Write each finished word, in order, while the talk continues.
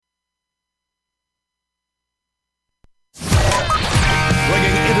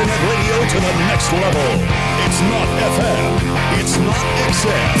next level. It's not FM. It's not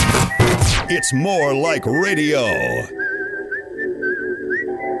XM. It's more like radio.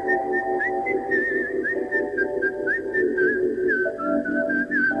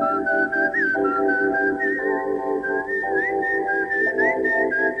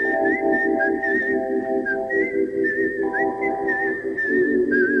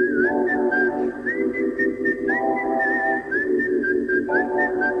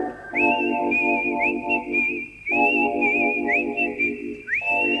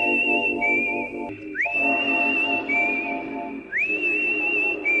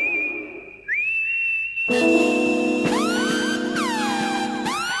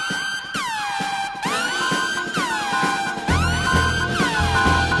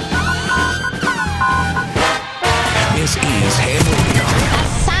 This is Ham Radio.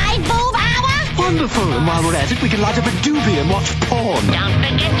 Side boob hour? Wonderful. And while we're at it, we can light up a doobie and watch porn. Don't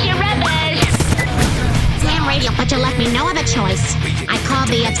forget your rubbish. Ham radio, but you left me no other choice. I called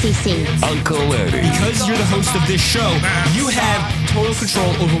the FCC. Uncle Eddie. Because you're the host of this show, you have total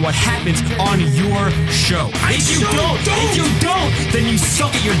control over what happens on your show. If you don't, then you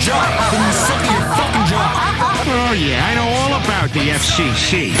suck at your job. Then you suck at your fucking job. Oh, yeah, I know all about the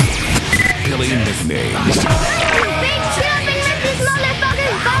FCC. Billy nicknames. Big shit up and rip this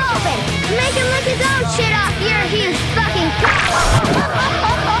motherfucker's butt open. Make him lick his own shit off your huge fucking cock.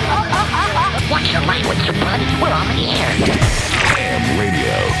 Watch your language, you bud. We're on the air. Ham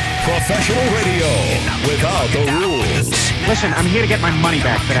Radio. Professional radio without the rules. Listen, I'm here to get my money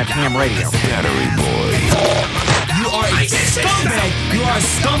back for that ham radio. Battery Boy. You are a scumbag. You are a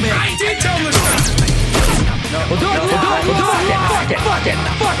scumbag. I did tell him to stop. We'll do it. Fuck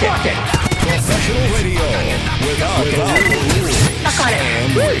it. Professional radio without the rules. Suck on it.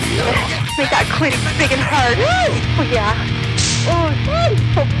 Ham radio. Make that clit big and hard. Oh, yeah. Oh,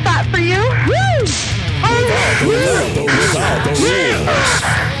 so fat for you. Woo! Without the rules.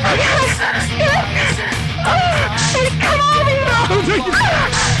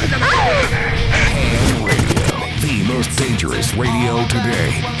 Come on, Ham Radio. The most dangerous radio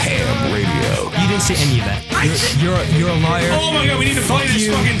today. Ham Radio. You didn't say any of that. You're a liar. Oh my god, we need to play this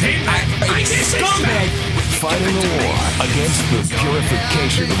fucking tape. I did Scumbag. Fighting the war against the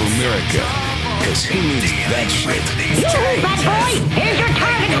purification of America. Because he needs that shit. Bad boy, here's your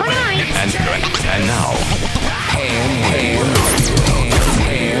target for tonight. And now, Ham Radio.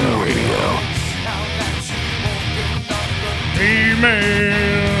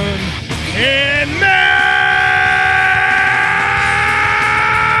 Amen. And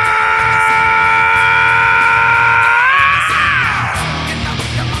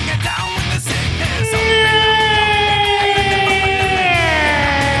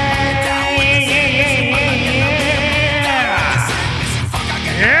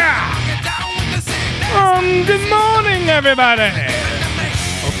good morning, everybody.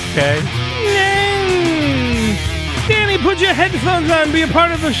 Okay. Danny, put your headphones on. Be a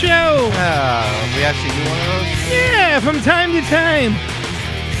part of the show. We actually do one of those? Yeah, from time to time.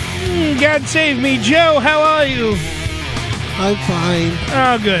 God save me. Joe, how are you? I'm fine.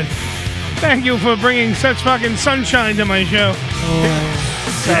 Oh, good. Thank you for bringing such fucking sunshine to my show.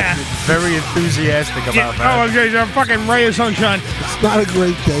 Yeah. Very enthusiastic about that. Oh, okay, it's a fucking ray of sunshine. It's not a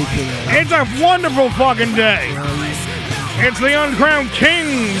great day today. It's a wonderful fucking day. It's the uncrowned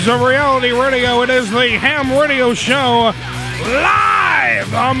kings of reality radio. It is the Ham Radio Show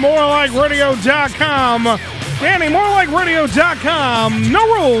live on morelikeradio.com. Danny, morelikeradio.com. No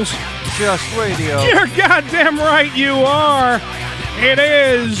rules. Just radio. You're goddamn right you are. It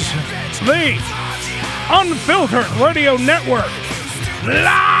is the Unfiltered Radio Network.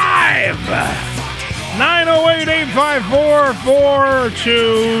 Live!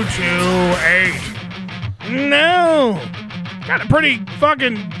 908-854-4228. No. Got a pretty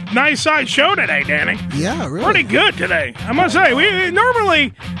fucking nice size show today, Danny. Yeah, really. Pretty good today. I must say, we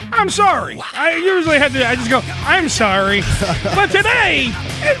normally, I'm sorry. I usually have to, I just go, I'm sorry. But today,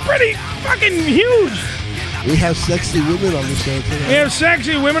 it's pretty fucking huge. We have sexy women on the show today. We have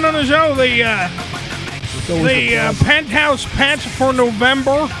sexy women on the show. The Penthouse Pet for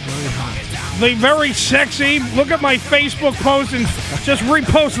November. The very sexy. Look at my Facebook post and just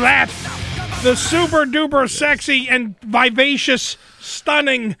repost that. The super duper sexy and vivacious,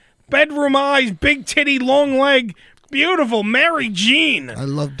 stunning, bedroom eyes, big titty, long leg, beautiful Mary Jean. I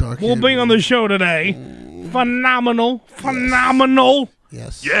love dark will be on the show today. Phenomenal.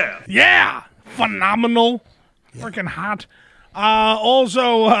 Yes. Yeah. Phenomenal. Yeah. Freaking hot.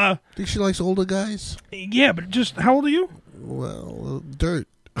 Also, think she likes older guys? Yeah, but just, how old are you? Well, dirt.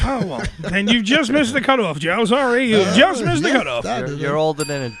 Oh, well, then you just missed the cutoff, Joe. Sorry, you just missed the cutoff. You're older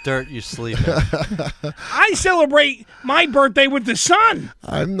than in dirt you sleep in. I celebrate my birthday with the sun.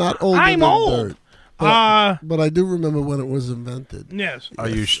 I'm not older I'm than old. dirt. But I do remember when it was invented. Yes. Are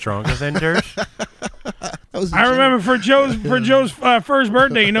you stronger than dirt? I remember for Joe's first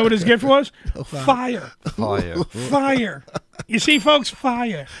birthday, you know what his gift was? Fire. Fire. You see, folks,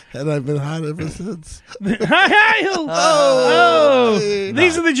 fire. And I've been hot ever since. Oh.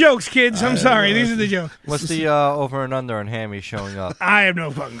 These are the jokes, kids. I'm sorry. These are the jokes. What's the over and under on Hammy showing up? I have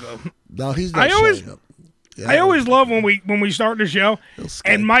no fucking clue. No, he's not showing up. Yeah, I always love when we start the show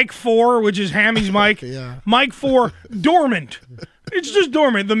and Mike 4, which is Hammy's mic, Mike 4 dormant. It's just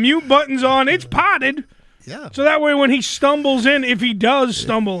dormant. The mute button's on. It's potted. Yeah. So that way when he stumbles in, if he does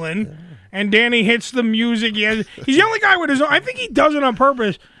stumble in, and Danny hits the music, he's the only guy with his own. I think he does it on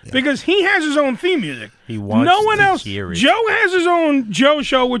purpose because he has his own theme music. He wants no one to else. hear it. Joe has his own Joe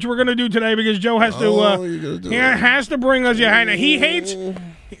show, which we're going to do today because Joe has has to bring us. He hates.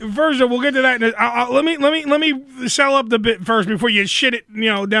 First of all, we'll get to that. Let me sell up the bit first before you shit it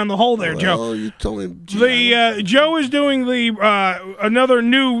down the hole there, Joe. Oh, you told me. Joe is doing the another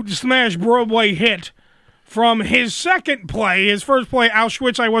new Smash Broadway hit from his second play. His first play,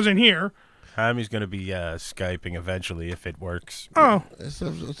 Auschwitz, I Wasn't Here. Hammy's going to be Skyping eventually if it works. Oh,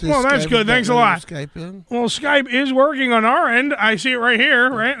 well, that's good. Thanks a lot. Well, Skype is working on our end. I see it right here.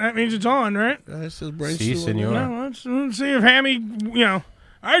 Right, that means it's on. Right. Si, senor. Well, let's see if Hammy,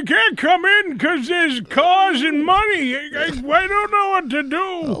 I can't come in because there's cause and money. I don't know what to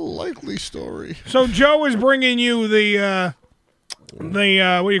do. A likely story. So Joe is bringing you the what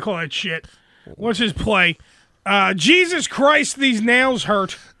do you call that shit? What's his play? Jesus Christ, These Nails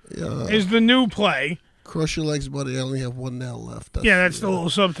Hurt is the new play. Cross your legs, buddy. I only have one nail left. That's the little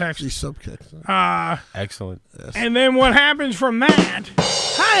subtext. The subtext. Excellent. Yes. And then what happens from that?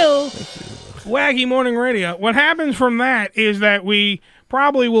 Hi, Wacky Morning Radio. What happens from that is that we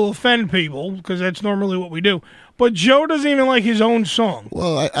probably will offend people because that's normally what we do. But Joe doesn't even like his own song.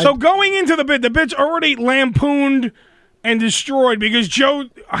 Well, so going into the bit's already lampooned and destroyed because Joe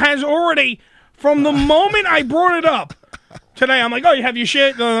has already, from the moment I brought it up today, I'm like, oh, you have your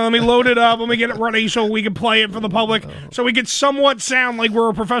shit? Let me load it up. Let me get it ready so we can play it for the public so we can somewhat sound like we're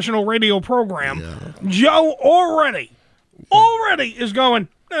a professional radio program. Yeah. Joe already is going,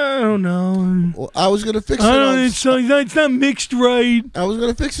 oh, no. Well, I was going to fix it. It's not mixed right. I was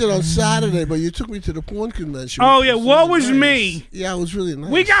going to fix it on Saturday, but you took me to the porn convention. Oh, yeah. What was me? Yeah, it was really nice.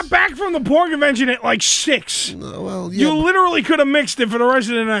 We got back from the porn convention at like 6. No, well, yeah. You literally could have mixed it for the rest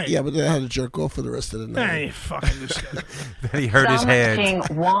of the night. Yeah, but then I had to jerk off for the rest of the night. Hey, fucking disgusting. Then he hurt his hand.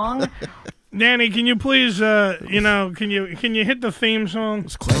 Wong. Danny, can you please, can you hit the theme song?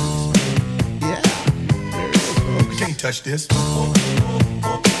 It's quite yeah. You can't touch this.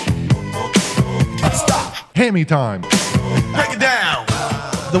 Stop. Hammy time. Break it down.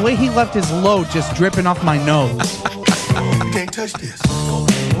 The way he left his load just dripping off my nose. You can't touch this.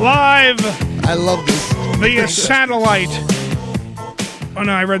 Live. I love this. The satellite. Oh,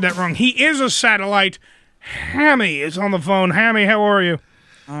 no, I read that wrong. He is a satellite. Hammy is on the phone. Hammy, how are you?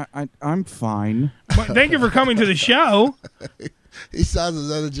 I'm fine. Thank you for coming to the show. He sounds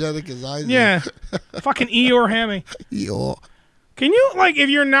as energetic as I do. Yeah. Fucking Eeyore Hammy. Eeyore. Can you, if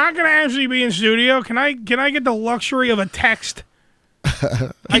you're not going to actually be in studio, can I get the luxury of a text?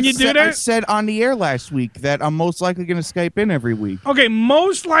 Can you do that? I said on the air last week that I'm most likely going to Skype in every week. Okay,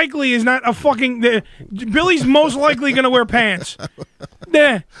 most likely is not a fucking... Billy's most likely going to wear pants.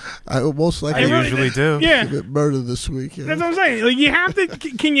 I most likely... I usually do. Yeah. Get murdered this week. Yeah. That's what I'm saying. You have to...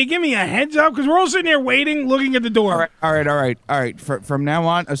 Can you give me a heads up? Because we're all sitting here waiting, looking at the door. All right. From now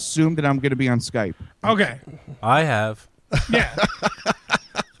on, assume that I'm going to be on Skype. Okay. I have. Yeah.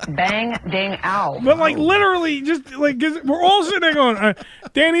 Bang, ding, ow. But literally, just 'cause we're all sitting there going,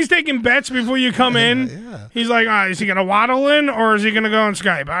 Danny's taking bets before you come in. Yeah. He's like, is he going to waddle in or is he going to go on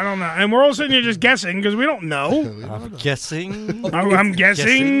Skype? I don't know. And we're all sitting here just guessing because we don't know. I'm guessing. I'm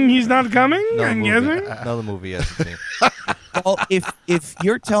guessing he's not coming. I'm guessing. Another movie has a name. Well, if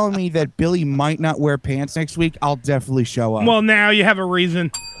you're telling me that Billy might not wear pants next week, I'll definitely show up. Well, now you have a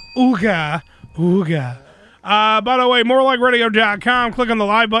reason. Ooga. By the way, morelikeradio.com. Click on the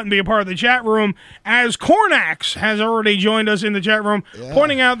live button, be a part of the chat room. As Cornax has already joined us in the chat room,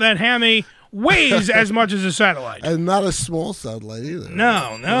 pointing out that Hammy weighs as much as a satellite. And not a small satellite either.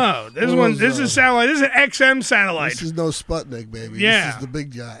 No. This is satellite. This is an XM satellite. This is no Sputnik, baby. Yeah. This is the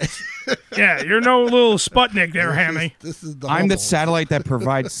big guy. Yeah, you're no little Sputnik there, Hammy. I'm the satellite that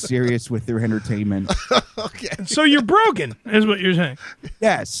provides Sirius with their entertainment. Okay. So you're broken, is what you're saying.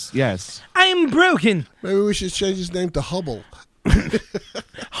 Yes. I'm broken. Maybe we should change his name to Hubble.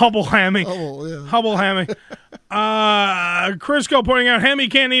 Hubble Hammy. Hubble, yeah. Hubble Hammy. Crisco pointing out Hammy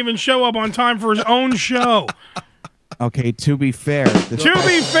can't even show up on time for his own show. Okay, to be fair, To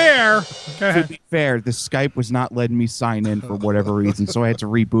be fair, go ahead. to be fair, the Skype was not letting me sign in for whatever reason, so I had to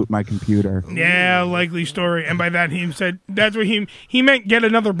reboot my computer. Yeah, likely story. And by that he said that's what he meant. Get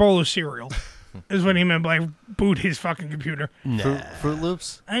another bowl of cereal. Is what he meant by boot his fucking computer. Fruit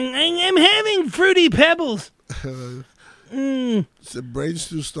Loops? I'm having Fruity Pebbles. So Brain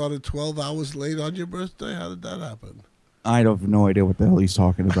Stew started 12 hours late on your birthday? How did that happen? I have no idea what the hell he's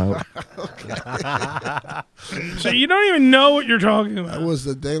talking about. So you don't even know what you're talking about. Was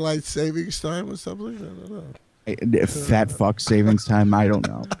the daylight savings time or something? I don't know. Fat fuck savings time, I don't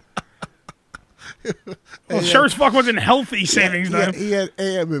know. Well, sure as fuck wasn't healthy savings time. He had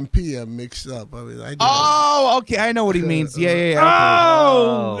AM and PM mixed up. I mean, I Oh, okay, I know what he means. Yeah.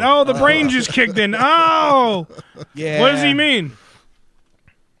 Okay. Oh, the brain just kicked in. Oh, Yeah. What does he mean?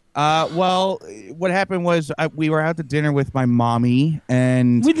 Well, what happened was we were out to dinner with my mommy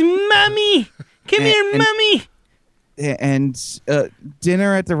and with mommy. Come here, mommy. And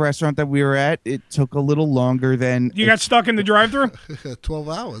dinner at the restaurant that we were at, it took a little longer than You got stuck in the drive-thru? 12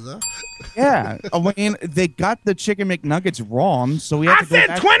 hours, huh? Yeah, I mean they got the chicken McNuggets wrong, so we had I to go said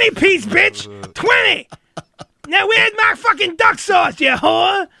back. 20 piece, bitch. 20. Now where's my fucking duck sauce, you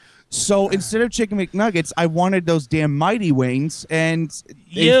whore? So instead of chicken McNuggets, I wanted those damn Mighty Wings, and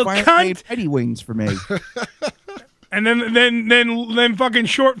they You finally cunt. made Mighty Wings for me. And then fucking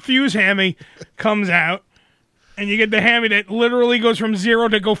short fuse Hammy comes out, and you get the Hammy that literally goes from 0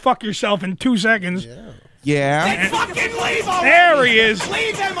 to go fuck yourself in 2 seconds. Yeah. Fucking leave already! There he is.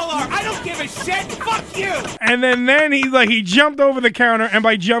 Leave him alone! I don't give a shit! Fuck you! And then he jumped over the counter, and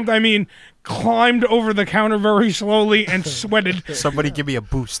by jumped I mean climbed over the counter very slowly and sweated. Somebody give me a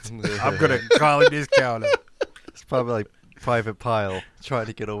boost. I'm gonna climb this counter. It's probably like Private Pile trying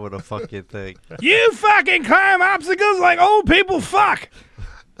to get over the fucking thing. You fucking climb obstacles like old people fuck.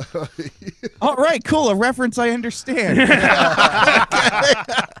 All right, cool. A reference I understand.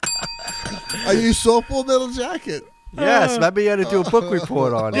 Are you so Full Metal Jacket? Yes, maybe you had to do a book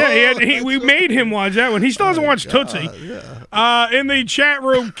report on it. Yeah, we made him watch that one. He still hasn't watched Tootsie. In the chat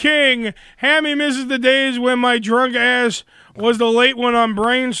room, King, Hammy misses the days when my drunk ass was the late one on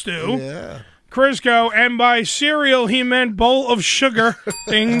Brain Stew. Yeah. Crisco, and by cereal, he meant bowl of sugar.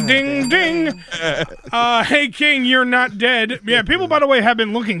 Ding, ding, ding. Hey, King, you're not dead. Yeah, people, by the way, have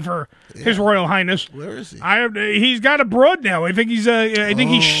been looking for His Royal Highness. Where is he? He's got abroad now. I think he's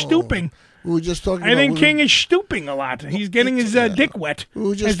stooping. We were just talking I about think women. King is stooping a lot. He's getting his dick wet. We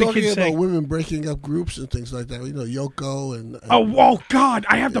were as just the talking kids about say. women breaking up groups and things like that. You know, Yoko and Oh, God,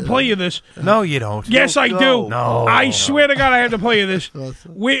 I have to play you this. No, you don't. Yes, I do. No. I swear to God, I have to play you this.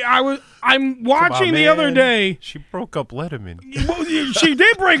 I'm watching the other day. She broke up Letterman. Well, she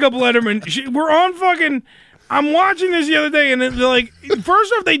did break up Letterman. We're on fucking. I'm watching this the other day, and they're like,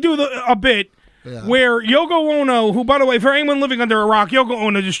 first off, they do a bit where Yoko Ono, who, by the way, for anyone living under a rock, Yoko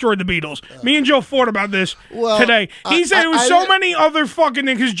Ono destroyed the Beatles. Me and Joe fought about this today. He said it was so many other fucking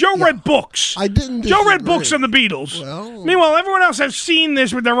things because Joe read books. I didn't. Joe read books on the Beatles. Meanwhile, everyone else has seen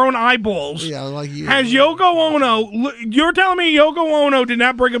this with their own eyeballs. Yeah, like you. Has Yoko Ono? You're telling me Yoko Ono did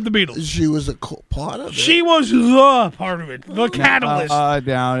not break up the Beatles? She was a part of it. She was the part of it, the catalyst.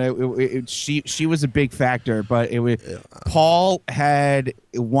 She was a big factor, but it was Paul had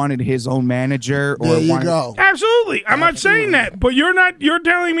wanted his own manager. Or There you wanted, go. Absolutely. I'm not saying that, but you're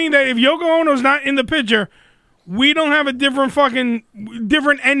telling me that if Yoko Ono's not in the picture, we don't have a different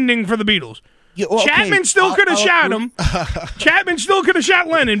ending for the Beatles. Yeah, well, okay, Chapman still could have shot him. Chapman still could have shot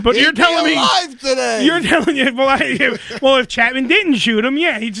Lennon, but you're telling me alive today. You're telling me well, if Chapman didn't shoot him,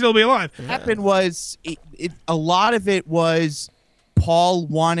 yeah, he'd still be alive. What happened was a lot of it was Paul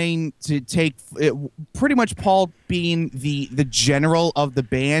wanting to take pretty much Paul being the general of the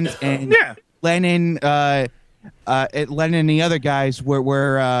band, and Lennon Lennon and the other guys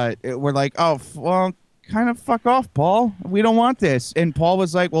were like, oh well, kind of fuck off, Paul. We don't want this. And Paul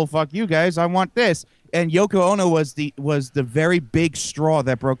was like, well, fuck you guys. I want this. And Yoko Ono was the very big straw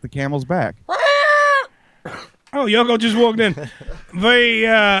that broke the camel's back. Oh, Yoko just walked in. But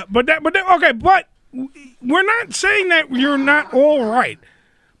we're not saying that you're not all right.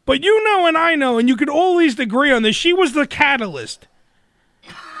 But you know and I know, and you could all at least agree on this, she was the catalyst.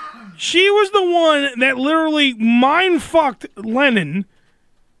 She was the one that literally mind-fucked Lennon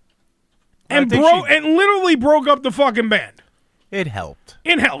and literally broke up the fucking band. It helped.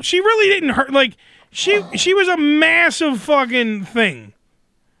 It helped. She really didn't hurt. Like, she was a massive fucking thing.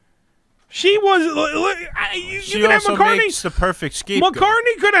 She was. You She can have also McCartney. makes the perfect scapegoat.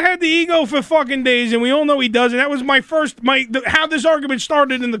 McCartney could have had the ego for fucking days, and we all know he does. And that was how this argument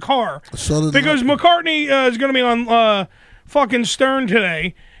started in the car. Because McCartney is going to be on fucking Stern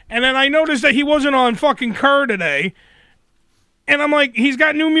today, and then I noticed that he wasn't on fucking Kerr today. And I'm like, he's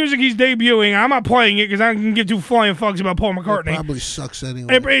got new music he's debuting. I'm not playing it because I can give two flying fucks about Paul McCartney. It probably sucks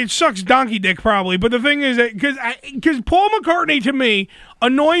anyway. It sucks donkey dick probably. But the thing is that because Paul McCartney to me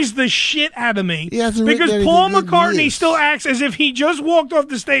annoys the shit out of me. hasn't Because written Paul anything good McCartney years. still acts as if he just walked off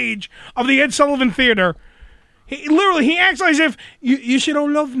the stage of the Ed Sullivan Theater. He acts as if you should all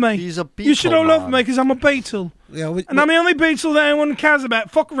love me. He's a Beatle You should all love man. me because I'm a Beatle. Yeah, And I'm the only Beatle that anyone cares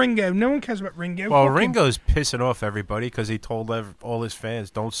about. Fuck Ringo. No one cares about Ringo. Well, Fuck him. Ringo's pissing off everybody because he told all his fans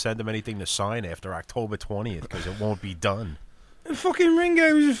don't send him anything to sign after October 20th because it won't be done. Fucking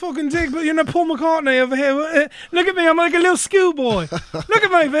Ringo is a fucking dick, but Paul McCartney over here. Look at me, I'm like a little schoolboy. Look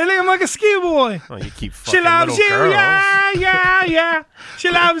at me, Billy, I'm like a schoolboy. Oh, you keep She fucking loves little you, girls. yeah. She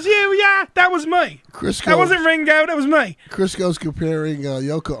loves you, yeah. That was me. That wasn't Ringo, that was me. Crisco's comparing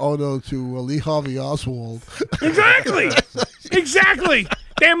Yoko Ono to Lee Harvey Oswald. Exactly.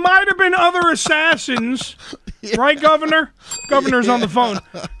 There might have been other assassins, right, Governor? Governor's on the phone.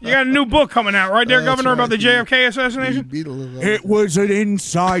 You got a new book coming out, right there, Governor, about the JFK assassination? It was an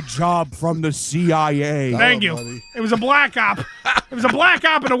inside job from the CIA. Thank you. It was a black op. It was a black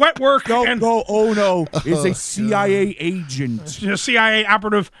op and a wet work. Yoko Ono is a CIA agent. A CIA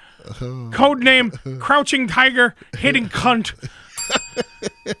operative. Code name Crouching Tiger, Hitting Cunt.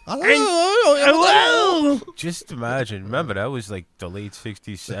 Hello. Just imagine. Remember, that was like the late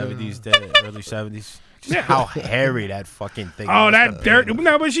 60s, 70s, early 70s. Just Yeah. how hairy that fucking thing Oh, was. that dirt.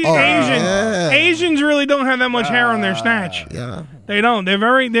 No, but she's Asian. yeah. Asians really don't have that much hair on their snatch. Yeah. They don't.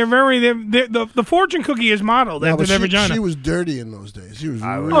 The fortune cookie is modeled No, after but their vagina. she was dirty in those days. She was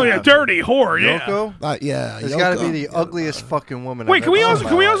Oh yeah, dirty whore. Yeah. Yoko? Yeah. There's Yoko. got to be the ugliest fucking woman. Wait, I've can we ever also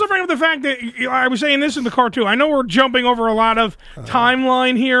seen in my life. bring up the fact that I was saying this in the car too? I know we're jumping over a lot of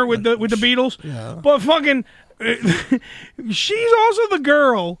timeline here with the Beatles, but fucking, she's also the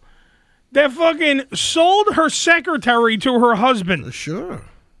girl that fucking sold her secretary to her husband. Sure.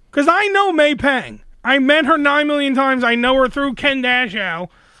 Because I know May Pang. I met her 9 million times. I know her through Ken Dashow,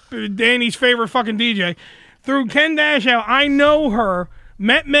 Danny's favorite fucking DJ. Through Ken Dashow, I know her.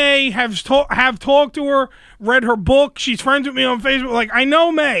 Met May, have talked to her, read her book. She's friends with me on Facebook. Like, I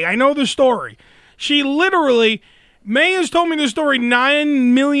know May. I know the story. She literally, May has told me this story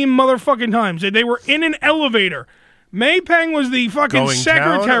 9 million motherfucking times. That they were in an elevator. May Pang was the fucking Going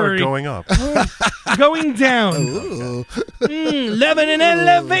secretary. down or going up? Going down. Loving an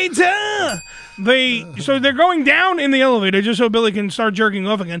elevator. So they're going down in the elevator just so Billy can start jerking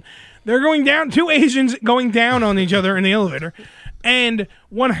off again. They're going down, two Asians going down on each other in the elevator. And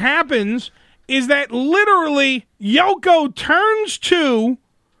what happens is that literally Yoko turns to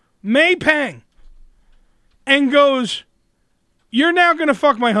May Pang and goes, "You're now going to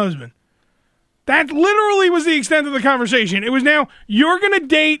fuck my husband." That literally was the extent of the conversation. It was now, you're going to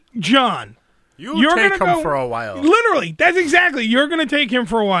date John. You're take gonna him for a while. Literally, that's exactly. You're going to take him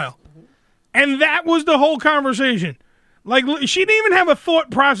for a while. And that was the whole conversation. Like, she didn't even have a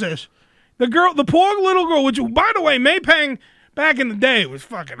thought process. The poor little girl, which, by the way, May Pang back in the day was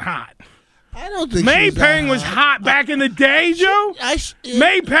fucking hot. I don't think May she was that Pang was hot back in the day, Joe.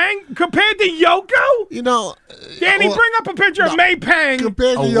 May Pang compared to Yoko. You know, Danny, bring up a picture of May Pang.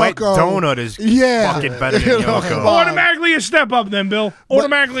 Compared to A wet Yoko, donut is fucking better than You know, Yoko. come on. Automatically a step up, then, Bill.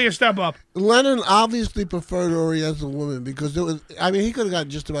 Automatically a step up. Lennon obviously preferred Oriental women because there was. I mean, he could have got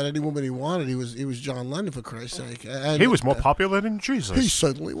just about any woman he wanted. He was John Lennon, for Christ's sake. And, He was more popular than Jesus. He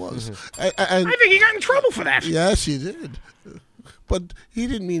certainly was. I think he got in trouble for that. Yes, he did. But he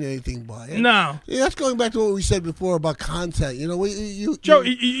didn't mean anything by it. No. Yeah, that's going back to what we said before about content. You know, Joe,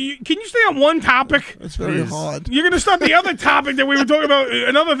 can you stay on one topic? It's very hard. You're going to start the other topic that we were talking about,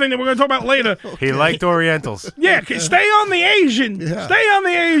 another thing that we're going to talk about later. He liked Orientals. Yeah, stay on the Asian. Yeah. Stay on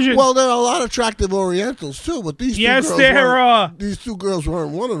the Asian. Well, there are a lot of attractive Orientals too, but these Yes, two girls there weren't- are. These two girls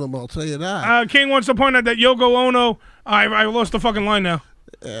weren't one of them. I'll tell you that. King wants to point out that Yoko Ono. I lost the fucking line now.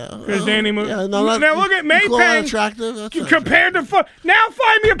 Because Danny moved. Yeah, now look at May you call that Pang. attractive? That's not Compared to now,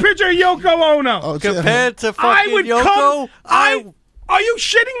 find me a picture of Yoko Ono. Compared to I fucking would Yoko, come. Are you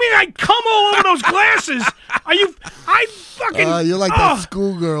shitting me? I'd come all over those glasses. Are you? I fucking. you like that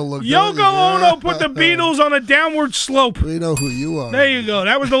schoolgirl look. don't you? Yoko Ono put the Beatles on a downward slope. We know who you are. There you go.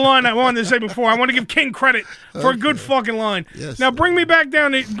 That was the line I wanted to say before. I want to give King credit for a good fucking line. Yes, now bring me back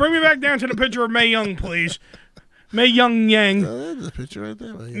down. Bring me back down to the picture of May Young, please. May Young Yang. There's a picture right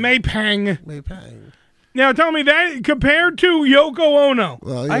there. May Pang. May Pang. Now tell me that compared to Yoko Ono.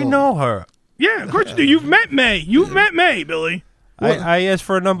 I know her. Yeah, of course you do. You've met May. You've met May, Billy. I asked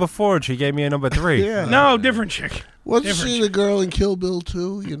for a number 4 and she gave me a number 3. Yeah. No, different chick. Wasn't she the girl in Kill Bill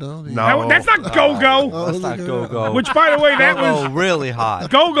 2, you know? No. That's not Go-Go. That's not Go-Go. Which, by the way, that was... really hot.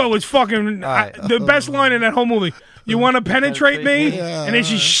 Go-Go was fucking the best line in that whole movie. You want to penetrate me? Yeah. And then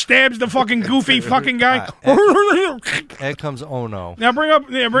she stabs the fucking goofy fucking guy. Here comes Ono. Now bring up...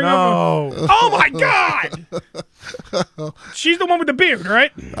 Oh, my God! She's the one with the beard,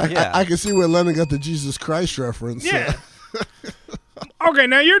 right? I can see where Lennon got the Jesus Christ reference. Yeah. Okay,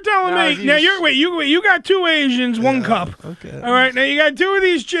 now you're telling me. Now you got 2 Asians, 1 cup. Okay. All right, now you got 2 of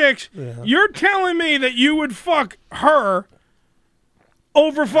these chicks. Yeah. You're telling me that you would fuck her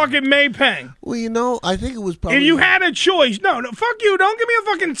over fucking May Peng. Well, you know, I think it was probably... If you had a choice. No, fuck you. Don't give me a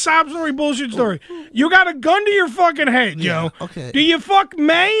fucking sob story bullshit story. You got a gun to your fucking head, Joe. Okay. Do you fuck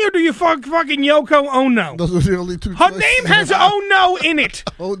May or do you fuck fucking Yoko Ono? Those are the only 2 Her choices. name has Ono in it.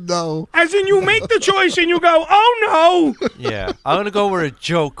 Oh, no. As in you make the choice and you go, oh, no. Yeah. I'm going to go with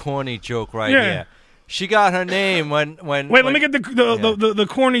a corny joke right here. She got her name when Wait, let me get the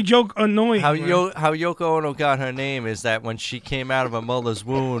corny joke annoying. How Yoko Ono got her name is that when she came out of her mother's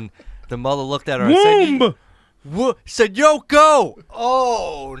womb, the mother looked at her and said, Yoko!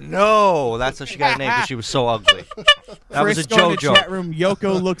 Oh, no. That's how she got her name, because she was so ugly. That was a Frisco in the JoJo. chat room,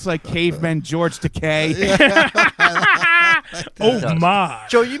 Yoko looks like caveman George Takei. Oh, my.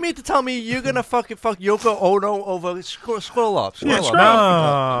 Joe, you mean to tell me you're going to fucking fuck Yoko Ono over... Scroll up.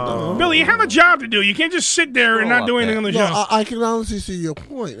 No. Billy, you have a job to do. You can't just sit there and not do anything on the show. No, I can honestly see your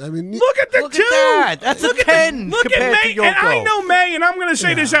point. I mean, look at the 2. That. That's a 10 Look compared at May, to Yoko. and I know May, and I'm going to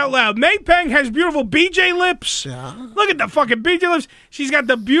say this out loud. May Peng has beautiful BJ lips. Yeah. Look at the fucking BJ lips. She's got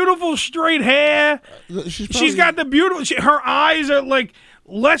the beautiful straight hair. She's got the beautiful... her eyes are like...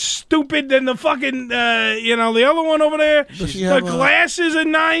 less stupid than the fucking, the other one over there. The glasses are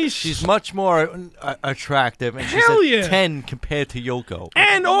nice. She's much more attractive, and she's a 10 compared to Yoko.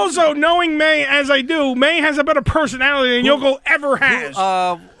 And also, knowing May as I do, May has a better personality than Yoko ever has.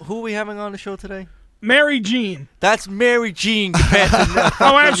 Who are we having on the show today? Mary Jean. That's Mary Jean compared to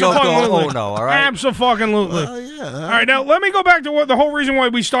Yoko Ono, all right? Absolutely. All right, now let me go back to the whole reason why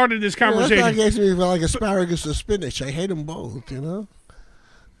we started this conversation. That's not against me like asparagus or spinach. I hate them both, you know?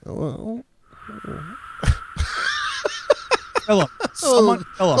 Well... Hello.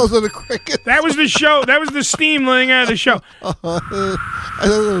 Hello. Those are the crickets. That was the show. That was the steam laying out of the show. I thought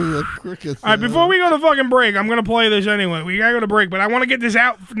those were the crickets. All right, before we go to fucking break, I'm going to play this anyway. We got to go to break, but I want to get this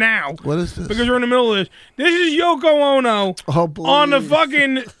out now. What is this? Because we're in the middle of this. This is Yoko Ono on the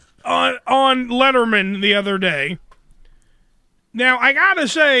fucking on Letterman the other day. Now, I got to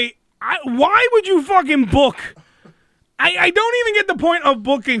say, why would you fucking book? I don't even get the point of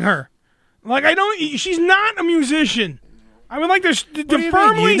booking her. Like, she's not a musician. I would like to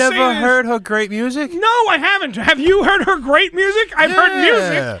firmly say you never heard her great music? No, I haven't. Have you heard her great music? I've heard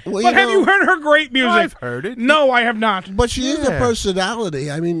music. Well, but have you heard her great music? I've heard it. No, I have not. But she is a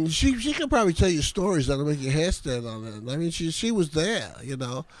personality. I mean, she can probably tell you stories that'll make your hair stand on end. I mean, she was there, you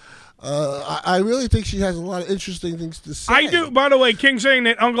know. I really think she has a lot of interesting things to say. I do. By the way, King saying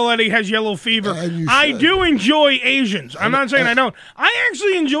that Uncle Eddie has yellow fever. I do enjoy Asians. I'm not saying I don't. I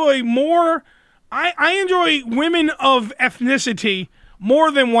actually enjoy more... I enjoy women of ethnicity more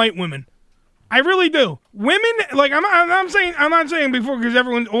than white women. I really do. Women, like I'm not saying before because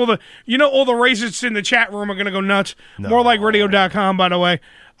everyone, all the racists in the chat room are gonna go nuts. No. More like radio.com, by the way.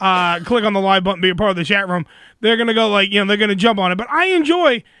 Click on the live button, be a part of the chat room. They're gonna go they're gonna jump on it. But I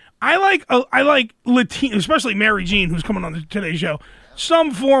like Latino, especially Mary Jean, who's coming on today's show.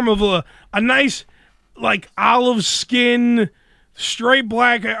 Some form of a nice like olive skin. Straight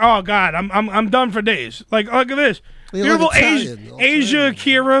black. Oh God, I'm done for days. Like look at this, beautiful Asia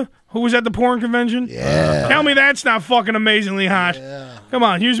Kira, who was at the porn convention. Yeah. Tell me that's not fucking amazingly hot. Yeah. Come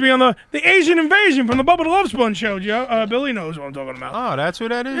on, used to be on the Asian Invasion from the Bubba the Love Sponge show. Joe, Billy knows what I'm talking about. Oh, that's who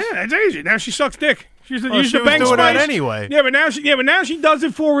that is. Yeah, it's Asian. Now she sucks dick. She used to she was bang doing that spice. anyway. Yeah, but now she does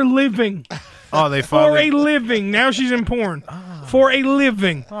it for a living. Oh, they for a living. Now she's in porn for a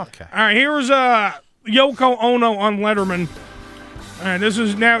living. Okay. All right, here's Yoko Ono on Letterman. All right, this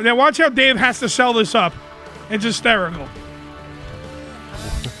is now watch how Dave has to sell this up. It's hysterical.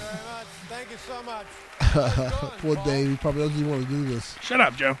 Thank you so much. Poor Dave. He probably doesn't even want to do this. Shut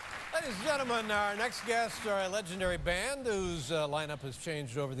up, Joe. Ladies and gentlemen, our next guests are a legendary band whose lineup has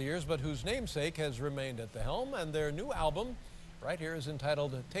changed over the years, but whose namesake has remained at the helm, and their new album right here is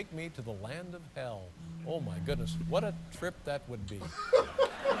entitled Take Me to the Land of Hell. Oh my goodness, what a trip that would be.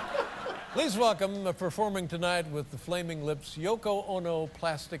 Please welcome, performing tonight with the Flaming Lips, Yoko Ono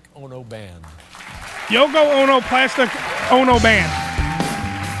Plastic Ono Band. Yoko Ono Plastic Ono Band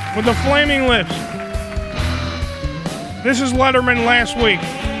with the flaming lips. This is Letterman last week.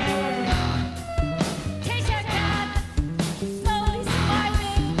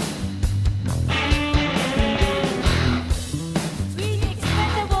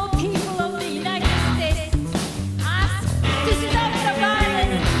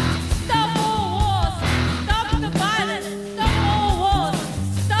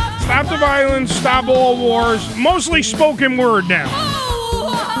 Stop the violence, stop all wars. Mostly spoken word now.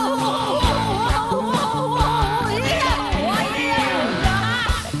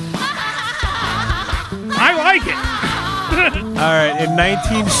 I like it. All right, in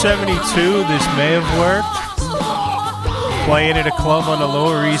 1972, this may have worked. Playing at a club on the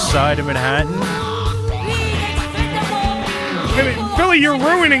Lower East Side of Manhattan. Billy, you're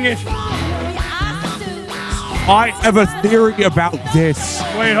ruining it. I have a theory about this.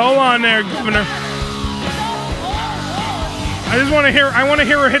 Wait, hold on there, Governor. I want to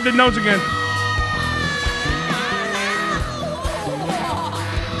hear her hit the notes again.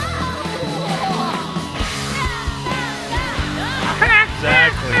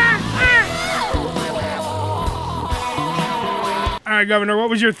 Exactly. All right, Governor, what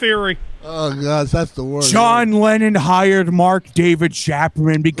was your theory? Oh, God, that's the worst. John Lennon hired Mark David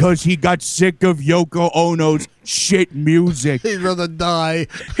Chapman because he got sick of Yoko Ono's shit music. He'd rather die.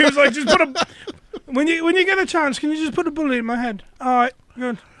 He was like, just put a... When you get a chance, can you just put a bullet in my head? All right,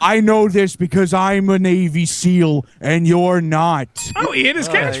 good. I know this because I'm a Navy SEAL and you're not. Oh, he hit his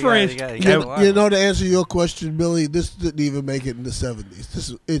catchphrase. You know, to answer your question, Billy, this didn't even make it in the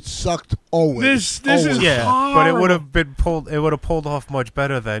 70s. It sucked always. This is horrible. But it would have been pulled. It would have pulled off much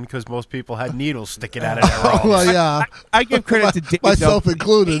better then, because most people had needles sticking out of their arms. Well, yeah, I give credit to Dave, myself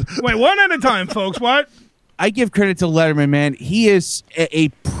included. Wait, one at a time, folks. What? I give credit to Letterman, man. He is a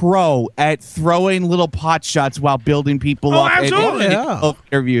pro at throwing little pot shots while building people up. Absolutely. In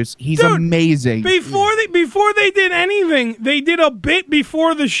interviews. He's Dude, amazing. Before they did anything, they did a bit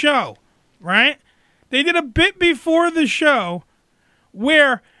before the show, right? They did a bit before the show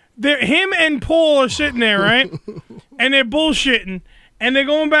where him and Paul are sitting there, right? And they're bullshitting. And they're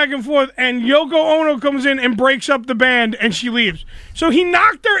going back and forth, and Yoko Ono comes in and breaks up the band, and she leaves. So he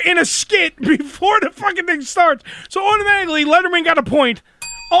knocked her in a skit before the fucking thing starts. So automatically, Letterman got a point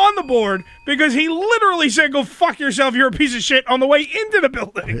on the board because he literally said, "Go fuck yourself, you're a piece of shit," on the way into the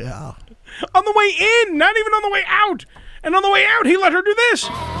building. Yeah. On the way in, not even on the way out. And on the way out, he let her do this.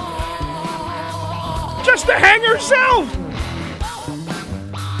 Just to hang herself.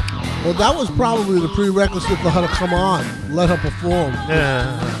 Well, that was probably the prerequisite for her to come on, let her perform.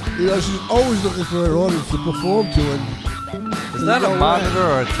 Yeah. You know, she's always looking for an audience to perform to. And is that a monitor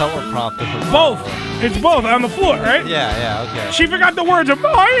or a teleprompter? Both. It's both on the floor, right? Yeah, okay. She forgot the words of. They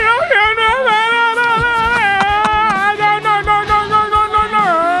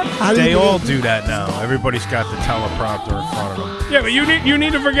all do that now. Everybody's got the teleprompter in front of them. Yeah, but you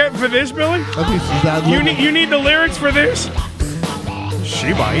need to forget for this, Billy. You need the lyrics for this.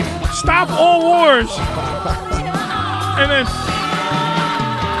 She might. Stop all wars. And then.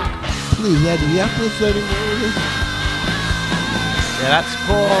 Please, Eddie, you have to listen to this. Yeah, that's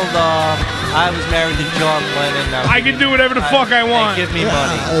called I Was Married to John Lennon. I can do whatever the fuck I want. Give me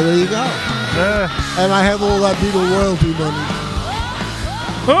money. There you go. And I have all that Beatle royalty money.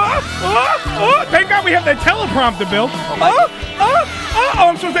 Thank God we have that teleprompter, Bill.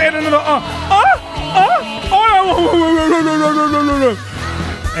 I'm supposed to add another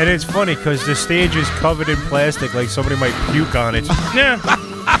And it's funny because the stage is covered in plastic, like somebody might puke on it. Yeah.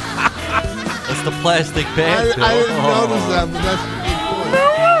 It's the plastic bag, Bill. I didn't notice that, but that's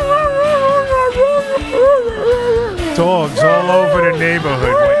the Dogs all over the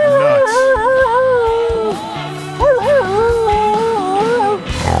neighborhood went nuts.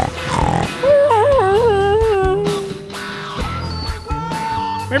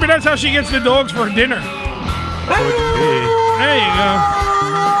 Maybe that's how she gets the dogs for dinner. Could be. There you go.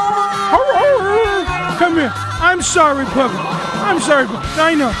 Come here. I'm sorry, puppy. I'm sorry, puppy.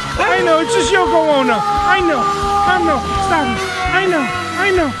 I know. It's just Yoko Ono. I know. Stop it. I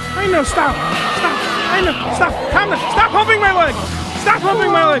know. Stop. I know. Stop. Calm down. Stop humping my leg. Stop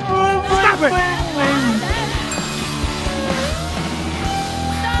humping my leg. Stop it.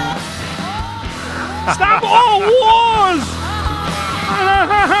 Stop all wars.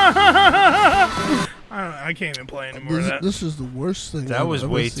 I can't even play anymore of that. This is the worst thing. That was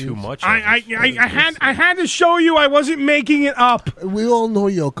way too much. I had to show you I wasn't making it up. We all know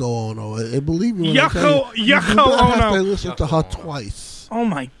Yoko Ono. Believe me. Yoko you have to Ono. listen to her twice. Oh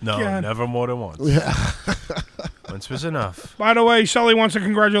my No, God. never more than once. Yeah. Once was enough. By the way, Sully wants to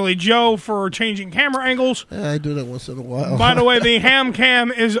congratulate Joe for changing camera angles. Yeah, I do that once in a while. By the way, the ham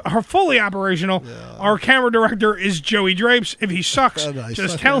cam is fully operational. Our camera director is Joey Drapes. If he sucks,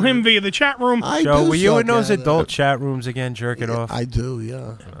 just tell him via the chat room. Joe, were you in those adult chat rooms again, jerking off? I do,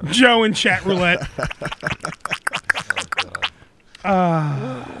 yeah. Joe in chat roulette.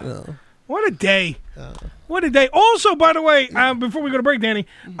 What a day. What a day. Also, by the way, before we go to break, Danny,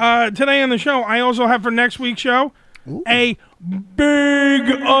 today on the show, I also have for next week's show a big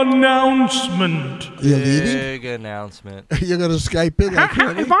announcement. You're leaving? Big announcement. You're going to Skype in?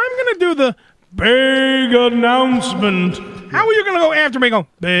 If I'm going to do the big announcement, how are you going to go after me? Go,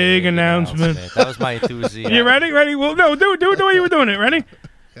 big announcement. That was my enthusiasm. You ready? Ready? Well, no, do it the way you were doing it. Ready?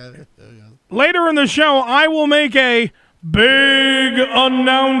 Later in the show, I will make a big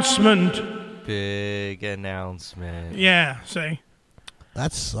announcement. Big announcement. Yeah, see?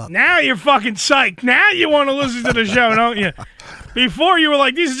 That sucks. Now you're fucking psyched. Now you want to listen to the show, don't you? Before you were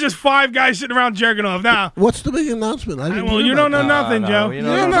like, these are just five guys sitting around jerking off. Now, what's the big announcement? Well, you don't know nothing, Joe. You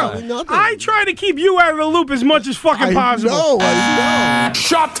don't know nothing. I try to keep you out of the loop as much as fucking possible. I know.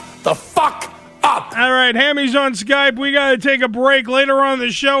 Shut the fuck up. All right, Hammy's on Skype. We got to take a break. Later on in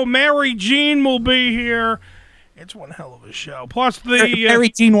the show, Mary Jean will be here. It's one hell of a show. Plus the... Mary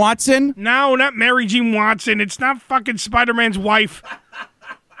Jean Watson? No, not Mary Jean Watson. It's not fucking Spider-Man's wife.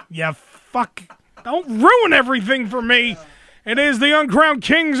 Yeah, fuck. Don't ruin everything for me. It is the Uncrowned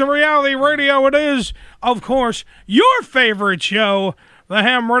Kings of Reality Radio. It is, of course, your favorite show, the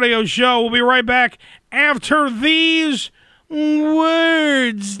Ham Radio Show. We'll be right back after these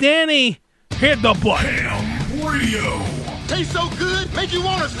words. Danny, hit the button. Ham Radio. Tastes so good, make you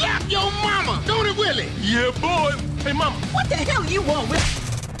want to slap your mama. Don't it, Willie? Yeah, boy. Hey, mama. What the hell you want with...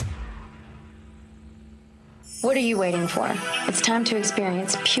 What are you waiting for? It's time to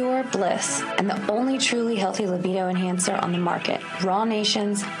experience pure bliss and the only truly healthy libido enhancer on the market, Raw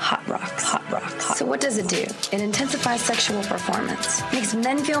Nation's Hot Rocks. Hot Rocks. So what does it do? It intensifies sexual performance, makes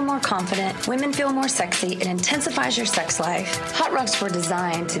men feel more confident, women feel more sexy, it intensifies your sex life. Hot Rocks were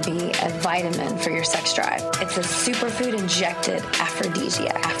designed to be a vitamin for your sex drive. It's a superfood injected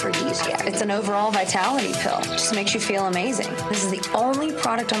aphrodisiac. It's an overall vitality pill. Just makes you feel amazing. This is the only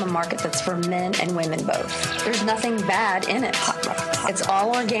product on the market that's for men and women both. There's nothing bad in it. Hot Rocks. It's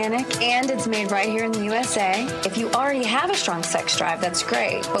all organic and it's made right here in the USA. If you already have a strong sex drive, that's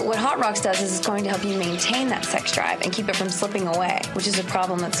great. But what Hot Rocks does is it's going to help you maintain that sex drive and keep it from slipping away, which is a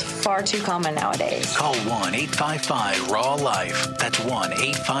problem that's far too common nowadays. Call 1-855-RAW-LIFE. That's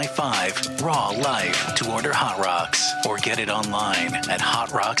 1-855-RAW-LIFE to order Hot Rocks or get it online at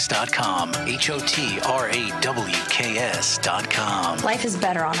hotrocks.com. HOTRAWKS.com. Life is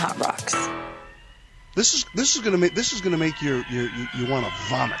better on Hot Rocks. This is gonna make you want to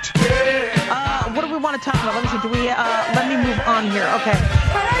vomit. What do we want to talk about? Let me see. Let me move on here. Okay.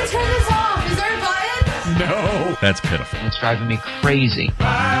 How do I turn this off? Is there a button? No. That's pitiful. It's driving me crazy.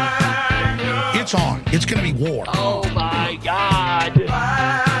 It's on. It's gonna be war. Oh my God.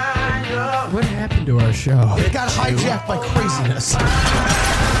 What happened to our show? It got hijacked by craziness.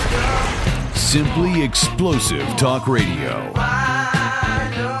 Simply explosive talk radio.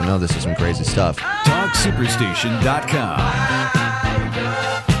 I know this is some crazy stuff. TalkSuperstation.com.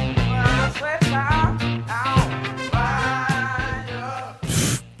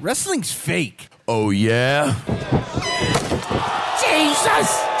 Wrestling's fake. Oh, yeah?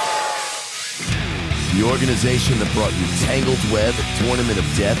 Jesus! The organization that brought you Tangled Web, Tournament of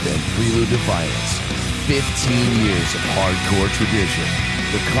Death, and Prelude to Violence. 15 years of hardcore tradition.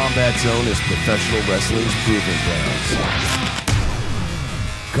 The Combat Zone is professional wrestling's proving grounds.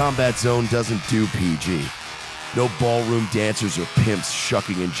 Combat Zone doesn't do PG. No ballroom dancers or pimps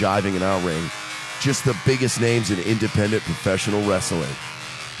shucking and jiving in our ring. Just the biggest names in independent professional wrestling.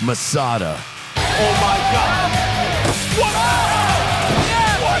 Masada. Oh my God! What?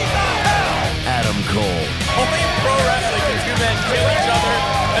 Yeah, what the hell? Adam Cole. Only in pro wrestling can two men kill each other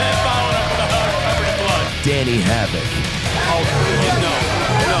and then follow up with a hug covered in blood. Danny Havoc. Oh, no.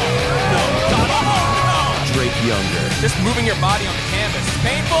 Drake Younger. Just moving your body on the canvas.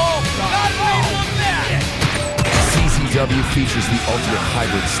 Painful? Not painful that! CZW features the ultimate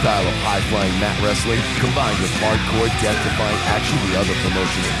hybrid style of high-flying mat wrestling combined with hardcore, death-defying action the other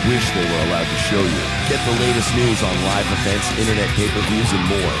promotions wish they were allowed to show you. Get the latest news on live events, internet pay-per-views, and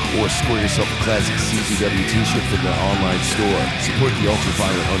more. Or score yourself a classic CZW t-shirt from their online store. Support the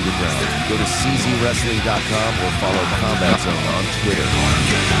ultra-violent underground. Go to czwrestling.com or follow Combat Zone on Twitter.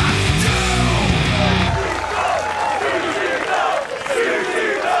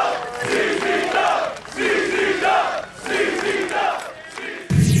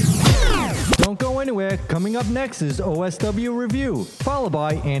 Don't go anywhere. Coming up next is OSW Review, followed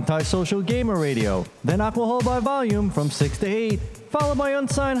by Antisocial Gamer Radio, then Alcohol by Volume from 6 to 8, followed by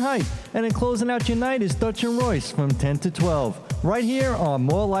Unsigned Hype, and then closing out your night is Dutch and Royce from 10 to 12, right here on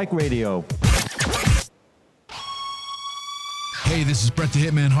More Like Radio. Hey, this is Bret the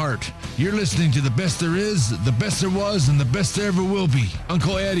Hitman Hart. You're listening to the best there is, the best there was, and the best there ever will be.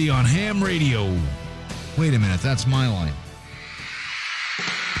 Uncle Eddie on Ham Radio. Wait a minute, that's my line.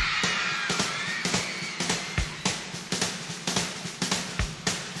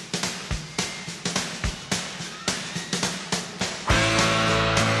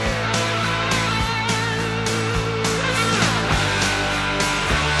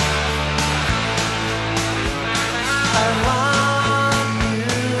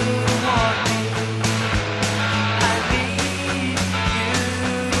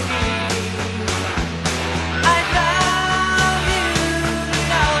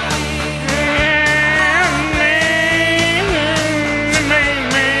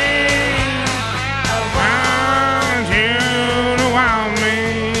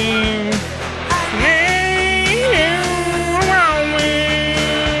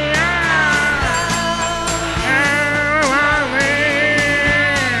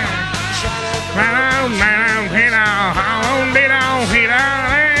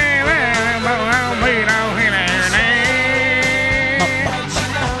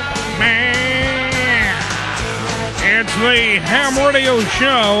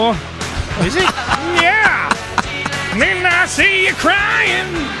 Show. Is it? Yeah. Then I see you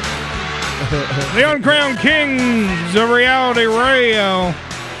crying. The Uncrowned Kings of Reality Radio.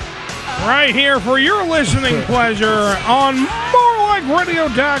 Right here for your listening pleasure on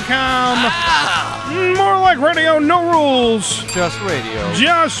MoreLikeRadio.com. More Like Radio, no rules. Just radio.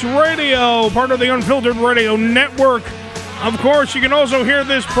 Just radio, part of the Unfiltered Radio Network. Of course, you can also hear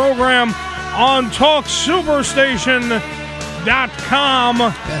this program on TalkSuperstation.com.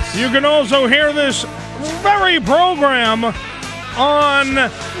 Yes. You can also hear this very program on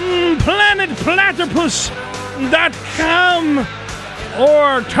PlanetPlatypus.com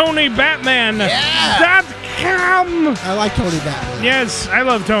or TonyBatman.com. I like Tony Batman. Yes, I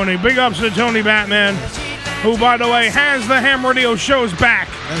love Tony. Big ups to Tony Batman, who, by the way, has the Ham Radio show's back.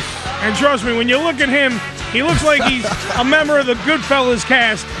 Yes. And trust me, when you look at him, he looks like he's a member of the Goodfellas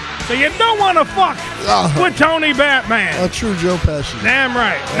cast. So you don't want to fuck with Tony Batman. A true Joe Pesci. Damn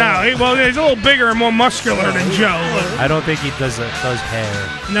right. No, he's a little bigger and more muscular than Joe. I don't think he does hair.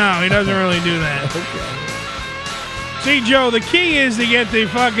 No, he doesn't really do that. Okay. See, Joe, the key is to get the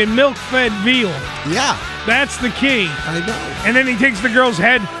fucking milk-fed veal. Yeah. That's the key. I know. And then he takes the girl's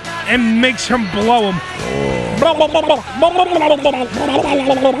head and makes him blow him. Move over,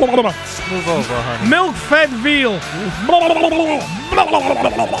 honey. Milk-fed veal.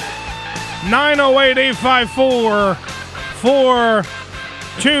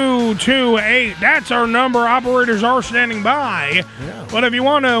 908-854-4228. That's our number. Operators are standing by. Yeah. But if you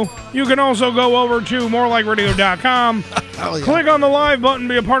want to, you can also go over to morelikeradio.com. Yeah. Click on the live button,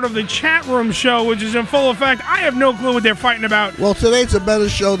 be a part of the chat room show, which is in full effect. I have no clue what they're fighting about. Well, tonight's a better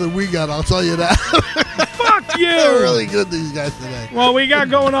show than we got, I'll tell you that. Fuck you! They're really good, these guys, today. Well, we got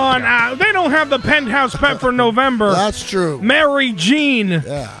going on. They don't have the penthouse pet for November. That's true. Mary Jean.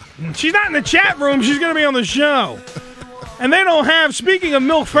 Yeah. She's not in the chat room. She's going to be on the show. And they don't have, speaking of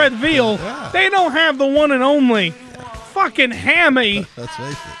milk-fed veal, they don't have the one and only fucking Hammy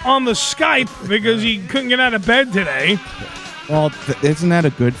on the Skype because he couldn't get out of bed today. Well, isn't that a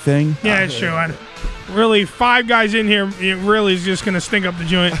good thing? Yeah, it's true. Really, 5 guys in here, it really is just going to stink up the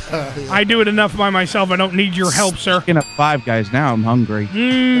joint. I do it enough by myself. I don't need your help, sir. Speaking of 5 guys, now I'm hungry.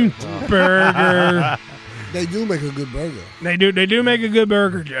 Burger. They do make a good burger. They do make a good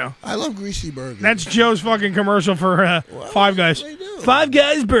burger, Joe. I love greasy burgers. That's Joe's fucking commercial for 5 Guys. 5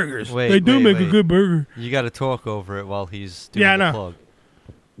 Guys Burgers. They do make a good burger. You got to talk over it while he's doing the plug.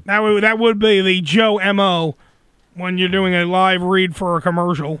 That would be the Joe MO when you're doing a live read for a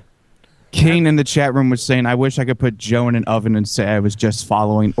commercial. Kane in the chat room was saying, I wish I could put Joe in an oven and say I was just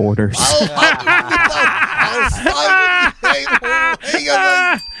following orders.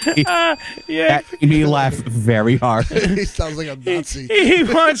 Yeah. He laughed very hard. He sounds like a Nazi. He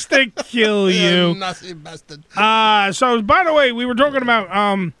wants to kill you. Nazi bastard. So, by the way, we were talking about...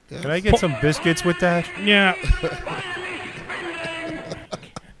 Can I get some biscuits with that? Yeah.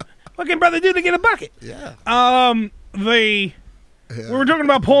 Fucking brother, dude, to get a bucket. Yeah. We were talking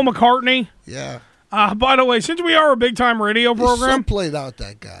about Paul McCartney. Yeah. By the way, since we are a big-time radio program... He's so played out,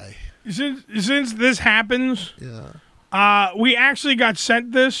 that guy. Since this happens... Yeah. We actually got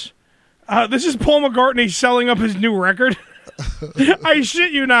sent this. This is Paul McCartney selling up his new record. I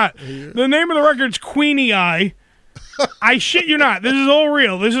shit you not. The name of the record's Queenie Eye. I shit you not. This is all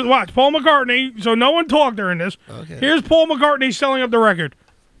real. This is watch Paul McCartney. So no one talked during this. Okay. Here's Paul McCartney selling up the record.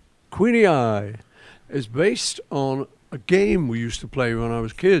 Queenie Eye is based on a game we used to play when I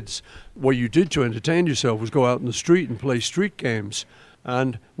was kids. What you did to entertain yourself was go out in the street and play street games.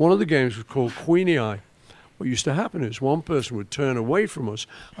 And one of the games was called Queenie Eye. What used to happen is one person would turn away from us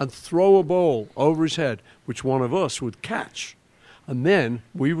and throw a ball over his head, which one of us would catch. And then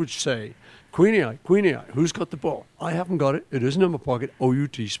we would say, Queenie Eye, who's got the ball? I haven't got it. It isn't in my pocket.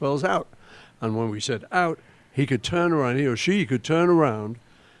 O-U-T spells out. And when we said out, he could turn around, he or she could turn around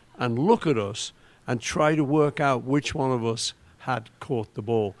and look at us and try to work out which one of us had caught the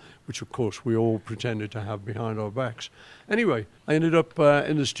ball, which, of course, we all pretended to have behind our backs. Anyway, I ended up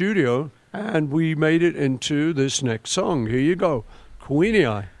in the studio, and we made it into this next song. Here you go. Queenie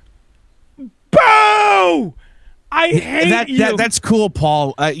Eye. Boo! I hate you. That's cool,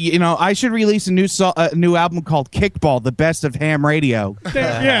 Paul. I should release a new album called Kickball, the best of ham radio.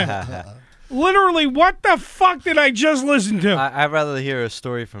 Yeah. Literally, what the fuck did I just listen to? I'd rather hear a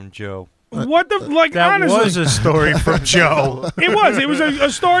story from Joe. What the like? That honestly, was a story from Joe. It was. It was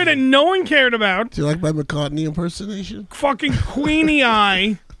a story that no one cared about. Do you like my McCartney impersonation? Fucking Queenie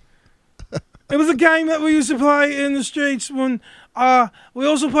Eye. It was a game that we used to play in the streets when we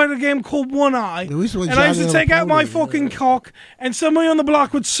also played a game called One Eye. And I used to take out my fucking cock, and somebody on the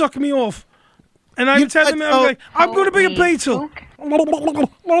block would suck me off. And I would tell them, I'm going to be a Beatle.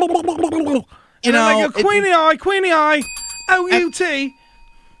 And I go, Queenie Eye, O-U-T.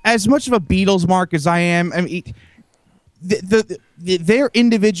 As much of a Beatles mark as I am, I mean, their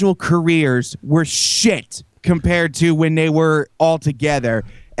individual careers were shit compared to when they were all together.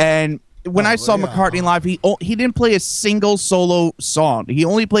 And when I saw McCartney live, he didn't play a single solo song. He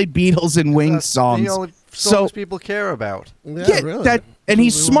only played Beatles and Wings songs. The only songs people care about. Yeah, and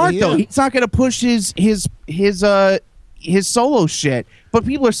he's smart though. He's not going to push his solo shit, but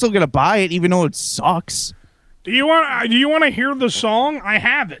people are still going to buy it, even though it sucks. Do you want to hear the song? I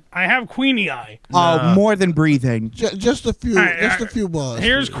have it. I have Queenie Eye. Oh, more than breathing. Just a few. Just a few bars.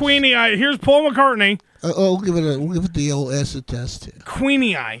 Here's Queenie Eye. Here's Paul McCartney. We'll give it the old acid test here.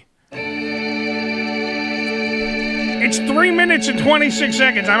 Queenie Eye. It's 3 minutes and 26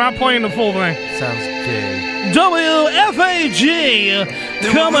 seconds. I'm not playing the full thing. Sounds gay. WFAG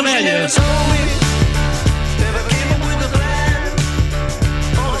coming at you.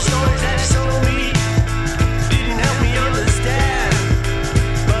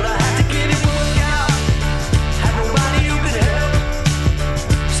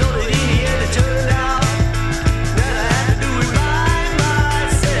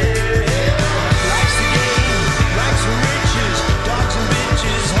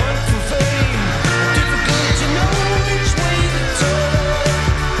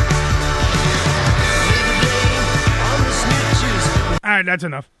 All right, that's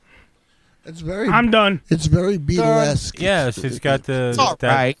enough. I'm done. It's very Beatlesque. Yes, it's got the. It's all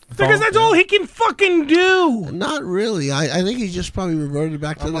right. Because that's all he can fucking do. Not really. I think he just probably reverted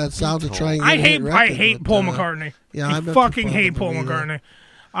back to that sound to try and get I a hit record, hate Paul McCartney. Yeah, I I'm not fucking too hate fond Paul of him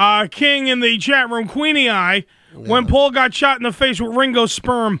McCartney. King in the chat room, Queenie Eye. When Paul got shot in the face with Ringo's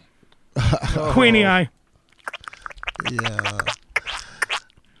sperm. Queenie Eye. Yeah.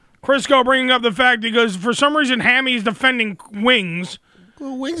 Crisco bringing up the fact because for some reason Hammy's defending Wings.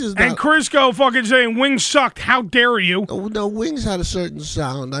 Well, Wings is And not. Crisco fucking saying Wings sucked. How dare you? No, Wings had a certain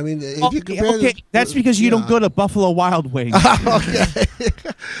sound. I mean, if you compare Okay, that's because you don't go to Buffalo Wild Wings. Okay.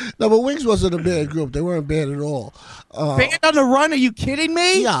 No, but Wings wasn't a bad group. They weren't bad at all. Band on the Run? Are you kidding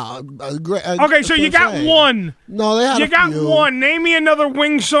me? Yeah. Okay, so you got one. No, they had You a got few. one. Name me another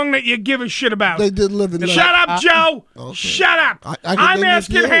Wings song that you give a shit about. They did live in. Shut up, Joe. Shut up. I can I'm name a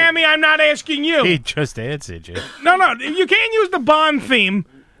asking few. Hammy. I'm not asking you. He just answered you. No, you can't use the Bond theme.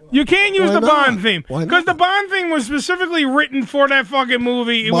 You can't use Why the not? Bond theme Why because the Bond theme was specifically written for that fucking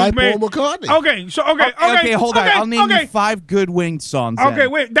movie. It By was made. Paul McCartney. Okay, so okay, hold on. I'll name you 5 good Wings songs. Okay,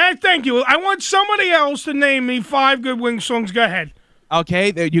 then. wait. Thank you. I want somebody else to name me 5 good Wings songs. Go ahead.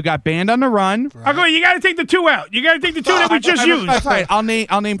 Okay, you got Band on the Run. Okay, you got to take the 2 out. You got to take the 2 that we just used. That's right. I'll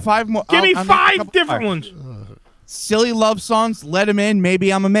name 5 more. Give me I'll name a 5 couple different more. ones. Silly love songs. Let 'em in.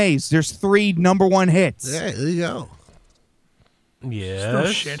 Maybe I'm amazed. There's 3 number 1 hits. Yeah, there you go. Yes. No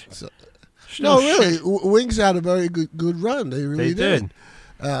shit. No, really, Wings had a very good run. They really They did.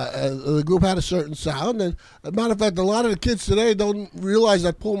 The group had a certain sound, and as a matter of fact, a lot of the kids today don't realize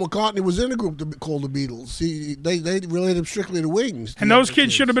that Paul McCartney was in a group called the Beatles. They relate him strictly to Wings. And those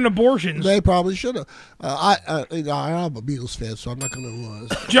kids should have been abortions. They probably should have. I'm a Beatles fan, so I'm not going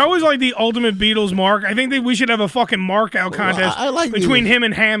to. Joe is like the ultimate Beatles mark. I think that we should have a fucking mark out contest I like between Beatles. him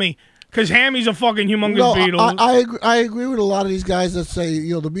and Hammy. Because Hammy's a fucking humongous Beatles. I agree with a lot of these guys that say,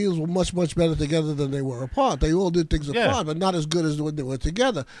 the Beatles were much, much better together than they were apart. They all did things apart, but not as good as when they were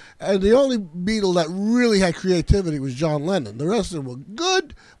together. And the only Beatle that really had creativity was John Lennon. The rest of them were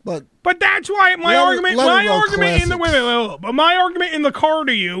good, but that's why my argument in the car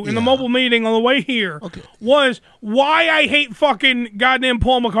to you in the mobile meeting on the way here was why I hate fucking goddamn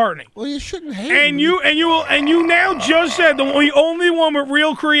Paul McCartney. Well, you shouldn't hate him. And you now just said the only one with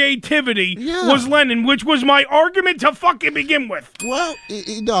real creativity was Lennon, which was my argument to fucking begin with. Well,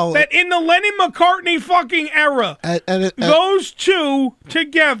 no, that in the Lennon McCartney fucking era, those two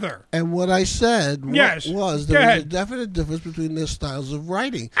together. And what I said was Go there was ahead. a definite difference between their styles of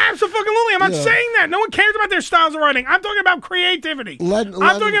writing. Absolutely. I'm not saying that. No one cares about their styles of writing. I'm talking about creativity. I'm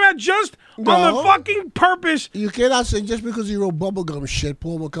talking about just on the fucking purpose. You cannot say just because he wrote bubblegum shit,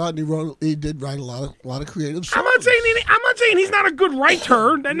 Paul McCartney did write a lot of creative songs. I'm not saying he's not a good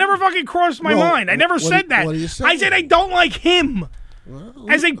writer. That never fucking crossed my mind. I never said that. What are you saying? I said I don't like him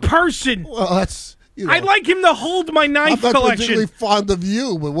as a person. Well, that's. I'd like him to hold my knife I'm not collection. particularly fond of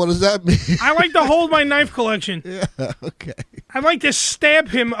you, but what does that mean? I like to hold my knife collection. Yeah, okay. I'd like to stab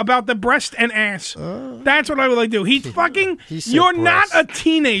him about the breast and ass. That's what I would like to do. You're not a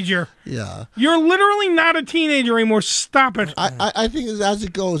teenager. Yeah. You're literally not a teenager anymore. Stop it. I think as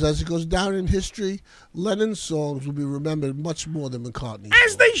it goes down in history, Lennon's songs will be remembered much more than McCartney's.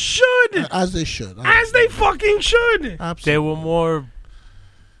 As they should. As they should. As they fucking should. Absolutely. They were more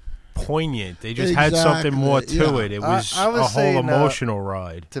poignant. They just had something more to it. It was I a whole saying, emotional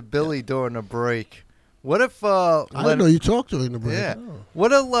ride. To Billy during a break. What if I didn't know you talked during the break. Yeah.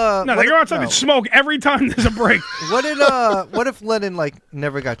 What if they go outside and smoke every time there's a break. What if Lennon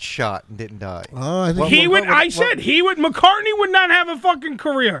never got shot and didn't die? Oh, I think McCartney would not have a fucking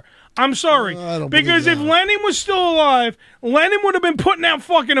career. I'm sorry. Because if Lennon was still alive, Lennon would have been putting out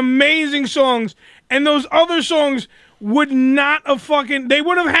fucking amazing songs, and those other songs would not have they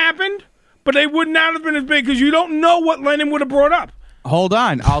would have happened, but they would not have been as big because you don't know what Lennon would have brought up. Hold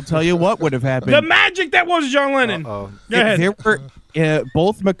on. I'll tell you what would have happened. The magic that was John Lennon. Go ahead. There were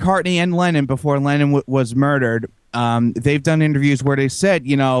both McCartney and Lennon before Lennon was murdered. They've done interviews where they said,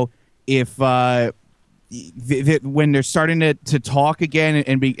 if when they're starting to talk again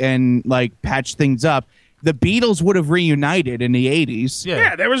and like patch things up, the Beatles would have reunited in the 80s.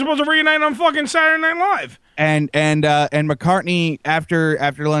 Yeah, they were supposed to reunite on fucking Saturday Night Live. And McCartney after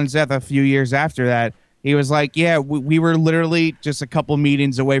Lennon's death, a few years after that, he was like, yeah, we were literally just a couple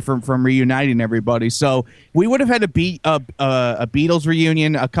meetings away from reuniting everybody. So we would have had a Beatles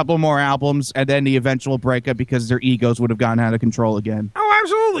reunion, a couple more albums, and then the eventual breakup because their egos would have gotten out of control again. Oh,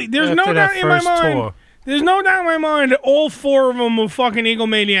 absolutely. There's no doubt in my mind. There's no doubt in my mind that all four of them were fucking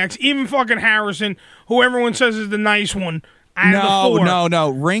egomaniacs. Even fucking Harrison, who everyone says is the nice one. No.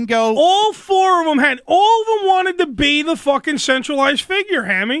 Ringo. All four of them wanted to be the fucking centralized figure,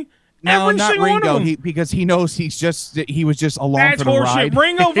 Hammy. No, Every not single Ringo. one of them. Because he knows he was just along That's for the horseshit. ride.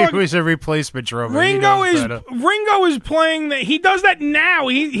 Ringo He was a replacement drummer. Ringo is playing that. He does that now.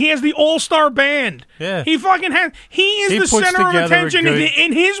 He has the all-star band. Yeah. He fucking has. He is the puts center of together a attention good-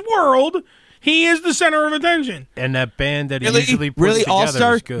 in his world. He is the center of attention. And that band that he usually puts together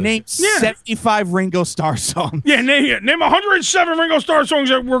All-Star is good. named 75 Ringo Starr songs. Yeah, name 107 Ringo Starr songs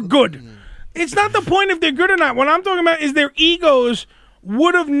that were good. It's not the point if they're good or not. What I'm talking about is their egos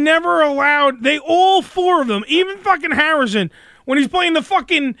would have never allowed. All four of them, even fucking Harrison, when he's playing the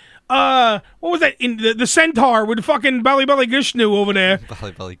fucking what was that in the Centaur with the fucking Bali Gishnu over there.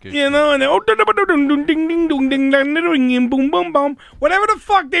 Bali Gishnu. You know, and boom boom boom. Whatever the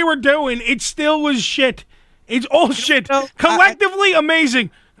fuck they were doing, it still was shit. It's all shit. Collectively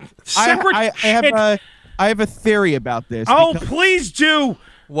amazing. Separate shit. I have a theory about this. Oh, please do.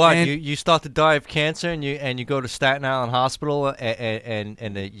 What, you start to die of cancer and you go to Staten Island Hospital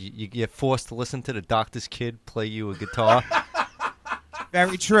and you get forced to listen to the doctor's kid play you a guitar?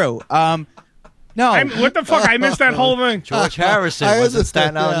 Very true. No. What the fuck? I missed that whole thing. George Harrison was at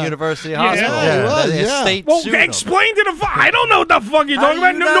Staten Island University Hospital. Well, explain to the I don't know what the fuck you're talking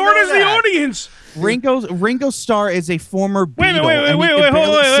about, nor does the audience. Ringo Starr is a former Beatle.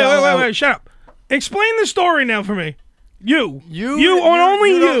 Wait, shut up. Explain the story now for me. You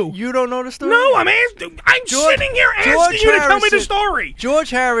don't know the story. No, I'm sitting here asking you to tell me the story. George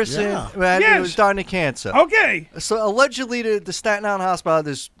Harrison, he was dying of cancer. Okay. So allegedly, the Staten Island Hospital had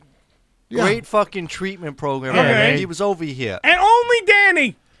this great fucking treatment program. Okay. He was over here. And only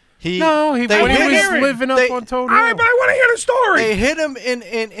Danny. He was living up on Toad Hill. All right, but I want to hear the story. They hit him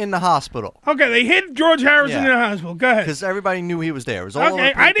in the hospital. Okay, they hit George Harrison in the hospital. Go ahead. Because everybody knew he was there. It was all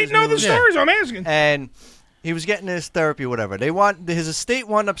okay, I didn't know the story, so I'm asking. And he was getting his therapy, whatever. His estate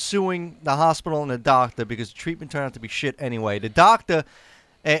wound up suing the hospital and the doctor because the treatment turned out to be shit anyway. The doctor,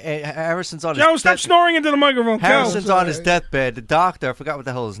 Harrison's on Joe, stop snoring into the microphone. Harrison's on his deathbed. The doctor, I forgot what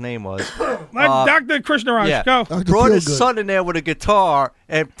the hell his name was. Dr. Krishnaraj, go. Brought his son in there with a guitar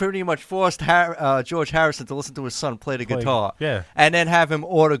and pretty much forced George Harrison to listen to his son play the guitar. Yeah. And then have him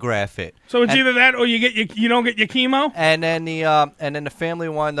autograph it. So it's either that or you don't get your chemo? And then the family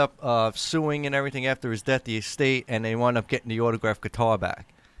wound up suing and everything after his death, the estate, and they wound up getting the autographed guitar back.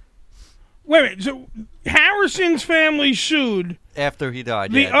 Wait a minute. So Harrison's family sued after he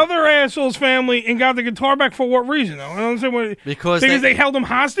died. The other asshole's family and got the guitar back for what reason? Though I don't understand what. Because they held him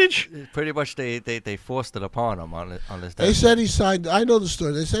hostage. Pretty much, they forced it upon him on his death. They said he signed. I know the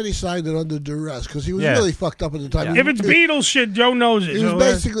story. They said he signed it under duress because he was really fucked up at the time. If it's Beatles shit, Joe knows it. It was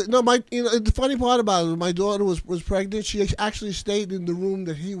basically no. The funny part about it, my daughter was pregnant. She actually stayed in the room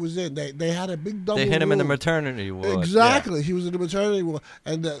that he was in. They had a big double. They hit him room. in the maternity ward. Exactly. He was in the maternity ward,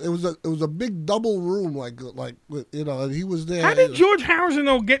 and it was a big double room, like and he was there. How did George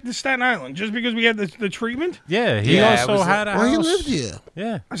Harrison get to Staten Island? Just because we had the treatment? Yeah, he also had a house. He lived here.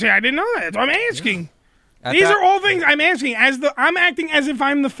 Yeah. See, I didn't know that. So I'm asking. These are all things I'm asking. I'm acting as if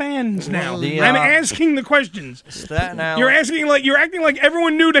I'm the fans now. I'm asking the questions. Staten Island. You're acting like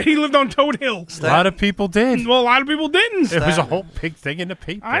everyone knew that he lived on Toad Hill. A lot of people did. Well, a lot of people didn't. It was a whole big thing in the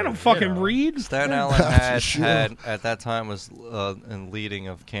paper. I don't fucking read. Staten Island had at that time was in leading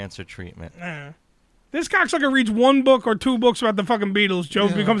of cancer treatment. This cocksucker reads one book or two books about the fucking Beatles. Joe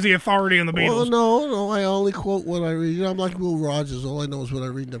becomes the authority on the Beatles. Well, no, I only quote what I read. I'm like Will Rogers. All I know is what I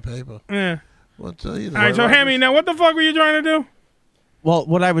read in the paper. Yeah. But, all right, so Hammy, now what the fuck were you trying to do? Well,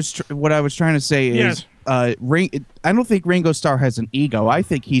 what I was trying to say is, I don't think Ringo Starr has an ego. I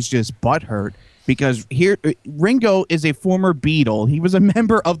think he's just butthurt because Ringo is a former Beatle. He was a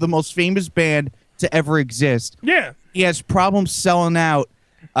member of the most famous band to ever exist. Yeah. He has problems selling out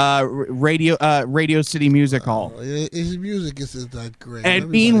Radio City Music Hall. His music isn't that great. And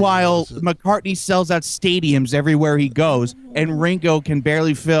meanwhile, McCartney sells out stadiums everywhere he goes, and Ringo can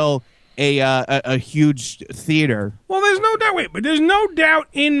barely fill a huge theater. Well, there's no doubt. But there's no doubt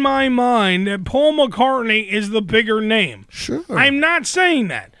in my mind that Paul McCartney is the bigger name. Sure. I'm not saying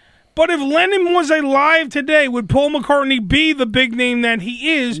that. But if Lennon was alive today, would Paul McCartney be the big name that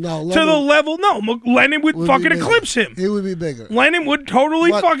he is to the level? No, Lennon would fucking eclipse him. He would be bigger. Lennon would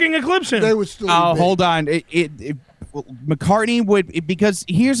totally fucking eclipse him. They would still. Hold on. McCartney would, because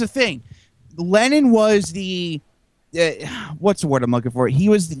here's the thing. Lennon was the what's the word I'm looking for? He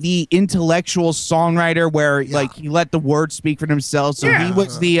was the intellectual songwriter where like he let the words speak for themselves. So he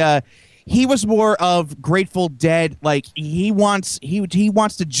was the he was more of Grateful Dead. Like he wants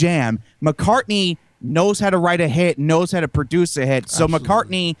to jam. McCartney knows how to write a hit, knows how to produce a hit. So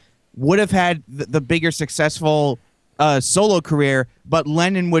McCartney would have had the bigger successful solo career, but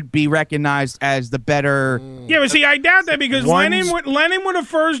Lennon would be recognized as the better. Yeah, but see, I doubt that because Lennon would have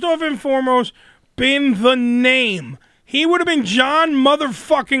first off and foremost been the name. He would have been John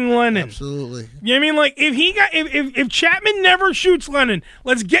motherfucking Lennon. Absolutely. You know what I mean? Like if Chapman never shoots Lennon,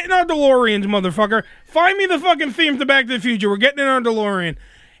 let's get in our DeLoreans, motherfucker. Find me the fucking theme to Back to the Future. We're getting in our DeLorean.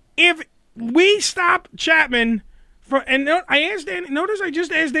 If we stop Chapman I asked Danny. Notice I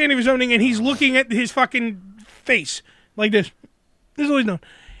just asked Danny for something, and he's looking at his fucking face like this. This is what he's doing.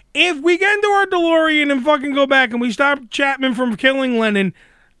 If we get into our DeLorean and fucking go back and we stop Chapman from killing Lennon,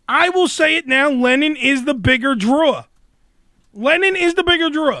 I will say it now, Lennon is the bigger draw. Lennon is the bigger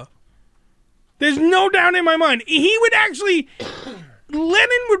draw. There's no doubt in my mind. He would actually...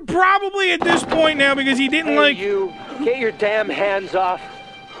 Lennon would probably at this point now, because he didn't you get your damn hands off.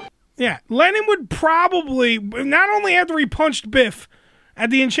 Yeah, Lennon would probably, not only after he punched Biff at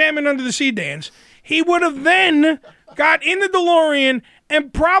the Enchantment Under the Sea dance, he would have then got in the DeLorean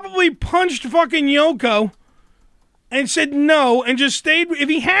and probably punched fucking Yoko and said no and just stayed. If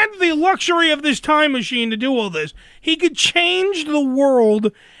he had the luxury of this time machine to do all this, he could change the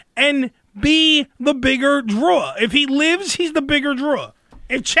world and be the bigger draw. If he lives, he's the bigger draw.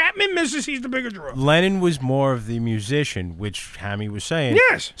 If Chapman misses, he's the bigger draw. Lennon was more of the musician, which Hammy was saying.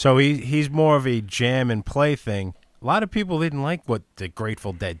 Yes. So he's more of a jam and play thing. A lot of people didn't like what the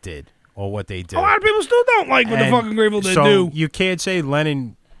Grateful Dead did. or what they did. A lot of people still don't like what the fucking Grateful Dead so do. you can't say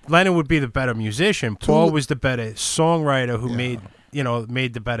Lennon would be the better musician. Paul was the better songwriter who made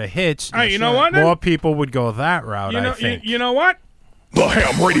the better hits. All right, you know what, then? More people would go that route, I think. You know what? The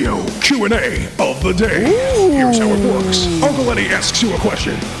Ham Radio Q&A of the day. Here's how it works. Uncle Eddie asks you a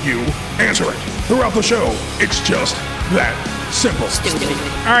question. You answer it. Throughout the show, it's just that simple.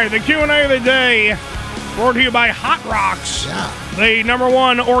 All right, the Q&A of the day brought to you by Hot Rocks, the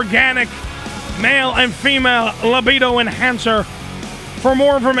 #1 organic male and female libido enhancer. For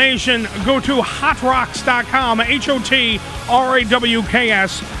more information, go to hotrocks.com,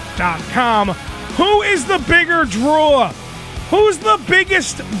 HOTRAWKS.com. Who is the bigger draw? Who's the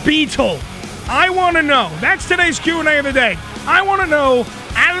biggest Beatle? I want to know. That's today's Q&A of the day. I want to know,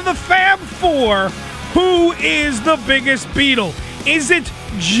 out of the Fab Four, who is the biggest Beatle? Is it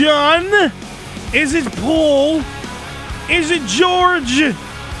John? Is it Paul? Is it George?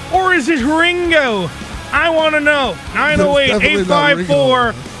 Or is it Ringo? I want to know.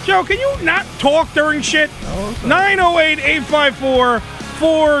 908-854. Joe, can you not talk during shit?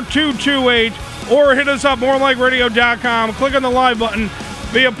 908-854-4228. Or hit us up, morelikeradio.com. Click on the live button.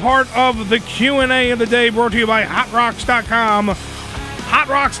 Be a part of the Q&A of the day brought to you by hotrocks.com.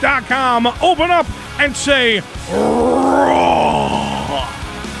 Hotrocks.com. Open up and say, raw.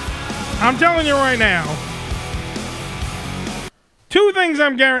 I'm telling you right now. Two things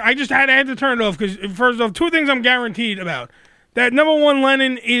I'm guaranteed. I just had to turn it off because, first off, two things I'm guaranteed about. That #1,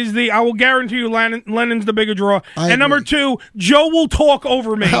 Lennon is I will guarantee you Lennon's the bigger draw. And #2, Joe will talk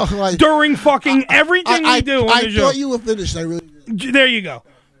over me during fucking everything we do on the show. I thought you were finished. I really did. There you go.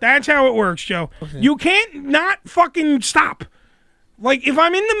 That's how it works, Joe. Okay. You can't not fucking stop. Like, if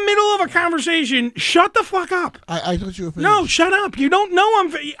I'm in the middle of a conversation, shut the fuck up. I thought you were finished. No, shut up. You don't know I'm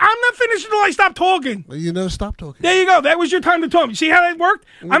not finished until I stop talking. Well, you never stop talking. There you go. That was your time to talk. You see how that worked?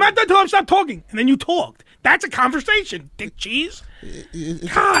 I'm not done until I stop talking. And then you talked. That's a conversation, dick cheese.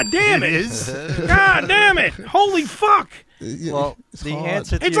 God damn it. God damn it. Holy fuck. Well, the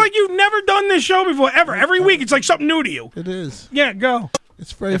answer to it's like you've never done this show before, ever. Every week, it's like something new to you. It is. Yeah, go.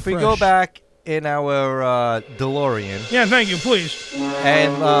 It's very If fresh. we go back in our DeLorean. Yeah, thank you, please.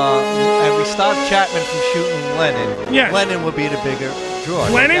 And we stop Chapman from shooting Lennon. Yes. Lennon would be the bigger draw.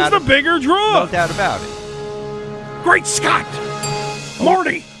 Lennon's the bigger draw. No doubt about it. Great Scott.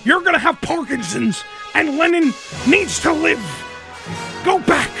 Marty, you're going to have Parkinson's, and Lennon needs to live. Go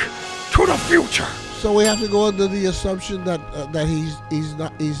back to the future. So we have to go under the assumption that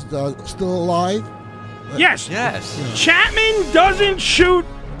he's still alive. Yes. Yes. Chapman doesn't shoot.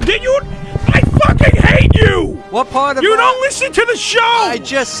 Did you? I fucking hate you. What part of you that? don't listen to the show? I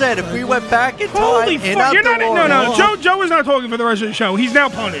just said if we went back in time. Holy fuck! You're not. No. Joe is not talking for the rest of the show. He's now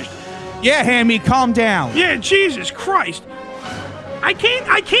punished. Yeah, Hammy, calm down. Yeah, Jesus Christ. I can't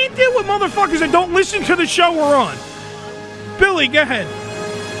deal with motherfuckers that don't listen to the show we're on. Billy, go ahead.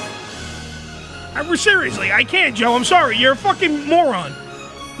 Seriously, I can't, Joe. I'm sorry. You're a fucking moron.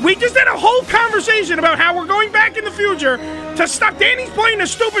 We just had a whole conversation about how we're going back in the future to stop. Danny's playing a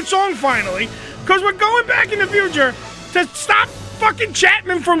stupid song finally because we're going back in the future to stop fucking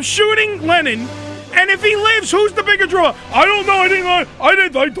Chapman from shooting Lennon. And if he lives, who's the bigger draw? I don't know. I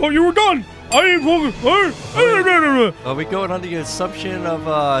thought you were done. Are we going under the assumption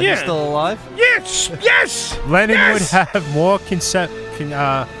of he's still alive? Yes. Lennon would have more conceptual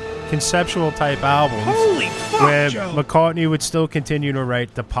type albums. Holy fuck, where Joe. McCartney would still continue to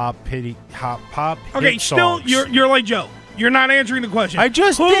write the pop hit Okay, still songs. you're like Joe. You're not answering the question. I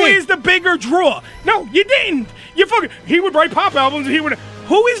just Who did. is the bigger draw? No, you didn't. He would write pop albums.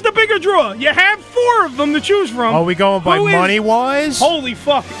 Who is the bigger draw? You have 4 of them to choose from. Are we going by Who is- money wise? Holy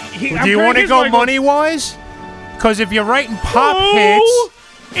fuck! Do you want to go money wise? Because if you're writing pop hits,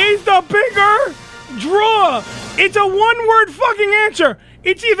 Who is the bigger draw? It's a one-word fucking answer.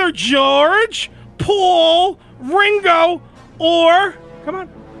 It's either George, Paul, Ringo, or come on,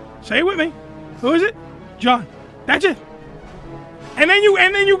 say it with me. Who is it? John. That's it. And then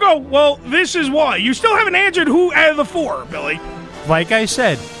you go, well, this is why. You still haven't answered who out of the 4, Billy. like I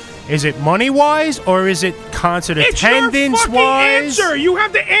said, is it money wise or is it concert It's your attendance fucking wise? answer. You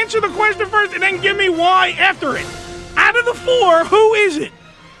have to answer the question first and then give me why after it. Out of the 4, who is it?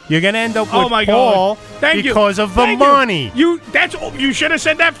 You're gonna end up with Oh my Paul God. Thank because you. of the Thank you. money. You should have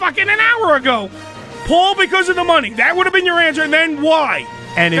said that fucking an hour ago. Paul because of the money. That would have been your answer. And then why?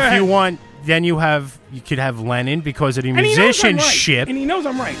 And Go if ahead. you want, then you could have Lennon because of the And he knows I'm right. musicianship. And he knows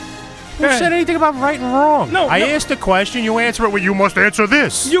I'm right. Who said anything about right and wrong? No, I no. asked a question, you answer it. Well, you must answer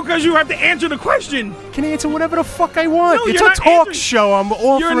this. Because you have to answer the question. Can answer whatever the fuck I want. No, it's you're a not talk answering- show. I'm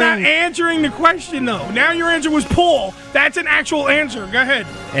offering. You're not answering the question, though. Now your answer was Paul. That's an actual answer. Go ahead.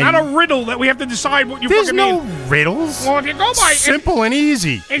 And not a riddle that we have to decide what you There's fucking no mean. riddles. Well, if you go by... Simple and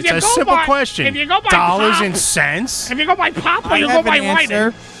easy. If It's you a go simple by- question. If you go by dollars pop- and cents. If you go by pop or I you go have by an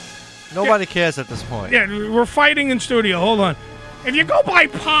answer. lighter. Nobody cares at this point. Yeah, we're fighting in studio. Hold on. If you go by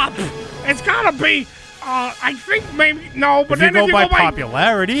pop, it's gotta be. I think maybe no, but If you then go if you by go by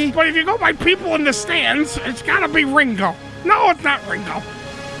popularity. but if you go by people in the stands, it's gotta be Ringo. No, it's not Ringo.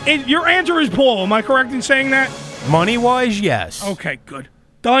 Your answer is Paul. Am I correct in saying that? Money wise, yes. Okay, good.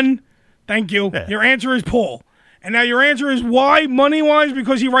 Done. Thank you. Yeah. Your answer is Paul. And now your answer is why money-wise?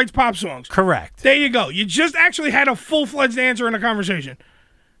 Because he writes pop songs. Correct. There you go. You just actually had a full-fledged answer in a conversation.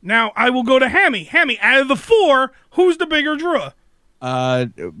 Now, I will go to Hammy. Hammy, out of the four, who's the bigger draw?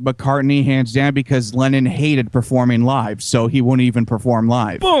 McCartney, hands down, because Lennon hated performing live, so he wouldn't even perform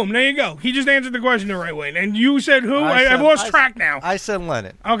live. Boom, there you go. He just answered the question the right way. And you said who? I said- I've lost track now. I said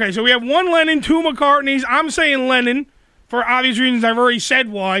Lennon. Okay, so we have one Lennon, two McCartneys. I'm saying Lennon for obvious reasons. I've already said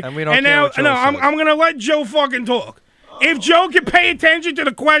why. And we don't care now, what Joe I'm says. going to let Joe fucking talk. If Joe can pay attention to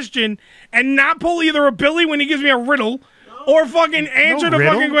the question and not pull either a Billy when he gives me a riddle or fucking answer the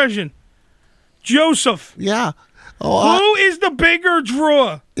riddle? fucking question. Joseph. Yeah. Who is the bigger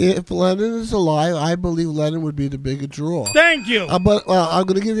draw? If Lennon is alive, I believe Lennon would be the bigger draw. Thank you. But I'm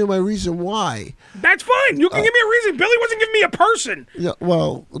going to give you my reason why. That's fine. You can give me a reason. Billy wasn't giving me a person. Yeah,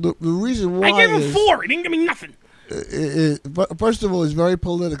 well, the reason why I gave him is, 4. He didn't give me nothing. First of all, he's very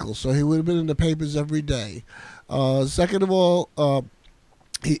political, so he would have been in the papers every day. Second of all, I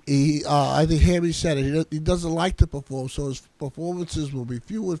think Hammy said it. He doesn't like to perform, so his performances will be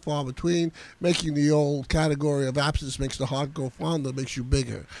few and far between, making the old category of absence makes the heart go fonder, makes you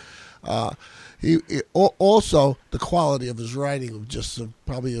bigger. Also, the quality of his writing would just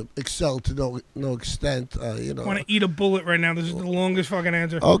probably excel to no extent. I want to eat a bullet right now. This is the longest fucking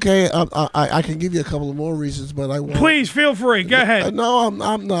answer. Okay, I can give you a couple of more reasons, but I won't. Please feel free. Go ahead. No, I'm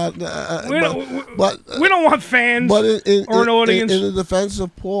not. We don't want fans but or an audience. In the defense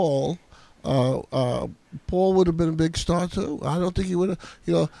of Paul, Paul would have been a big star too. I don't think he would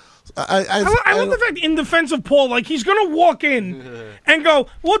have. I love the fact in defense of Paul, like he's gonna walk in and go,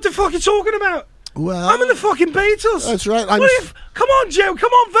 "What the fuck are you talking about? Well, I'm in the fucking Beatles." That's right. Come on, Joe.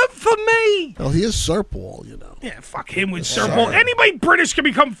 Come on, vote for me. Well, he is Sir Paul, you know. Yeah, fuck him with Sir Paul. Anybody British can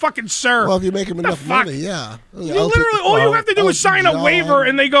become fucking Sir. Well, if you make him enough fuck? money, yeah. You literally, all you have to do is sign a Elton waiver, John.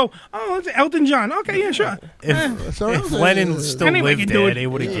 and they go, "Oh, it's Elton John." Okay, yeah, sure. If Lennon still Anybody lived can do there, it. they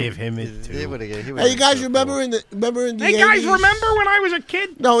would have gave him it too. Hey, you guys remember in the 80s? Hey, guys, remember when I was a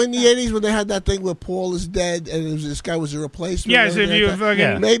kid? No, in the 80s when they had that thing where Paul is dead and this guy was a replacement. Yes, and if you that-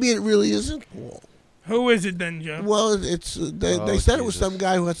 fucking- Maybe it really isn't Paul. Who is it then, Joe? Well, it's they said it was some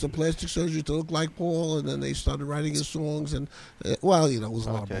guy who had some plastic surgery to look like Paul, and then they started writing his songs, and it was a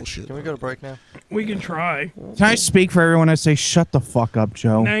lot of bullshit. Can we go to break now? We can try. Can I speak for everyone? I say, shut the fuck up,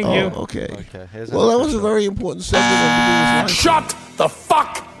 Joe. Thank you. Okay. here's Well, that was a very important segment of the news. Shut the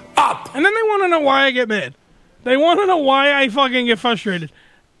fuck up! And then they want to know why I get mad. They want to know why I fucking get frustrated.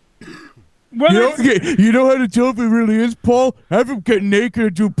 You know how to tell if it really is Paul? Have him get naked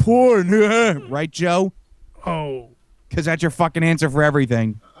and do porn. Right, Joe? Oh. Because that's your fucking answer for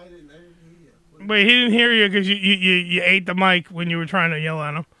everything. Wait, he didn't hear you because you ate the mic when you were trying to yell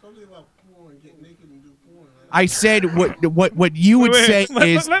at him. I said what you would say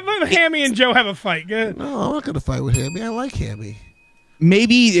is let Hammy and Joe have a fight. Go ahead. No, I'm not going to fight with Hammy. I like Hammy.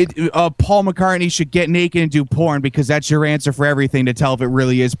 maybe Paul McCartney should get naked and do porn because that's your answer for everything to tell if it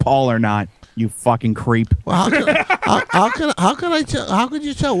really is Paul or not. You fucking creep. Well, how can I tell? How could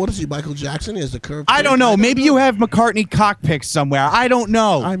you tell? What is he, Michael Jackson? He has the curve. I don't know. Maybe you have McCartney cockpicks somewhere. I don't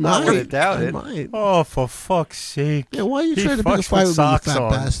know. I might. I might. Oh, for fuck's sake! Yeah, why are you He trying to pick a fucks fight with with me, you socks fat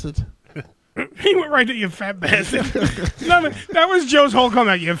on. bastard? He went right to you, fat bastard. No, that was Joe's whole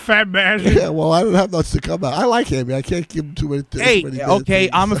comeback, you fat bastard. Yeah, well, I don't have much to come out. I like him. I can't give him too many things. Hey, okay,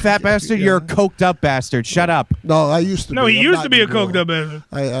 I'm a fat bastard. You're a coked up bastard. Shut up. No, I used to. No, be. he I'm used not to be a anymore. coked up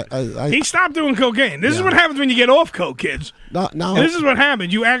bastard. He He stopped doing cocaine. This is what happens when you get off coke, kids. No. This is what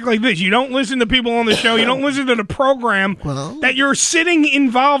happens. You act like this. You don't listen to people on the show. You don't listen to the program that you're sitting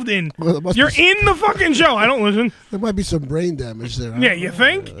involved in. You're in the fucking show. I don't listen. There might be some brain damage there. Yeah, you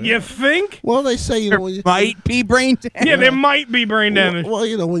think? You think? Well, they say There might be brain damage. Yeah, there might be brain damage.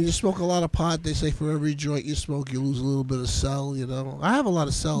 Well, when you smoke a lot of pot, they say for every joint you smoke, you lose a little bit of cell. I have a lot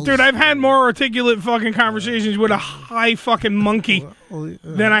of cells. Dude, I've had more articulate fucking conversations with a high fucking monkey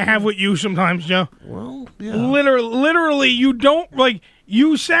than I have with you sometimes, Joe. Well, yeah. Literally, you don't, like,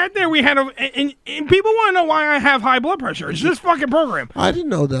 You sat there. We had and people want to know why I have high blood pressure. It's this fucking program. I didn't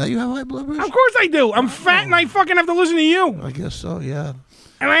know that. You have high blood pressure? Of course I do. I'm fat and I fucking have to listen to you. I guess so, yeah.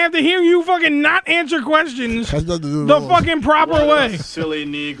 And I have to hear you fucking not answer questions Has nothing to do with the all. fucking proper way. Silly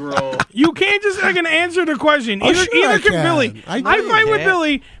Negro. You can't just fucking answer the question. Oh, Either, sure I either can can. Billy. I I know fight you with can.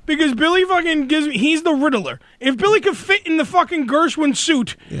 Billy because Billy fucking gives me. He's the Riddler. If Billy could fit in the fucking Gershwin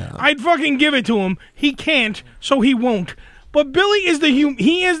suit, I'd fucking give it to him. He can't, so he won't. But Billy is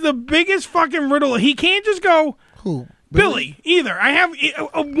he is the biggest fucking Riddler. He can't just go. Who? Billy, either. I have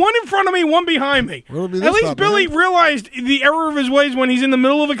one in front of me, one behind me. be At this least time, Billy realized the error of his ways when he's in the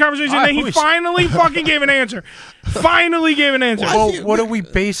middle of a conversation, and then he finally fucking gave an answer. Finally gave an answer. Well, what are we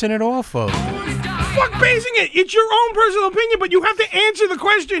basing it off of? Fuck basing it. It's your own personal opinion, but you have to answer the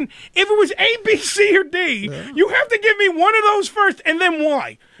question. If it was A, B, C, or D, you have to give me one of those first, and then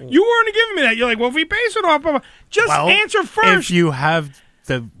why. You weren't giving me that. You're like, well, if we base it off of... Just answer first. If you have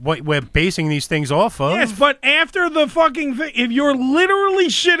what we're basing these things off of. Yes, but after the fucking thing, if you're literally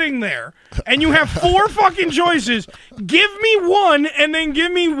sitting there and you have 4 fucking choices, give me one and then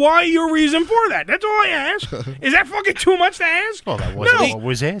give me why your reason for that. That's all I ask. Is that fucking too much to ask? Well, that wasn't what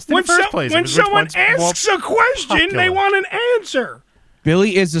was asked in when the first place. It When was which someone one's more asks a question, they popular. want an answer.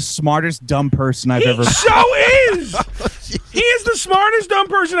 Billy is the smartest dumb person I've ever. So is. He is the smartest dumb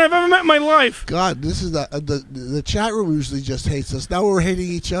person I've ever met in my life. God, this is the chat room usually just hates us. Now we're hating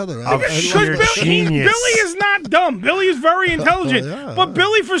each other. Because Billy is not dumb. Billy is very intelligent. But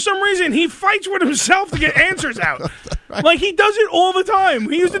Billy, for some reason, he fights with himself to get answers out. Like, he does it all the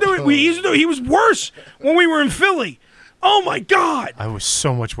time. He used to do it. He was worse when we were in Philly. Oh, my God. I was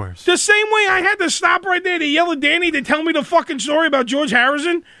so much worse. The same way I had to stop right there to yell at Danny to tell me the fucking story about George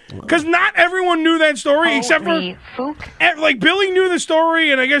Harrison. Because not everyone knew that story except for... Like, Billy knew the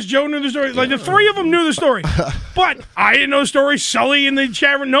story, and I guess Joe knew the story. Like, the 3 of them knew the story. But I didn't know the story. Sully in the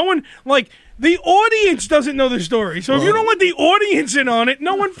chat room. No one... Like... The audience doesn't know the story. So if you don't let the audience in on it,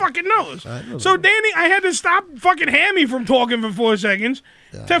 no one fucking knows. So Danny, I had to stop fucking Hammy from talking for 4 seconds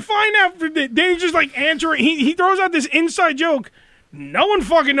to find out. Danny just like answering. He throws out this inside joke. No one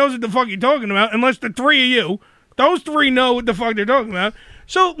fucking knows what the fuck you're talking about unless the 3 of you. Those 3 know what the fuck they're talking about.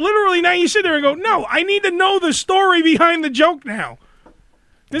 So literally now you sit there and go, no, I need to know the story behind the joke now.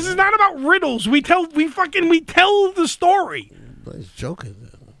 This is not about riddles. We tell the story. He's joking.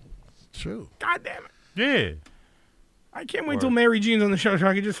 True. God damn it. Yeah. I can't wait till Mary Jean's on the show so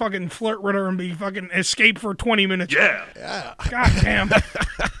I can just fucking flirt with her and be fucking escape for 20 minutes. Yeah. God damn.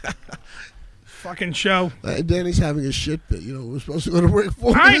 Fucking show. Danny's having a shit fit. You know, we're supposed to go to break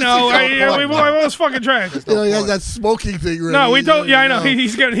 4 I know. We lost fucking track. You know, he has that smoking thing ready. No, we don't. Yeah, I know.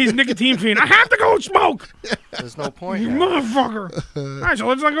 He's nicotine fiend. I have to go smoke. There's no point. You motherfucker. All right, so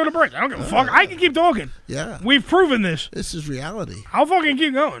let's not go to break. I don't give a fuck. I can keep talking. Yeah. We've proven this. This is reality. I'll fucking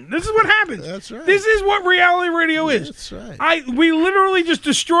keep going. This is what happens. That's right. This is what reality radio is. That's right. We literally just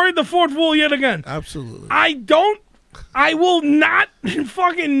destroyed the 4th wall yet again. Absolutely. I will not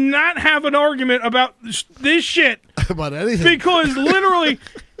fucking not have an argument about this shit. About anything. Because literally,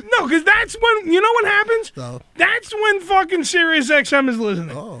 no, because that's when, you know what happens? No. That's when fucking Sirius XM is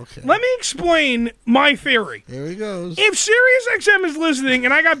listening. Oh, okay. Let me explain my theory. Here he goes. If Sirius XM is listening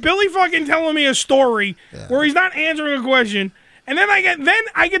and I got Billy fucking telling me a story where he's not answering a question, and then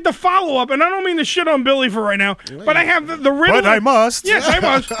I get the follow-up, and I don't mean to shit on Billy for right now, but I have the Riddler. But I must. Yes, I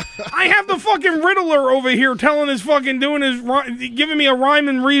must. I have the fucking Riddler over here telling his fucking, giving me a rhyme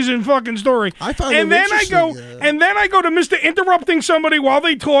and reason fucking story. I found and him then I go, interesting, and then I go to Mr. Interrupting Somebody while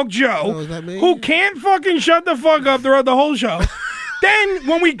they talk, Joe, is that me? who can't fucking shut the fuck up throughout the whole show. Then,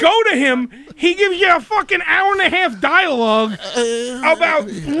 when we go to him, he gives you a fucking hour-and-a-half dialogue about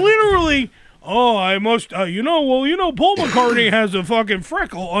literally... Oh, I must, Paul McCartney has a fucking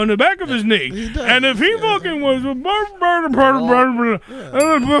freckle on the back of his knee. And if he fucking was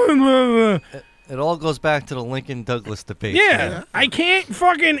It all goes back to the Lincoln Douglas debate. Yeah, I can't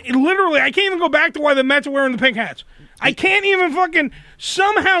fucking, literally, I can't even go back to why the Mets are wearing the pink hats. I can't even fucking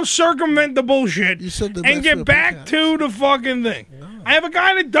somehow circumvent the bullshit and get back to the fucking thing. I have a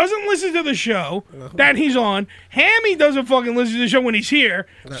guy that doesn't listen to the show that he's on. Hammy doesn't fucking listen to the show when he's here.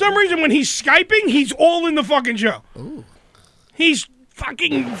 For some reason, when he's Skyping, he's all in the fucking show. Ooh. He's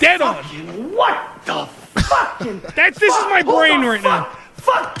fucking dead on. What the fucking? This is my brain right now.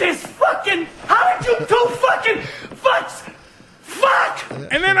 Fuck this fucking. How did you do fucking fucks? Fuck!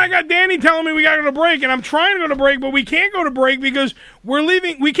 And then I got Danny telling me we gotta go to break, and I'm trying to go to break, but we can't go to break because we're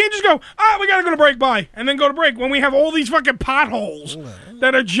leaving. We can't just go, we gotta go to break, bye, and then go to break when we have all these fucking potholes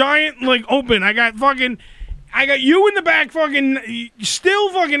that are giant, like, open. I got you in the back fucking, still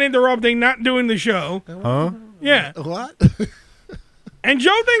fucking interrupting, not doing the show. Huh? Yeah. What? And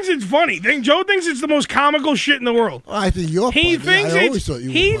Joe thinks it's funny. Joe thinks it's the most comical shit in the world. I think you're funny. He thinks I always thought you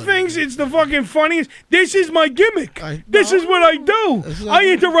were he funny. thinks it's the fucking funniest. This is my gimmick. This is what I do. I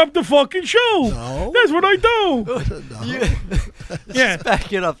interrupt the fucking show. No. That's what I do. Yeah.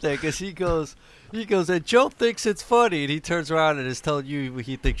 Back it up there, because he goes, and Joe thinks it's funny, and he turns around and is telling you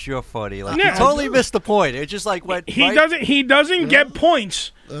he thinks you're funny. Like, Yeah. he totally missed the point. It just like went. He right- doesn't get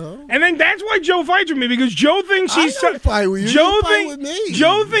points. And then that's why Joe fights with me, because Joe thinks he's I don't fight with you. Joe You fight with me.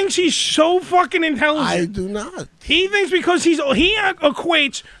 Joe thinks he's so fucking intelligent. I do not. He thinks because he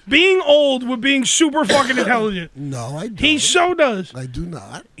equates being old with being super fucking intelligent. No, I don't. He so does. I do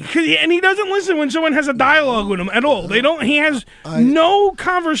not. And he doesn't listen when someone has a dialogue with him at all. They don't. He has no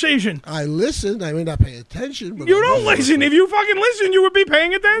conversation. I listen. I may not pay attention. But You don't listen. If you fucking listen, you would be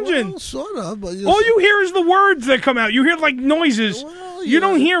paying attention. Well, sort of. But All you hear is the words that come out. You hear like noises. You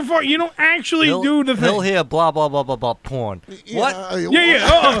don't hear. You don't actually do the thing. He'll hear blah blah blah blah blah porn. What?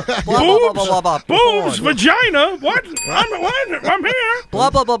 Yeah. Blah, blah, blah, blah, blah, Boobs, porn. vagina. What? I'm here.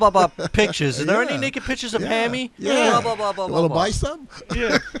 Blah blah blah blah blah pictures. Are there any naked pictures of Hammy? Yeah. Blah blah blah blah. You want to blah. buy some?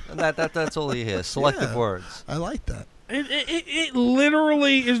 Yeah. And that's all he hears. Selective Yeah. words. I like that. It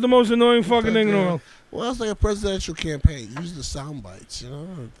literally is the most annoying fucking thing in the world. Well, it's like a presidential campaign. Use the sound bites, you know.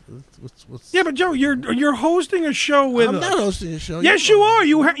 What's Yeah, but Joe, you're hosting a show with I'm us. not hosting a show. Yes, you are.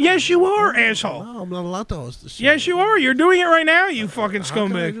 Yes, you are, asshole. No, I'm not allowed to host the show. Yes, you are. You're doing it right now, you fucking How can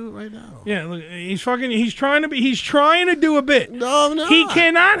I scumbag. do it right now? Yeah, look, he's trying to do a bit. No, I'm not. He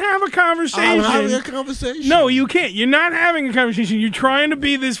cannot have a conversation. I'm having a conversation. No, you can't. You're not having a conversation. You're trying to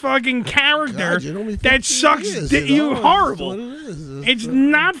be this fucking character God, you know me that 15 sucks. years, You That's horrible. what it is. It's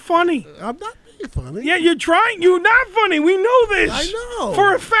not funny. I'm not being funny. Yeah, you're trying. You're not funny. We know this. I know.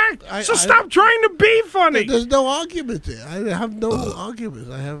 For a fact. So stop trying to be funny. There's no argument there. I have no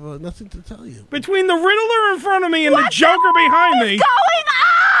argument. I have nothing to tell you. Between the Riddler in front of me and the Joker behind me.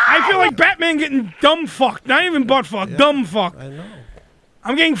 I feel like Batman getting dumb fucked. Not even butt fucked. Dumb fucked. I know.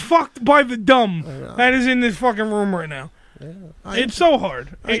 I'm getting fucked by the dumb that is in this fucking room right now. It's so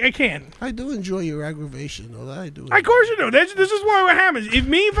hard. I can't. I do enjoy your aggravation, though. That I do. Of course you do. This is why what happens. If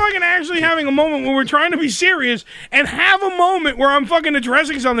me fucking actually having a moment where we're trying to be serious and have a moment where I'm fucking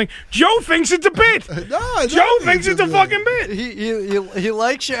addressing something, Joe thinks it's a bit. Joe thinks it's a fucking bit. He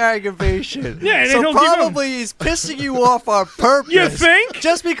likes your aggravation. Yeah, and so he'll keep on. probably he's pissing you off on purpose. You think?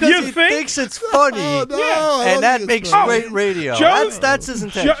 Just because You he think? thinks it's funny. And that makes great radio. That's his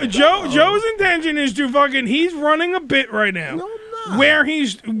intention. Joe's intention is to fucking. He's running a bit right now. Where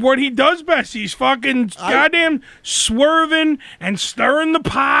he's what he does best. He's fucking goddamn swerving and stirring the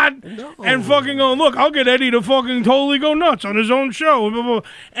pot and fucking going, look, I'll get Eddie to fucking totally go nuts on his own show. Blah, blah, blah.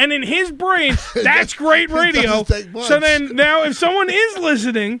 And in his brain, that's great radio. So then now if someone is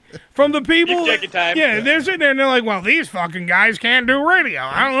listening from the people, You take your time. yeah, they're sitting there and they're like, well, these fucking guys can't do radio.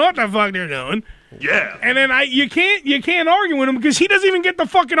 I don't know what the fuck they're doing. Yeah. And then you can't argue with him because he doesn't even get the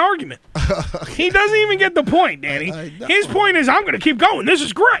fucking argument. He doesn't even get the point, Danny. His point is, I'm going to keep going. This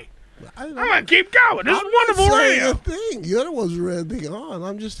is great. I'm going to keep going. This is wonderful radio. Thing. You're the ones who read the thing on.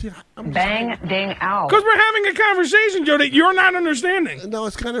 I'm just Bang, ding, ow. Because we're having a conversation, Joe, that you're not understanding. No,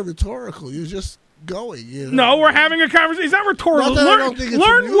 it's kind of rhetorical. You're just going. You know? No, we're having a conversation. It's not rhetorical. Not that I don't think it's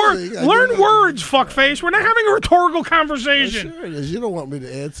amusing. I Learn do. words, fuckface. We're not having a rhetorical conversation. Sure it is. You don't want me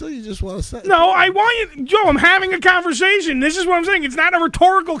to answer. You just want to say. No, I want you, Joe. I'm having a conversation. This is what I'm saying. It's not a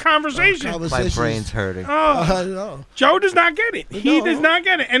rhetorical conversation. My brain's hurting. Oh, I know. Joe does not get it. He does not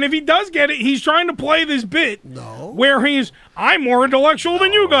get it. And if he does get it, he's trying to play this bit where I'm more intellectual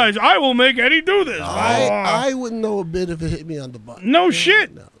than you guys. I will make Eddie do this. I wouldn't know a bit if it hit me on the butt. No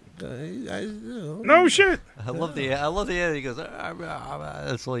shit. No No shit. I love the end. He goes,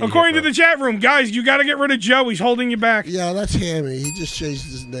 that's all you According to hear the chat room, guys, you got to get rid of Joe. He's holding you back. Yeah, that's Hammy. He just changed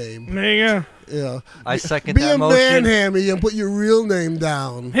his name. There you go. Yeah. I second Be that a motion. man, Hammy, and put your real name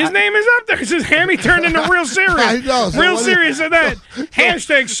down. His name is up there. It says Hammy turned into real serious. I know. So real what is- serious at that.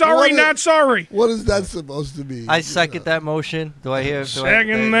 Hashtag sorry, what is- not sorry. What is that supposed to be? I second that motion. Do I hear?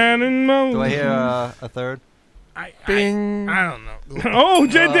 Second that in motion. Do I hear a third? Bing. I don't know. Oh,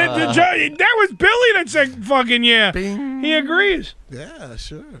 that was Billy that said fucking yeah. Bing. He agrees. Yeah,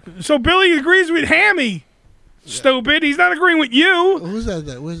 sure. So Billy agrees with Hammy. Stupid. He's not agreeing with you. Who's that?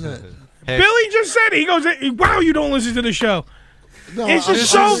 Who's that? Billy just said it. He goes, wow, you don't listen to the show. No, it's I'm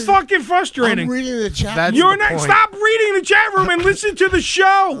just so reading- fucking frustrating. I'm reading the chat. You're not. Stop reading the chat room and listen to the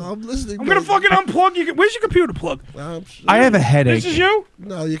show. I'm listening. I'm gonna fucking unplug you. Where's your computer plug? I have a headache. This is you?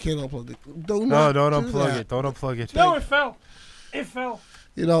 No, you can't unplug it. No, don't unplug it. Don't unplug it. No, it fell. It fell.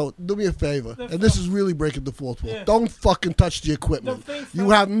 do me a favor. And this is really breaking the fourth wall. Don't fucking touch the equipment. You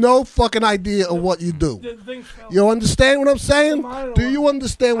have no fucking idea of what you do. You understand what I'm saying? Do you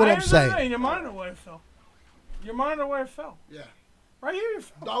understand what I'm saying? Your monitor where it fell. Your monitor where it fell. Yeah. Right here it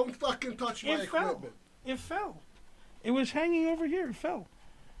fell. Don't fucking touch my equipment. It fell. It was hanging over here. It fell.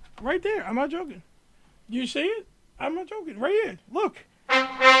 Right there. I'm not joking. You see it? I'm not joking. Right here. Look. I'm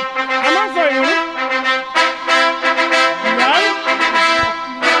not fighting with it. You got it?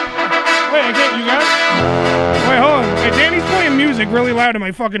 Wait, I can't. You got it? Wait, hold on. Hey, Danny's playing music really loud in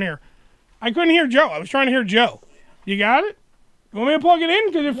my fucking ear. I couldn't hear Joe. I was trying to hear Joe. You got it? You want me to plug it in?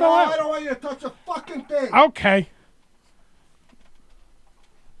 Because it fell out. I don't want you to touch a fucking thing. Okay.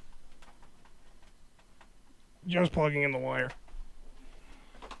 Joe's plugging in the wire.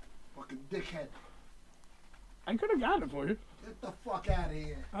 Fucking dickhead. I could have gotten it for you. Get the fuck out of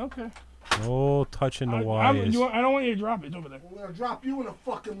here. Okay. Oh, touching the I wires. don't want you to drop it. It's over there. I'm going to drop you in a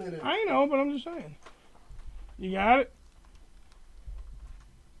fucking minute. I know, but I'm just saying. You got it?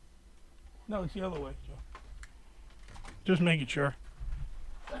 No, it's the other way, Joe. Just making sure.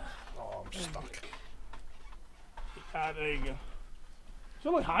 Oh, I'm stuck. Ah, there you go. It's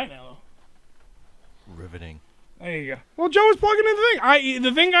only high now, though. Riveting. There you go. Well, Joe was plugging in the thing.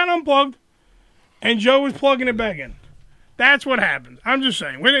 The thing got unplugged, and Joe was plugging it back in. That's what happened. I'm just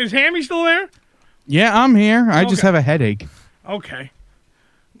saying. Wait, is Hammy still there? Yeah, I'm here. I just have a headache. Okay.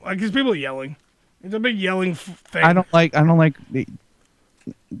 Because people are yelling. It's a big yelling thing. I don't like.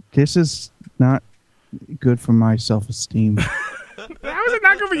 This is not good for my self-esteem. How is it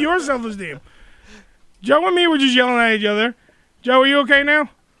not good for your self-esteem? Joe and me were just yelling at each other. Joe, are you okay now?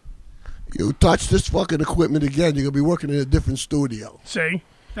 You touch this fucking equipment again, you're gonna be working in a different studio. See,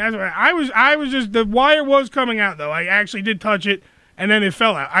 that's right. I was just the wire was coming out though. I actually did touch it, and then it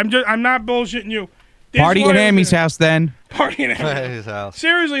fell out. I'm not bullshitting you. Party at Hammy's house then. Party at Hammy's house.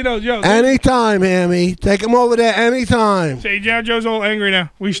 Seriously though, Joe. Anytime, Hammy. Take him over there anytime. See, Joe's all angry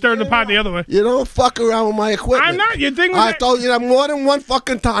now. We stirred the pot the other way. You don't fuck around with my equipment. I'm not. Your thing was I told you that more than one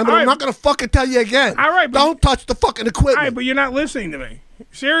fucking time, but I'm not gonna fucking tell you again. All right, don't touch the fucking equipment. All right, but you're not listening to me.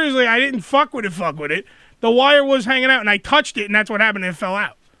 Seriously, I didn't fuck with it. The wire was hanging out, and I touched it, and that's what happened. It fell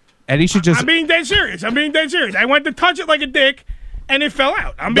out. Eddie should just. I'm being dead serious. I went to touch it like a dick, and it fell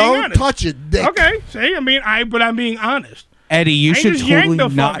out. I'm being honest. Don't touch it, dick. Okay, see, I'm being honest. Eddie, you I should just yanked totally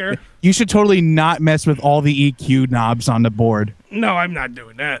the not. fucker. You should totally not mess with all the EQ knobs on the board. No, I'm not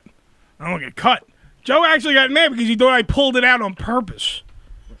doing that. I don't get cut. Joe actually got mad because he thought I pulled it out on purpose.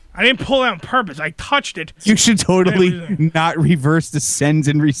 I didn't pull it out on purpose. I touched it. You should totally not reverse the sends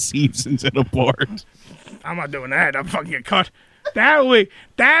and receives into the board. I'm not doing that. I'm fucking get cut. That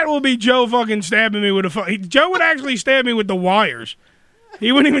will be Joe fucking stabbing me with a Joe would actually stab me with the wires.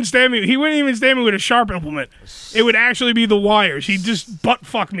 He wouldn't even stab me. He wouldn't even stab me with a sharp implement. It would actually be the wires. He'd just butt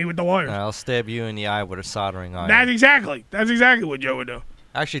fuck me with the wires. I'll stab you in the eye with a soldering iron. That's exactly what Joe would do.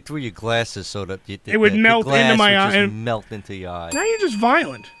 Actually, through your glasses so that it would melt into my eye. Just melt into your eye. Now you're just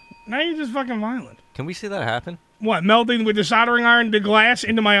violent. Now you're just fucking violent. Can we see that happen? What, melting with the soldering iron the glass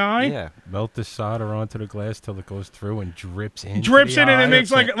into my eye? Yeah. Melt the solder onto the glass till it goes through and drips in. Drips in and it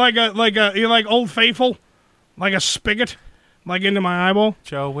makes like Old Faithful, like a spigot, like into my eyeball.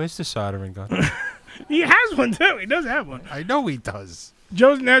 Joe, where's the soldering gun? He has one too. He does have one. I know he does.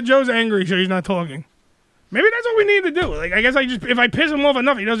 Joe's angry, so he's not talking. Maybe that's what we need to do. Like I guess if I piss him off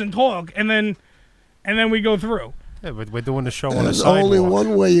enough, he doesn't talk, and then we go through. Yeah, but we're doing the show on the There's sidewalk. only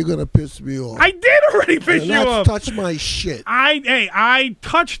one way you're gonna piss me off. I did already piss you off. Touch my shit. I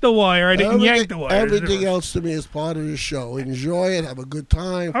touched the wire. I didn't yank the wire. Everything else to me is part of the show. Enjoy it. Have a good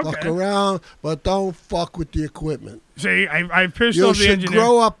time. Okay. Fuck around, but don't fuck with the equipment. See, I pissed you off the engineer. You should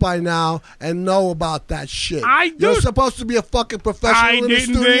grow up by now and know about that shit. You're supposed to be a fucking professional in the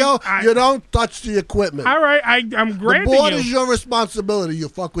studio. You don't touch the equipment. All right, I'm granting The board you. is your responsibility. You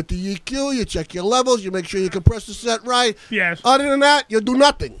fuck with the EQ. You check your levels. You make sure you compress the set right. Yes. Other than that, you do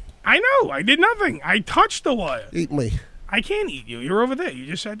nothing. I know. I did nothing. I touched the wire. Eat me. I can't eat you. You're over there. You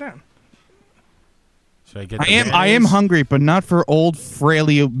just sat down. Should I get? I am hungry, but not for old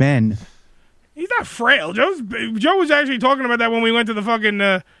frail men. He's not frail. Joe was actually talking about that when we went to the fucking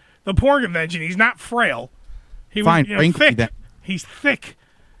the porn convention. He's not frail. He Fine, was bring me thick. then. He's thick.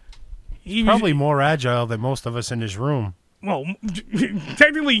 He's probably more agile than most of us in this room. Well,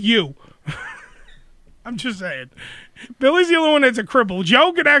 technically you. I'm just saying. Billy's the only one that's a cripple.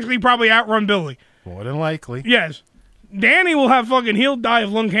 Joe could actually probably outrun Billy. More than likely. Yes. Danny will have he'll die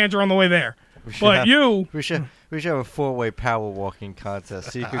of lung cancer on the way there. We should have a 4-way power walking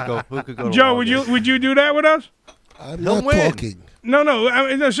contest. So you could go. Who could go? Joe, would you do that with us? I'm not talking. No,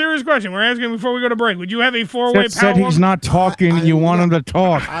 it's a serious question. We're asking before we go to break. Would you have a four-way Just said power? he's not talking. You want him to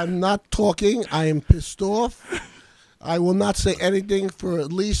talk. I'm not talking. I am pissed off. I will not say anything for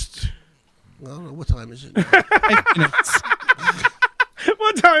at least. I don't know what time is it.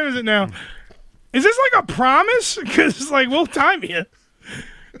 What time is it now? Is this like a promise? Because we'll time you.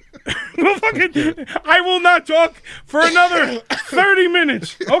 I will not talk for another 30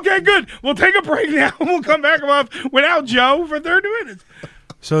 minutes. Okay, good. We'll take a break now. We'll come back without Joe for 30 minutes.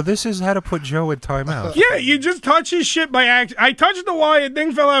 So this is how to put Joe in timeout. Yeah, you just touch his shit by accident. I touched the wire,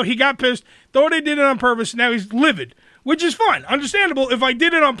 thing fell out, he got pissed, thought I did it on purpose, now he's livid, which is fine. Understandable. If I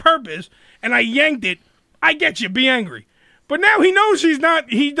did it on purpose and I yanked it, I get you, be angry. But now he knows he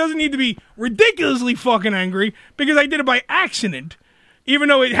doesn't need to be ridiculously fucking angry because I did it by accident. Even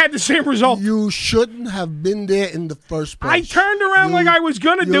though it had the same result. You shouldn't have been there in the first place. I turned around like I was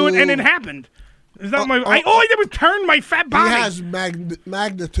going to do it, and it happened. Is that all I did was turn my fat body. He has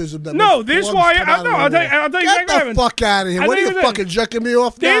magnetism. That no, this wire. I'll tell you Get exactly the fuck out of here. What are you fucking jerking me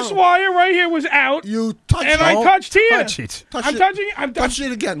off now? This wire right here was out. You touched it. And I touched here. Touch it. I'm touching it. Touch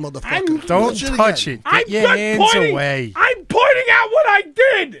it again, motherfucker. Don't touch it. Get your hands away. I'm pointing out what I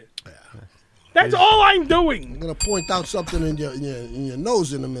did. That's all I'm doing. I'm gonna point out something in your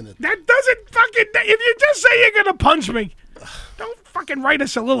nose in a minute. That doesn't fucking. If you just say you're gonna punch me, don't fucking write a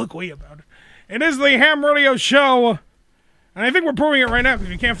soliloquy about it. It is the Ham Radio Show, and I think we're proving it right now because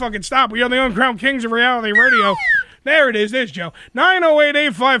we can't fucking stop. We are the uncrowned kings of reality radio. There it is. There's Joe.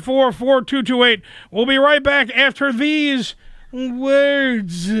 908-854-4228. We'll be right back after these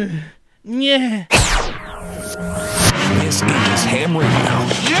words. Yeah. This is Ham Radio.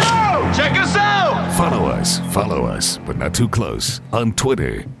 Yo, check us out. Follow us, but not too close, on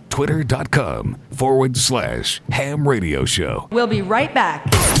Twitter. Twitter.com/Ham Radio Show. We'll be right back.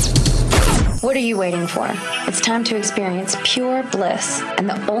 What are you waiting for? It's time to experience pure bliss and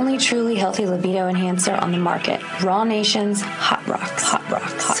the only truly healthy libido enhancer on the market, Raw Nation's Hot Rocks. Hot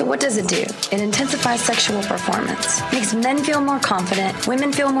Rocks. So what does it do? It intensifies sexual performance, makes men feel more confident,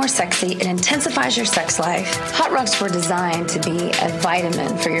 women feel more sexy, it intensifies your sex life. Hot Rocks were designed to be a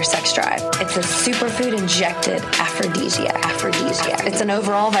vitamin for your sex drive. It's a superfood injected aphrodisiac. It's an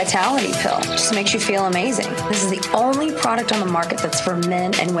overall vitality pill. Just makes you feel amazing. This is the only product on the market that's for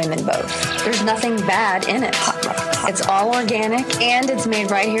men and women both. There's nothing bad in it. Hot Rocks. It's all organic and it's made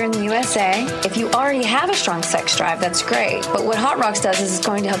right here in the USA. If you already have a strong sex drive, that's great. But what Hot Rocks does is it's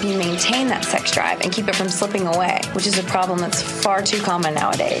going to help you maintain that sex drive and keep it from slipping away, which is a problem that's far too common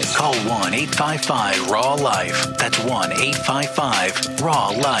nowadays. Call 1-855-RAW-LIFE. That's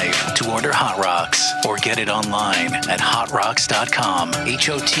 1-855-RAW-LIFE to order Hot Rocks or get it online at hotrocks.com.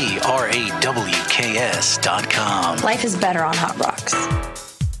 HOTRAWKS.com. Life is better on Hot Rocks.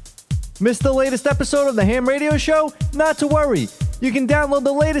 Missed the latest episode of the Ham Radio Show? Not to worry. You can download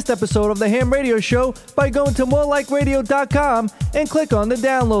the latest episode of the Ham Radio Show by going to morelikeradio.com and click on the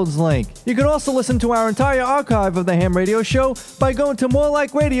downloads link. You can also listen to our entire archive of the Ham Radio Show by going to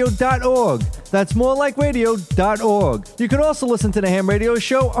morelikeradio.org. That's morelikeradio.org. You can also listen to the Ham Radio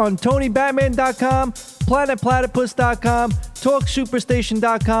Show on TonyBatman.com, PlanetPlatypus.com,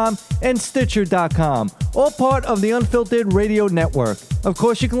 TalkSuperstation.com, and Stitcher.com, all part of the Unfiltered Radio Network. Of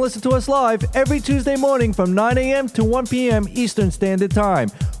course, you can listen to us live every Tuesday morning from 9 a.m. to 1 p.m. Eastern Standard Time,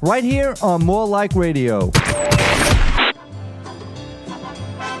 right here on More Like Radio.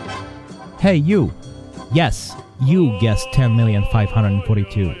 Hey, you. Yes, you guessed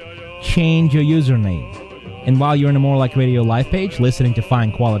 10,542. Change your username. And while you're in the More Like Radio live page, listening to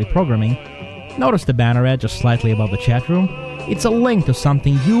fine quality programming, notice the banner ad just slightly above the chat room? It's a link to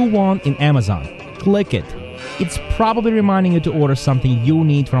something you want in Amazon. Click it. It's probably reminding you to order something you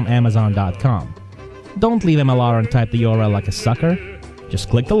need from Amazon.com. Don't leave MLR and type the URL like a sucker. Just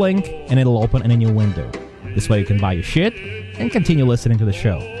click the link and it'll open in a new window. This way you can buy your shit and continue listening to the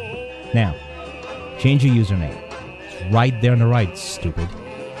show. Now, change your username. It's right there on the right, stupid.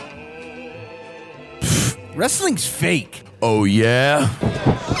 Wrestling's fake. Oh, yeah?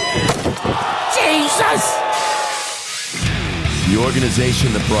 Jesus! The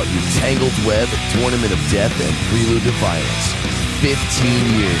organization that brought you Tangled Web, Tournament of Death, and Prelude to Violence. 15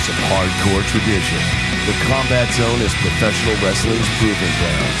 years of hardcore tradition. The Combat Zone is professional wrestling's proving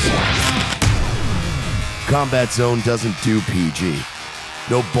grounds. Combat Zone doesn't do PG.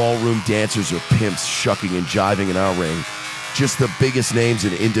 No ballroom dancers or pimps shucking and jiving in our ring. Just the biggest names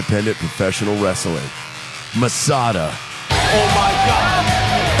in independent professional wrestling. Masada. Oh my God!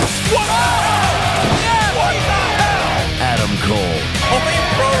 What? Yeah, what the hell? Adam Cole. Only in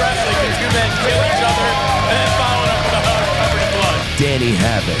pro wrestling can two men kill each other and then follow up with a hug covered in blood. Danny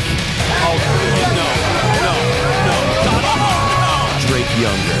Havoc. Oh, no.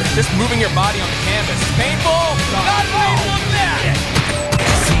 younger. Just moving your body on the canvas. Painful? Not painful that!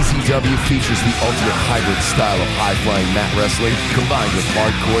 CZW features the ultimate hybrid style of high-flying mat wrestling combined with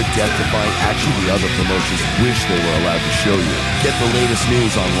hardcore, death-defying action the other promotions wish they were allowed to show you. Get the latest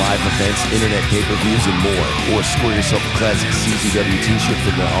news on live events, internet pay-per-views, and more. Or score yourself a classic CZW t-shirt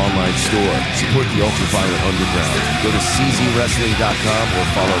from their online store. Support the ultra-violent underground. Go to czwrestling.com or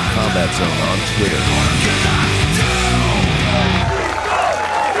follow Combat Zone on Twitter.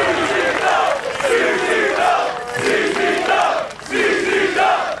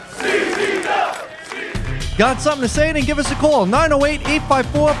 Got something to say? Then give us a call.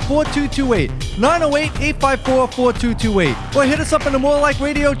 908-854-4228. 908-854-4228. Or hit us up in the More Like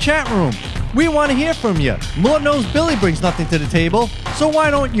Radio chat room. We want to hear from you. Lord knows Billy brings nothing to the table, so why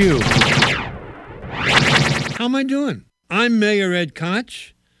don't you? How am I doing? I'm Mayor Ed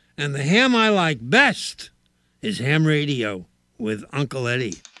Koch, and the ham I like best is Ham Radio with Uncle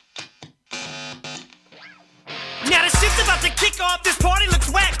Eddie. Now the shit's about to kick off, this party looks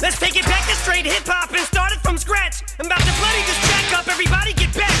whack. Let's take it back to straight hip-hop and start it from scratch. I'm about to bloody this track up, everybody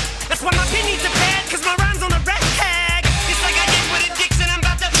get back. That's why my pen needs a pad, cause my rhyme's on a red tag. It's like I get with addiction, I'm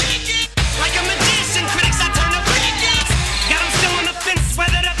about to freak it. Like a magician, critics I turn to freakers. Got them still on the fence,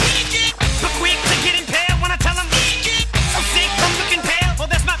 whether to peek it. But quick to get impaled when I tell them eek it. So sick from looking pale, well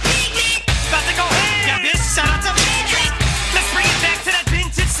that's my peak it. About to go ham, yeah bitch, shout out to peek it. Let's bring it back to that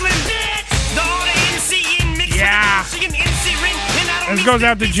vintage slim bitch. The all the MC in mix. Yeah. This goes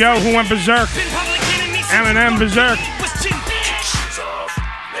out to Joe, who went berserk. Eminem berserk.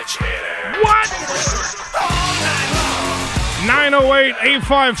 What?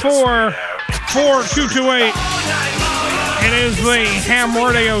 908-854-4228. It is the Ham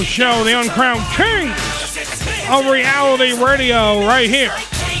Radio Show, the uncrowned kings of reality radio, right here.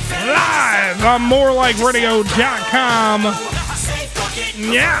 Live on morelikeradio.com.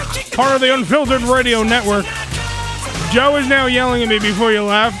 Yeah, part of the Unfiltered Radio Network. Joe is now yelling at me before you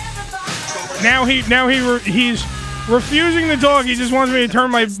left. Now he's refusing to talk. He just wants me to turn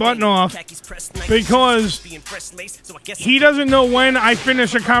my button off because he doesn't know when I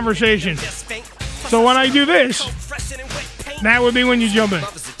finish a conversation. So when I do this, that would be when you jump in.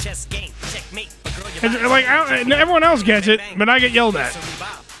 It's like everyone else gets it, but I get yelled at.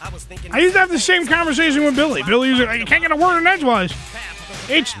 I used to have the same conversation with Billy. Billy used to, you can't get a word in edgewise.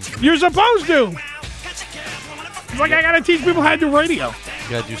 You're supposed to. It's like I gotta teach people how to do radio. You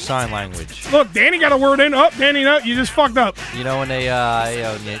gotta do sign language. Look, Danny got a word in. Oh, Danny, no, you just fucked up. You know when they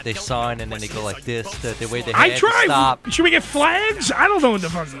they sign and then they go like this, they wave their I hand to tried. stop. Should we get flags? I don't know what the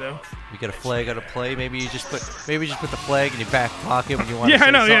fuck to do. You get a flag on a play. Maybe you just put the flag in your back pocket when you want Yeah, to say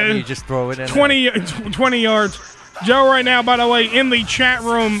I know, something. yeah. You just throw it in. 20 yards. Joe right now, by the way, in the chat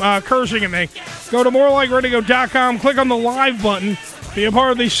room cursing at me. Go to morelikeradio.com, click on the live button, be a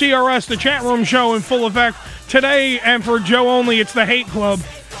part of the CRS, the chat room show in full effect. Today, and for Joe only, it's the Hate Club.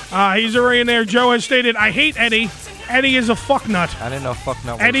 He's already in there. Joe has stated, I hate Eddie. Eddie is a fucknut. I didn't know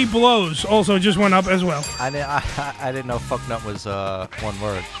fucknut was... Eddie blows also just went up as well. I didn't know fucknut was one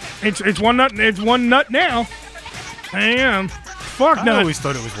word. It's one nut. It's one nut now. I am. Fucknut. I always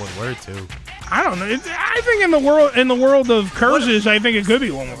thought it was one word, too. I don't know. I think in the world of curses, I think it could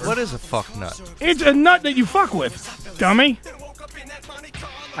be one word. What is a fucknut? It's a nut that you fuck with, dummy.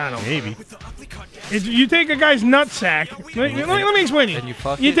 I don't know. Maybe. You take a guy's nutsack. Let me explain to you. And you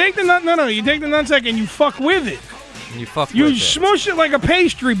fuck you it? take the nut. No. You take the nutsack and you fuck with it. And you fuck You with it. smush it like a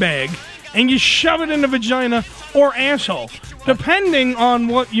pastry bag, and you shove it in the vagina or asshole, depending on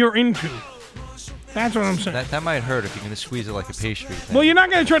what you're into. That's what I'm saying. That might hurt if you're going to squeeze it like a pastry thing. Well, you're not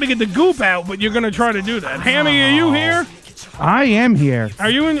going to try to get the goop out, but you're going to try to do that. Hammy, are you here? I am here. Are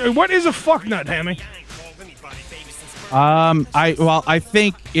you in? What is a fuck nut, Hammy? I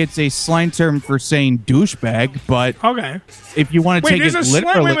think it's a slang term for saying douchebag, but okay. If you want to take it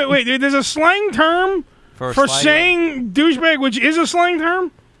literally, wait. There's a slang term for saying douchebag, which is a slang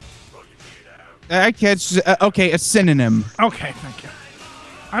term. I catch. Okay, a synonym. Okay, thank you.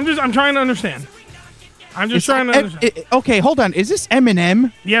 I'm trying to understand. I'm just trying to understand. Okay, hold on. Is this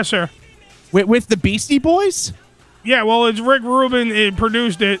Eminem? Yes, sir. With the Beastie Boys? Yeah, well, it's Rick Rubin. It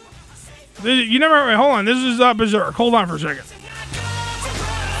produced it. You never. Wait, hold on. This is Berserk. Hold on for a second.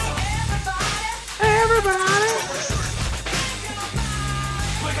 Everybody.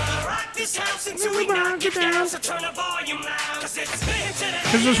 This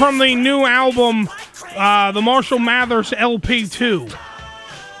is from the new album, the Marshall Mathers LP2.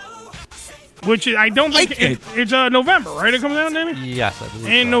 Which I don't think it's November, right? It comes out, Danny? Yes, I believe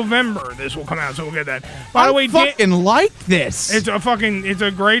in so. November, this will come out, so we'll get that. By the way, like this. It's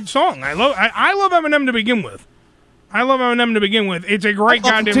a great song. I love Eminem to begin with. I love Eminem to begin with. It's a great I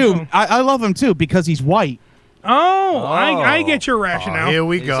love him goddamn too. song. I love him too because he's white. I get your rationale. Here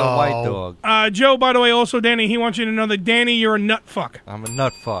we He's go. a white dog. Joe, by the way, also Danny, he wants you to know that Danny, you're a nut fuck, I'm a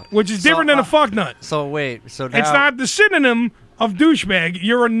nut fuck. which is different than a fuck nut. So wait, so now It's not the synonym of douchebag.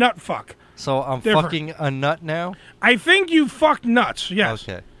 You're a nut fuck. So I'm Different. fucking a nut now. I think you fuck nuts. Yes.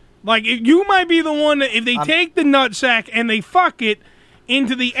 Okay. Like you might be the one that if they take the nut sack and they fuck it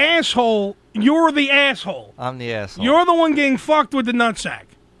into the asshole, you're the asshole. I'm the asshole. You're the one getting fucked with the nut sack.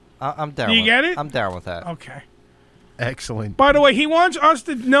 I'm down. Do you with get it? I'm down with that. Okay. Excellent. By the way, he wants us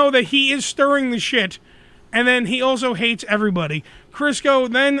to know that he is stirring the shit, and then he also hates everybody.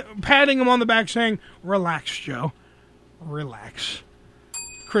 Crisco then patting him on the back saying, "Relax, Joe. Relax."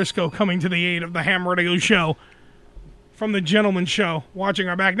 Crisco coming to the aid of the Ham Radio Show from the Gentleman Show, watching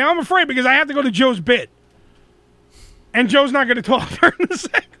our back. Now I'm afraid because I have to go to Joe's bit. And Joe's not going to talk during the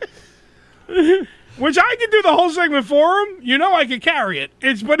segment. Which I can do the whole segment for him. You know I can carry it.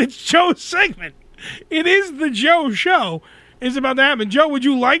 But it's Joe's segment. It is the Joe Show. It's about to happen. Joe, would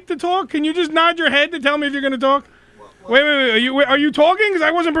you like to talk? Can you just nod your head to tell me if you're going to talk? Wait. Are you talking? Because I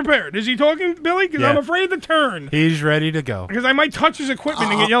wasn't prepared. Is he talking, Billy? Because I'm afraid to turn. He's ready to go. Because I might touch his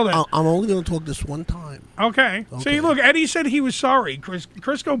equipment and get yelled at. I'm only going to talk this one time. Okay. See, look, Eddie said he was sorry.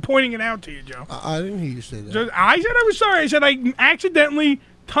 Crisco pointing it out to you, Joe. I didn't hear you say that. I said I was sorry. I said I accidentally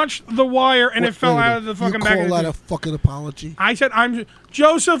touched the wire and it fell out of the fucking back of You the call that a fucking apology? I said,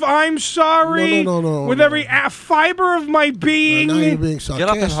 Joseph, I'm sorry. No. With every fiber of my being. Now you're being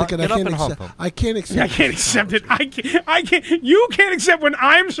sarcastic, Get up and hump him. I can't accept. I can't accept it. I can't. You can't accept when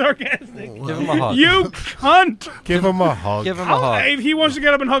I'm sarcastic. Give him a hug. You cunt. Give him a hug. Give him a hug. If he wants to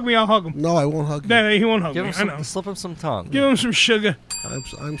get up and hug me, I'll hug him. No, I won't hug you. No, he won't hug Give me. him I know. slip him some tongue. Give him some sugar.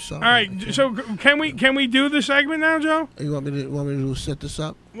 I'm sorry. All right. So can we do the segment now, Joe? You want me to set this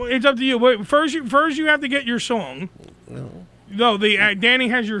up? Well, it's up to you. Wait, first you have to get your song. No, Danny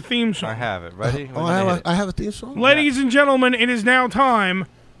has your theme song. I have it. Ready? I have a theme song? Ladies and gentlemen, it is now time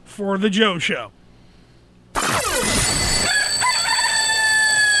for the Joe Show.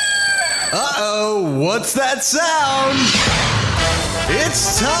 Uh-oh, what's that sound?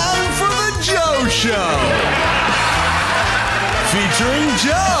 It's time for the Joe Show. Featuring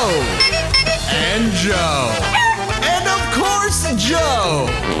Joe. And Joe. And of course, Joe.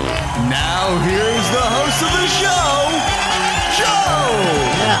 Now here's the host of the show, Joe.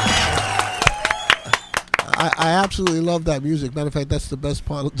 Yeah. I absolutely love that music. Matter of fact, that's the best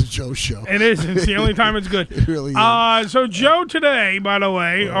part of the Joe Show. It is. It's the only time it's good. It really is. So Joe today, by the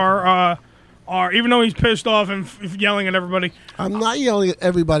way, are even though he's pissed off and yelling at everybody. I'm not yelling at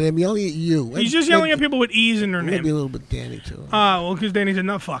everybody. I'm yelling at you. He's just yelling at people with E's in their name. Maybe a little bit Danny, too. Well, because Danny's a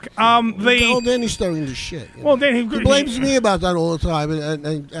nut fuck. Danny's stirring the shit. Well, Danny... He blames me about that all the time,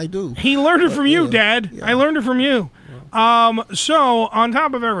 and I do. He learned it from you, Dad. Yeah. I learned it from you. So, on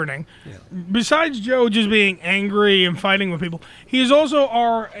top of everything, besides Joe just being angry and fighting with people, he is also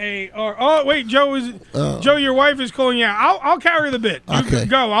oh, wait, Joe, your wife is calling you out. I'll carry the bit. You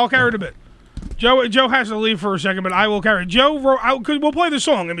go, I'll carry the bit. Joe has to leave for a second, but I will carry it. Joe, we'll play the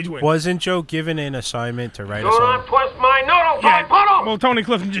song in between. Wasn't Joe given an assignment to write a song? Do not twist my noodle, puddle. Well, Tony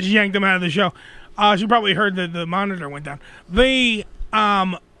Clifton just yanked him out of the show. She probably heard that the monitor went down. The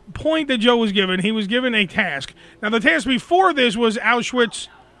point that Joe was given, he was given a task. Now, the task before this was Auschwitz.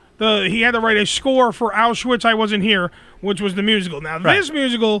 He had to write a score for Auschwitz, I Wasn't Here, which was the musical. Now, this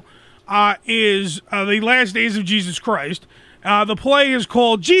musical is The Last Days of Jesus Christ. The play is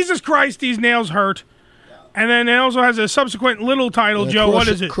called Jesus Christ, These Nails Hurt. And then it also has a subsequent little title, Joe. What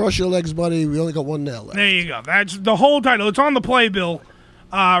is it? Cross your legs, buddy. We only got one nail left. There you go. That's the whole title. It's on the playbill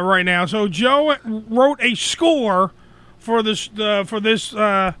right now. So Joe wrote a score for this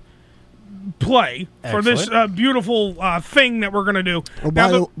play, for this beautiful thing that we're going to do.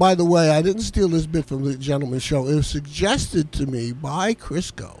 Oh, by the way, I didn't steal this bit from the Gentleman Show. It was suggested to me by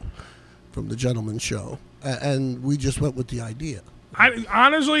Crisco from the Gentleman Show, and we just went with the idea.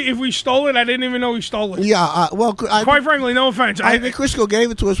 Honestly, if we stole it, I didn't even know we stole it. Yeah, quite frankly, no offense. I think Crisco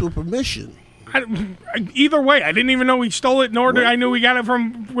gave it to us with permission. Either way, I didn't even know we stole it, nor did I knew we got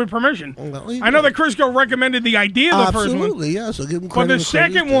it with permission. I know that Crisco recommended the idea of the first one. Absolutely, yeah, so give him But credit. the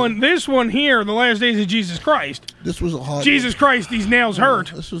second one, this one here, The Last Days of Jesus Christ. This was a hard Jesus Christ, These Nails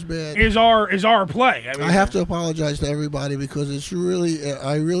Hurt. This was bad. Is our play. I mean, I have to apologize to everybody because it's really,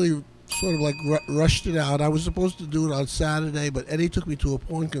 I really sort of like rushed it out. I was supposed to do it on Saturday, but Eddie took me to a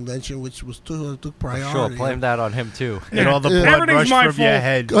porn convention, which was took priority. Sure, blame that on him too. And all the blood rushed from your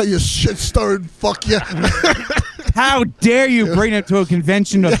head. Got your shit stirred. Fuck you. How dare you bring it to a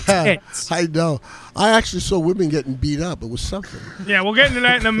convention of tits? I know. I actually saw women getting beat up. It was something. Yeah, we'll get into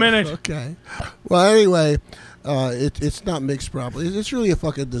that in a minute. Okay. Well, anyway, It's not mixed properly. It's really a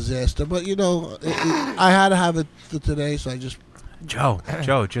fucking disaster. But I had to have it for today, so I just. Joe,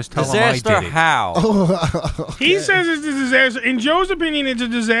 just tell disaster him I did it. how? Okay. He says it's a disaster. In Joe's opinion, it's a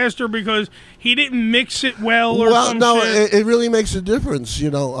disaster because he didn't mix it well or some shit. It really makes a difference,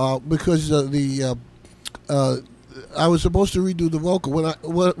 because I was supposed to redo the vocal.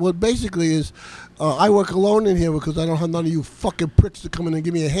 What basically is, I work alone in here because I don't have none of you fucking pricks to come in and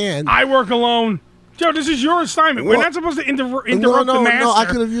give me a hand. I work alone. Joe, this is your assignment. We're not supposed to interrupt the master. No, I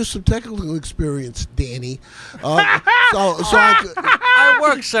could have used some technical experience, Danny. I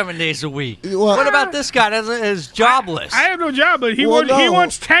work 7 days a week. What about this guy that is jobless? I have no job, but he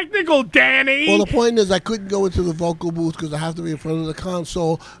wants technical, Danny. Well, the point is I couldn't go into the vocal booth because I have to be in front of the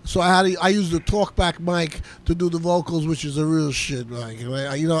console. So I used the talkback mic to do the vocals, which is a real shit mic.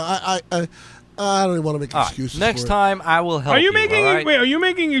 I don't even want to make excuses. Next time, I will help Are you you. making are you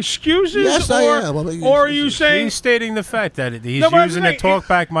making excuses? Yes, I am. I'm making or are you saying he's stating the fact that he's using a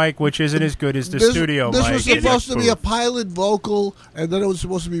talkback mic, which isn't as good as the studio mic. This was supposed to be a pilot vocal, and then it was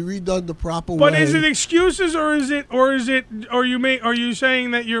supposed to be redone the proper way. But is it excuses or is it are you saying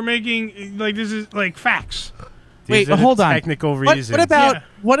that you're making like this is like facts? Wait, hold on. Technical reasons.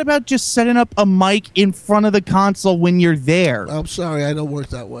 What about just setting up a mic in front of the console when you're there? I'm sorry, I don't work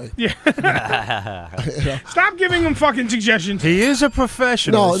that way. Yeah. Stop giving him fucking suggestions. He is a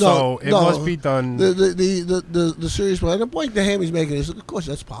professional, so it must be done. The serious point. The point that Hammy's making is, of course,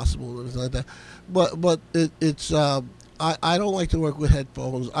 that's possible or anything like that. But it's I don't like to work with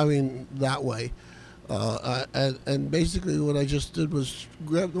headphones. I mean that way. And basically what I just did was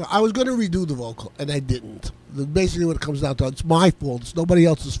I was going to redo the vocal, and I didn't. Basically what it comes down to, it's my fault. It's nobody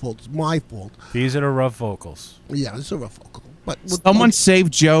else's fault. It's my fault. These are the rough vocals. Yeah, it's a rough vocal. But someone save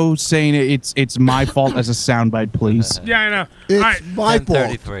Joe saying it's my fault as a soundbite, please. Yeah, I know. It's my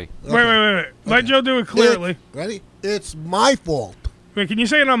fault. Wait. Let Joe do it clearly. Ready? It's my fault. Wait, can you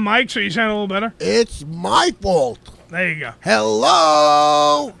say it on mic so you sound a little better? It's my fault. There you go.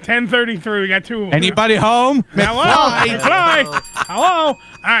 Hello. 10:33. We got two. Anybody home? Hello. Hello. All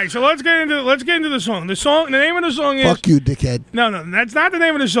right. So let's get into the song. The name of the song is. Fuck you, dickhead. No, that's not the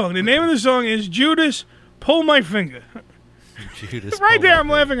name of the song. The name of the song is Judas, Pull My Finger. Judas. Right there, I'm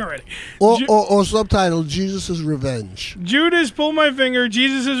laughing already. Or subtitle, Jesus' Revenge. Judas, Pull My Finger,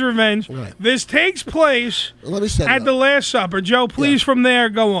 Jesus' Revenge. Right. This takes place at the Last Supper. Joe, please, from there,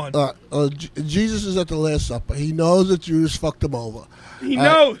 go on. Jesus is at the Last Supper. He knows that Judas fucked him over. He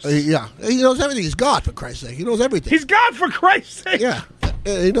knows. He knows everything. He's God, for Christ's sake. He knows everything. He's God, for Christ's sake. Yeah.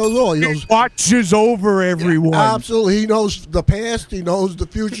 He knows all. He watches over everyone. Yeah, absolutely. He knows the past. He knows the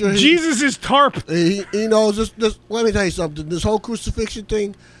future. Jesus is tarp. He knows this. Let me tell you something. This whole crucifixion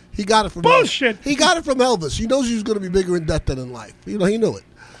thing, he got it from bullshit. He got it from Elvis. He knows he was going to be bigger in death than in life. He knew it.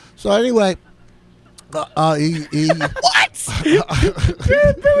 So anyway, he Billy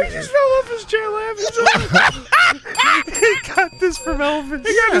just fell off his chair laughing. He got this from Elvis.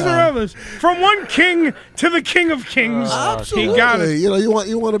 He got this from Elvis. From one king to the King of Kings. Absolutely. He got it. You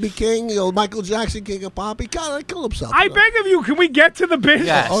want to be king. Michael Jackson, king of pop. He kind of killed himself. I beg of you. Can we get to the business?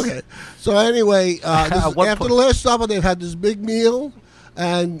 Yes. Okay. So anyway, after the Last Supper, they've had this big meal,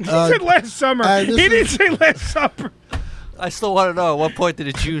 and he said last summer. He didn't say Last Supper. I still want to know, at what point did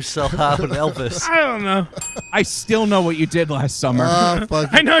the Jews sell out with Elvis? I don't know. I still know what you did last summer. I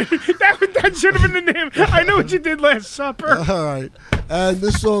know. That should have been the name. I know what you did last supper. All right. And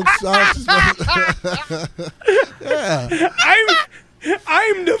this song sucks. Yeah.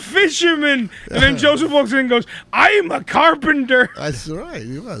 I'm the fisherman. And then Joseph walks in and goes, I'm a carpenter. That's right.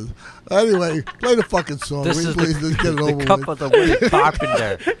 He was. Anyway, play the fucking song. This is Let's get it over the cup of the week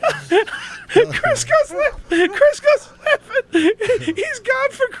carpenter. Chris goes laughing. He's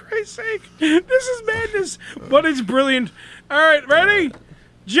God, for Christ's sake. This is madness, but it's brilliant. All right, ready?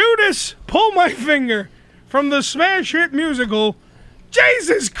 Judas, Pull My Finger, from the smash hit musical,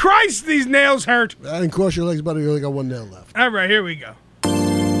 Jesus Christ, these nails hurt. I didn't cross your legs, buddy. You only got one nail left. All right, here we go.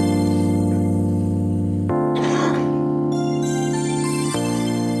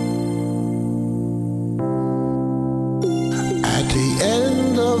 At the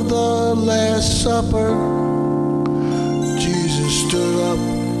end of the Last Supper, Jesus stood up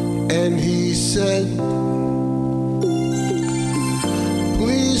and he said,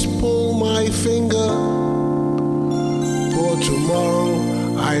 please pull my finger, for tomorrow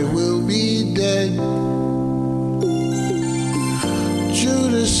I will be dead.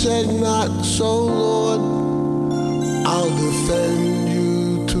 Judas said, not so, Lord, I'll defend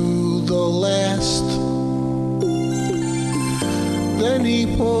you to the last. Then he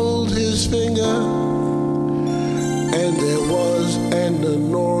pulled his finger, and there was an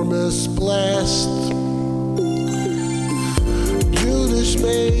enormous blast.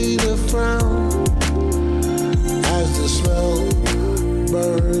 made a frown as the smell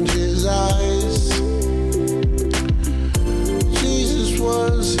burned his eyes. Jesus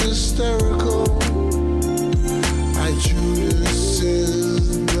was hysterical at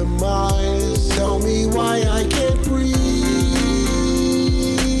Judas's demise. Tell me why I can't breathe,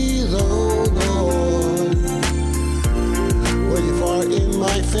 oh Lord. When you fart in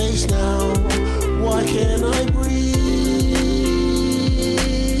my face now, why can't I breathe,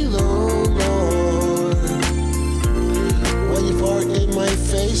 oh Lord? When you fart in my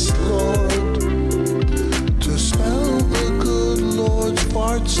face, Lord, to smell the good Lord's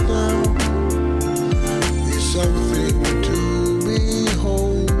farts now is something to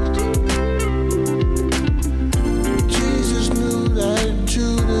behold. Jesus knew that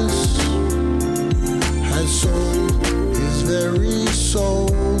Judas had sold his very soul.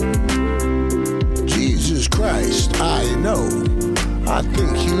 Jesus Christ, I know. I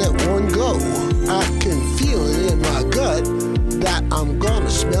think he let one go. I can feel it in my gut that I'm gonna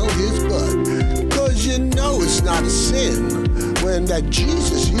smell his butt. Cause you know it's not a sin when that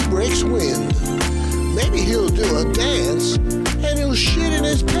Jesus, he breaks wind. Maybe he'll do a dance and he'll shit in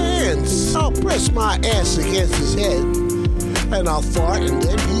his pants. I'll press my ass against his head and I'll fart and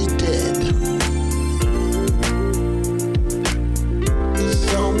then he's dead.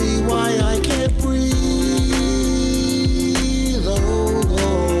 Tell me why I can't breathe, oh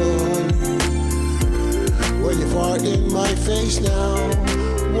Lord. When you fart in my face now,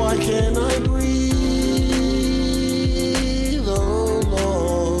 why can't I breathe, oh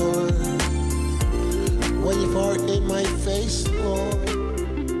Lord? When you fart in my face, Lord.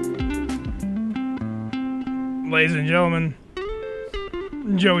 Ladies and gentlemen,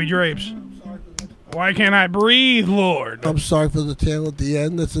 Joey Drapes. Why can't I breathe, Lord? I'm sorry for the tail at the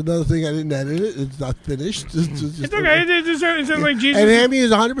end. That's another thing. I didn't edit it. It's not finished. It's okay. It sounds like Jesus. And Hammy is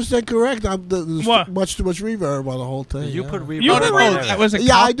 100% correct. There's much too much reverb on the whole thing. You put reverb. You put reverb. That was a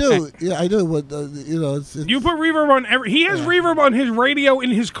Yeah, I do. Yeah, I do. But you know, it's You put reverb on every. He has reverb on his radio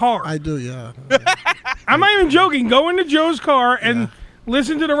in his car. I do. Yeah. I'm not even joking. Go into Joe's car and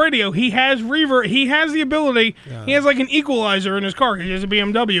listen to the radio. He has reverb. He has the ability. He has like an equalizer in his car because he has a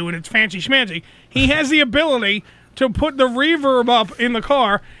BMW and it's fancy schmancy. He has the ability to put the reverb up in the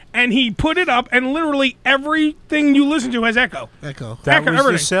car, and he put it up, and literally everything you listen to has echo. Echo. That was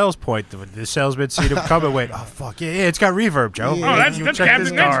everything. the sales point. The salesman seen him come and went, oh, fuck, yeah, it's got reverb, Joe. Oh, that's check Captain.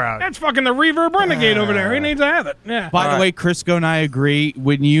 this car out. That's fucking the reverb renegade over there. He needs to have it. Yeah. By the way, Crisco and I agree.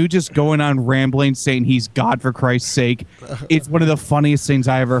 When you just going on rambling saying he's God for Christ's sake, it's one of the funniest things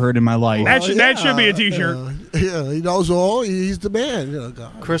I ever heard in my life. That should be a T-shirt. Yeah, he knows all. He's the man. You know,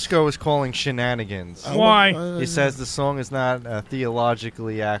 God. Crisco is calling shenanigans. Why? He says the song is not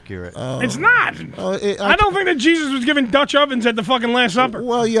theologically accurate. It's not. I don't think that Jesus was given Dutch ovens at the fucking Last Supper.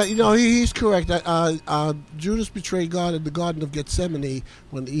 Well, yeah, you know, he's correct. Judas betrayed God in the Garden of Gethsemane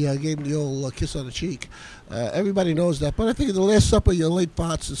when he gave him the old kiss on the cheek. Everybody knows that. But I think in the Last Supper, your late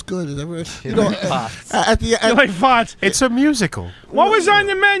pots is good. You know, at the You like farts. It's a musical. What was on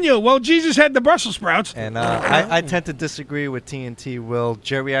your menu? Well, Jesus had the Brussels sprouts. And I tend to disagree with TNT. Will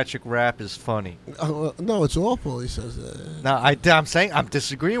geriatric rap is funny? No, it's awful. He says. No, I'm saying I'm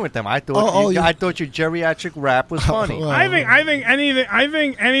disagreeing with them. I thought I thought your geriatric rap was funny. Well, I think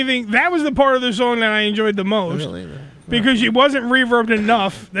anything. That was the part of the song that I enjoyed the most. Really? Because it wasn't reverbed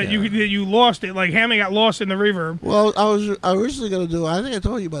enough that you lost it. Like Hammy got lost in the reverb. Well, I was originally going to do. I think I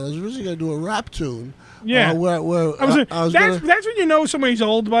told you about it. I was originally going to do a rap tune. Yeah. That's when you know somebody's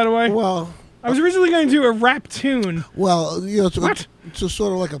old. By the way. Well, I was originally going to do a rap tune. Well, you know, it's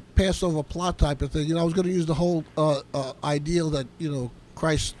sort of like a Passover plot type of thing. You know, I was going to use the whole ideal that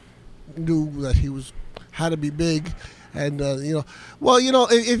Christ knew that he had to be big. And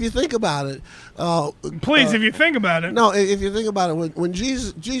if you think about it, please, if you think about it, no, if you think about it, when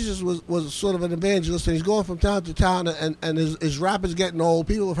Jesus was sort of an evangelist, and he's going from town to town, and his rap is getting old.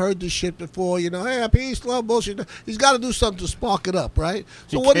 People have heard this shit before, hey, peace, love, bullshit. He's got to do something to spark it up, right?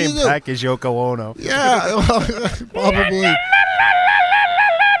 So what do you do? Came back as Yoko Ono. Yeah, probably.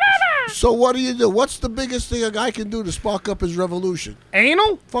 So what do you do? What's the biggest thing a guy can do to spark up his revolution?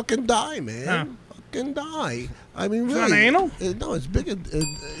 Anal? Fucking die, man. Fucking die. I mean, it's really. not anal? No, it's bigger.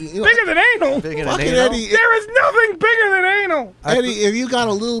 Bigger than anal? Bigger Fucking than anal? Eddie. There is nothing bigger than anal. Eddie, if you got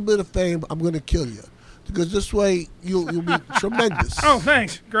a little bit of fame, I'm going to kill you. Because this way, you'll be tremendous. Oh,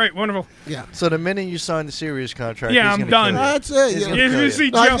 thanks. Great. Wonderful. Yeah. So the minute you sign the Sirius contract, yeah, he's I'm done. That's it. He's Yeah. gonna kill You see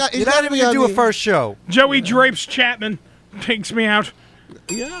you. Joe- You're not even going to do a first show. Joey Drapes Chapman takes me out.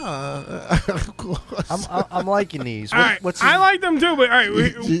 Yeah, of course. I'm liking these. All right, I like them too, but all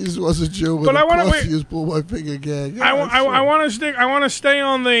right. Jesus was a Jew, but I want to just pull my finger again. Yeah, I want to stick. I want to stay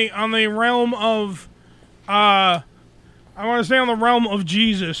on the realm of. I want to stay on the realm of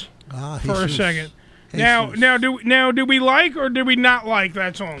Jesus for a second. Now, do we like or do we not like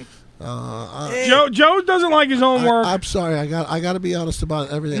that song? Joe doesn't like his own work. I'm sorry. I got to be honest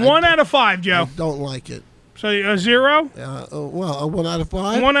about everything. 1 out of 5, Joe. I don't like it. So a 0? Well, a 1 out of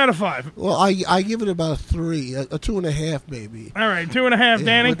 5. 1 out of 5. Well, I give it about a 3, a 2.5 maybe. All right, 2.5,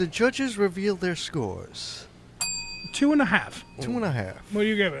 Danny. Would the judges reveal their scores? 2.5. 2.5. What do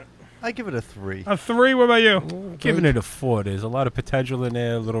you give it? I give it a 3. A 3. What about you? Giving it a 4. There's a lot of potential in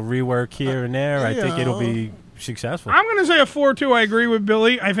there, a little rework here and there. I think it'll be successful. I'm going to say a 4 too. I agree with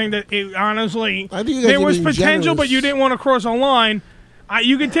Billy. I think that it, honestly, you there guys was are being potential, generous. but you didn't want to cross a line.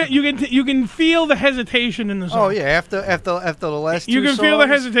 You can feel the hesitation in the song. Oh yeah, after the last two you can songs, feel the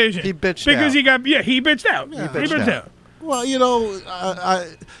hesitation. He bitched because out. he bitched out. Yeah. He bitched out. Well,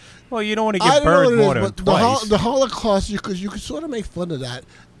 well, you don't want to I get don't know burned what more it than is, but twice. the Holocaust, because you could sort of make fun of that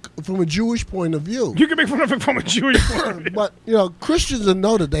from a Jewish point of view. You can make fun of it from a Jewish point of view. But, Christians are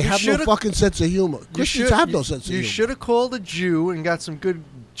noted. They have no fucking sense of humor. Christians have no sense of humor. You should have called a Jew and got some good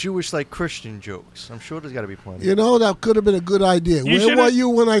Jewish, Christian jokes. I'm sure there's got to be plenty. That could have been a good idea. Where were you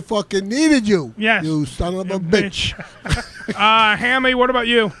when I fucking needed you? Yes. You son of a bitch. Hammy, what about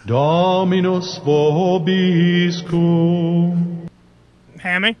you? Dominus vobiscum.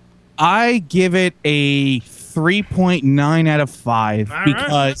 Hammy? I give it a 3.9 out of 5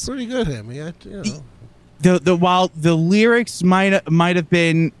 because pretty good, Hammy. while the lyrics might have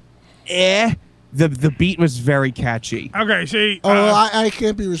been the beat was very catchy. Okay, see. I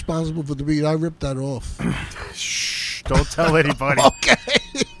can't be responsible for the beat. I ripped that off. Shh! Don't tell anybody. Okay.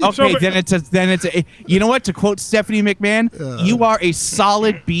 Okay, then it's a. You know what? To quote Stephanie McMahon, you are a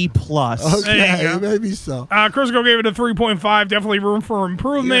solid B+. Okay, maybe so. Crisco gave it a 3.5. Definitely room for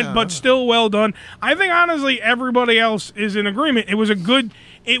improvement, but still well done. I think honestly, everybody else is in agreement. It was a good.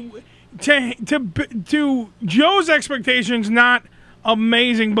 To Joe's expectations, not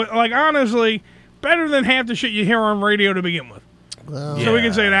amazing, but honestly, better than half the shit you hear on radio to begin with. So we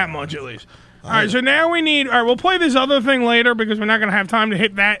can say that much at least. All right, so now we need. All right, we'll play this other thing later because we're not going to have time to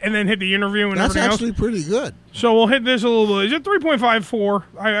hit that and then hit the interview and That's everything else. actually pretty good. So we'll hit this a little bit. Is it 3.54?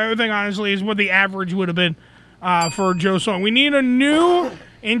 I think honestly is what the average would have been for Joe's song. We need a new.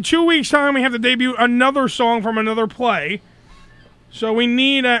 In 2 weeks' time, we have to debut another song from another play. So we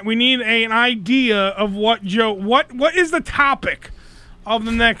need an idea of what Joe. What is the topic of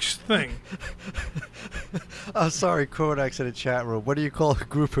the next thing? Oh, sorry, Kodax in the chat room. What do you call a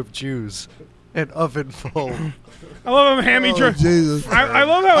group of Jews? An oven full. I love how Hammy tries. Jesus. I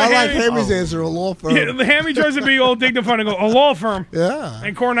love how like Hammy's answer, a law firm. Yeah, the Hammy tries to be all dignified and go, a law firm. Yeah.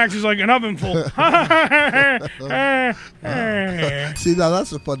 And Cornax is like an oven full. See, now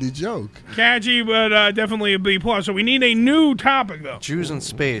that's a funny joke. Catchy, but definitely a B+. So we need a new topic, though. Jews in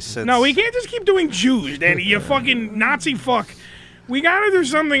space. No, we can't just keep doing Jews, Danny. You fucking Nazi fuck. We gotta do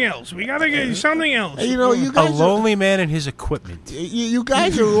something else. We gotta get something else. Hey, you guys a lonely man and his equipment. You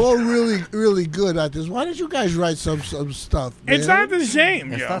guys are all really, really good at this. Why don't you guys write some stuff? Man? It's not the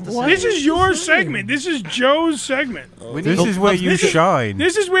same, Joe. This is your segment. This is Joe's segment. This is where you shine.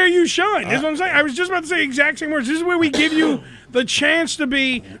 This is where you shine. That's what I'm saying. I was just about to say the exact same words. This is where we give you the chance to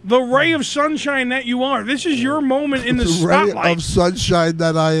be the ray of sunshine that you are. This is your moment in the spotlight. Ray of sunshine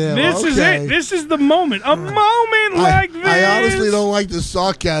that I am. This is it. This is the moment. A moment like this. I honestly don't like the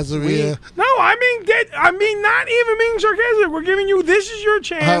sarcasm here. No, I mean not even being sarcastic. We're giving you. This is your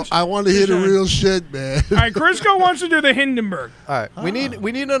chance. I want to hear the real shit, man. All right, Crisco wants to do the Hindenburg. All right, we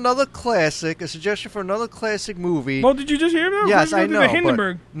need another classic. A suggestion for another classic movie. Well, did you just hear that? Yes, I know. The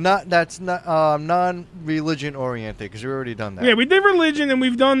Hindenburg. That's not non-religion oriented because we've already done that. Yeah, we did religion and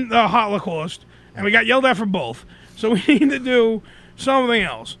we've done the Holocaust, and we got yelled at for both. So we need to do something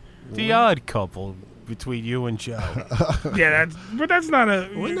else. The Odd Couple between you and Joe. Yeah, that's not a.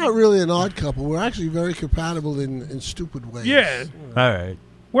 We're not really an odd couple. We're actually very compatible in stupid ways. Yeah. All right.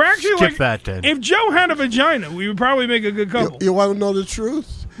 We're actually Skip that then. If Joe had a vagina, we would probably make a good couple. You want to know the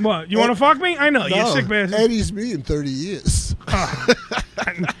truth? What? You want to fuck me? I know, you sick bastard. Eddie's me in 30 years.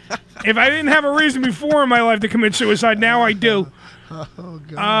 If I didn't have a reason before in my life to commit suicide, now I do. Oh,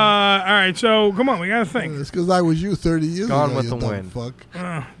 God. All right, so come on, we gotta think. It's because I was you 30 years ago. Gone with you the dumb Wind. Fuck.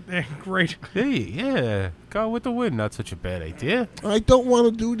 Great. Hey, yeah. Gone with the Wind. Not such a bad idea. I don't want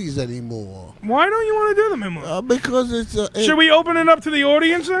to do these anymore. Why don't you want to do them anymore? Because it's. Should we open it up to the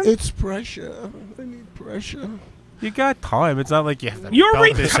audience then? It's pressure. I need pressure. You got time. It's not like you have to You're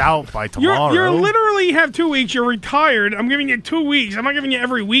belt this out by tomorrow. You're literally have 2 weeks. You're retired. I'm giving you 2 weeks. I'm not giving you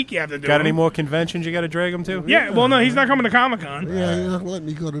every week you have to do. Got them. any more conventions you got to drag him to? Yeah. Well, no, he's not coming to Comic-Con. Yeah, you're not letting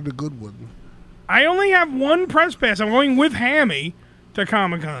me go to the good one. I only have one press pass. I'm going with Hammy to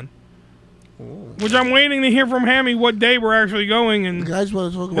Comic-Con. Which I'm waiting to hear from Hammy what day we're actually going and guys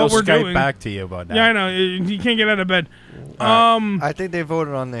want to talk what we're Skype doing. back to you about that. Yeah, I know. He can't get out of bed. I think they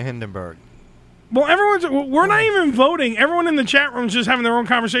voted on the Hindenburg. Well, we're not even voting. Everyone in the chat room is just having their own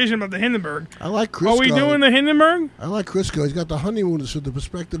conversation about the Hindenburg. I like Crisco. Are we doing the Hindenburg? I like Crisco. He's got the honeymooners from the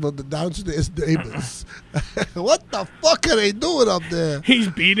perspective of the downstairs neighbors. What the fuck are they doing up there? He's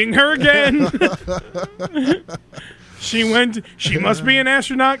beating her again. She must be an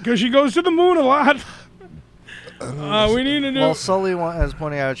astronaut because she goes to the moon a lot. We need to do. Well, Sully has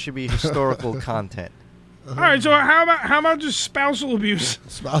pointed out it should be historical content. All right, so how about just spousal abuse?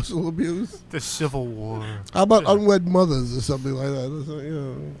 Spousal abuse? The Civil War. How about unwed mothers or something like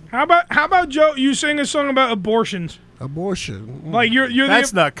that? How about Joe? You sing a song about abortions. Abortion. Like you're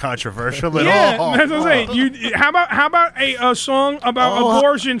That's not controversial at all. That's what I'm saying. How about a song about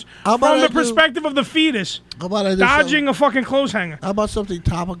abortions from the perspective of the fetus? How about I do dodging a fucking clothes hanger? How about something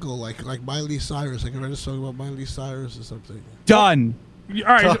topical like Miley Cyrus? I can write a song about Miley Cyrus or something. Done. All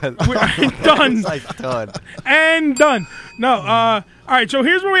right, done. Done. And done. No, all right, so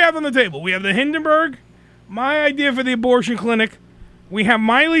here's what we have on the table. We have the Hindenburg, my idea for the abortion clinic. We have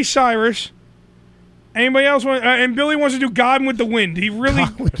Miley Cyrus. Anybody else want? And Billy wants to do Gone with the Wind. He really,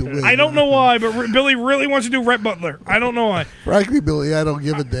 I don't know why, but Billy really wants to do Rhett Butler. I don't know why. Frankly, Billy, I don't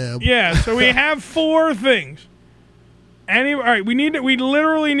give a damn. Yeah, so we have 4 things. All right, we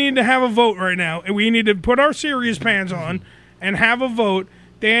literally need to have a vote right now, and we need to put our serious pants on and have a vote.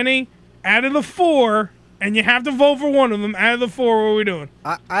 Danny, out of the 4, and you have to vote for one of them. Out of the 4, what are we doing?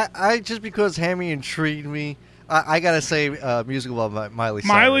 I just because Hammy intrigued me, I gotta say musical about Miley Cyrus.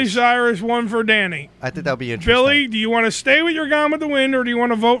 Miley Cyrus, 1 for Danny. I think that'll be interesting. Billy, do you want to stay with your Gone with the Wind, or do you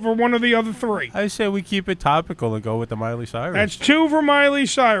want to vote for one of the other 3? I say we keep it topical and go with the Miley Cyrus. That's 2 for Miley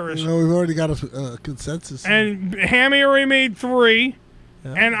Cyrus. No, we've already got a consensus. And Hammy already made 3.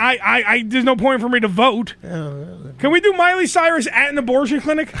 Yeah. And I there's no point for me to vote. Can we do Miley Cyrus at an abortion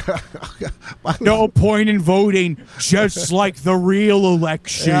clinic? No point in voting, just like the real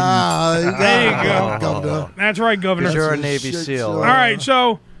election. There you go. Governor. That's right, Governor. Because you're a Navy SEAL. All right,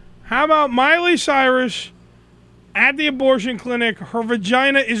 so how about Miley Cyrus at the abortion clinic? Her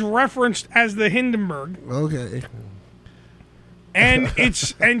vagina is referenced as the Hindenburg. Okay. And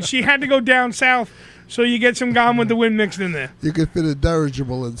she had to go down south. So you get some Gone with the Wind mixed in there. You could fit a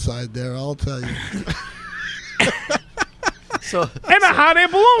dirigible inside there, I'll tell you. And a hot air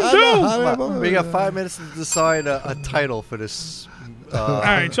balloon, too. We got 5 minutes to decide a title for this. All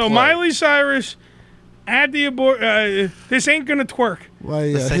right, so play. Miley Cyrus at the this ain't gonna twerk.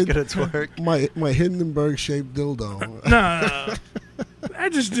 This ain't gonna twerk. My Hindenburg-shaped dildo. No. I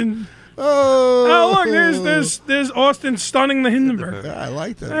just didn't... Oh, look, there's Austin stunning the Hindenburg. Yeah, I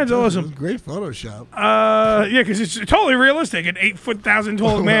like that. That's awesome. Great Photoshop. Yeah, because it's totally realistic. An 8'1"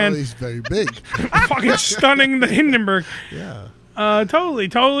 tall man. He's very big. Fucking stunning the Hindenburg. Yeah. Totally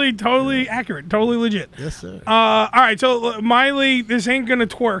accurate. Totally legit. Yes, sir. All right, so Miley, this ain't gonna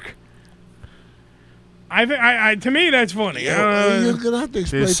twerk. I think to me that's funny. You're gonna have to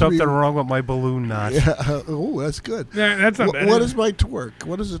explain. There's something wrong with my balloon knot. Yeah. Oh, that's good. Yeah, that's not bad. What is my twerk?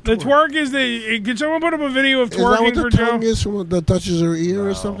 What is it? The twerk is Can someone put up a video of twerking for Joe? Is that what the Joe? tongue is from that touches her ear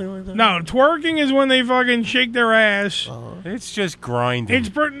or something like that? No, twerking is when they fucking shake their ass. It's just grinding.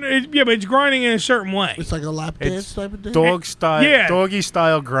 But it's grinding in a certain way. It's like a lap dance type of thing. Dog style, Yeah. doggy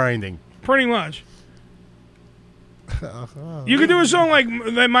style grinding. Pretty much. You could do a song like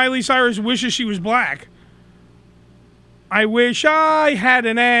that Miley Cyrus wishes she was black. I wish I had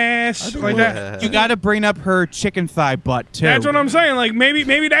an ass like that. You got to bring up her chicken thigh butt too. That's what I'm saying. Like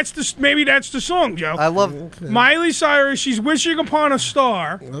maybe that's the song, Joe. I love Miley Cyrus. She's wishing upon a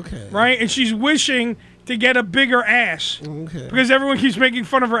star. Okay. Right, and she's wishing to get a bigger ass. Okay. Because everyone keeps making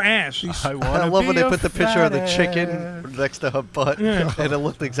fun of her ass. I love when they put the picture of the chicken next to her butt, and it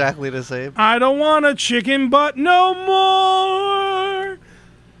looked exactly the same. I don't want a chicken butt no more.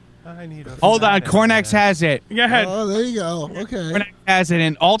 I need a Hold on, Cornex has it. Go ahead. Oh, there you go. Okay. Cornex has it.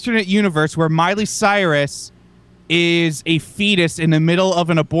 An alternate universe where Miley Cyrus is a fetus in the middle of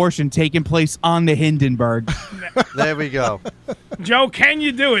an abortion taking place on the Hindenburg. There we go. Joe, can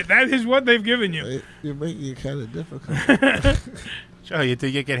you do it? That is what they've given you. You're making it kind of difficult. Joe, you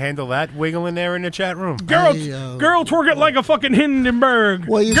think you can handle that wiggle in there in the chat room? Girl twerk it like a fucking Hindenburg.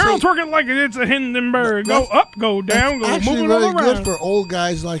 Well, you Girl see- twerk it like it's a Hindenburg. Go up, go down, go Actually, moving all very around. good for old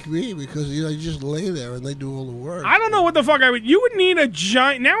guys like me because you just lay there and they do all the work. I don't know what the fuck I would. You would need a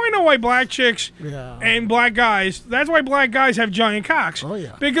giant. Now I know why black chicks and black guys. That's why black guys have giant cocks. Oh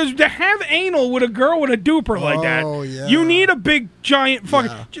yeah. Because to have anal with a girl with a duper like that, yeah. you need a big giant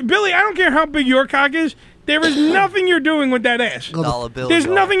fucking. Billy, I don't care how big your cock is. There is nothing you're doing with that ass. Dollar bill, There's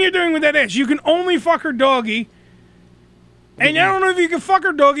y'all. nothing you're doing with that ass. You can only fuck her doggy. And I don't know if you can fuck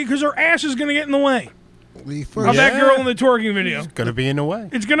her doggy because her ass is going to get in the way. Of that girl in the twerking video. It's going to be in the way.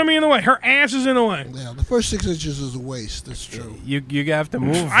 It's going to be in the way. Her ass is in the way. Yeah, the first 6 inches is a waste. That's true. You have to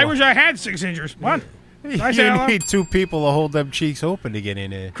move. I wish I had 6 inches. What? Did I say You that need 2 people to hold them cheeks open to get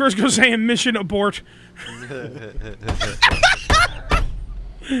in there. Crisco's saying mission abort.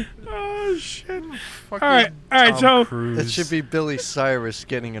 Oh, shit. All right, so... It should be Billy Cyrus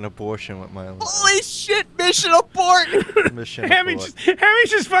getting an abortion with Miley. Holy shit, mission abort! Mission Hammy abort.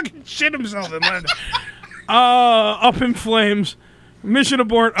 just fucking shit himself in London. Up in flames. Mission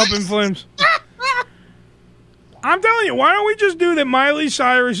abort, up in flames. I'm telling you, why don't we just do that Miley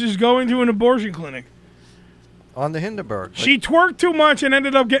Cyrus is going to an abortion clinic? On the Hindenburg. She twerked too much and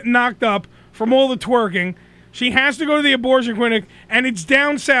ended up getting knocked up from all the twerking. She has to go to the abortion clinic, and it's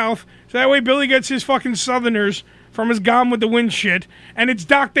down south, so that way Billy gets his fucking Southerners from his Gone with the Wind shit, and it's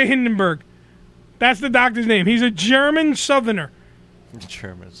Dr. Hindenburg. That's the doctor's name. He's a German Southerner.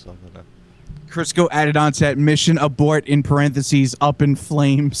 German Southerner. Crisco added on to that mission abort in parentheses up in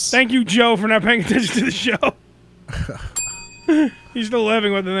flames. Thank you, Joe, for not paying attention to the show. He's still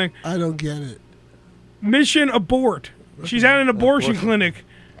laughing with the thing. I don't get it. Mission abort. She's at an abortion clinic.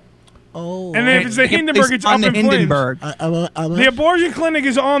 Oh. And then if it's the Hindenburg, it's on up the in Hindenburg. flames. The abortion clinic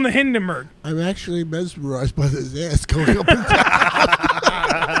is on the Hindenburg. I'm actually mesmerized by this ass going up and down.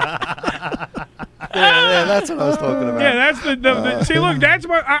 Yeah, that's what I was talking about. Yeah, that's the see, look, that's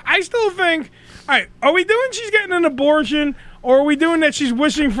what I still think. All right, are we doing she's getting an abortion, or are we doing that she's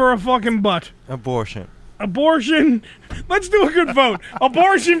wishing for a fucking butt? Abortion. Abortion. Let's do a good vote.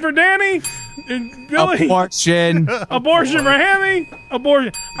 Abortion for Danny. Billy. Abortion. Abortion for Hammy.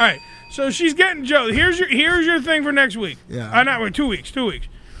 Abortion. All right. So she's getting Joe. Here's your thing for next week. Yeah. Not wait, 2 weeks. 2 weeks.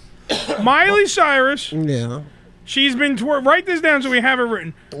 Miley Cyrus. Yeah. She's been write this down so we have it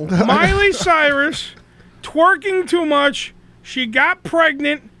written. Miley Cyrus twerking too much. She got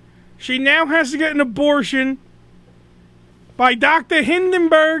pregnant. She now has to get an abortion by Dr.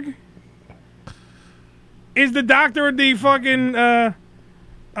 Hindenburg. Is the doctor at the fucking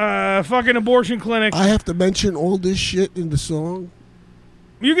fucking abortion clinic? I have to mention all this shit in the song.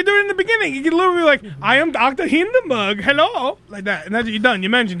 You can do it in the beginning. You can literally be like, "I am Dr. Hindenburg. Hello," like that, and that's what you're done. You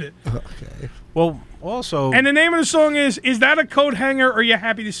mentioned it. Okay. Well, also, and the name of the song is that a coat hanger or are you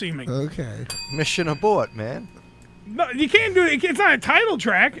happy to see me? Okay. Mission abort, man. No, you can't do it. It's not a title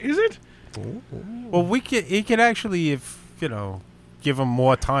track, is it? Well, he could actually, if give him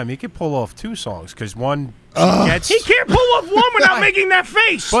more time, he could pull off 2 songs because one gets. He can't pull off one without making that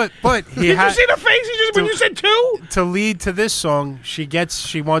face. But did you see the face he just when you said 2? To lead to this song,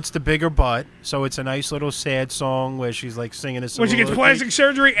 she wants the bigger butt, so it's a nice little sad song where she's like singing a song. When she gets plastic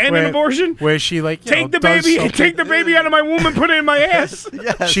surgery and an abortion, where she take the baby out of my womb and put it in my ass.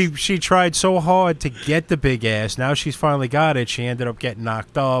 Yes. She tried so hard to get the big ass. Now she's finally got it. She ended up getting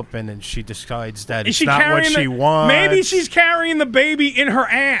knocked up, and then she decides that Is it's she not what carrying she wants. Maybe she's carrying the baby in her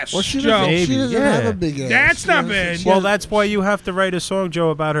ass. Well, she Joe. doesn't have a big ass. That's not bad. Well, that's why you have to write a song,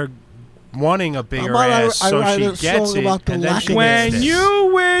 Joe, about her wanting a bigger about ass, I so write she a gets song it. about the And then lack she of gets When it.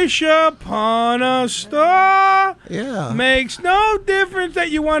 you wish upon a star, Yeah. makes no difference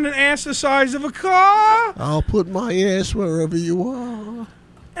that you want an ass the size of a car. I'll put my ass wherever you are.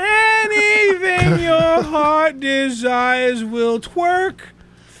 Anything your heart desires will twerk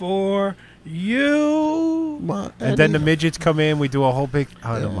for you. And then the midgets come in. We do a whole big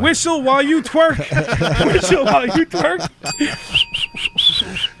Whistle while you twerk. Whistle while you twerk.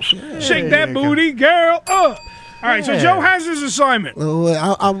 Shake that booty, girl. All right, so Yeah. Joe has his assignment. Oh, wait,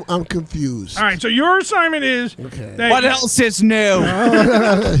 I'm confused. All right, so your assignment is that What else is new?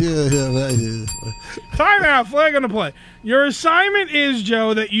 Time out, flag on the play. Your assignment is,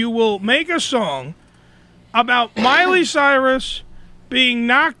 Joe, that you will make a song about Miley Cyrus being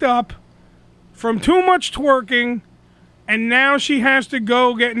knocked up from too much twerking, and now she has to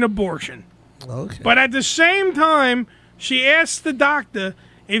go get an abortion. Okay. But at the same time, she asks the doctor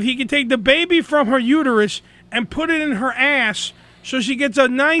if he can take the baby from her uterus and put it in her ass so she gets a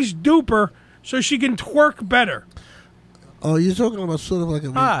nice duper so she can twerk better. Oh, you're talking about sort of like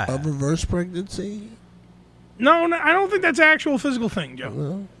a reverse pregnancy? No, I don't think that's an actual physical thing,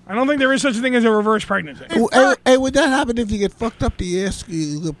 Joe. I don't think there is such a thing as a reverse pregnancy. Hey, would that happen if you get fucked up the ass?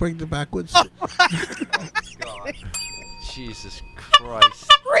 You get pregnant backwards. God. Jesus Christ.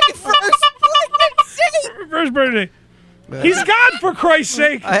 Reverse pregnancy. He's God, for Christ's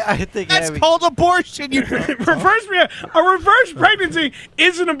sake. I think that's called abortion. You a reverse pregnancy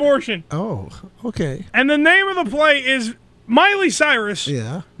is an abortion. Oh, okay. And the name of the play is Miley Cyrus.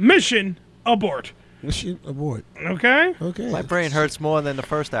 Yeah. Mission Abort. Mission Abort. Okay. Okay. My brain hurts more than the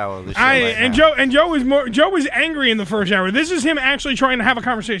first hour of the show. Joe was angry in the first hour. This is him actually trying to have a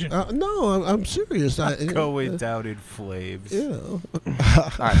conversation. No, I'm serious. Going down in flames. Yeah. All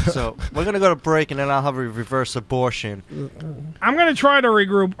right, so we're gonna go to break, and then I'll have a reverse abortion. I'm gonna try to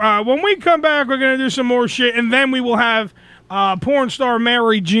regroup. When we come back, we're gonna do some more shit, and then we will have porn star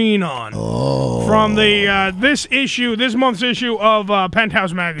Mary Jean on from the this month's issue of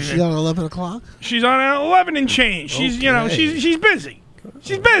Penthouse magazine. She's on 11 o'clock. She's on 11 and change. She's she's busy.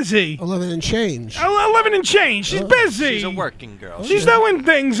 She's busy. 11 and change. 11 and change. She's busy. She's a working girl. She's doing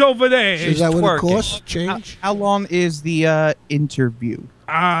things over there. Is that with a course change? How long is the interview?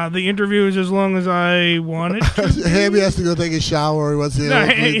 The interview is as long as I want it. Hammy has to go take a shower.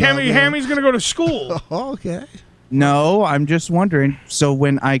 Hammy's going to go to school. Okay. No, I'm just wondering. So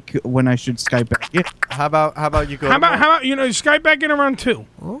when I should Skype back in? How about you go? How about Skype back in around 2?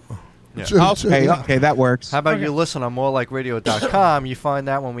 Oh. Yeah. Okay, that works. How about you listen on morelikeradio.com? You find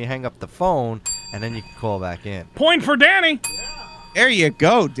that when we hang up the phone, and then you can call back in. Point for Danny. There you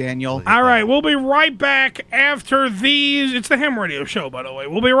go, Daniel. All right, we'll be right back after these. It's the Ham Radio Show, by the way.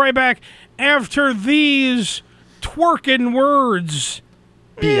 We'll be right back after these twerking words.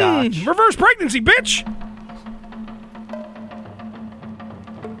 Reverse pregnancy, bitch.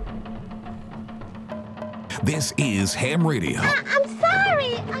 This is Ham Radio. I'm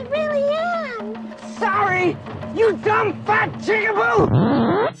sorry. I really am. Sorry, you dumb fat jigaboo.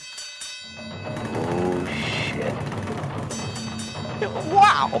 Oh, shit.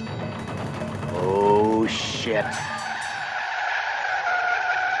 Wow. Oh, shit.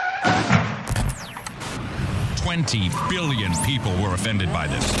 20 billion people were offended by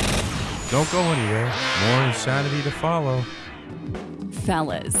this. Don't go anywhere. More insanity to follow.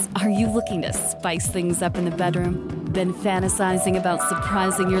 Fellas, are you looking to spice things up in the bedroom? Been fantasizing about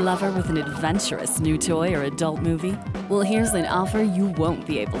surprising your lover with an adventurous new toy or adult movie? Well, here's an offer you won't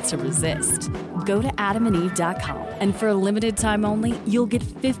be able to resist. Go to adamandeve.com, and for a limited time only, you'll get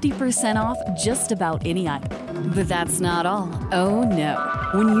 50% off just about any item. But that's not all. Oh no.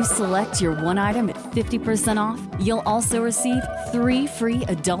 When you select your one item at 50% off, you'll also receive 3 free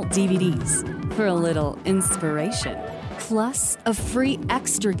adult DVDs for a little inspiration. Plus, a free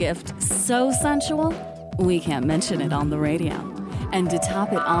extra gift so sensual, we can't mention it on the radio. And to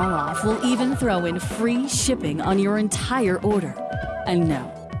top it all off, we'll even throw in free shipping on your entire order. And no,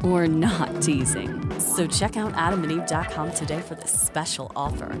 we're not teasing. So check out adamandeve.com today for this special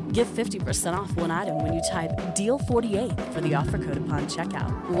offer. Get 50% off one item when you type DEAL48 for the offer code upon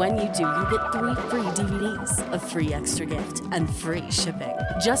checkout. When you do, you get 3 free DVDs, a free extra gift, and free shipping.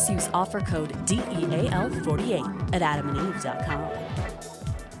 Just use offer code DEAL48 at adamandeve.com.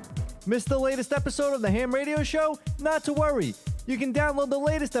 Missed the latest episode of the Ham Radio Show? Not to worry. You can download the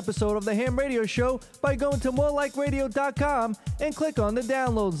latest episode of the Ham Radio Show by going to morelikeradio.com and click on the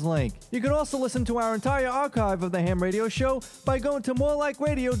downloads link. You can also listen to our entire archive of the Ham Radio Show by going to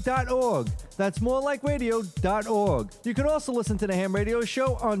morelikeradio.org. That's morelikeradio.org. You can also listen to the Ham Radio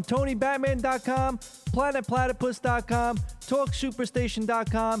Show on TonyBatman.com, PlanetPlatypus.com,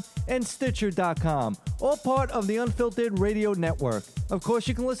 TalkSuperstation.com, and Stitcher.com, all part of the Unfiltered Radio Network. Of course,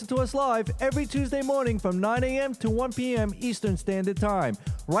 you can listen to us live every Tuesday morning from 9 a.m. to 1 p.m. Eastern Standard Time,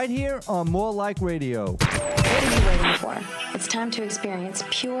 right here on More Like Radio. What are you waiting for? It's time to experience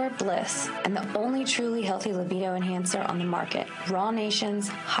pure bliss and the only truly healthy libido enhancer on the market, Raw Nation's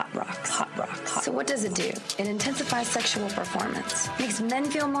Hot Rocks. Hot Rocks. So what does it do? It intensifies sexual performance, makes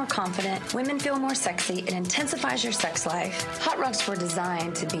men feel more confident, women feel more sexy, it intensifies your sex life. Hot Rocks were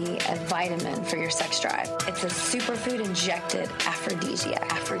designed to be a vitamin for your sex drive. It's a superfood injected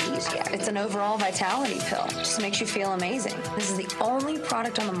aphrodisiac. It's an overall vitality pill. It just makes you feel amazing. This is the only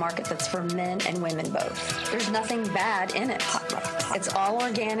product on the market that's for men and women both. There's nothing bad in it. Hot Rocks. It's all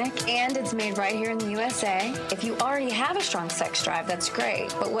organic and it's made right here in the USA. If you already have a strong sex drive, that's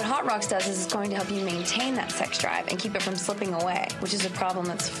great. But what Hot Rocks does is it's going to help you maintain that sex drive and keep it from slipping away, which is a problem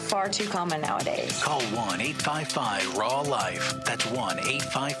that's far too common nowadays. Call 1-855-RAW-LIFE. That's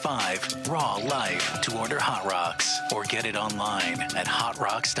 1-855-RAW-LIFE to order Hot Rocks or get it online at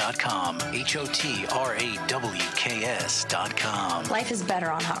hotrocks.com. HOTRAWKS.com. Life is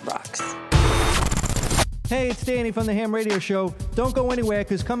better on Hot Rocks. Hey, it's Danny from the Ham Radio Show. Don't go anywhere,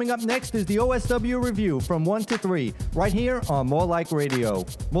 because coming up next is the OSW Review from 1 to 3, right here on More Like Radio.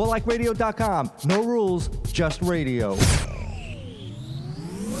 MoreLikeRadio.com. No rules, just radio.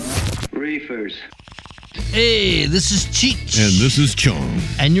 Reefers. Hey, this is Cheech. And this is Chong.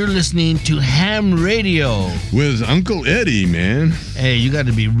 And you're listening to Ham Radio. With Uncle Eddie, man. Hey, you got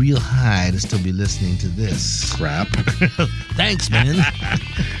to be real high to still be listening to this. Crap. Thanks, man.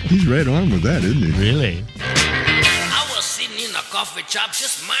 He's right on with that, isn't he? Really? I was sitting in a coffee shop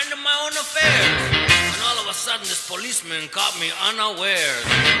just minding my own affairs. And all of a sudden this policeman caught me unawares.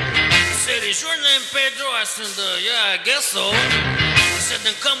 He said, is your name Pedro? I said, yeah, I guess so. He said,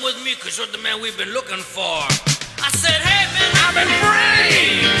 then come with me, because you're the man we've been looking for. I said, hey, man, I've been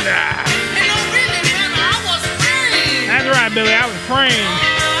framed. Hey, no, really, man, I was framed. That's right, Billy, I was framed.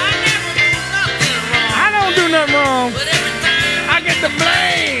 I don't do nothing wrong. But every time I get the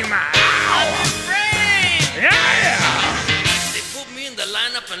blame. Ow. Yeah. They put me in the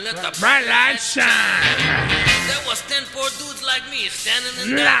lineup and let the bright light shine. There was 10 poor dudes like me standing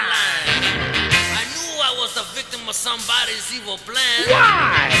in that line. I knew I was the victim of somebody's evil plan.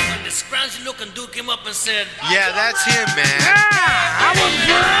 Why? When the scroungy looking dude came up and said, yeah, that's him, man. I was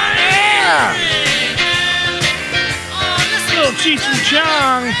framed. Little Cheech and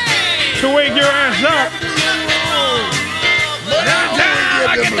Chong to wake your ass up. Every time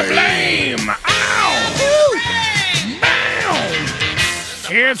I get the blame. Ow! Bam!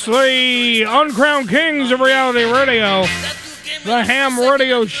 It's the uncrowned kings of reality radio, the Ham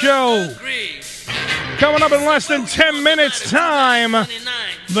Radio Show. Coming up in less than 10 minutes time,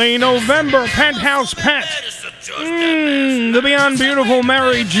 the November Penthouse Pet. The Beyond Beautiful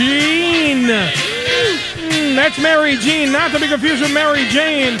Mary Jean. That's Mary Jean, not to be confused with Mary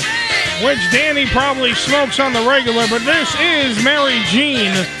Jane, which Danny probably smokes on the regular, but this is Mary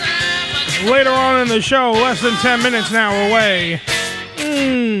Jean. Later on in the show, less than 10 minutes now away.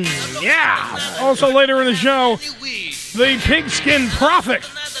 Yeah. Also later in the show, the Pigskin Prophet,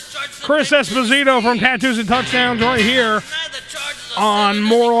 Chris Esposito from Tattoos and Touchdowns, right here on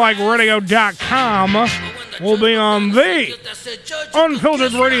MoreLikeRadio.com. will be on the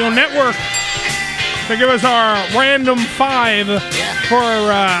Unfiltered Radio Network to give us our random 5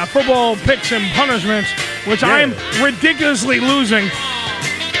 for football picks and punishments, which I'm ridiculously losing.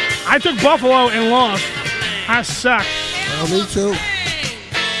 I took Buffalo and lost. I suck. Me too.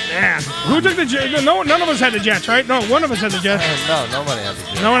 Yeah. Who took the Jets? No, none of us had the Jets, right? No, one of us had the Jets. No, nobody had the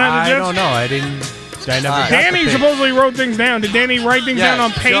Jets. No one had the Jets? I don't know. I never got Danny the pick. supposedly wrote things down. Did Danny write things down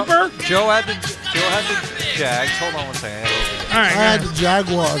on paper? Joe had the Jags. Hold on one second. All right. I had the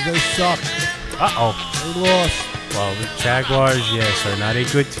Jaguars. They suck. Uh-oh. They lost. Well, the Jaguars, yes, are not a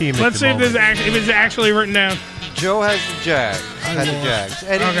good team Let's see if it's actually written down. Joe has the Jags. Eddie,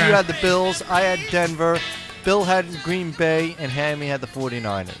 Okay. you had the Bills. I had Denver. Bill had Green Bay, and Hammy had the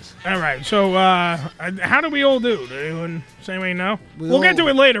 49ers. All right, so how do we all do? Do anyone say we know? We'll get to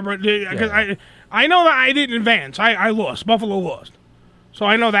it later, but because I know that I didn't advance. I lost. Buffalo lost. So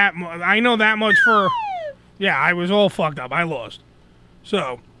I know that. I know that much for. Yeah, I was all fucked up. I lost.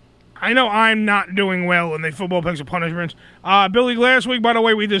 So I know I'm not doing well in the football picks and punishments. Billy, last week, by the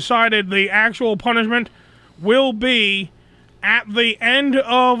way, we decided the actual punishment will be at the end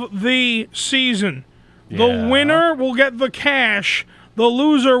of the season. The winner will get the cash. The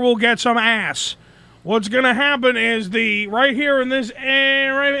loser will get some ass. What's going to happen is right here in this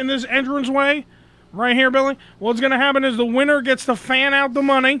entranceway, right here, Billy. What's going to happen is the winner gets to fan out the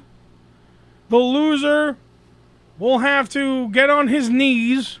money. The loser will have to get on his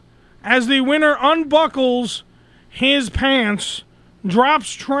knees as the winner unbuckles his pants,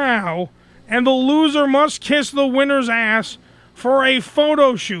 drops trowel, and the loser must kiss the winner's ass for a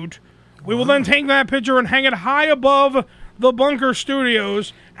photo shoot. We will then take that picture and hang it high above the Bunker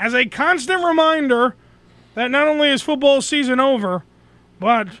Studios as a constant reminder that not only is football season over,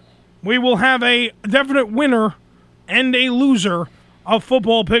 but we will have a definite winner and a loser of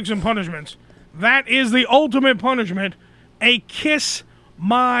football picks and punishments. That is the ultimate punishment. A kiss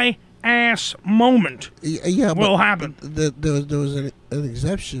my ass moment will happen. There was an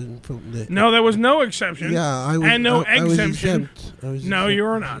exception from the. No, there was no exception. Yeah, I was. And no exemption. No, you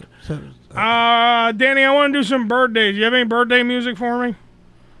are not. Danny, I want to do some birthdays. You have any birthday music for me?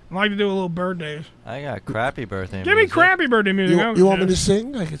 I'd like to do a little birthdays. I got crappy birthday Give me crappy birthday music. You want me to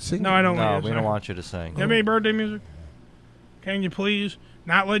sing? I can sing. No, I don't. No, we don't want you to sing. You have any birthday music? Can you please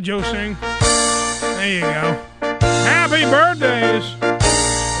not let Joe sing? There you go. Happy birthdays.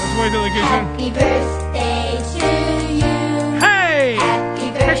 Let's wait till it gets in. Happy birthday to you. Hey! Happy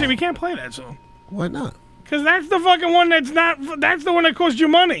birthday. Actually, we can't play that song. Why not? Because that's the fucking one that's the one that costs you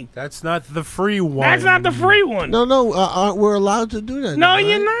money. That's not the free one. That's not the free one. No, we're allowed to do that. No, now,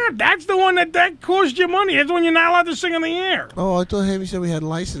 you're right? not. That's the one that costs you money. That's the one you're not allowed to sing on the air. Oh, I thought Hammy said we had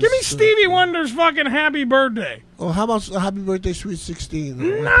license. Give me Stevie Wonder's fucking Happy Birthday. Oh, how about Happy Birthday, Sweet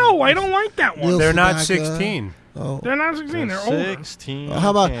 16? No, I don't like that one. They're not 16. Oh. They're not 16. They're older. 16.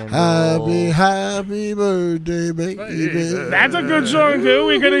 How about Happy Birthday, baby? That's a good song, too.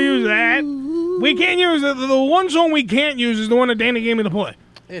 We could have used that. We can't use it. The one song we can't use is the one that Danny gave me to play.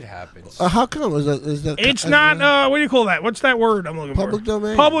 It happens. How come? Is that It's not, what do you call that? What's that word I'm looking Public for?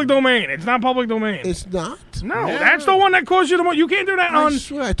 domain? Public domain. It's not public domain. It's not? No, that's the one that costs you the most. You can't do that on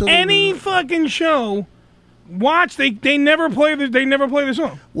any fucking show. Watch, they never play the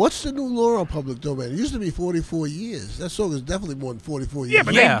song. What's the new law on public domain? It used to be 44 years. That song is definitely more than 44 years.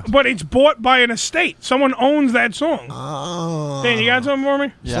 Yeah, but it's bought by an estate. Someone owns that song. Oh. Dan, you got something for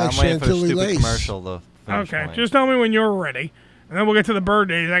me? Yeah, I'm waiting for the stupid commercial to finish Okay, playing. just tell me when you're ready. And then we'll get to the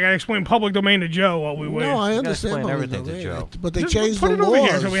birthdays. I gotta explain public domain to Joe while we wait. No, I You gotta understand explain public everything to domain, Joe. but they Just changed put the it over laws.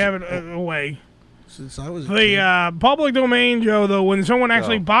 here so we have it away. Since I was a The public domain, Joe, though, when someone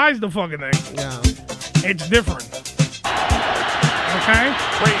actually buys the fucking thing, it's different. Okay?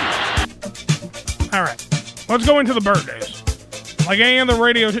 All right. Let's go into the birthdays. Like any other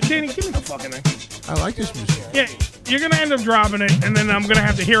radio show. Danny, give me the fucking thing. I like this music. Yeah, you're going to end up dropping it, and then I'm going to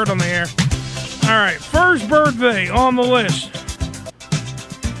have to hear it on the air. All right. First birthday on the list.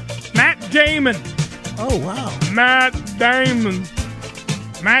 Matt Damon. Oh, wow. Matt Damon.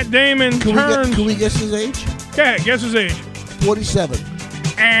 Matt Damon turns... Can we guess his age? Yeah, guess his age. 47.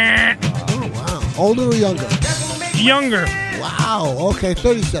 Oh, wow. Older or younger? Younger. Wow. Okay,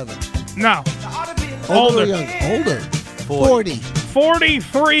 37. No. Older or younger? Older. 40.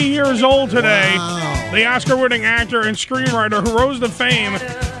 43 years old today. Wow. The Oscar-winning actor and screenwriter who rose to fame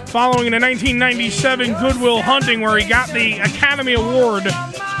following the 1997 Good Will Hunting, where he got the Academy Award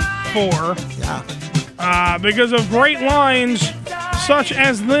for. Because of great lines such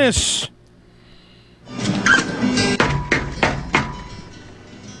as this.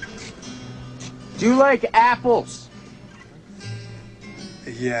 Do you like apples?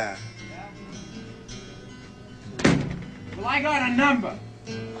 Yeah. Well, I got a number.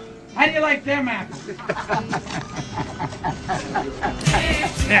 How do you like them apples?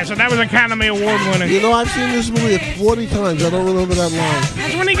 Yeah, so that was Academy Award winning. You know, I've seen this movie 40 times. I don't remember that line.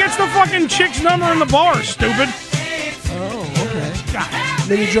 That's when he gets the fucking chick's number in the bar, stupid. Oh, okay.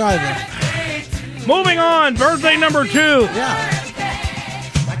 Mini Driver. Moving on, birthday number 2. Yeah.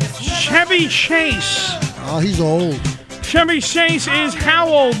 Chevy Chase. Oh, he's old. Chevy Chase is how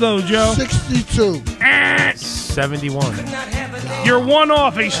old, though, Joe? 62. 71. You're one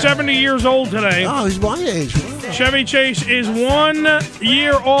off. He's 70 years old today. Oh, he's my age. Chevy Chase is 1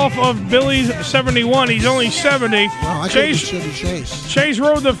 year off of Billy's 71. He's only 70. Wow, I Chase Chevy Chase. Chase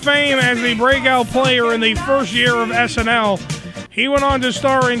rode to fame as the breakout player in the first year of SNL. He went on to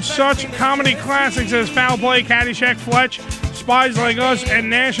star in such comedy classics as Foul Play, Caddyshack, Fletch, Spies Like Us, and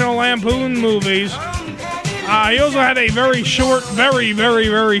National Lampoon movies. He also had a very short, very, very,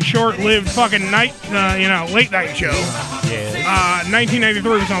 very short-lived fucking late night show. 1993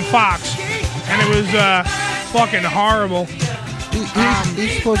 was on Fox, and it was fucking horrible.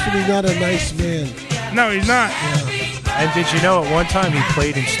 He's supposed to be not a nice man. No, he's not. Yeah. And did you know at one time he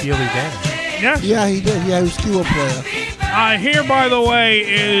played in Steely Dan? Yeah? Yeah, he did. Yeah, he was a keyboard player. Here, by the way,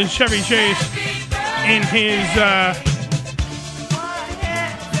 is Chevy Chase in his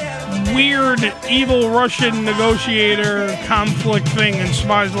weird, evil Russian negotiator conflict thing in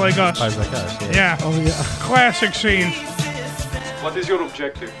Spies Like Us. Spies Like Us, Yeah. Oh, yeah. Classic scene. What is your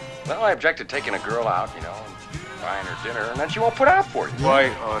objective? Well, I object to taking a girl out, and buying her dinner, and then she won't put out for you. Why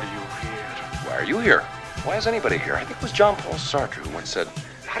are you here? Why are you here? Why is anybody here? I think it was John Paul Sartre who once said,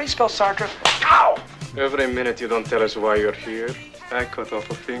 how do you spell Sartre? Ow! Every minute you don't tell us why you're here, I cut off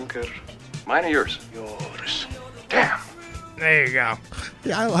a finger. Mine or yours? Yours. Damn. There you go.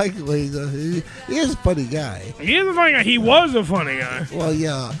 Yeah, I like the way he is a funny guy. He is a funny guy. He was a funny guy. Well,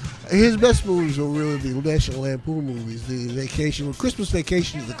 yeah. His best movies were really the National Lampoon movies. The Vacation. Well, Christmas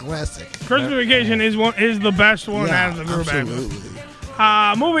Vacation is a classic. Christmas Vacation is the best one as a group band.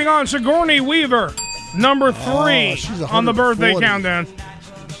 Moving on, Sigourney Weaver, number 3 on the birthday countdown.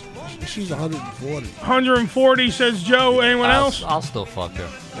 She's 140. 140, says Joe. Anyone else? I'll still fuck her.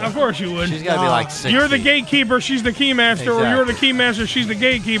 Of course you would. She's got to be like 60. You're the gatekeeper, she's the keymaster, or you're the keymaster, she's the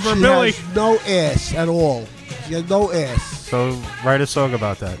gatekeeper. She Billy. has no ass at all. She has no ass. So write a song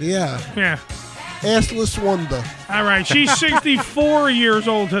about that. Yeah. Yeah. Assless wonder. All right, she's 64 years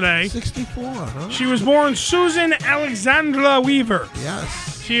old today. 64, huh? She was born Susan Alexandra Weaver.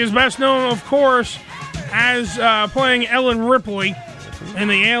 Yes. She is best known, of course, as playing Ellen Ripley in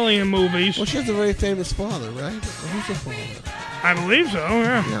the Alien movies. Well, she has a very famous father, right? Who's her father? I believe so,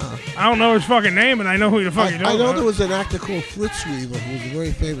 yeah. I don't know his fucking name, and I know who the fuck you're talking I know about. there was an actor called Fritz Weaver who was a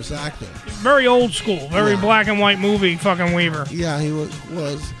very famous actor. Very old school, very black and white movie fucking Weaver. Yeah, he was.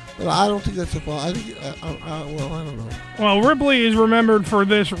 But I don't think that's a father. I think, well, I don't know. Well, Ripley is remembered for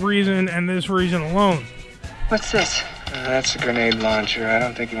this reason and this reason alone. What's this? That's a grenade launcher. I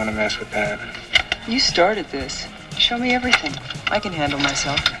don't think you want to mess with that. You started this. Show me everything. I can handle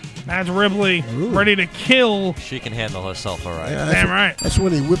myself. That's Ripley, ready to kill. She can handle herself all right. Damn right. That's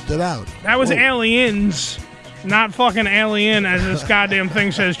when he whipped it out. That was Whoa. Aliens, not fucking Alien, as this goddamn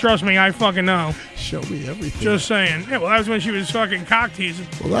thing says. Trust me, I fucking know. Show me everything. Just saying. Yeah, well, that was when she was fucking cock teasing.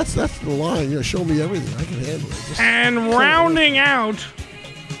 Well, that's the line. Show me everything. I can handle it. And rounding out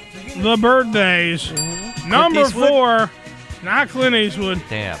the birthdays, number Eastwood? 4, not Clint Eastwood.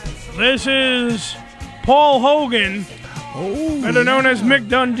 Damn. This is Paul Hogan, better known as Mick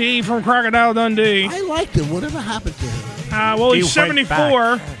Dundee from Crocodile Dundee. I liked him. Whatever happened to him? Well, he's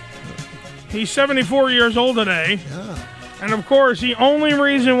 74. He's 74 years old today. Yeah. And of course, the only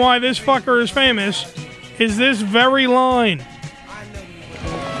reason why this fucker is famous is this very line. You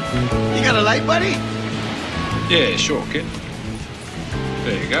got a light, buddy? Yeah, sure, kid.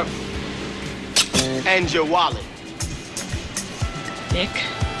 There you go. And your wallet. Nick,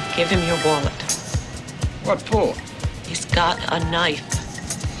 give him your wallet. What for? He's got a knife.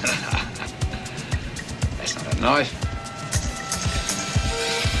 That's not a knife.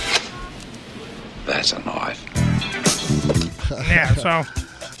 That's a knife. Yeah, so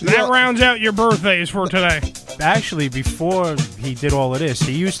that rounds out your birthdays for today. Actually, before he did all of this,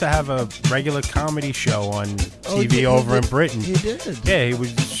 he used to have a regular comedy show on TV over in Britain. He did. Yeah, he was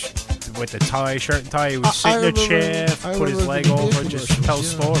with the tie, shirt and tie. He would sit in a chair, put his leg over, and just tell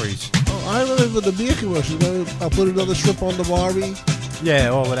stories. Oh, I remember the beer commercial. I put another strip on the Barbie. Yeah,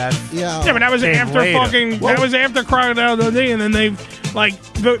 all of that. Yeah. Yeah, but that was Came after later. fucking. That was after Crocodile Dundee, and then they like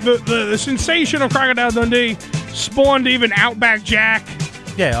the sensation of Crocodile Dundee spawned even Outback Jack.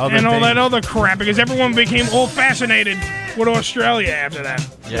 Yeah, and all that other crap because everyone became all fascinated with Australia after that.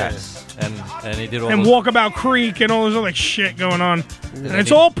 Yes. And he did all And those- Walkabout Creek and all this other shit going on. And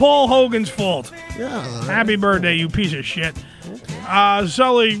it's all Paul Hogan's fault. Yeah. Happy birthday, you piece of shit.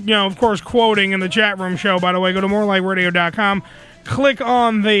 Sully, of course, quoting in the chat room show, by the way, go to morelikeradio.com. Click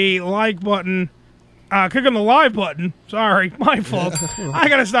on the like button. Click on the live button. Sorry, my fault. I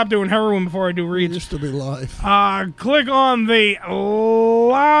got to stop doing heroin before I do reads. Used to be live. Click on the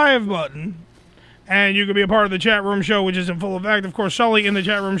live button, and you can be a part of the chat room show, which is in full effect. Of course, Sully in the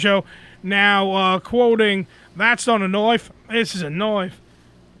chat room show now quoting, "That's not a knife. This is a knife,"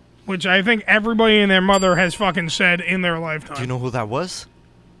 which I think everybody and their mother has fucking said in their lifetime. Do you know who that was?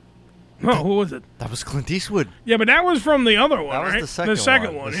 Oh, who was it? That was Clint Eastwood. Yeah, but that was from the other one, That was right? the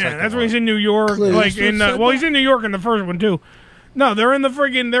second one. The Yeah, second that's when he's in New York. Clint Like Eastwood in said he's in New York in the first one too. No, they're in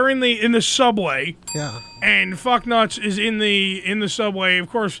the in the subway. Yeah. And Fucknuts is in the subway, of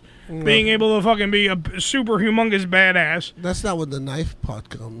course, being able to fucking be a super humongous badass. That's not when the knife part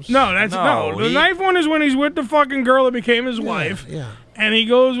comes. No, that's no. The knife one is when he's with the fucking girl that became his wife. Yeah. And he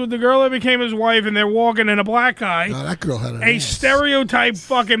goes with the girl that became his wife, and they're walking, and a black guy, No, that girl had a stereotype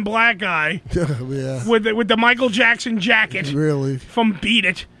fucking black guy, yeah. with the Michael Jackson jacket, Really? from Beat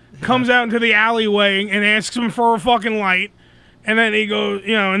It, comes out into the alleyway and asks him for a fucking light, and then he goes,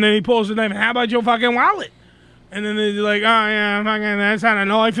 and then he pulls the knife. How about your fucking wallet? And then they're like, oh yeah, fucking, that's not a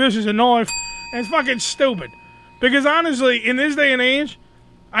knife. This is a knife. And it's fucking stupid, because honestly, in this day and age,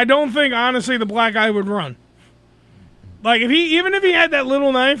 I don't think honestly the black guy would run. Like, even if he had that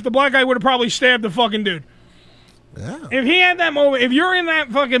little knife, the black guy would have probably stabbed the fucking dude. Yeah. If he had that moment, if you're in that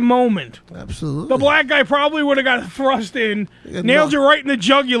fucking moment, absolutely, the black guy probably would have got thrust in, nailed you right in the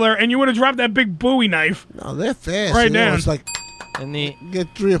jugular, and you would have dropped that big Bowie knife. No, they're fast. Right down. It's like And the get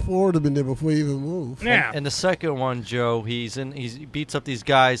 3 or 4 of them in there before you even move. Yeah. And the second one, Joe, he beats up these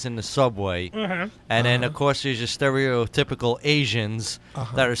guys in the subway, Uh-huh. and then of course there's your stereotypical Asians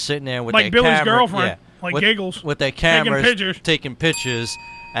that are sitting there with Like their Billy's camera, girlfriend, like Giggles, with their taking cameras, taking pictures.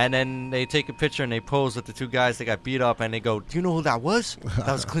 And then they take a picture and they pose with the two guys that got beat up, and they go, "Do you know who that was?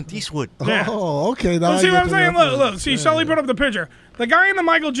 That was Clint Eastwood." Yeah. Oh, okay. Now Well, I see get what I'm the saying? reference. Look. See, Sully put up the picture. The guy in the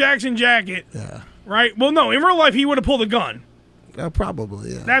Michael Jackson jacket. Yeah. Right? Well, no, in real life, he would have pulled a gun.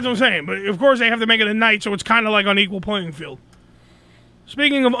 Probably, yeah. That's what I'm saying. But, of course, they have to make it at night, so it's kind of like unequal playing field.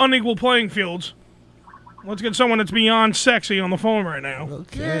 Speaking of unequal playing fields, let's get someone that's beyond sexy on the phone right now.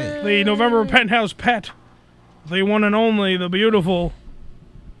 Okay. The November Penthouse Pet. The one and only, the beautiful,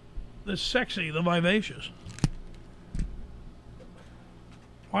 the sexy, the vivacious.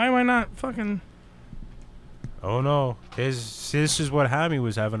 Why am I not fucking... Oh no, this is what Hammy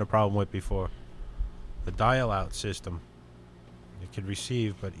was having a problem with before. The dial-out system. It could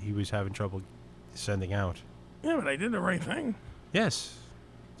receive, but he was having trouble sending out. Yeah, but I did the right thing. Yes,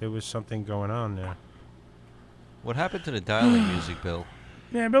 there was something going on there. What happened to the dialing music, Bill?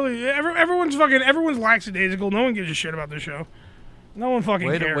 Yeah, Billy. Everyone's lackadaisical. No one gives a shit about this show. No one fucking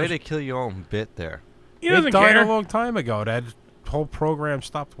cares. Way to kill your own bit there. He doesn't it died care. a long time ago. That whole program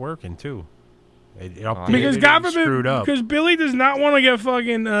stopped working too. It updated Because and God screwed forbid, up. because Billy does not want to get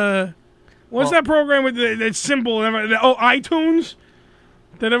fucking. What's that program with that's simple? iTunes.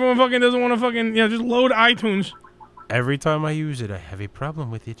 That everyone fucking doesn't want to fucking just load iTunes. Every time I use it, I have a problem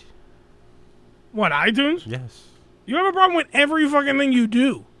with it. What, iTunes? Yes. You have a problem with every fucking thing you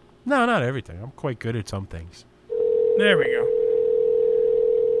do. No, not everything. I'm quite good at some things. There we go.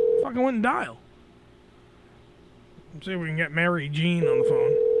 Fucking went and dial. Let's see if we can get Mary Jean on the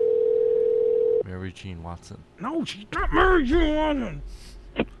phone. Mary Jean Watson. No, she's not Mary Jean Watson.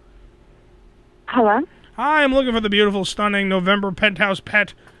 Hello? Hi, I'm looking for the beautiful, stunning November penthouse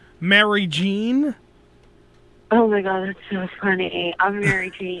pet, Mary Jean. Oh my god, that's so funny. I'm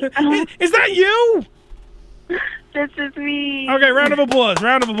Mary Jean. Is that you? This is me. Okay, round of applause.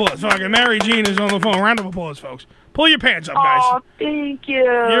 Fucking Mary Jean is on the phone. Round of applause, folks. Pull your pants up, guys. Oh, thank you.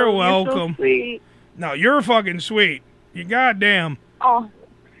 You're welcome. So sweet. No, you're fucking sweet. You goddamn. Oh.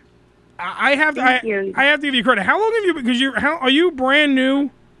 I have to. I have to give you credit. How long have you? Because are you brand new?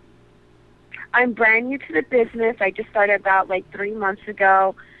 I'm brand new to the business. I just started about 3 months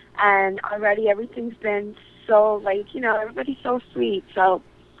ago, and already everything's been so everybody's so sweet. So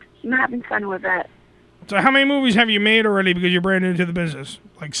I'm having fun with it. So how many movies have you made already? Because you're brand new to the business,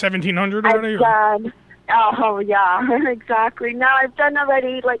 1,700 already. I've done. Oh yeah, exactly. Now I've done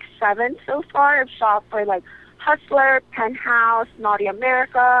already 7 so far. I've shot for Hustler, Penthouse, Naughty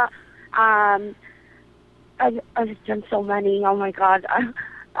America. I've done so many. Oh my god.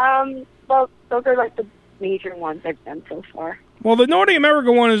 Well, those are the major ones I've done so far. Well, the Naughty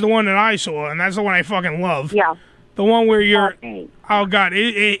America one is the one that I saw, and that's the one I fucking love. Yeah. The one where you're. Oh god,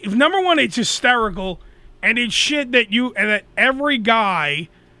 number one, it's hysterical, and it's shit that every guy.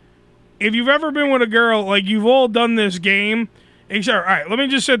 If you've ever been with a girl, you've all done this game. Except, all right, let me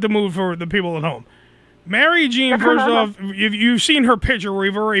just set the mood for the people at home. Mary Jean, first off, if you've seen her picture,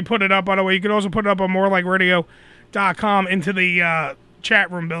 we've already put it up, by the way. You can also put it up on morelikeradio.com into the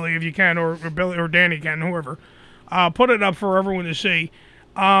chat room, Billy, if you can, or Billy or Danny can, whoever. Put it up for everyone to see.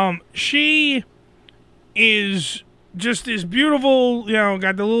 She is just this beautiful,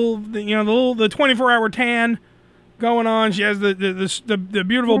 got the little, the 24-hour tan going on. She has the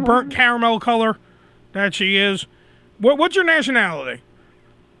beautiful burnt caramel color that she is. What's your nationality?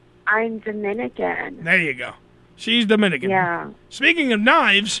 I'm Dominican. There you go. She's Dominican. Yeah. Speaking of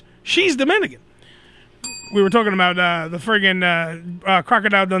knives, she's Dominican. We were talking about the friggin'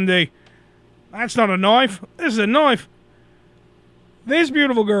 Crocodile Dundee. That's not a knife. This is a knife. This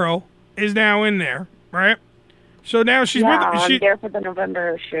beautiful girl is now in there, right? So now she's with. I'm there for the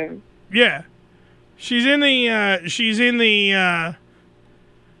November issue. Yeah, she's in the.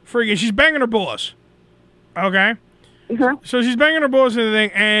 Friggin', she's banging her boss. Okay. So she's banging her boss and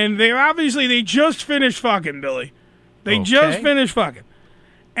everything, and they just finished fucking, Billy. They just finished fucking,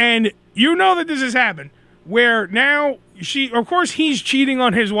 and you know that this has happened. Where now of course, he's cheating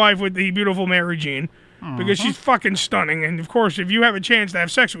on his wife with the beautiful Mary Jean because she's fucking stunning. And of course, if you have a chance to have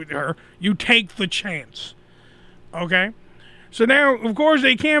sex with her, you take the chance. Okay? So now, of course,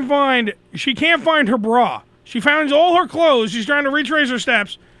 she can't find her bra. She finds all her clothes. She's trying to retrace her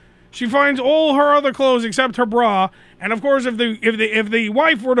steps. She finds all her other clothes except her bra. And of course, if the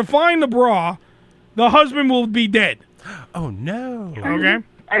wife were to find the bra, the husband will be dead. Oh no. Okay?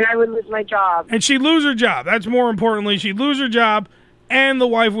 And I would lose my job. And she'd lose her job. That's more importantly. She'd lose her job, and the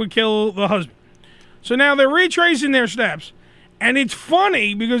wife would kill the husband. So now they're retracing their steps. And it's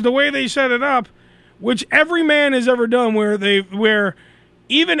funny because the way they set it up, which every man has ever done, where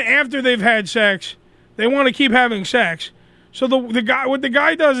even after they've had sex, they want to keep having sex. So what the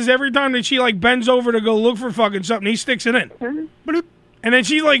guy does is every time that she bends over to go look for fucking something, he sticks it in. Mm-hmm. And then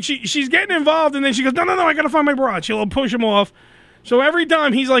she's getting involved, and then she goes, no, I gotta find my bra. She'll push him off. So every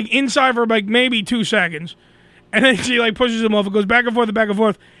time he's inside for maybe 2 seconds, and then she pushes him off. It goes back and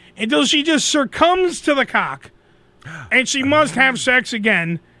forth until she just succumbs to the cock, and she must have sex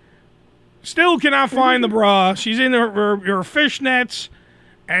again. Still cannot find the bra. She's in her fishnets,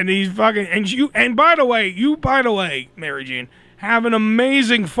 and he's fucking. And by the way, Mary Jean, have an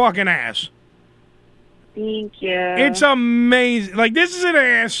amazing fucking ass. Thank you. It's amazing. This is an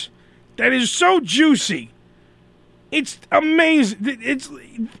ass that is so juicy. It's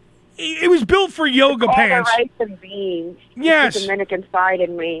amazing. it was built for yoga all pants. the rice and beans. Yes. It's the Dominican side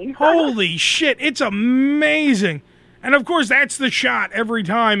in me. Holy shit, it's amazing. And of course, that's the shot every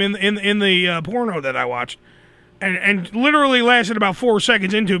time in the porno that I watched. And literally lasted about 4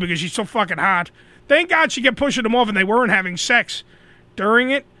 seconds into it because she's so fucking hot. Thank God she kept pushing them off and they weren't having sex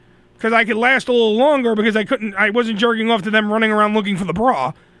during it. Because I could last a little longer because I wasn't jerking off to them running around looking for the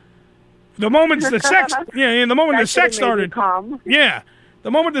bra. The moment the sex, the moment the sex started,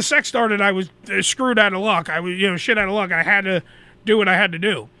 the moment the sex started, I was screwed out of luck. I was, shit out of luck. I had to do what I had to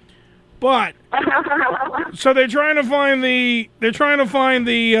do. But so they're trying to find the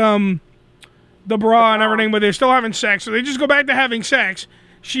bra and everything, but they're still having sex. So they just go back to having sex.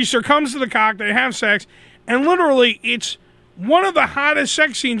 She succumbs to the cock. They have sex, and literally, it's one of the hottest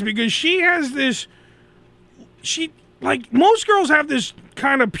sex scenes because she has this. Like most girls have this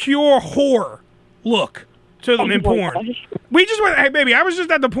kind of pure whore look to them in porn. We just went, hey baby, I was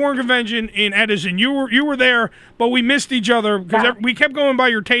just at the porn convention in Edison. You were there, but we missed each other because we kept going by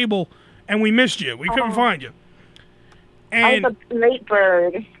your table and we missed you. We couldn't find you. And I was a late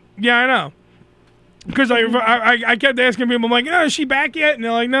bird. Yeah, I know. Because I kept asking people, I'm like, is she back yet? And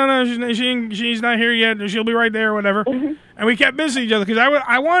they're like, no, she's not here yet. She'll be right there, whatever. And we kept missing each other because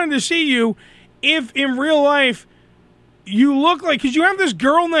I wanted to see you if in real life you look like, because you have this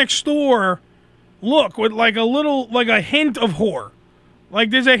girl next door look with like a hint of whore. Like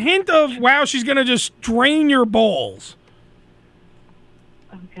there's a hint of, wow, she's going to just drain your balls.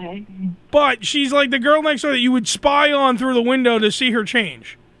 Okay. But she's like the girl next door that you would spy on through the window to see her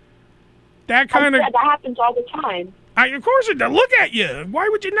change. That kind of... That happens all the time. Of course it does. Look at you. Why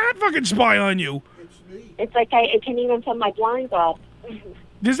would you not fucking spy on you? It's like I can even put my blinds up.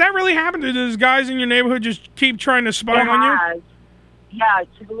 Does that really happen? Does guys in your neighborhood just keep trying to spy on you? Yeah,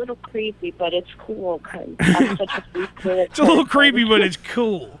 it's a little creepy, but it's cool because I'm such a freak. It's a little creepy, but it's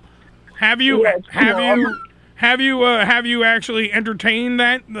cool. Have you actually entertained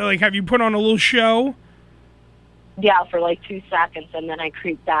that? Like, have you put on a little show? Yeah, for like 2 seconds, and then I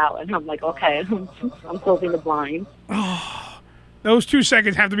creeped out, and I'm like, okay, I'm closing the blinds. Oh, those 2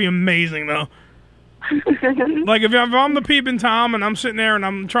 seconds have to be amazing, though. Like, if I'm the peeping Tom, and I'm sitting there, and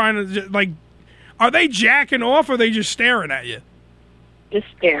I'm trying to, like, are they jacking off, or are they just staring at you? Just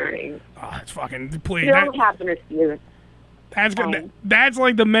staring. Oh, it's fucking, please. You don't happen to see it. That's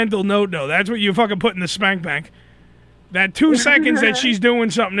like the mental note, though. That's what you fucking put in the spank bank. That 2 seconds that she's doing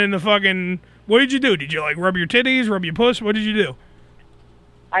something in the fucking... What did you do? Did you, like, rub your titties, rub your puss? What did you do?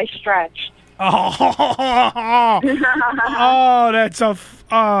 I stretched. Oh,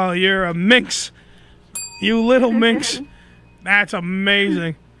 you're a minx. You little minx. That's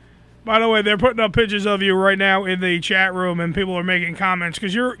amazing. By the way, they're putting up pictures of you right now in the chat room, and people are making comments,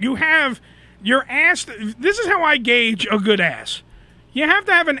 because you have your ass... This is how I gauge a good ass. You have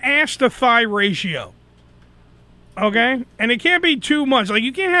to have an ass-to-thigh ratio. Okay? And it can't be too much. Like,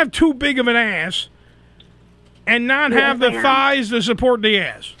 you can't have too big of an ass and not have the thighs to support the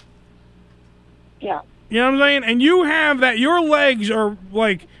ass. Yeah. You know what I'm saying? And you have that. Your legs are,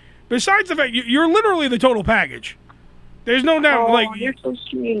 like, besides the fact, you're literally the total package. There's no doubt. Oh, like, you're so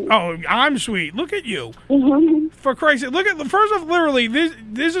sweet. Oh, I'm sweet. Look at you. Mm-hmm. For Christ's sake. Look at, first off, literally,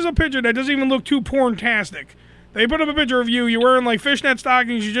 this is a picture that doesn't even look too porn-tastic. They put up a picture of you. You're wearing, like, fishnet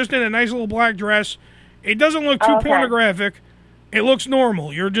stockings. You're just in a nice little black dress. It doesn't look too pornographic. It looks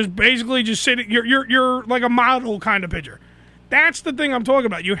normal. You're just basically just sitting. You're like a model kind of picture. That's the thing I'm talking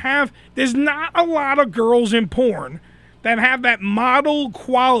about. There's not a lot of girls in porn that have that model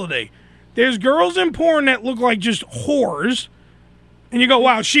quality. There's girls in porn that look like just whores, and you go,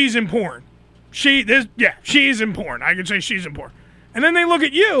 wow, she's in porn. She's in porn. I can say she's in porn. And then they look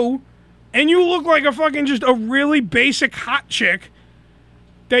at you, and you look like a fucking just a really basic hot chick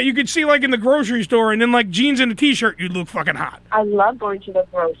that you could see, like, in the grocery store, and then, like, jeans and a T-shirt, you'd look fucking hot. I love going to the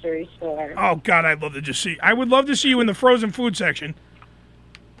grocery store. Oh, God, I would love to see you in the frozen food section.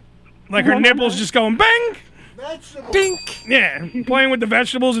 Like, her nipples just going, bang! Dink! Yeah, playing with the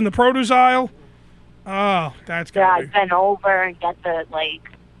vegetables in the produce aisle. Oh, that's good. Yeah, I bend over and get the, like,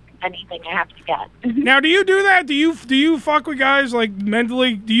 anything I have to get. Now, do you do that? Do you fuck with guys, like,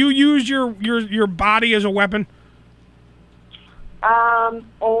 mentally? Do you use your body as a weapon?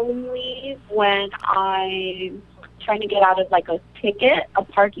 Only when I'm trying to get out of, like, a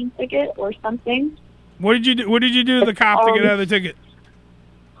parking ticket or something. What did you do? What did you do to the cop to get out of the ticket?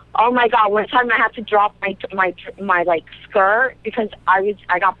 Oh my God! One time I had to drop my like skirt because I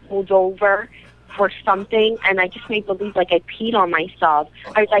got pulled over for something, and I just made believe like I peed on myself.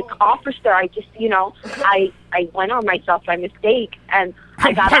 I was like, officer, I just I went on myself by mistake, and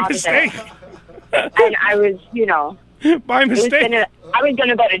I got out of there. And I was By mistake. I was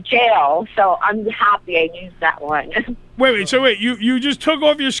gonna go to jail, so I'm happy I used that one. Wait. You just took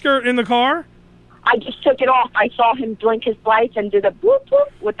off your skirt in the car? I just took it off. I saw him blink his lights and do the boop boop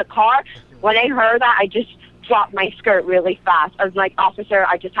with the car. When I heard that, I just dropped my skirt really fast. I was like, officer,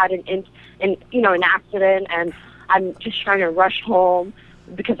 I just had an accident, and I'm just trying to rush home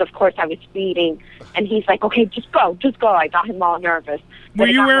because, of course, I was speeding. And he's like, okay, just go. I got him all nervous. Were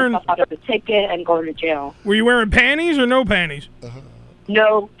you wearing out of the ticket and going to jail? Were you wearing panties or no panties?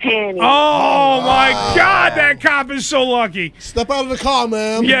 No panties. Oh my God, that cop is so lucky. Step out of the car,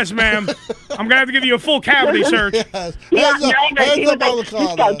 ma'am. Yes, ma'am. I'm going to have to give you a full cavity search. Yes. Yeah, Hands up on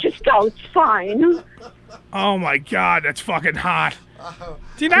the car. Just go. It's fine. Oh my God, that's fucking hot.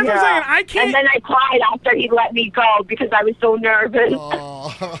 See, that's what I'm saying. I can't. And then I cried after he let me go because I was so nervous.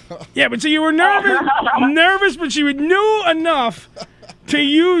 Yeah, but see, you were nervous, but she knew enough to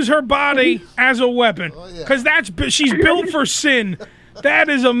use her body as a weapon. Because she's built for sin. That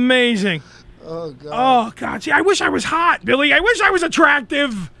is amazing. Oh, God. Oh, God. See, I wish I was hot, Billy. I wish I was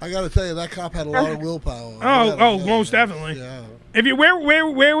attractive. I got to tell you, that cop had a lot of willpower. Most definitely. Yeah. If you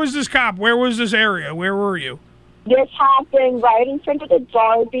where was this cop? Where was this area? Where were you? This happened right in front of the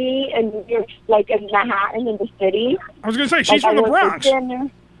Darby, and you're like in Manhattan in the city. I was going to say, she's from the Bronx.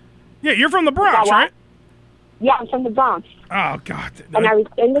 Yeah, you're from the Bronx, right? Yeah, I'm from the Bronx. Oh, God. And I was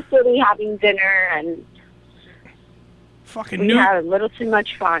in the city having dinner, and fucking we had a little too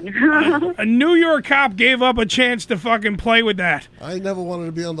much fun. A New York cop gave up a chance to fucking play with that. I never wanted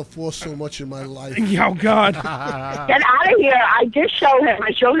to be on the force so much in my life. Oh, God. Get out of here. I did show him.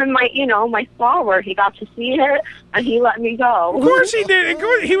 I showed him my flower. He got to see it, and he let me go. Of course he did.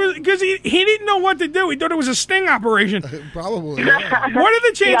 Because he didn't know what to do. He thought it was a sting operation. Probably, yeah. What are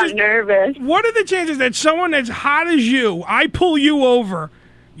the chances? He got nervous. What are the chances that someone as hot as you, I pull you over,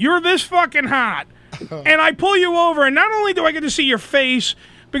 you're this fucking hot, and I pull you over, and not only do I get to see your face,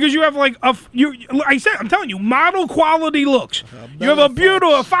 because you have I'm telling you, model quality looks. You have a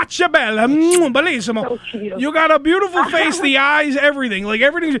beautiful faccia bella, bellissimo. You got a beautiful face, the eyes, everything, like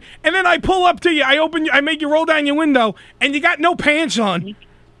everything. And then I pull up to you, I make you roll down your window, and you got no pants on,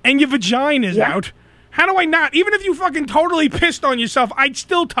 and your vagina's out. How do I not? Even if you fucking totally pissed on yourself, I'd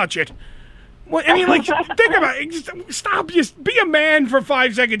still touch it. Well, I mean, like, think about it. Stop. Just be a man for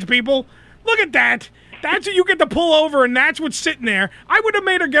 5 seconds, people. Look at that. That's what you get to pull over, and that's what's sitting there. I would have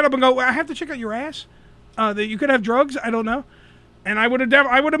made her get up and go, I have to check out your ass. That you could have drugs. I don't know. And I would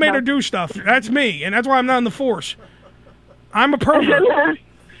have made her do stuff. That's me, and that's why I'm not in the force. I'm a pervert.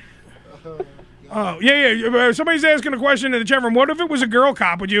 Oh, yeah. Somebody's asking a question in the chat room. What if it was a girl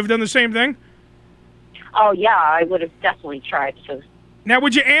cop? Would you have done the same thing? Oh, yeah, I would have definitely tried to. Now,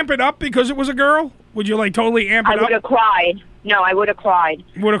 would you amp it up because it was a girl? Would you, totally amp it up? I would have cried. No, I would have cried.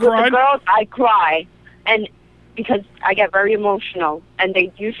 Would have cried? With the girls, I cry. And because I get very emotional, and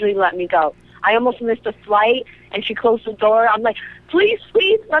they usually let me go. I almost missed a flight, and she closed the door. I'm like, please,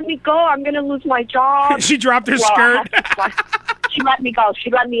 let me go. I'm going to lose my job. She dropped her skirt. She let me go. She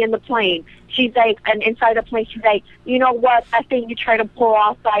let me in the plane. She's like, and inside the plane, she's like, you know what? That thing you try to pull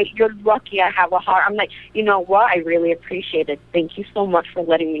off, you're lucky I have a heart. I'm like, you know what? I really appreciate it. Thank you so much for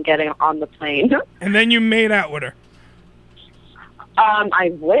letting me get on the plane. And then you made out with her.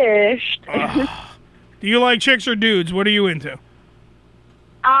 I wished. Do you like chicks or dudes? What are you into?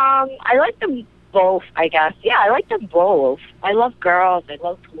 I like them both, I guess. Yeah, I like them both. I love girls. I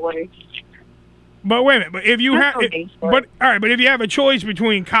love toys. But wait a minute. But if you have, but if you have a choice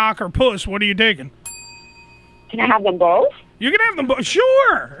between cock or puss, what are you taking? Can I have them both? You can have them both.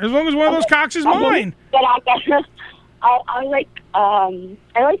 Sure, as long as one of those cocks is mine. But I like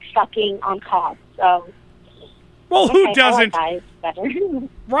sucking on cocks. So. Well, who doesn't? I like guys better.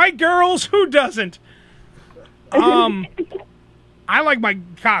 Right, girls? Who doesn't? I like my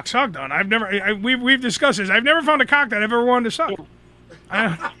cock sucked on. We've discussed this. I've never found a cock that I've ever wanted to suck.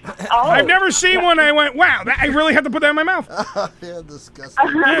 I've never seen one I went, wow, I really have to put that in my mouth. Yeah,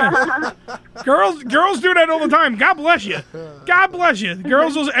 disgusting. Yeah. Girls do that all the time. God bless you. God bless you.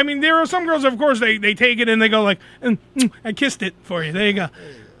 Girls will, there are some girls, of course, they take it and they go like, I kissed it for you. There you go.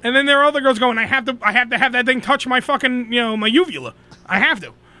 And then there are other girls going, I have to have that thing touch my fucking, my uvula. I have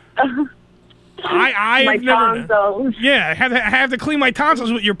to. I have never. Tonsils. Yeah, I have to clean my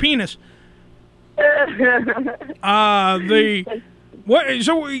tonsils with your penis. What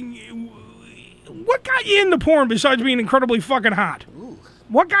got you into porn besides being incredibly fucking hot? Ooh.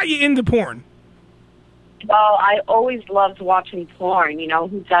 What got you into porn? Well, I always loved watching porn.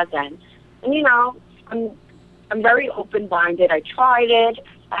 Who doesn't? And I'm very open-minded. I tried it.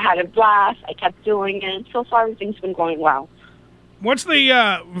 I had a blast. I kept doing it. So far, everything's been going well. What's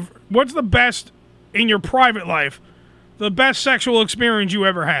the best in your private life? the best sexual experience you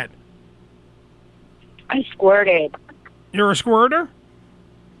ever had? I squirted. You're a squirter?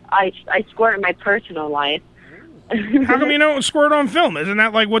 I squirt in my personal life. How come you don't squirt on film? Isn't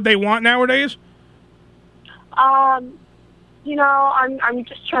that like what they want nowadays? You know, I'm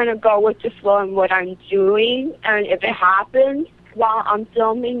just trying to go with the flow and what I'm doing, and if it happens while I'm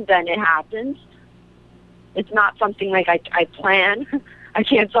filming, then it happens. It's not something like I plan. I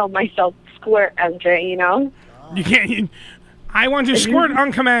can't tell myself squirt, MJ, you know? You can't. I want to squirt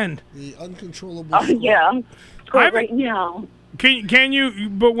on command. The uncontrollable. Oh, yeah. Squirt right now. Can you?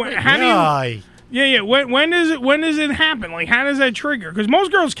 But how do you? Yeah. When does it happen? Like, how does that trigger? Because most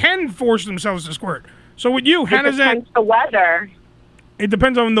girls can force themselves to squirt. So with you, how does that? It depends on the weather. It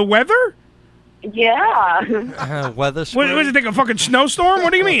depends on the weather. Yeah. Weather. What does it take? A fucking snowstorm?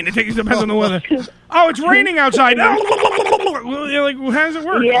 What do you mean? It depends on the weather. Oh, it's raining outside. You're like, how does it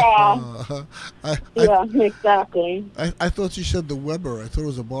work? Yeah. Yeah, exactly. I thought you said the Weber. I thought it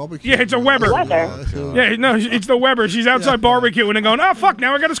was a barbecue. Yeah, it's a Weber. Yeah, no, it's the Weber. She's outside barbecuing and going, oh, fuck,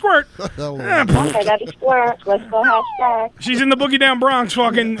 now I got to squirt. I got to squirt. Let's go have sex. She's in the Boogie Down Bronx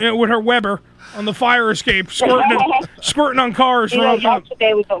fucking with her Weber on the fire escape, squirting on cars. You know,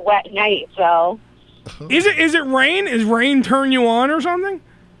 yesterday was a wet night, so. Is it rain? Is rain turn you on or something?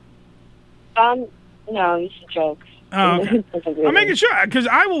 No, it's a joke. Oh, okay. I'm making sure, because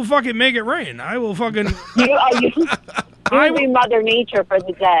I will fucking make it rain. I will fucking... You'll be Mother Nature for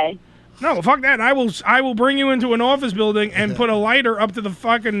the day. No, fuck that. I will bring you into an office building and put a lighter up to the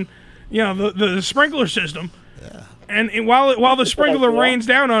fucking, the sprinkler system. Yeah. And while the sprinkler rains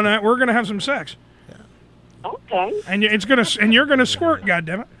down on that, we're gonna have some sex. Yeah. Okay. And you're gonna squirt.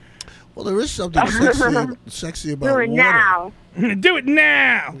 Goddammit. Well, there is something sexy about water. Do it now. Do it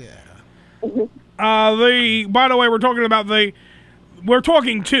now. Yeah. By the way, we're talking about we're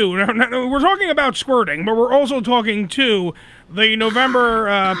talking about squirting, but we're also talking to the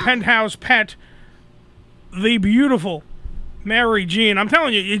November Penthouse pet, the beautiful Mary Jean. I'm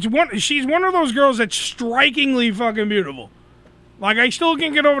telling you, she's one of those girls that's strikingly fucking beautiful. Like, I still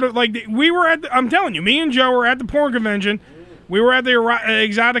can't get over I'm telling you, me and Joe were at the porn convention. We were at the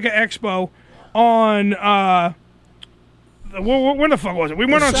Exotica Expo on, when the fuck was it? We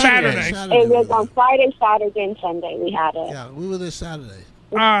went on Saturday. It was on Friday, Saturday, and Sunday. We had it. Yeah, we were there Saturday.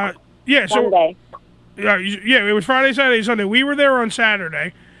 Yeah, so Sunday. Yeah, it was Friday, Saturday, Sunday. We were there on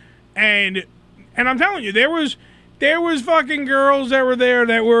Saturday, and I'm telling you, there was fucking girls that were there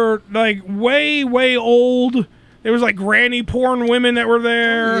that were like way, way old. There was like granny porn women that were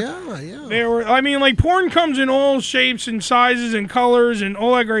there. Oh, yeah. There were. I mean, like, porn comes in all shapes and sizes and colors and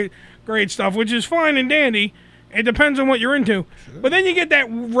all that great stuff, which is fine and dandy. It depends on what you're into. Sure. But then you get that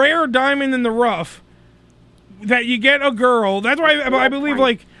rare diamond in the rough that you get a girl. That's why I believe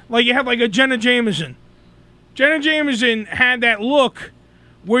like you have like a Jenna Jameson. Jenna Jameson had that look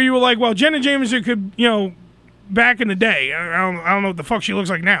where you were like, well, Jenna Jameson could, back in the day. I don't know what the fuck she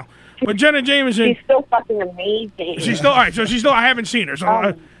looks like now. But Jenna Jameson... She's still fucking amazing. She's still... All right, so I haven't seen her.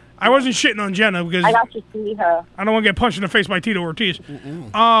 So I wasn't shitting on Jenna because... I got to see her. I don't want to get punched in the face by Tito Ortiz. Yeah,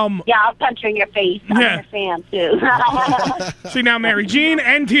 I'll punch her in your face. I'm a fan, too. See, now Mary Jean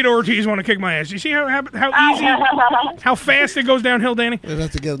and Tito Ortiz want to kick my ass. You see how easy... how fast it goes downhill, Danny? They'd have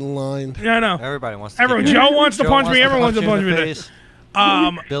to get in line. Yeah, I know. Everybody wants to Joe wants to punch me. Everyone wants to punch me in the face.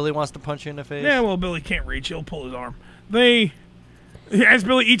 Billy wants to punch you in the face. Yeah, well, Billy can't reach. He'll pull his arm. As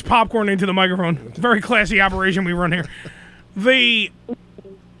Billy eats popcorn into the microphone. Very classy operation we run here. There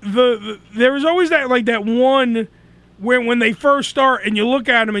was always that one when they first start and you look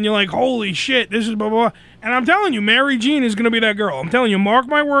at them and you're like, holy shit, this is blah, blah, blah. And I'm telling you, Mary Jean is going to be that girl. I'm telling you, mark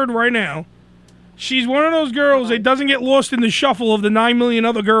my word right now. She's one of those girls that doesn't get lost in the shuffle of the 9 million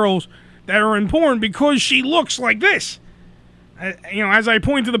other girls that are in porn because she looks like this. As I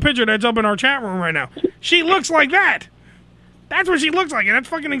point to the picture that's up in our chat room right now. She looks like that. That's what she looks like, and that's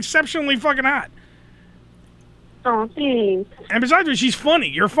fucking exceptionally fucking hot. Oh, thanks. And besides that, she's funny.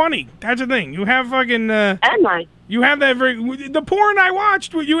 You're funny. That's the thing. You have fucking... Am I? You have that the porn I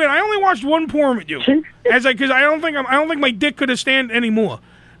watched with you, and I only watched one porn with you. Because I don't think my dick could have stand anymore.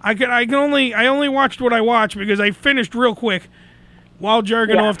 I only watched what I watched because I finished real quick while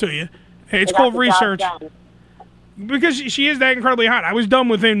jerking off to you. Hey, it's called research. Because she is that incredibly hot. I was done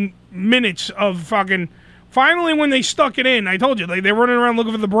within minutes of fucking... Finally, when they stuck it in, I told you, they're running around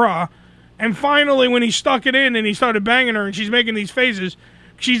looking for the bra. And finally, when he stuck it in and he started banging her and she's making these faces,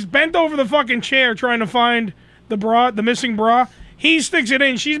 she's bent over the fucking chair trying to find the bra, the missing bra. He sticks it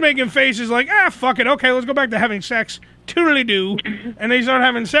in. She's making faces like, fuck it. Okay, let's go back to having sex. Toodly-doo. And they start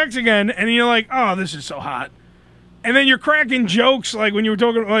having sex again. And you're like, oh, this is so hot. And then you're cracking jokes like when you were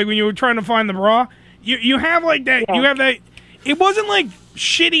trying to find the bra. You have like that. You have that. It wasn't like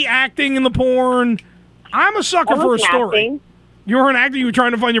shitty acting in the porn. I'm a sucker for a story. Acting. You weren't acting. You were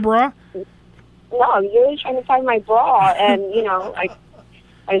trying to find your bra. No, you were trying to find my bra, and I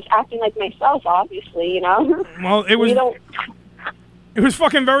was acting like myself, obviously. Well, it was. It was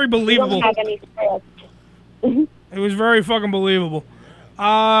fucking very believable. You don't have any script. It was very fucking believable.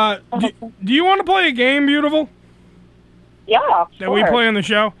 Do you want to play a game, beautiful? Yeah, that we play on the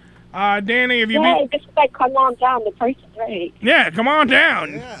show. Danny, have you been? Just like come on down. The price is right. Yeah, come on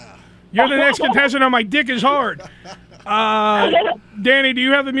down. Yeah. You're the next contestant on My Dick is Hard. Danny, do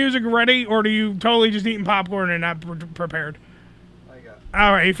you have the music ready, or do you totally just eating popcorn and not prepared? I got it.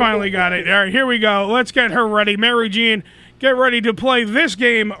 All right, he finally got it. All right, here we go. Let's get her ready. Mary Jean, get ready to play this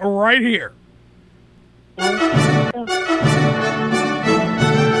game right here.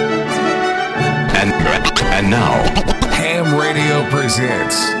 And now, Ham Radio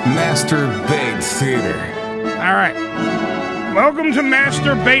presents Masturbate Theater. All right. Welcome to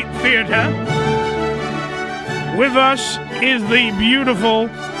Masturbate Theater. With us is the beautiful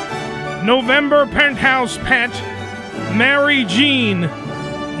November penthouse pet, Mary Jean.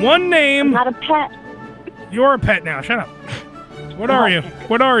 One name. I'm not a pet. You're a pet now. Shut up. What are you?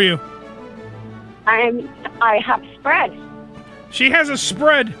 What are you? I have spread. She has a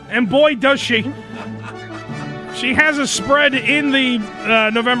spread, and boy, does she. She has a spread in the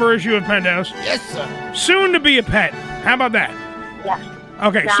November issue of Penthouse. Yes, sir. Soon to be a pet. How about that? Yeah.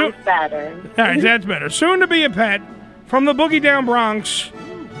 Okay, sounds better. All right, that's better. Soon to be a pet from the Boogie Down Bronx,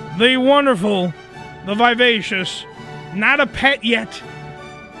 the wonderful, the vivacious, not a pet yet,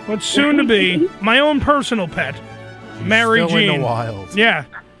 but soon to be my own personal pet, Mary still Jean. in the wild. Yeah,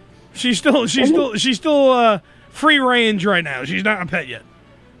 she's still free range right now. She's not a pet yet.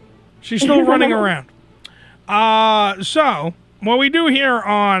 She's still running around. So what we do here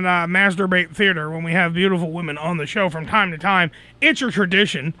on Masturbate Theater, when we have beautiful women on the show from time to time, it's your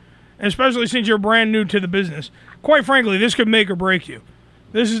tradition, especially since you're brand new to the business. Quite frankly, this could make or break you.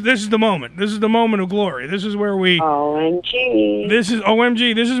 This is the moment. This is the moment of glory. This is where we... OMG. This is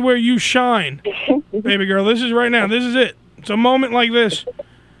OMG. This is where you shine, baby girl. This is right now. This is it. It's a moment like this.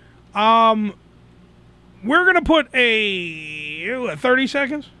 We're going to put a 30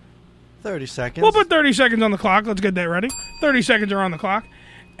 seconds? 30 seconds. We'll put 30 seconds on the clock. Let's get that ready. 30 seconds are on the clock.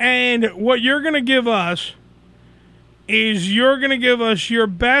 And what you're going to give us is you're going to give us your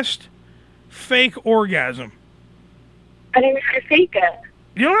best fake orgasm. I didn't have to fake it.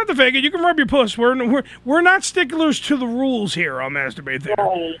 You don't have to fake it. You can rub your puss. We're not sticklers to the rules here on Masturbate Theater.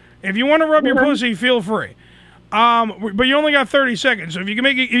 Right. If you want to rub your pussy, feel free. But you only got 30 seconds. So if you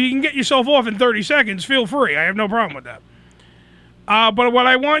can get yourself off in 30 seconds, feel free. I have no problem with that. But what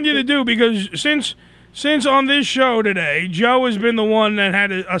I want you to do, because since on this show today, Joe has been the one that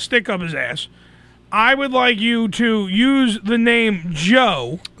had a stick up his ass, I would like you to use the name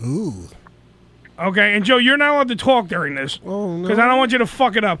Joe. Ooh. Okay, and Joe, you're not allowed to talk during this. Oh, no. Because I don't want you to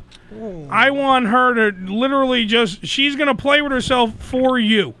fuck it up. Oh. I want her to literally she's going to play with herself for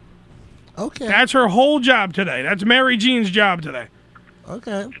you. Okay. That's her whole job today. That's Mary Jean's job today.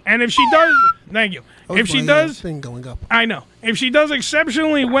 Okay. And if she does, thank you. If she does, thing going up. I know. If she does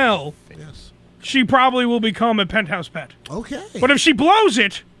exceptionally well, yes, she probably will become a penthouse pet. Okay. But if she blows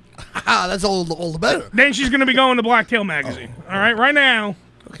it, that's all the better. Then she's going to be going to Blacktail magazine. All right, right now.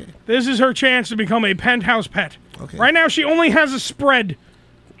 Okay. This is her chance to become a penthouse pet. Okay. Right now, she only has a spread.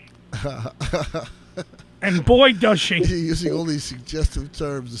 And boy, does she. Using all these suggestive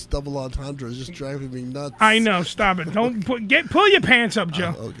terms, this double entendre is just driving me nuts. I know. Stop it. Don't pull your pants up,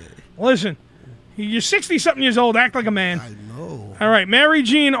 Joe. Okay. Listen, you're 60-something years old. Act like a man. I know. All right, Mary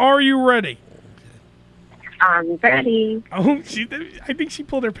Jean, are you ready? I'm ready. Oh, I think she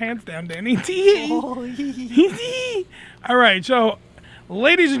pulled her pants down, Danny. All right, so,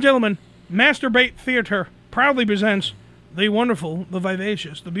 ladies and gentlemen, Masturbate Theater proudly presents the wonderful, the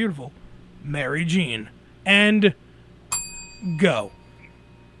vivacious, the beautiful Mary Jean. And go.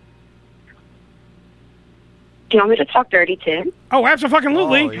 Do you want me to talk dirty too? Oh,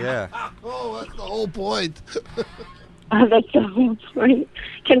 absolutely. Oh, yeah. Oh, that's the whole point. That's the whole point.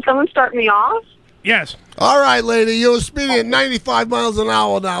 Can someone start me off? Yes. All right, lady, you're speeding at 95 miles an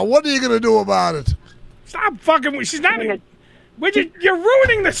hour now. What are you going to do about it? Stop fucking with. She's not. You're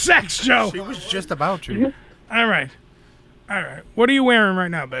ruining the sex, Joe. She was just about to. All right. What are you wearing right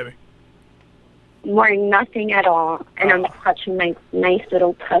now, baby? I'm wearing nothing at all, and I'm clutching my nice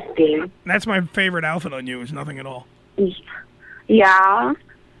little pussy. That's my favorite outfit on you, is nothing at all. Yeah?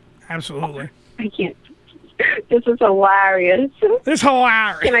 Absolutely. I can't. This is hilarious. This is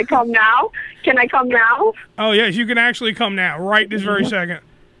hilarious. Can I come now? Oh, yes, you can actually come now, right this very second.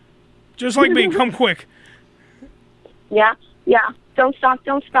 Just like me. Come quick. Yeah. Don't stop.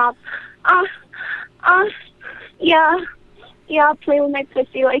 Yeah, play with my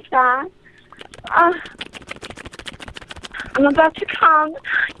pussy like that. I'm about to come.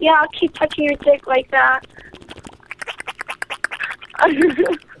 Yeah, keep touching your dick like that.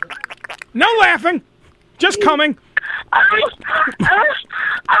 No laughing. Just coming.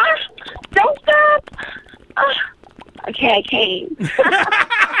 Don't stop. Okay, I came.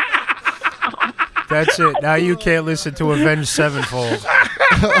 That's it. Now you can't listen to Avenged Sevenfold.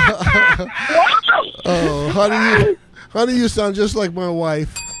 Oh, honey, you sound just like my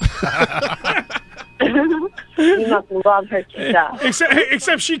wife. You must love her to death.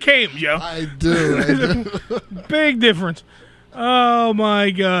 Except she came, Joe. I do. Big difference. Oh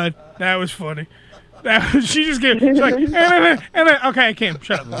my God, that was funny. She just gave. She's like, and then, okay, I came.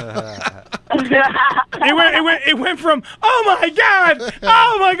 Shut up. It went from oh my God,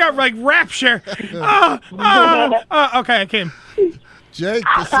 like rapture. Okay, I came. Jake,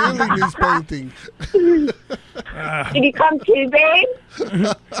 the ceiling needs painting. Did you come too, babe?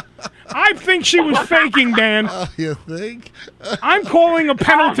 I think she was faking, Dan. You think? I'm calling a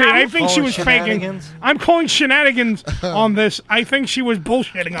penalty. I think she was Shenanigans? faking. I'm calling shenanigans on this. I think she was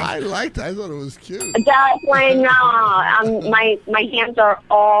bullshitting us. I liked it. I thought it was cute. Definitely not. My hands are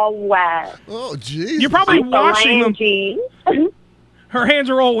all wet. Oh, jeez. You're probably Like washing them. phalanges. Her hands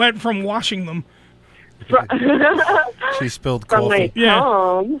are all wet from washing them. She spilled From my coffee.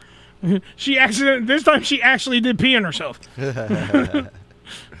 comb. This time she actually did pee on herself.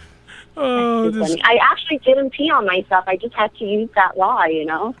 Oh, this, I actually didn't pee on myself. I just had to use that lie, you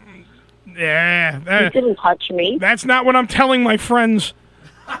know? yeah. You didn't touch me. That's not what I'm telling my friends.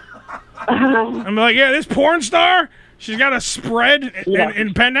 I'm like, yeah, this porn star, she's got a spread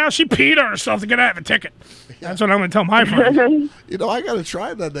in Penthouse. She peed on herself to get out of a ticket. That's what I'm going to tell my friends. You know, I got to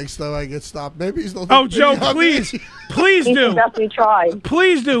try that next time I get stopped. Maybe he's not. Oh, Joe, please You do. should definitely try.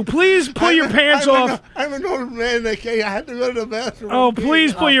 Please do. Please pull your pants off. I'm an old man. I had to go to the bathroom. Oh,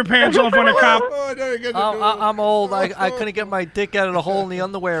 please pull your pants off when a cop. I'm old. I couldn't get my dick out of the hole in the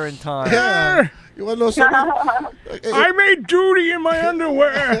underwear in time. Yeah. You want to know something? I made duty in my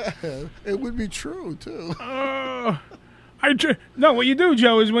underwear. It would be true, too. No, what you do,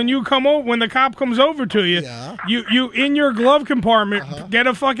 Joe, is when you come over, when the cop comes over to you, you in your glove compartment get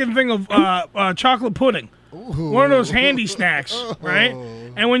a fucking thing of chocolate pudding, one of those handy snacks, right?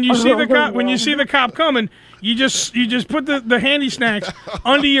 And when you see the cop coming, you just put the handy snacks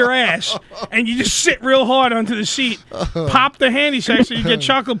under your ass, and you just sit real hard onto the seat, pop the handy snacks, so you get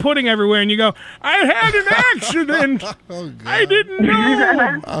chocolate pudding everywhere, and you go, I had an accident. I didn't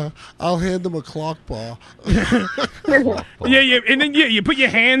know. I'll hand him a clock bar. Yeah, and then you put your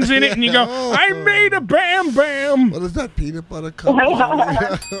hands in it, and you go, I made a bam bam. What is that, peanut butter cup?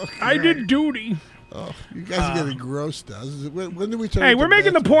 I did duty. Oh, you guys are getting gross now. When did we turn? Hey, we're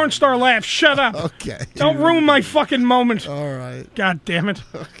making the porn star laugh. Shut up. Okay. Don't ruin my fucking moment. All right. God damn it.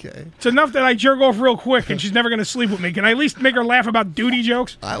 Okay. It's enough that I jerk off real quick and she's never going to sleep with me. Can I at least make her laugh about duty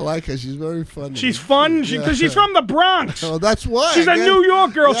jokes? I like her. She's very funny. She's fun because she's from the Bronx. Oh, that's why. She's a New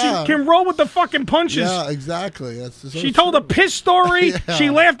York girl. Yeah. She can roll with the fucking punches. Yeah, exactly. She told a piss story. Yeah. She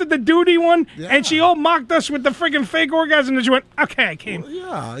laughed at the duty one. And she all mocked us with the freaking fake orgasm. And she went, okay, I came.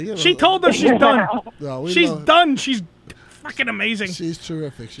 Yeah. You know. She told us she's done. No, She's done. She's fucking amazing. She's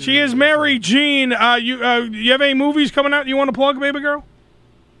terrific. She is Mary Jean. You have any movies coming out you want to plug, baby girl?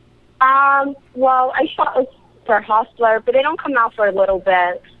 Well, I shot for Hustler, but they don't come out for a little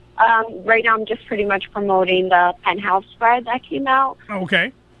bit. Right now I'm just pretty much promoting the Penthouse spread that came out.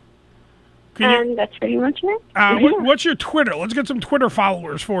 Okay. That's pretty much it. What's your Twitter? Let's get some Twitter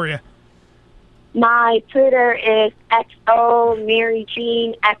followers for you. My Twitter is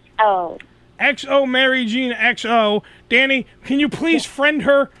XOMaryJeanXO. XO Mary Jean XO. Danny, can you please friend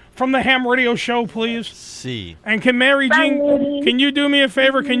her from the Ham Radio Show, please? See. And can Mary Jean, can you do me a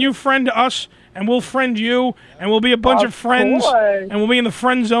favor? Can you friend us, and we'll friend you, and we'll be a bunch of friends, course. and we'll be in the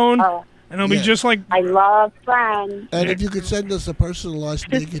friend zone, and it'll be just like... I love friends. And if you could send us a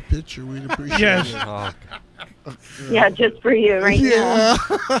personalized naked picture, we'd appreciate Yes. it. Yeah, just for you right now.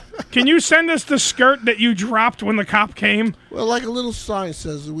 Can you send us the skirt that you dropped when the cop came? Well, like a little sign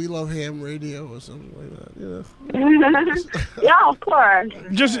says, "We love Ham Radio" or something like that. You know. Yeah, of course.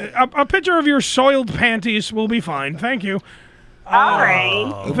 Just a picture of your soiled panties will be fine. Thank you. All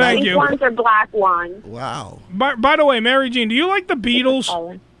right. Thank Pink you. ones or black ones? Wow. By the way, Mary Jean, do you like the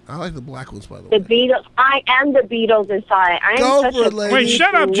Beatles? I like the black ones, by the way. The Beatles. I am the Beatles inside. I am Go such for a it, lady. Wait,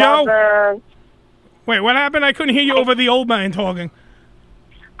 shut up, lover. Joe. Wait, what happened? I couldn't hear you over the old man talking.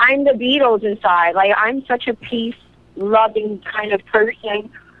 I'm the Beatles inside. Like, I'm such a peace-loving kind of person.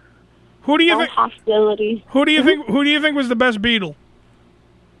 Who do you no think? hostility. Who do you think was the best Beatle?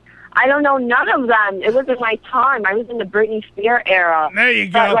 I don't know none of them. It wasn't my time. I was in the Britney Spears era. There you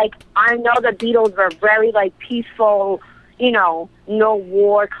go. But like, I know the Beatles were very like peaceful, no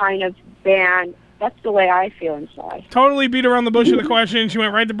war kind of band. That's the way I feel inside. Totally beat around the bush with the question. She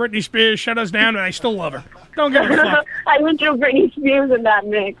went right to Britney Spears, shut us down, and I still love her. Don't give a fuck. I went through Britney Spears in that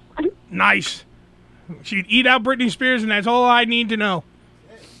mix. Nice. She'd eat out Britney Spears, and that's all I need to know.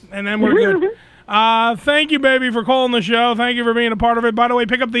 And then we're good. Thank you, baby, for calling the show. Thank you for being a part of it. By the way,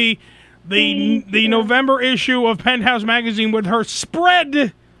 pick up the November issue of Penthouse Magazine with her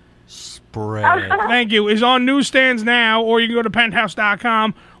spread. Thank you. Is on newsstands now, or you can go to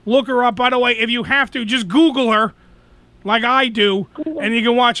penthouse.com. Look her up. By the way, if you have to, just Google her, like I do, and you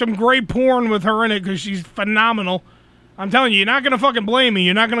can watch some great porn with her in it because she's phenomenal. I'm telling you, you're not going to fucking blame me.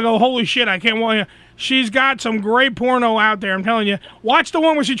 You're not going to go, holy shit, I can't watch. She's got some great porno out there, I'm telling you. Watch the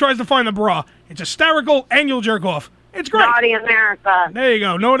one where she tries to find the bra. It's hysterical, and you'll jerk off. It's great. Naughty America. There you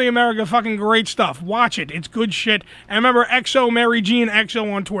go. Naughty America, fucking great stuff. Watch it. It's good shit. And remember, XO Mary Jean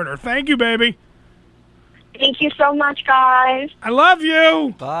XO on Twitter. Thank you, baby. Thank you so much, guys. I love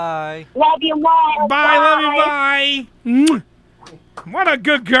you. Bye. Love you more. Bye. Love you. Bye. What a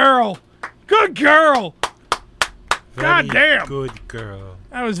good girl. Good girl. God damn. Good girl.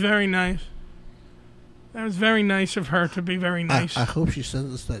 That was very nice. That was very nice of her to be very nice. I hope she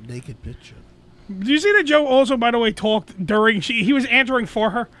sends us that naked picture. Did you see that Joe also, by the way, talked during... he was answering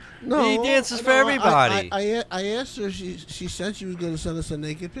for her? No, He dances for everybody. I asked her. She said she was going to send us a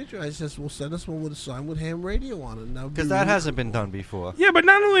naked picture. I said, "Well, send us one with a sign with ham radio on it." Because that hasn't been done before. Yeah, but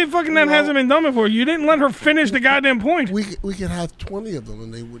not only fucking that hasn't been done before, you didn't let her finish the goddamn point. We could have 20 of them,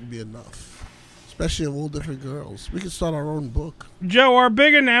 and they wouldn't be enough. Especially of all different girls. We could start our own book. Joe, our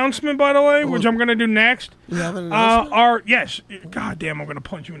big announcement, by the way, which I'm going to do next. We have an announcement? Yes. God damn, I'm going to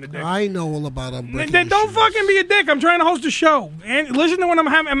punch you in the dick. I know all about them. Then don't fucking be a dick. I'm trying to host a show. And listen to what I'm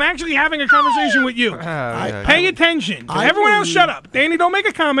having. I'm actually having a conversation with you. Pay attention. Everyone else, shut up. Danny, don't make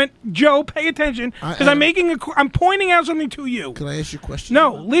a comment. Joe, pay attention. Because I'm pointing out something to you. Can I ask you a question?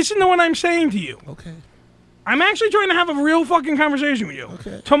 No, listen to what I'm saying to you. Okay. I'm actually trying to have a real fucking conversation with you.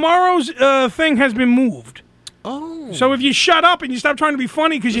 Okay. Tomorrow's thing has been moved. Oh. So if you shut up and you stop trying to be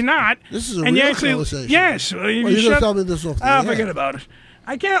funny because you're not. This is a and real you actually, conversation. Yes. Well, you're going to tell me this off the air. Forget about it.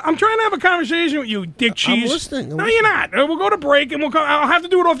 I can't. I'm trying to have a conversation with you, dick cheese. I'm listening. No, you're not. We'll go to break and I'll have to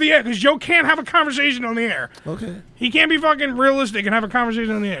do it off the air because Joe can't have a conversation on the air. Okay. He can't be fucking realistic and have a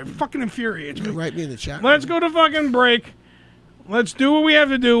conversation on the air. It fucking infuriates me. Write me in the chat. Let's go to fucking break. Let's do what we have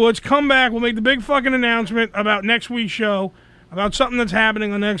to do. Let's come back. We'll make the big fucking announcement about next week's show, about something that's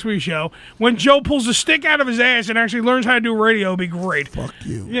happening on next week's show. When Joe pulls a stick out of his ass and actually learns how to do radio, it'll be great. Fuck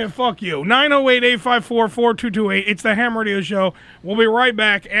you. Yeah, fuck you. 908-854-4228. It's the Ham Radio Show. We'll be right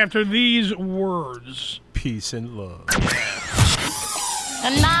back after these words. Peace and love.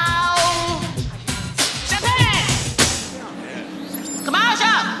 And now, Japan! Commercial!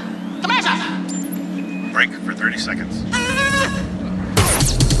 Commercial! Break for 30 seconds.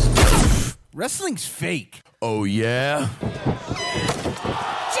 Wrestling's fake. Oh, yeah?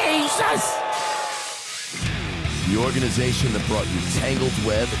 Jesus! The organization that brought you Tangled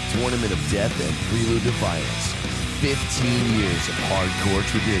Web, Tournament of Death, and Prelude to Violence. 15 years of hardcore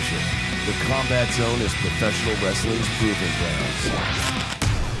tradition. The Combat Zone is professional wrestling's proving grounds.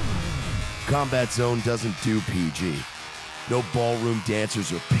 Combat Zone doesn't do PG. No ballroom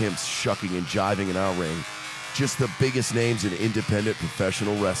dancers or pimps shucking and jiving in our ring. Just the biggest names in independent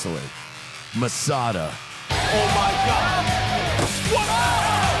professional wrestling. Masada. Oh my God! What the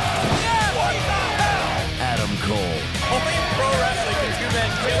hell? Adam Cole. Only in pro wrestling can two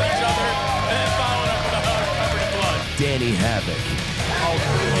men kill each other and then follow it up with a hug covered in blood. Danny Havoc. Oh,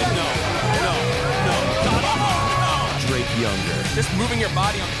 no. Drake Younger. Just moving your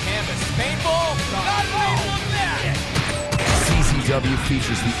body on the canvas. Painful? Not painful there! CZW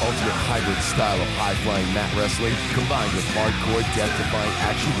features the ultimate hybrid style of high-flying mat wrestling combined with hardcore, death-defying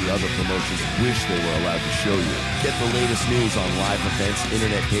action the other promotions wish they were allowed to show you. Get the latest news on live events,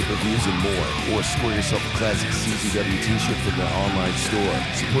 internet pay-per-views, and more. Or score yourself a classic CZW t-shirt from their online store.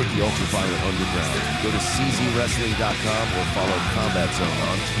 Support the ultra-violent underground. Go to czwrestling.com or follow Combat Zone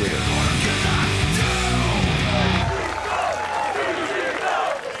on Twitter.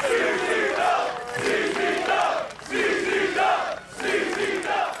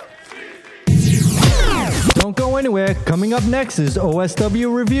 Don't go anywhere. Coming up next is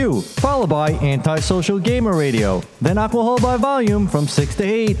OSW Review, followed by Antisocial Gamer Radio, then Alcohol by Volume from 6 to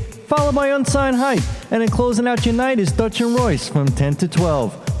 8, followed by Unsigned Hype, and then closing out your night is Dutch and Royce from 10 to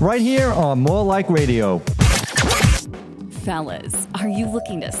 12, right here on More Like Radio. Fellas, are you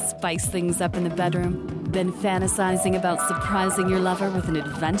looking to spice things up in the bedroom? Been fantasizing about surprising your lover with an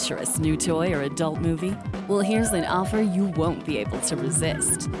adventurous new toy or adult movie? Well, here's an offer you won't be able to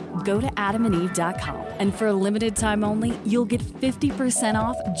resist. Go to adamandeve.com, and for a limited time only, you'll get 50%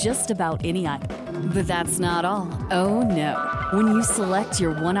 off just about any item. But that's not all. Oh no. When you select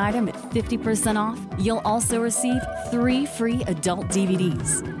your one item at 50% off, you'll also receive 3 free adult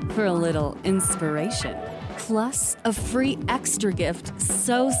DVDs for a little inspiration. Plus, a free extra gift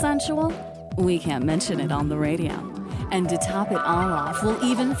so sensual, we can't mention it on the radio. And to top it all off, we'll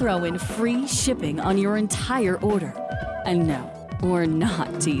even throw in free shipping on your entire order. And no, we're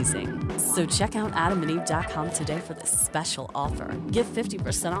not teasing. So check out adamandeve.com today for this special offer. Get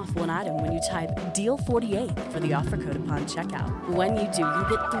 50% off one item when you type DEAL48 for the offer code upon checkout. When you do, you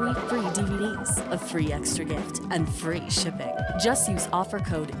get 3 free DVDs, a free extra gift, and free shipping. Just use offer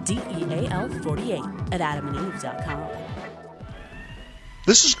code DEAL48 at adamandeve.com.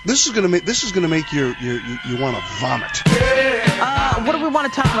 This is gonna make you want to vomit. What do we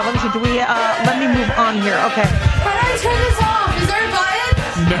want to talk about? Let me see. Let me move on here. Okay. How do I turn this off? Is there a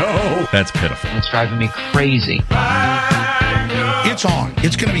button? No. That's pitiful. It's driving me crazy. It's on.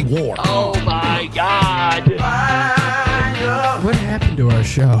 It's gonna be war. Oh my God. What happened to our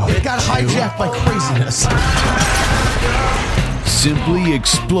show? It got hijacked by craziness. Simply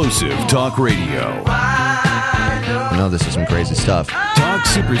explosive talk radio. I know this is some crazy stuff.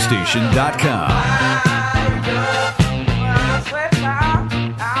 TalkSuperstation.com.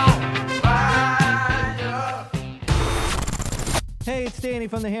 Hey, it's Danny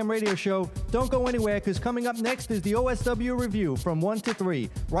from the Ham Radio Show. Don't go anywhere, because coming up next is the OSW Review from 1 to 3,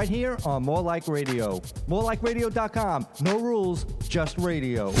 right here on More Like Radio. MoreLikeRadio.com. No rules, just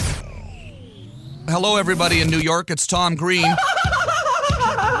radio. Hello, everybody in New York. It's Tom Green.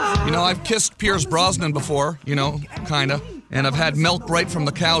 You know, I've kissed Pierce Brosnan before, kind of. And I've had milk right from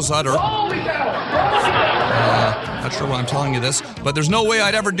the cow's udder. Not sure why I'm telling you this, but there's no way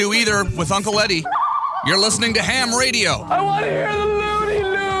I'd ever do either with Uncle Eddie. You're listening to Ham Radio. I want to hear the Looney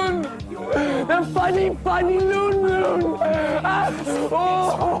Loon. The funny, funny Loon Loon.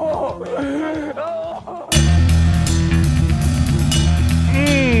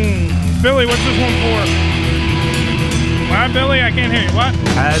 Billy, what's this one for? What, Billy? I can't hear you. What?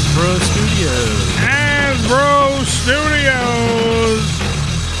 Hasbro Studios. Hasbro Studios.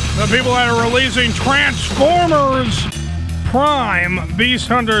 The people that are releasing Transformers Prime, Beast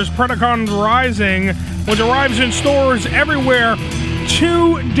Hunters, Predacons Rising, which arrives in stores everywhere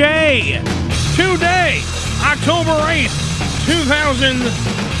today. October 8th,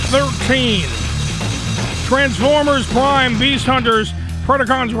 2013. Transformers Prime, Beast Hunters,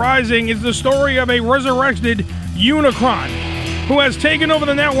 Predacons Rising is the story of a resurrected Unicron who has taken over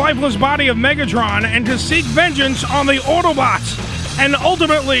the now lifeless body of Megatron and to seek vengeance on the Autobots and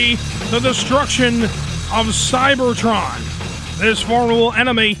ultimately the destruction of Cybertron. This formidable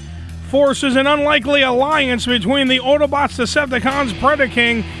enemy forces an unlikely alliance between the Autobots, Decepticons,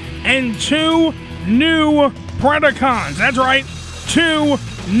 Predaking, and 2 new Predacons. That's right, 2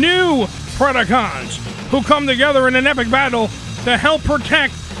 new Predacons who come together in an epic battle to help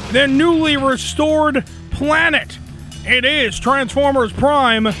protect their newly restored planet. It is Transformers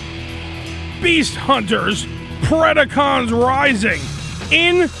Prime, Beast Hunters, Predacons Rising.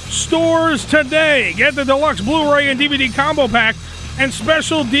 In stores today. Get the deluxe Blu-ray and DVD combo pack and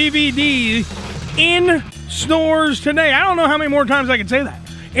special DVD in stores today. I don't know how many more times I can say that.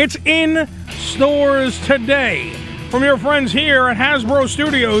 It's in stores today. From your friends here at Hasbro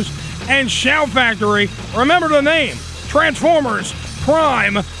Studios and Shout Factory. Remember the name. Transformers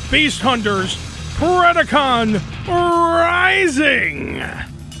Prime Beast Hunters Predacon Rising.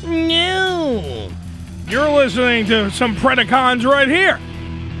 No. You're listening to some Predacons right here.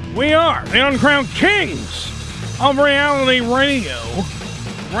 We are the uncrowned kings of reality radio.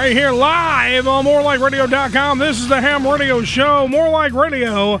 Right here live on MoreLikeRadio.com. This is the Ham Radio Show. More Like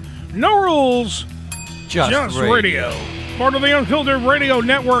Radio. No rules. Just radio. Part of the Unfiltered Radio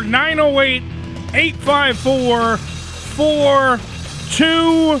Network.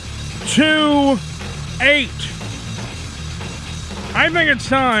 908-854-4228. I think it's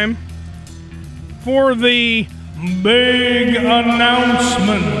time for the big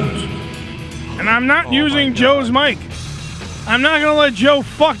announcement. And I'm not using Joe's mic. I'm not going to let Joe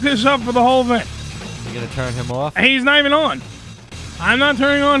fuck this up for the whole thing. You going to turn him off? He's not even on. I'm not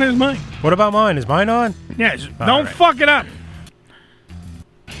turning on his mic. What about mine? Is mine on? Yes. Don't fuck it up.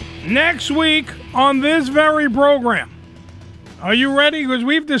 Next week on this very program. Are you ready? Because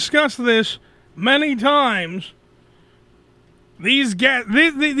we've discussed this many times. These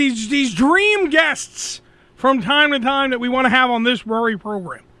dream guests from time to time that we want to have on this very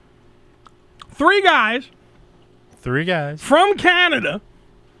program. 3 guys. 3 guys. From Canada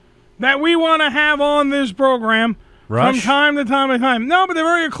that we want to have on this program Rush? from time to time to time. No, but they're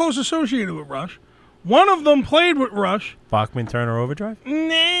very close associated with Rush. One of them played with Rush. Bachman Turner Overdrive?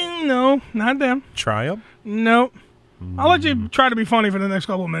 No, not them. Triumph? No. I'll let you try to be funny for the next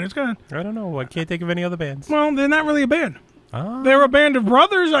couple of minutes. Go ahead. I don't know. I can't think of any other bands. Well, they're not really a band. They're a band of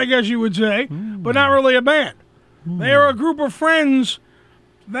brothers, I guess you would say, but not really a band. They are a group of friends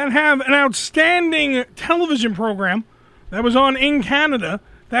that have an outstanding television program that was on in Canada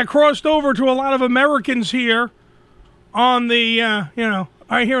that crossed over to a lot of Americans here on the,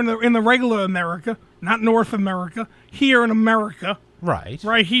 right here in the regular America, not North America, here in America. Right.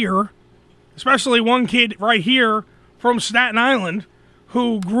 Right here. Especially one kid right here from Staten Island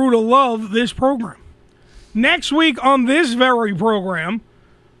who grew to love this program. Next week on this very program,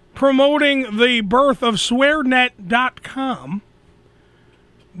 promoting the birth of SwearNet.com,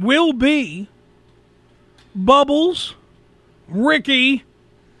 will be Bubbles, Ricky,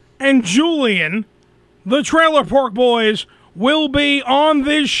 and Julian. The Trailer Park Boys will be on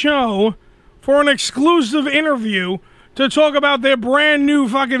this show for an exclusive interview to talk about their brand new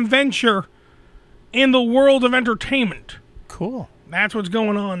fucking venture in the world of entertainment. Cool. That's what's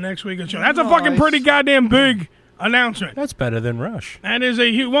going on next week. That's a fucking pretty goddamn big announcement. That's better than Rush. That is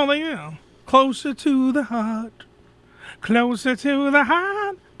a huge, closer to the heart, closer to the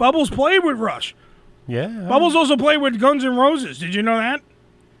heart. Bubbles played with Rush. Yeah. Bubbles also played with Guns N' Roses. Did you know that?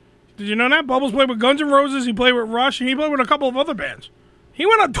 Bubbles played with Guns N' Roses, he played with Rush, and he played with a couple of other bands. He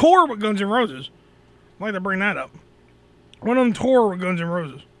went on tour with Guns N' Roses. I'd like to bring that up. Went on tour with Guns N'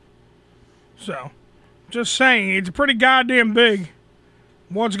 Roses. So, just saying, it's pretty goddamn big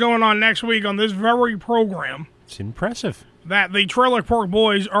what's going on next week on this very program. It's impressive. That the Trailer Park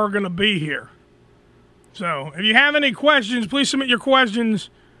Boys are going to be here. So, if you have any questions, please submit your questions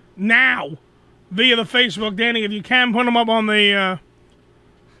now via the Facebook. Danny, if you can, put them up on the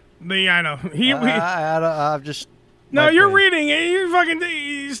I know. I'm just... No, you're reading it. You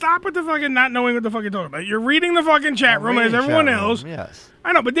fucking stop with the fucking not knowing what the fuck you're talking about. You're reading the fucking chat room as everyone else. Yes.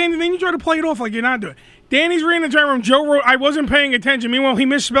 I know, but Danny, then you try to play it off like you're not doing it. Danny's reading the chat room. Joe wrote, I wasn't paying attention. Meanwhile, he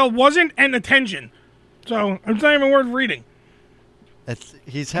misspelled wasn't and attention. So, it's not even worth reading.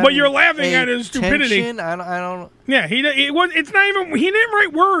 But you're laughing at his stupidity. I don't... Yeah, it's not even... He didn't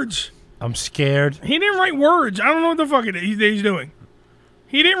write words. I'm scared. He didn't write words. I don't know what the fuck he's doing.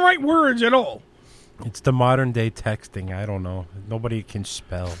 He didn't write words at all. It's the modern day texting. I don't know. Nobody can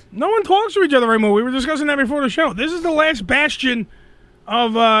spell. No one talks to each other anymore. We were discussing that before the show. This is the last bastion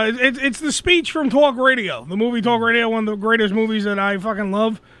of... It's the speech from Talk Radio. The movie Talk Radio, one of the greatest movies that I fucking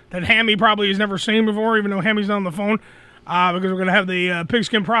love, that Hammy probably has never seen before, even though Hammy's not on the phone, because we're going to have the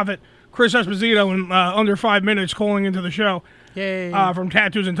Pigskin Prophet, Chris Esposito, in under 5 minutes calling into the show. Yay. From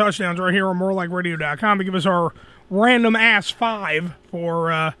Tattoos and Touchdowns right here on morelikeradio.com to give us our random ass 5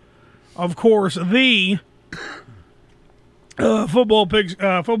 for, of course, the football picks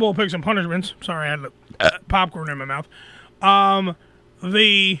and punishments. Sorry, I had popcorn in my mouth.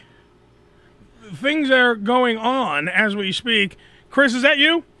 The things that are going on as we speak. Chris, is that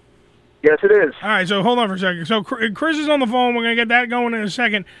you? Yes, it is. All right, so hold on for a second. So Chris is on the phone. We're going to get that going in a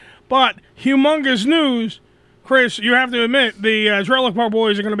second. But humongous news. Chris, you have to admit, the Trailer Park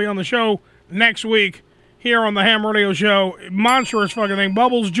Boys are going to be on the show next week here on the Ham Radio Show. Monstrous fucking thing.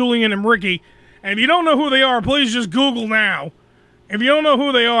 Bubbles, Julian, and Ricky. And if you don't know who they are, please just Google now. If you don't know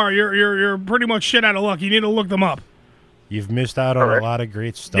who they are, you're pretty much shit out of luck. You need to look them up. You've missed out on a lot of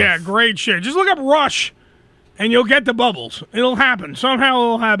great stuff. Yeah, great shit. Just look up Rush, and you'll get the Bubbles. It'll happen. Somehow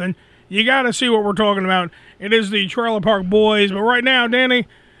it'll happen. You got to see what we're talking about. It is the Trailer Park Boys. But right now, Danny,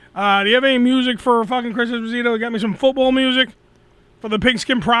 do you have any music for fucking Chris Esposito? Got me some football music for the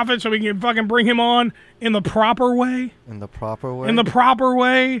Pigskin Prophet so we can fucking bring him on in the proper way? In the proper way? In the proper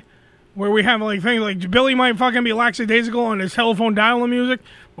way, where we have like things like Billy might fucking be lackadaisical on his telephone dial-in music,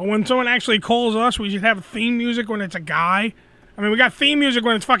 but when someone actually calls us, we should have theme music when it's a guy. I mean, we got theme music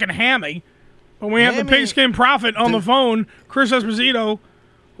when it's fucking Hammy, but when we have the Pigskin Prophet on the phone, Chris Esposito,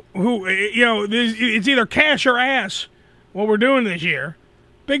 who, you know, it's either cash or ass, what we're doing this year.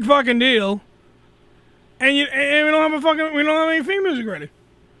 Big fucking deal. And we don't have any theme music ready.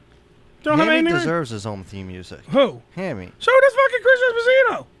 Don't have Hammy anything deserves his own theme music. Who? Hammy. So does fucking Chris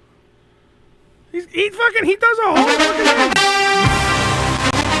Esposito. He does a whole fucking thing.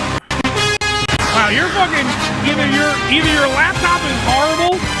 Wow, you're fucking either your laptop is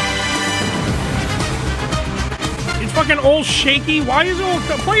horrible. It's fucking all shaky. Why is it all...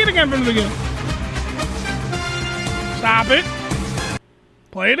 Play it again from the beginning. Stop it.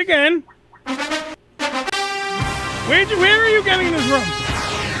 Play it again. Where are you getting this from?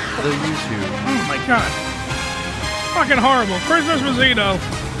 The YouTube. Oh my god. Fucking horrible. Chris Esposito,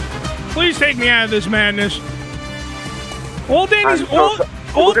 please take me out of this madness. All Danny's look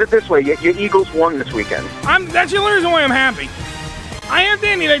at it this way: your Eagles won this weekend. That's the only reason why I'm happy. I have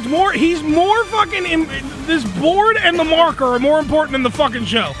Danny. He's more fucking. This board and the marker are more important than the fucking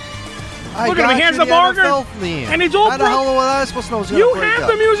show. Look at him. He has the marker, and it's all. How the hell was I supposed to know? You have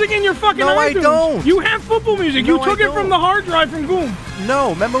the music in your fucking No, I iTunes. don't. You have football music. No, You took I it from don't. the hard drive from Goom.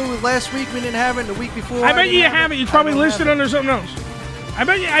 No, remember last week we didn't have it, and the week before. I bet you have it. It's probably listed under something else. I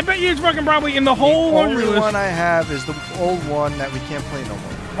bet you it's fucking probably in the whole The laundry only list. one I have is the old one that we can't play no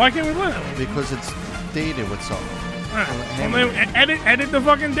more. Why can't we play that? Because it's dated with something. Well, then edit the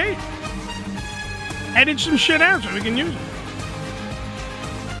fucking date. Edit some shit out so we can use it.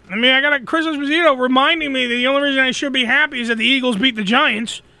 I mean, I got Chris Esposito reminding me that the only reason I should be happy is that the Eagles beat the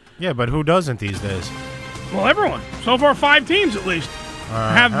Giants. Yeah, but who doesn't these days? Well, everyone. So far, 5 teams at least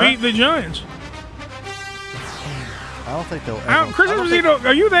have beat the Giants. I don't think they'll. Chris Esposito,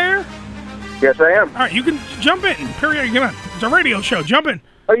 are you there? Yes, I am. All right, you can jump in. Period. Come on. It's a radio show. Jump in.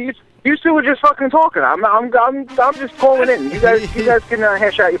 Oh, you two were just fucking talking. I'm just calling in. You guys can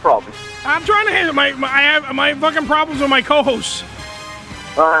hash out your problems. I'm trying to handle I have my fucking problems with my co-hosts.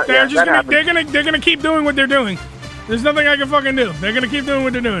 They're gonna keep doing what they're doing. There's nothing I can fucking do. They're gonna keep doing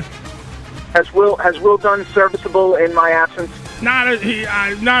what they're doing. Has Will done serviceable in my absence? Not as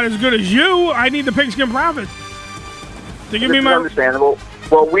good as you. I need the Pigskin Profit to give me my. Understandable.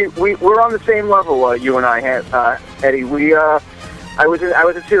 Well, we're on the same level. You and I, Eddie. I was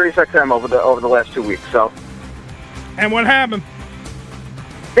at Sirius XM over the last 2 weeks. So. And what happened?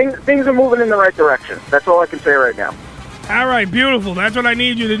 Things are moving in the right direction. That's all I can say right now. All right, beautiful. That's what I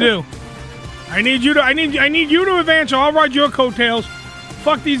need you to do. I need you to advance. I'll ride your coattails.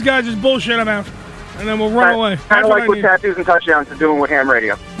 Fuck these guys' bullshit I'm out, and then we'll run away. Kind of like what Tattoos and Touchdowns are doing with ham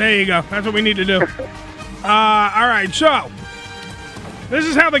radio. There you go. That's what we need to do. All right, so this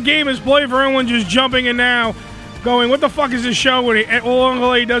is how the game is played for everyone just jumping in now, going, what the fuck is this show? And all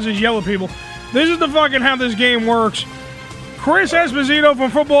Uncle A does is yell at people. This is the fucking how this game works. Chris Esposito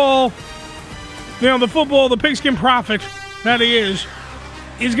from football, the Pigskin Prophet that he is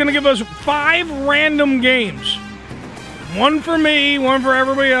going to give us 5 random games. One for me, one for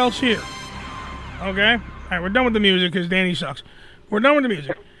everybody else here. Okay? All right, we're done with the music because Danny sucks. We're done with the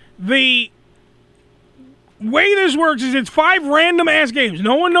music. The way this works is it's 5 random-ass games.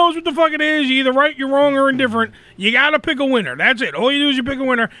 No one knows what the fuck it is. You're either right, you're wrong, or indifferent. You got to pick a winner. That's it. All you do is you pick a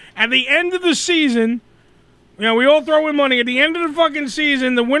winner. At the end of the season, we all throw in money. At the end of the fucking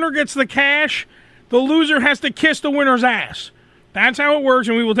season, the winner gets the cash. The loser has to kiss the winner's ass. That's how it works,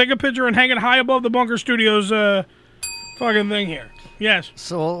 and we will take a picture and hang it high above the Bunker Studios fucking thing here. Yes.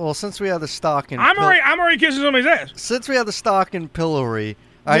 So, since we have the stock in... I'm already kissing somebody's ass. Since we have the stock in pillory,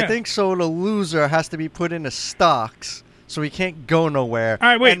 I think so the loser has to be put into stocks, so he can't go nowhere. All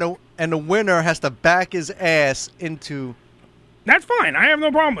right, wait. And the winner has to back his ass into... That's fine. I have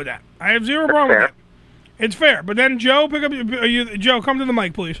no problem with that. I have zero problem with that. It's fair. But then, Joe, Joe, come to the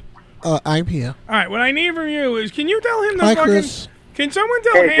mic, please. I'm here. All right, what I need from you is, can you tell him to Hi, fucking... Chris. Can someone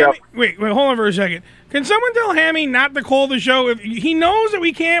tell Hammy... Wait, hold on for a second. Can someone tell Hammy not to call the show if he knows that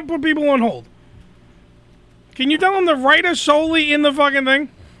we can't put people on hold? Can you tell him to write us solely in the fucking thing?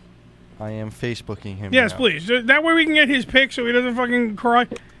 I am Facebooking him. Yes, now. please. That way we can get his pick so he doesn't fucking cry.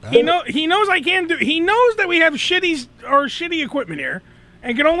 He knows I can't do... He knows that we have shitty equipment here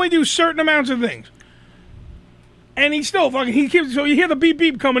and can only do certain amounts of things. And he still fucking... So you hear the beep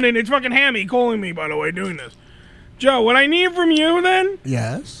beep coming in. It's fucking Hammy calling me, by the way, doing this. Joe, what I need from you then...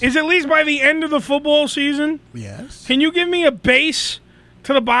 Yes? Is at least by the end of the football season... Yes? Can you give me a base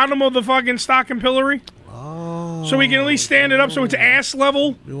to the bottom of the fucking stock and pillory? Oh. So we can at least stand it up so it's ass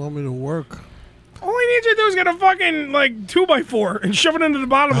level? You want me to work? All I need you to do is get a fucking, 2x4 and shove it into the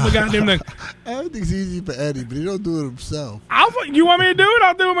bottom of the goddamn thing. Everything's easy for Eddie, but he don't do it himself. You want me to do it?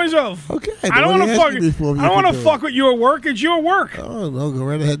 I'll do it myself. Okay. I don't want to fuck with your work. It's your work. Oh, no, go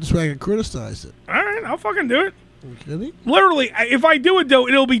right ahead so I can criticize it. All right, I'll fucking do it. Kidding? Literally, if I do it, though,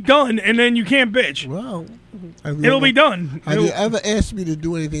 it'll be done, and then you can't bitch. Well, it'll be done. Have you ever asked me to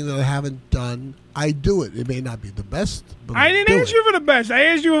do anything that I haven't done? I do it. It may not be the best, but I didn't ask you for the best. I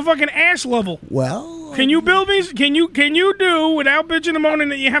asked you a fucking ass level. Well, can you build me? Can you do without bitching and moaning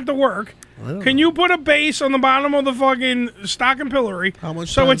that you have to work? Can you put a base on the bottom of the fucking stock and pillory? How much?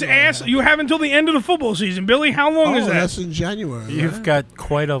 So it's ass. You have until the end of the football season, Billy. How long is that? That's in January. You've got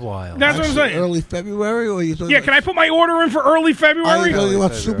quite a while. That's what I'm saying. Early February, or you talking? Yeah, can I put my order in for early February? Are you talking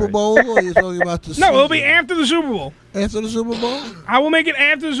about Super Bowl, or are you talking about the? No, it'll be after the Super Bowl. After the Super Bowl? I will make it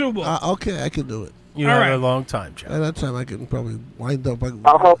after the Super Bowl. Okay, I can do it. You All have right. a long time, Joe. At that time, I can probably wind up.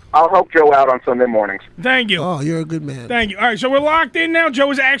 I'll help Joe out on Sunday mornings. Thank you. Oh, you're a good man. Thank you. All right, so we're locked in now. Joe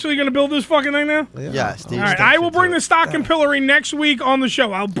is actually going to build this fucking thing now? Yeah. All right, I will bring the stock and pillory next week on the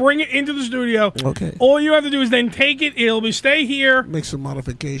show. I'll bring it into the studio. Okay. All you have to do is then take it. It'll be stay here. Make some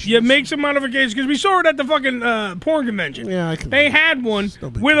modifications. You make some modifications because we saw it at the fucking porn convention. Yeah, I can. They had one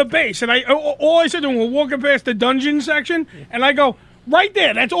with a base, and all I said to them, we're walking past the dungeon section, and I go, right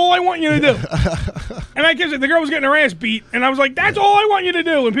there. That's all I want you to do. And I guess the girl was getting her ass beat, and I was like, "That's all I want you to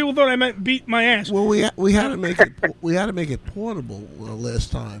do." And people thought I meant beat my ass. Well, we had to make it portable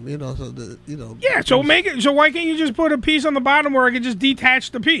last time. Yeah, so make it. So why can't you just put a piece on the bottom where I could just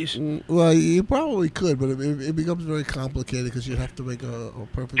detach the piece? Well, you probably could, but it becomes very complicated because you have to make a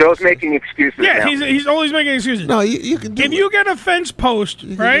perfect. Joe's making excuses. Yeah, now. he's always making excuses. No, you can do if you get a fence post,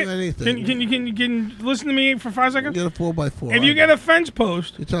 can right? do anything. Can you listen to me for 5 seconds? Get a 4x4. If you get a fence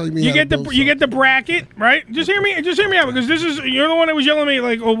post, you're telling me you how get to the build you get the bracket, right? Just hear me out because you're the one that was yelling at me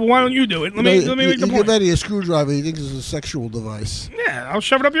like, "Oh, well, why don't you do it?" Let me make the you point. give Eddie a screwdriver. He thinks it's a sexual device. Yeah, I'll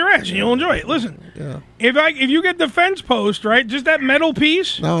shove it up your ass and you'll enjoy it. Listen, Yeah. if you get the fence post, right, just that metal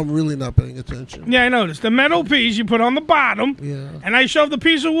piece. Now I'm really not paying attention. Yeah, I noticed. The metal piece you put on the bottom, and I shove the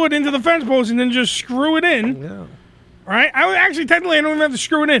piece of wood into the fence post and then just screw it in. Yeah. Right? I don't even have to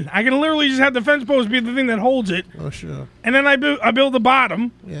screw it in. I can literally just have the fence post be the thing that holds it. Oh, sure. And then I build the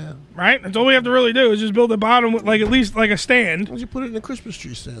bottom. Yeah. Right? That's all we have to really do is just build the bottom with at least a stand. Why don't you put it in a Christmas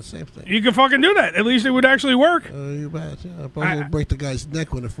tree stand? Same thing. You can fucking do that. At least it would actually work. You bet. Yeah. Probably will break the guy's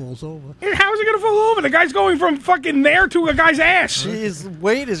neck when it falls over. How is it going to fall over? The guy's going from fucking there to a guy's ass. His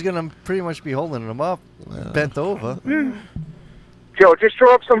weight is going to pretty much be holding him up, bent over. Joe, just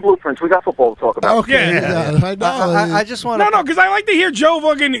draw up some blueprints. We got football to talk about. Okay, I just want No, because I like to hear Joe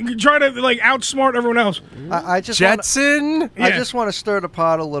fucking try to outsmart everyone else. I just Jetson. I just want to stir the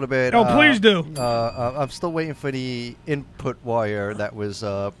pot a little bit. Oh, please do. I'm still waiting for the input wire that was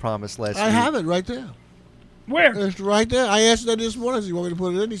promised last week. I have it right there. Where? It's right there. I asked that this morning. You want me to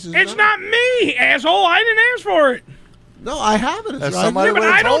put it in? He says, It's no. not me, asshole. I didn't ask for it. No, I have it. It's right somebody there. But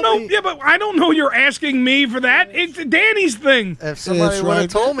I don't know. Yeah, but I don't know. You're asking me for that. It's Danny's thing. If somebody It's would have right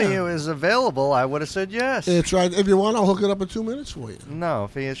told me there. it was available, I would have said yes. It's right. If you want, I'll hook it up in 2 minutes for you. No,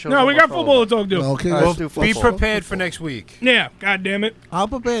 if he shows No, up we my got phone. football to talk to. Okay, All right, let's let's do Be football. prepared for next week. Yeah, God damn it. I'm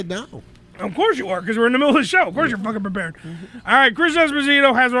prepared now. Of course you are, because we're in the middle of the show. Of course you're fucking prepared. All right, Chris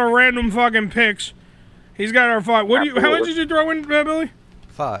Esposito has our random fucking picks. He's got our 5. How much did you throw in, Billy?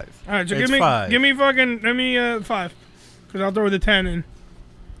 5. All right, so It's 5. give me 5, because I'll throw the 10 in.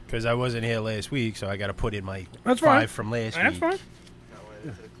 Because I wasn't here last week, so I got to put in my That's 5 fine. from last That's week. fine.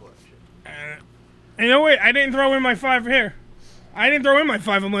 And no, wait, I didn't throw in my 5 here. I didn't throw in my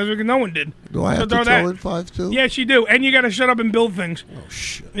 5 from last week, and no one did. Do I So have to throw throw that. in 5 too? Yes, you do. And you got to shut up and build things. Oh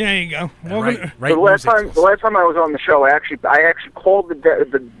shit! There you go. Welcome The last time I was on the show, I actually called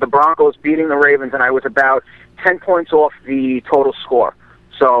the Broncos beating the Ravens, and I was about 10 points off the total score.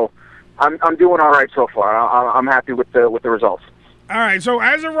 So I'm doing all right so far. I'm happy with the results. All right, so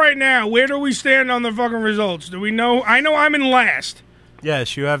as of right now, where do we stand on the fucking results? Do we know? I know I'm in last.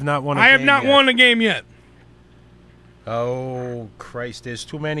 Yes, you have not won a I game have not yet. won a game yet. Oh, Christ. There's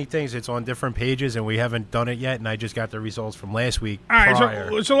too many things. It's on different pages, and we haven't done it yet, and I just got the results from last week All right,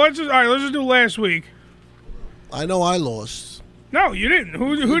 prior. so let's just do last week. I know I lost. No, you didn't.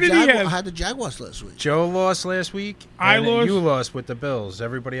 Who did he have? I had the Jaguars last week. Joe lost last week. I and then lost. You lost with the Bills.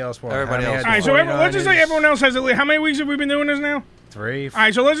 Everybody else won. Everybody Hammy else had All right, the so let's just say 49ers. everyone else has how many weeks have we been doing this now? 3. All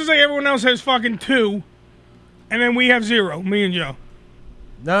right, so let's just say everyone else has fucking 2, and then we have 0, me and Joe.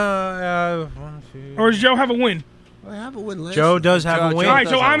 No, 1, 2. Or does Joe have a win? I have a win last Joe week. does have a win. All right,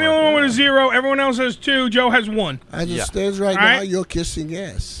 so I'm the only one with a 0. Everyone else has 2. Joe has 1. As it stands right All now, right. you're kissing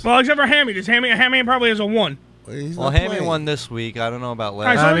ass. Well, except for Hammy. Hammy probably has a 1. He's Well, not Hammy playing. won this week. I don't know about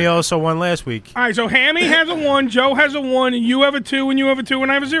right, last so- Hammy also won last week. All right, so Hammy has a 1, Joe has a 1, and you have a 2, and you have a 2,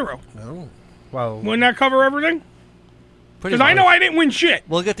 and I have a 0. No. Well, Wouldn't that cover everything? Pretty Because I much. know I didn't win shit.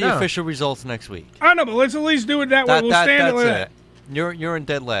 We'll get the No. official results next week. I know, but let's at least do it that way. We'll stand it That's like it. that. You're in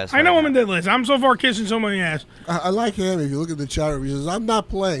dead last. I know right I'm in now. dead list. I'm so far kissing somebody's ass. I like him. If you look at the chat room, he says, "I'm not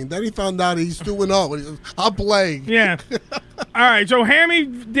playing." Then he found out he's 2-0. He says, "I'm playing." Yeah. All right, so Hammy,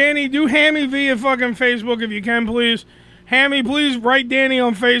 Danny, do Hammy via fucking Facebook if you can, please. Hammy, please write Danny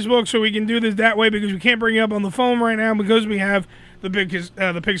on Facebook so we can do this that way because we can't bring you up on the phone right now because we have the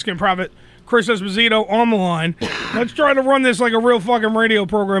Pigskin Prophet, Chris Esposito, on the line. Let's try to run this like a real fucking radio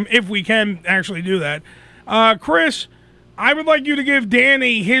program if we can actually do that. Chris, I would like you to give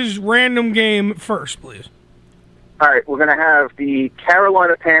Danny his random game first, please. All right, we're going to have the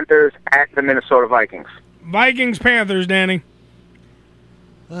Carolina Panthers at the Minnesota Vikings. Vikings, Panthers, Danny.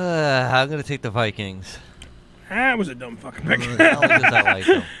 I'm going to take the Vikings. That was a dumb fucking pick.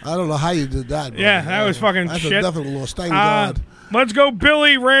 I don't know how you did that. Yeah, that was fucking that's shit. a definite loss. Thank God. Let's go,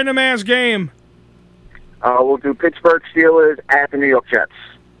 Billy. Random ass game. We'll do Pittsburgh Steelers at the New York Jets.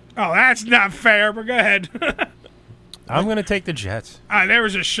 Oh, that's not fair, but go ahead. I'm going to take the Jets. There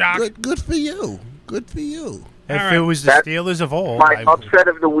was a shock. Good for you. Good for you. If it was the Steelers of old, My upset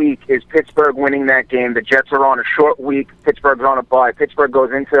of the week is Pittsburgh winning that game. The Jets are on a short week. Pittsburgh's on a bye. Pittsburgh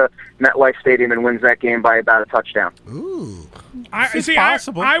goes into MetLife Stadium and wins that game by about a touchdown. Ooh. It's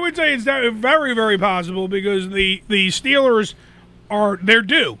possible. I would say it's very, very possible because the Steelers they're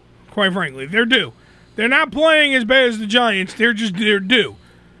due, quite frankly. They're due. They're not playing as bad as the Giants. They're due.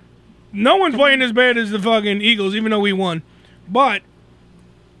 No one's playing as bad as the fucking Eagles, even though we won. But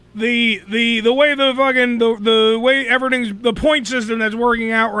the way the way everything's the point system that's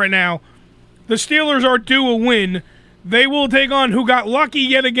working out right now, the Steelers are due a win. They will take on who got lucky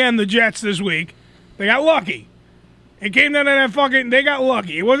yet again, the Jets this week. They got lucky. It came down to that fucking. They got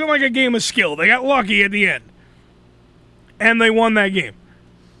lucky. It wasn't like a game of skill. They got lucky at the end, and they won that game.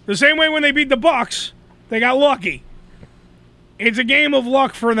 The same way when they beat the Bucks, they got lucky. It's a game of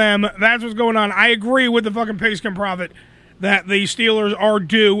luck for them. That's what's going on. I agree with the fucking Pigskin Prophet that the Steelers are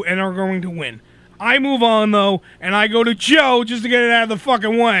due and are going to win. I move on, though, and I go to Joe just to get it out of the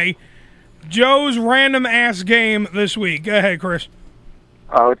fucking way. Joe's random-ass game this week. Go ahead, Chris.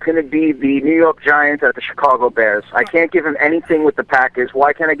 It's going to be the New York Giants at the Chicago Bears. I can't give him anything with the Packers.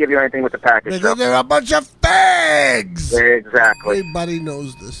 Why can't I give you anything with the Packers? Because they're a bunch of fags. Exactly. Everybody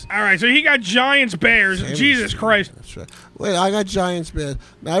knows this. All right, so he got Giants-Bears. Jesus Christ. That's right. Wait, I got Giants-Bears.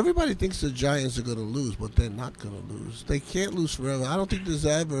 Now, everybody thinks the Giants are going to lose, but they're not going to lose. They can't lose forever. I don't think there's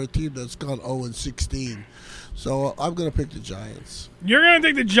ever a team that's gone 0-16. So I'm going to pick the Giants. You're going to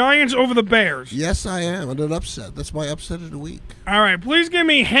take the Giants over the Bears? Yes, I am. And an upset. That's my upset of the week. All right, please give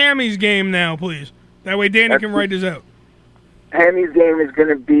me Hammy's game now, please. That way Danny can write this out. Hammy's game is going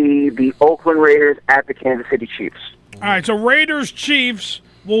to be the Oakland Raiders at the Kansas City Chiefs. All right, so Raiders-Chiefs.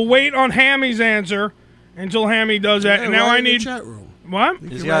 We'll wait on Hammy's answer until Hammy does that. Yeah, and now right I in the need... chat room. What?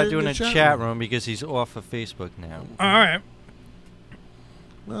 He's got to do it in a chat room because he's off of Facebook now. All right.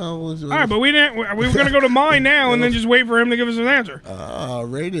 All right, but we didn't. We were going to go to mine now and then just wait for him to give us an answer.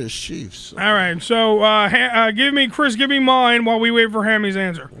 Raiders Chiefs. All right, so give me mine while we wait for Hammy's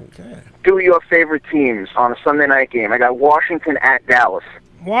answer. Okay. Two of your favorite teams on a Sunday night game. I got Washington at Dallas.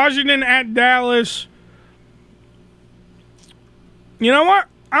 Washington at Dallas. You know what?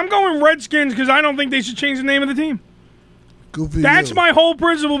 I'm going Redskins because I don't think they should change the name of the team. That's my whole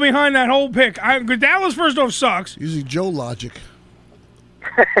principle behind that whole pick. Dallas, first off, sucks. Using Joe logic.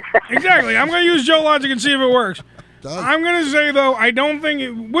 Exactly. I'm going to use Joe logic and see if it works. I'm going to say, though, I don't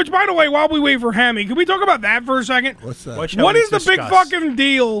think... Which, by the way, while we wait for Hammy, can we talk about that for a second? What's that? What is the big fucking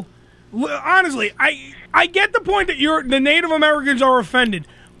deal? Honestly, I get the point that the Native Americans are offended,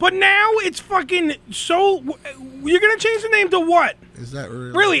 but now it's fucking so... You're going to change the name to what? Is that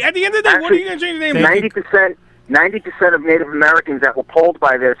really? Really, at the end of the day, what are you going to change the name to? 90% of Native Americans that were polled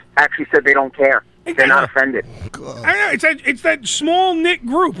by this actually said they don't care. They're not offended. I know, it's that small knit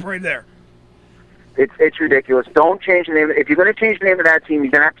group right there. It's ridiculous. Don't change the name. If you're going to change the name of that team,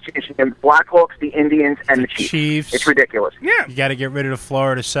 you're going to have to change the name. Blackhawks, the Indians, and the Chiefs. It's ridiculous. Yeah. You got to get rid of the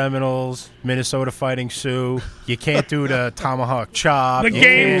Florida Seminoles, Minnesota Fighting Sioux. You can't do the Tomahawk Chop. The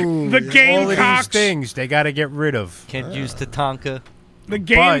Gamecocks. All of these things they got to get rid of. Can't use Tatanka. The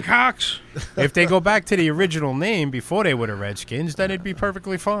Gamecocks. If they go back to the original name before they were the Redskins, then it'd be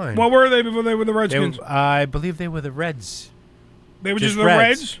perfectly fine. What were they before they were the Redskins? I believe they were the Reds. They were just the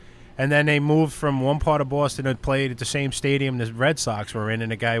Reds? And then they moved from one part of Boston and played at the same stadium the Red Sox were in,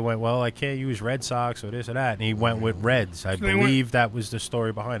 and the guy went, well, I can't use Red Sox or this or that, and he went with Reds. I believe that was the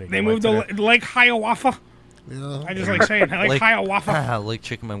story behind it. They moved to Lake Hiawatha. Yeah. I just like saying Lake Hiawatha. Lake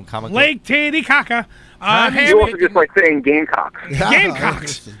Chickamauga. Lake Titicaca. You also just like saying Gamecocks.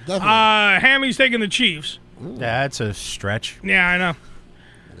 Gamecocks. Hammy's taking the Chiefs. That's a stretch. Yeah, I know.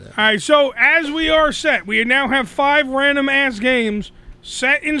 Yeah. All right, so as we are set, we now have 5 random-ass games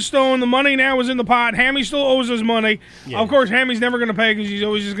set in stone. The money now is in the pot. Hammy still owes us money. Yeah. Of course, Hammy's never going to pay because he's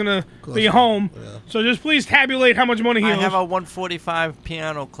always just going to be home. Yeah. So just please tabulate how much money he owes. I have a 145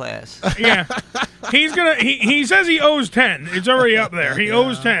 piano class. Yeah. He's gonna. He says he owes 10. It's already up there. He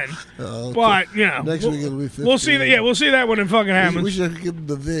owes 10. But next week it'll be 50. We'll see that. Yeah, we'll see that when it fucking happens. We should give him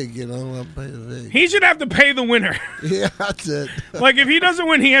the vig. I'll pay the vig. He should have to pay the winner. Yeah, that's it. Like if he doesn't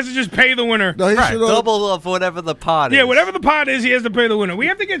win, he has to just pay the winner. No, right. Double of whatever the pot is. Yeah, whatever the pot is, he has to pay the winner. We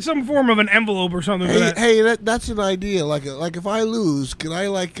have to get some form of an envelope or something for that. Hey, that's an idea. Like if I lose, can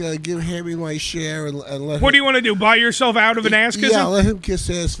I give give Hammy my share and let. What do you want to do? Buy yourself out of an ass kissing? Yeah, let him kiss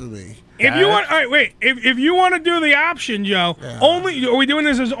ass for me. If you want, all right, wait. If you want to do the option, Joe, only are we doing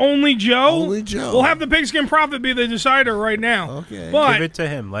this as only Joe? Only Joe. We'll have the Pigskin Prophet be the decider right now. Okay. But, Give it to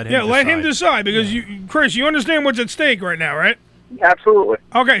him. Let him. Yeah, let him decide because Chris, you understand what's at stake right now, right? Absolutely.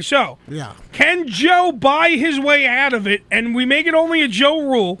 Okay, so can Joe buy his way out of it, and we make it only a Joe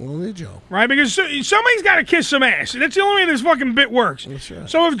rule? Only Joe, right? Because somebody's got to kiss some ass. That's the only way this fucking bit works.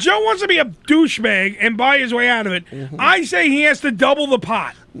 So if Joe wants to be a douchebag and buy his way out of it, I say he has to double the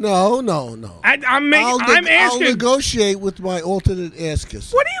pot. No. I'm asking. I'll negotiate with my alternate ass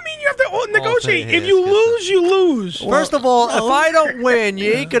kiss. What do you mean you have to negotiate? If you lose, you lose. First of all, if I don't win,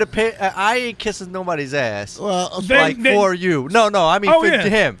 you ain't gonna pay. I ain't kissing nobody's ass. Well, for you. No. I mean for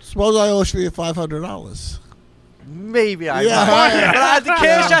him. Suppose I owe you $500. Maybe I might. But the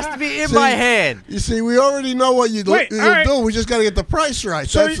cash has to be in my hand. You see, we already know what you'll do. We just got to get the price right.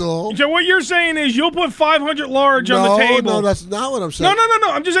 That's all. So what you're saying is you'll put 500 large on the table. No, that's not what I'm saying.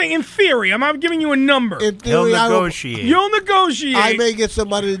 No. I'm just saying in theory. I'm not giving you a number. In theory, He'll negotiate. You'll negotiate. I may get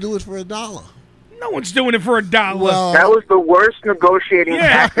somebody to do it for $1. No one's doing it for $1. Well, that was the worst negotiating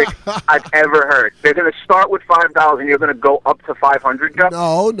tactic I've ever heard. They're going to start with $5 and you're going to go up to $500, Jeff?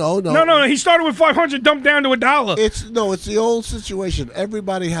 No. He started with $500, dumped down to $1. It's the old situation.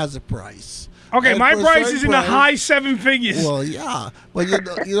 Everybody has a price. Okay, And my for a price certain is in the price- high seven figures. Well, yeah, but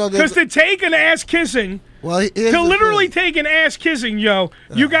you know, Because to take an ass kissing, to literally take an ass kissing, Joe,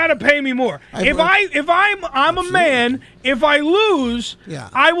 you got to pay me more. If I'm a man, if I lose,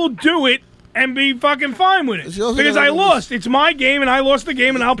 I will do it and be fucking fine with it because I lost. It's my game, and I lost the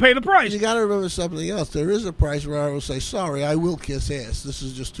game, and I'll pay the price. You got to remember something else. There is a price where I will say, "Sorry, I will kiss ass. This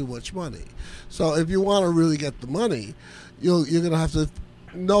is just too much money." So if you want to really get the money, you're going to have to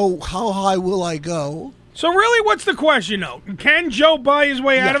know how high will I go. So really, what's the question, though? Can Joe buy his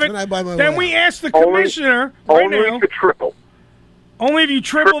way out of it? Can I buy my Then way we out? ask the commissioner right only now. if you triple. Only if you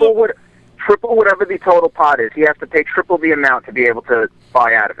triple triple whatever the total pot is. He has to pay triple the amount to be able to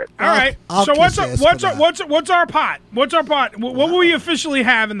buy out of it. All right. So what's our pot? What's our pot? What will we officially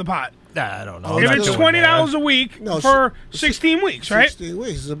have in the pot? I don't know. If it's $20 a week for 16 weeks, right? 16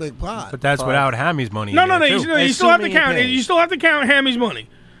 weeks is a big pot. But that's without Hammy's money. No. in there, You too. still have to count. You still have to count Hammy's money.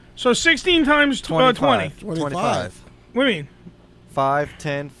 So 16 times 20. 25. What do you mean? 5,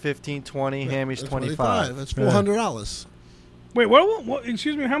 10, 15, 20. Hammy's 25. That's $400. Wait, what?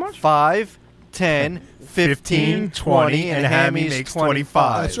 Excuse me, how much? 5, 10, 15, 20, and Hammy makes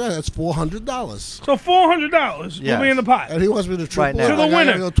 25. That's right. That's $400. So $400 will be in the pot. And he wants me to triple Right now. To the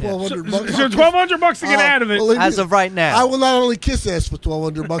winner. $1,200 So $1,200 to get out of it. As of right now. I will not only kiss ass for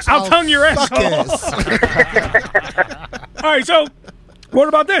 $1,200. I'll tongue your suck asshole. All right, so what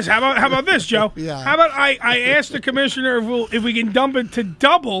about this? How about this, Joe? Yeah. How about I asked the commissioner if we can dump it to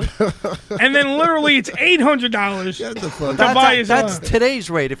double, and then literally it's $800 to buy his. That's today's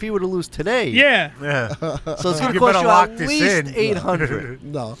rate. If he were to lose today. Yeah. So it's going to You cost better you lock at this least in.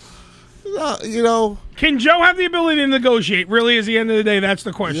 $800. No, you know. Can Joe have the ability to negotiate? Really, at the end of the day, that's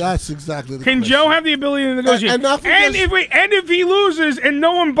the question. That's exactly the Can question. Joe have the ability to negotiate? And not for this- if he loses and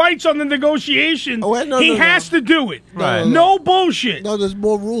no one bites on the negotiation, he has to do it. Right. No bullshit. No, there's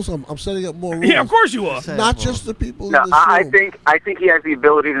more rules. I'm setting up more rules. Yeah, of course you are. Not just the people No, in this I room. think he has the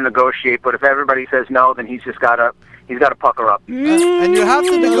ability to negotiate, but if everybody says no, then he's got to pucker up. And you have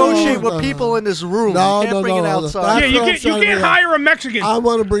to negotiate with people in this room. No, you can't bring it outside. Yeah, you can't hire a Mexican. I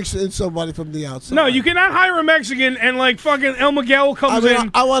want to bring in somebody from the outside. No, you cannot hire a Mexican and like fucking El Miguel comes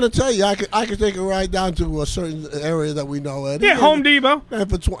in. I want to tell you, I could take a ride down to a certain area that we know, Eddie. Yeah, Home Depot. And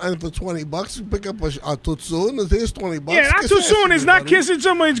for $20, you pick up a tutsun. Here's $20. Yeah, not too soon. It's not kissing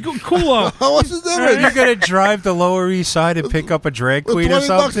somebody's culo. What's the difference? You're gonna drive the Lower East Side and pick up a drag For queen or $20,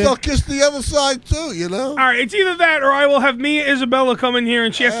 something. they'll kiss the other side too. You know. All right, it's either that or I will have Mia Isabella come in here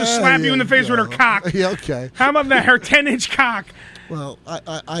and she has to slap you in the face with her cock. Yeah, okay. How about that? Her 10-inch cock. Well,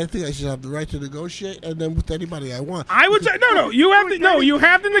 I think I should have the right to negotiate, and then with anybody I want. I would say no. You have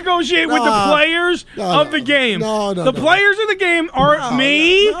to negotiate with the players of the game. The players of the game are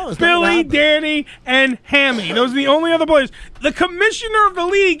me, Billy, Danny, and Hammy. Those are the only other players. The commissioner of the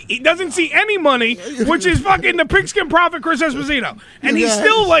league, he doesn't see any money, which is fucking the Pigskin Prophet Chris Esposito, and he's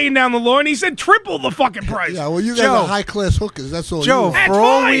still laying down the law. And he said triple the fucking price. Yeah, well, you guys are high class hookers. That's all. Joe, you for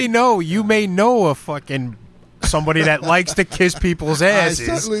all we know, you may know a fucking somebody that likes to kiss people's asses.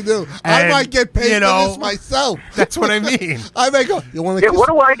 I certainly do. I might get paid for this myself. That's what I mean. I may go. You want to? Yeah, what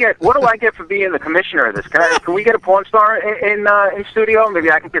do I get? What do I get for being the commissioner of this? Can we get a porn star in studio?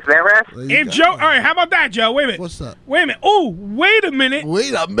 Maybe I can kiss their ass. If Joe, all right, how about that, Joe? Wait a minute. What's that? Wait a minute. Oh, wait a minute.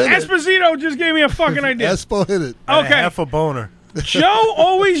 Wait a minute. Esposito just gave me a fucking idea. Espo hit it. Okay. Half a boner. Joe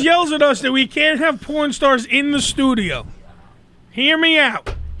always yells at us that we can't have porn stars in the studio. Hear me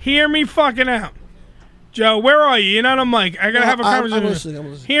out. Hear me fucking out. Joe, where are you? You're not on mic. I gotta have a conversation. I'm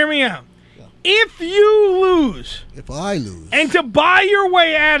listening. Hear me out. If you lose, If I lose, and to buy your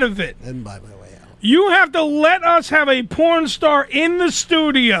way out of it, and buy my way out, you have to let us have a porn star in the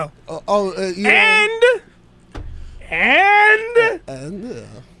studio. And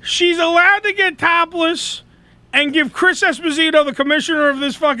she's allowed to get topless and give Chris Esposito, the commissioner of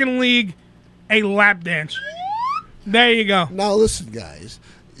this fucking league, a lap dance. There you go. Now listen, guys.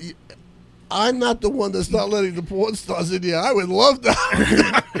 I'm not the one that's not letting the porn stars in here. I would love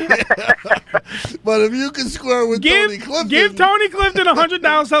that. But if you can square with Tony Clifton. Give Tony Clifton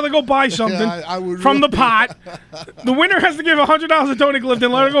 $100 so they go buy something I would from the really- pot. The winner has to give $100 to Tony Clifton.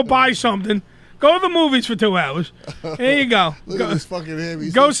 Let her go buy something. Go to the movies for 2 hours. There you go. Look at this fucking Hammy.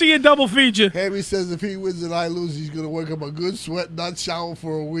 Go see a double feature. Hammy says if he wins and I lose, he's going to wake up a good sweat, not shower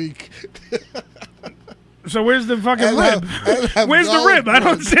for a week. So where's the fucking And rib? have Where's the knowledge rib? I don't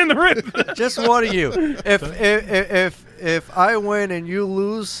understand the rib. Just one of you. If I win and you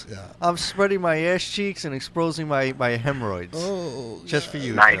lose, I'm spreading my ass cheeks and exposing my hemorrhoids. Just for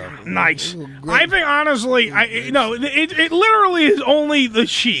you. Joe. Nice. I think honestly, it literally is only the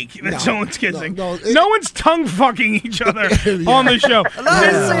cheek that someone's kissing. No one's tongue fucking each other on the show.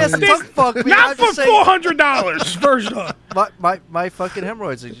 Tongue fuck me. Not for $400. First off, my fucking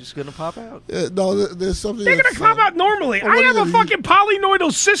hemorrhoids are just gonna pop out. No, there's something. they're gonna pop out normally. I have a fucking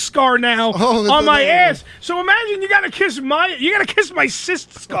polynoidal cyst scar now on my ass. So imagine you gotta kiss my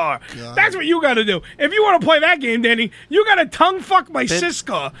cyst scar. That's what you gotta do. If you want to play that game, Danny, you gotta tongue fuck my cyst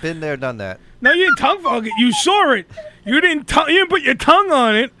scar. Been there, done that. No, you didn't tongue fuck it. You saw it. You didn't put your tongue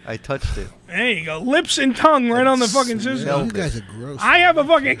on it. I touched it. There you go. Lips and tongue right on the fucking cyst scar. You guys are gross. I have a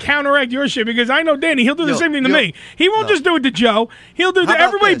fucking counteract your shit because I know Danny. He'll do the same thing to me. He won't just do it to Joe. He'll do it to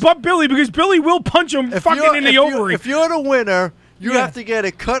everybody but Billy because Billy will punch him fucking in the ovary. If you're the winner, you have to get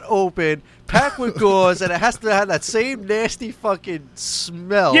it cut open, packed with gauze, and it has to have that same nasty fucking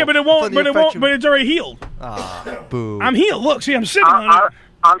smell. Yeah, but it won't. But it won't. But it's already healed. Ah, boo. I'm healed. Look, see, I'm sitting on it.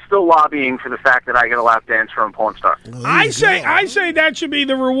 I'm still lobbying for the fact that I get a lap dance from a porn star. I say that should be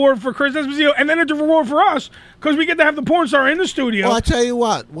the reward for Chris Esposito, and then it's a reward for us because we get to have the porn star in the studio. Well, I tell you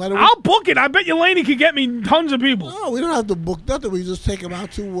what. I'll book it. I bet you Laney could get me tons of people. No, we don't have to book nothing. We just take him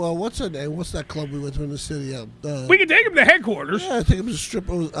out to what's her name? What's that club we went to in the city? We can take him to headquarters. Yeah, take him to strip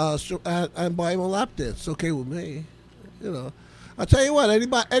and buy him a lap dance. It's okay with me. You know. I tell you what.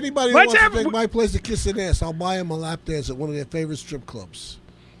 Anybody who wants to take my place to kiss an ass, I'll buy him a lap dance at one of their favorite strip clubs.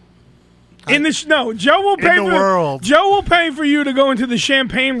 In the snow, Joe will pay In the world. Joe will pay for you to go into the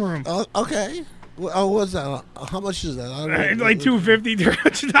champagne room. Okay. Well, what's that? How much is that? I don't know. Like $250,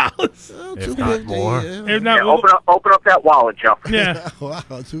 $300. If not more. If not, open up that wallet, Joe. Yeah. Wow,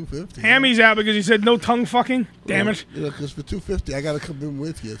 $250. Hammy's out because he said no tongue fucking. Damn it. You know, because for $250, I got to come in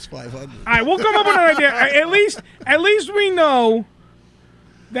with you. It's $500. All right, we'll come up with an idea. At least we know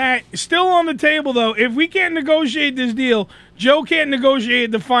that still on the table though. If we can't negotiate this deal, Joe can't negotiate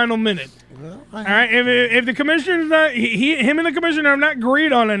the final minute. All right, if the commissioner's not, him and the commissioner have not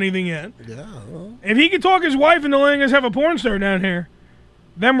agreed on anything yet. Yeah. Well. If he can talk his wife into letting us have a porn star down here,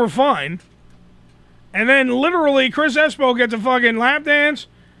 then we're fine. And then literally, Chris Espo gets a fucking lap dance.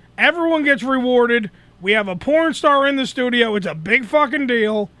 Everyone gets rewarded. We have a porn star in the studio. It's a big fucking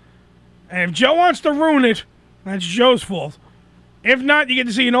deal. And if Joe wants to ruin it, that's Joe's fault. If not, you get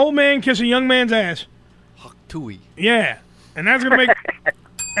to see an old man kiss a young man's ass. Tui. Yeah, and that's gonna make.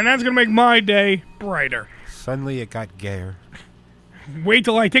 And that's going to make my day brighter. Suddenly it got gayer. Wait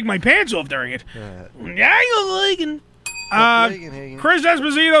till I take my pants off during it. Chris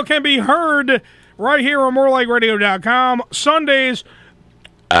Esposito can be heard right here on morelikeradio.com. Sundays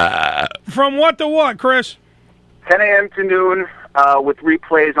from what to what, Chris? 10 a.m. to noon with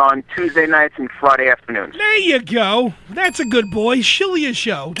replays on Tuesday nights and Friday afternoons. There you go. That's a good boy. Shilia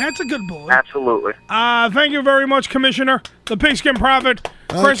show. That's a good boy. Absolutely. Thank you very much, Commissioner. The Pigskin Prophet,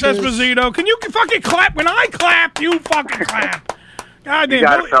 Chris Esposito. Can you fucking clap? When I clap, you fucking clap. God damn. You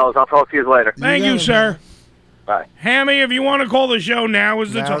got it, fellas. I'll talk to you later. Thank you, sir. Bye. Hammy, if you want to call the show, now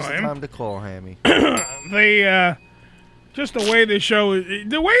is the Now's time. the time to call Hammy. Just the way this show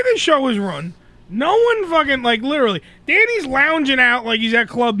is run. No one fucking, like, literally. Danny's lounging out like he's at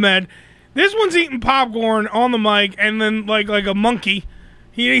Club Med. This one's eating popcorn on the mic, and then, like a monkey.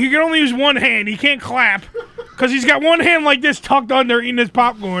 He can only use one hand. He can't clap. Because he's got one hand like this tucked under eating his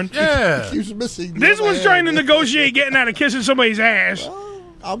popcorn. Yeah. Keeps missing. This one's trying to negotiate getting out of kissing somebody's ass.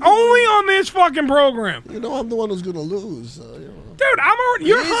 Only on this fucking program. You know, I'm the one who's going to lose. Dude, I'm already.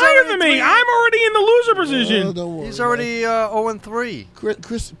 You're He's higher already than me. 3. I'm already in the loser position. Don't worry, He's already 0-3.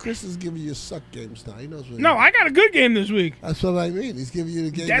 Chris is giving you suck games now. He knows what. No, I got a good game this week. That's what I mean. He's giving you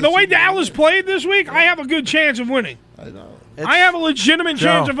the game. The way Dallas played this week, I have a good chance of winning. I know. I have a legitimate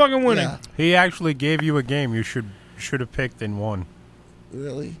chance of fucking winning. Yeah. He actually gave you a game you should have picked and won.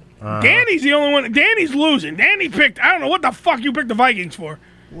 Really? Danny's the only one. Danny's losing. Danny picked. I don't know what the fuck you picked the Vikings for.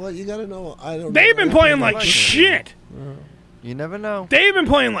 Well, you got to know. I don't. They've been playing like shit. You never know. They've been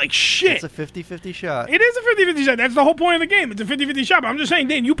playing like shit. It's a 50-50 shot. It is a 50-50 shot. That's the whole point of the game. It's a 50-50 shot. But I'm just saying,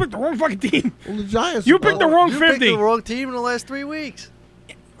 Dan, you picked the wrong fucking team. Well, the Giants. You picked the wrong 50. You picked the wrong team in the last 3 weeks.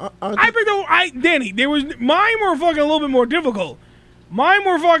 I picked the Danny. Mine were fucking a little bit more difficult. Mine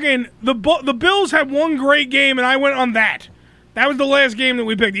were fucking the Bills had one great game and I went on that. That was the last game that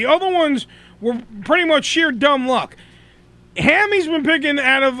we picked. The other ones were pretty much sheer dumb luck. Hammy's been picking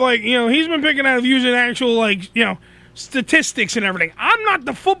out of he's been picking out of using actual statistics and everything. I'm not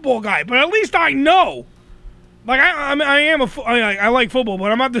the football guy, but at least I know. Like I like football,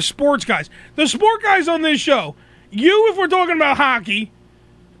 but I'm not the sports guys. The sport guys on this show. If we're talking about hockey,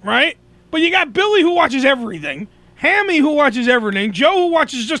 right? But you got Billy who watches everything, Hammy who watches everything, Joe who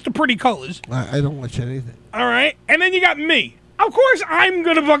watches just the pretty colors. I don't watch anything. All right, and then you got me. Of course, I'm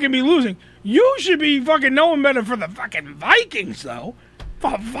gonna fucking be losing. You should be fucking knowing better for the fucking Vikings, though.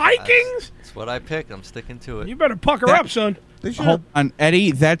 For Vikings? That's what I picked. I'm sticking to it. You better pucker up, son. Hold on,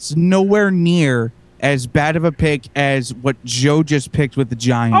 Eddie. That's nowhere near as bad of a pick as what Joe just picked with the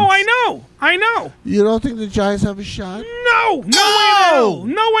Giants. Oh, I know. You don't think the Giants have a shot? No way in hell.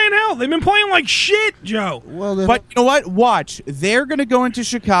 No way in hell. They've been playing like shit, Joe. Well, but you know what? Watch. They're going to go into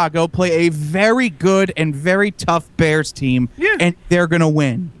Chicago, play a very good and very tough Bears team, and they're going to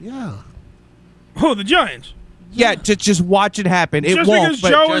win. Yeah. Oh, the Giants. Yeah, just watch it happen. It Just won't. because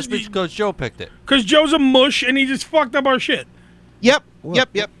Joe Just because Joe picked it. Because Joe's a mush and he just fucked up our shit. Yep. Well,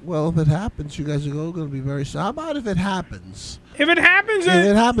 Well, if it happens, you guys are going to be very sad. How about if it happens? If it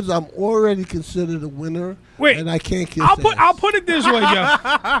happens, I'm already considered a winner. Wait, and I can't kiss I'll put it this way, Joe.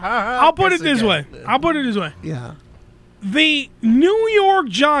 I'll put it this way. Yeah. The New York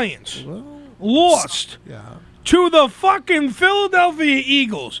Giants lost to the fucking Philadelphia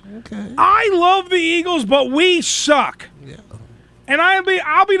Eagles. Okay. I love the Eagles, but we suck. Yeah. And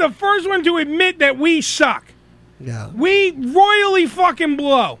I'll be the first one to admit that we suck. Yeah. We royally fucking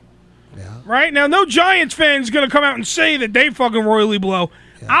blow. Yeah. Right? Now, no Giants fan's going to come out and say that they fucking royally blow.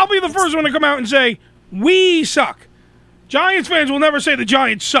 Yeah. I'll be the first one to come out and say, we suck. Giants fans will never say the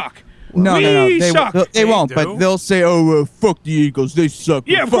Giants suck. No, we They suck. They won't, but they'll say, fuck the Eagles. They suck.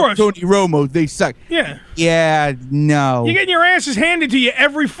 Yeah, of fuck course. Tony Romo. They suck. Yeah. Yeah, no. You're getting your asses handed to you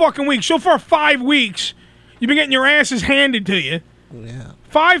every fucking week. So far, 5 weeks, you've been getting your asses handed to you. Yeah.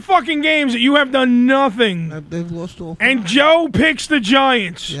 5 fucking games that you have done nothing. They've lost all 5. And Joe picks the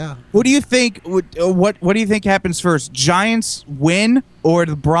Giants. Yeah. What do you think? What do you think happens first? Giants win or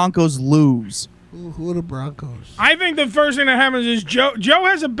the Broncos lose? Who are the Broncos? I think the first thing that happens is Joe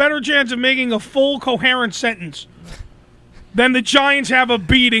has a better chance of making a full coherent sentence than the Giants have of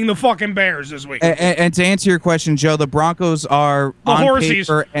beating the fucking Bears this week. And to answer your question, Joe, the Broncos are The on horsies.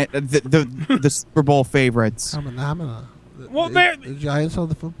 paper the Super Bowl favorites. Well, the Giants are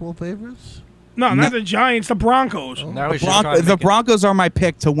the football favorites? No, not the Giants, the Broncos. The Broncos are my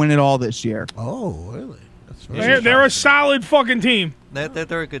pick to win it all this year. Oh, really? That's They're a solid fucking team.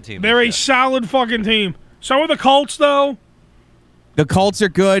 They're a good team. They're a solid fucking team. So are the Colts, though. The Colts are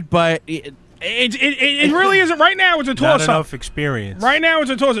good, but It really isn't. Right now, it's a Not toss-up. enough experience. Right now, it's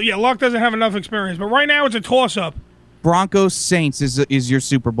a toss-up. Yeah, Luck doesn't have enough experience, but right now, it's a toss-up. Broncos Saints is your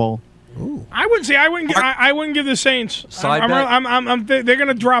Super Bowl. I wouldn't say. I wouldn't give the Saints. Side bet? They're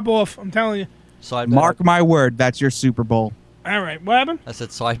gonna drop off. I'm telling you. Mark my word, that's your Super Bowl. All right, what happened? I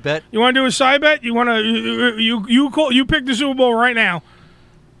said side bet. You want to do a side bet? You want to? You pick the Super Bowl right now.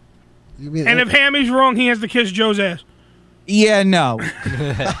 And if Hammy's wrong, he has to kiss Joe's ass. Yeah, no.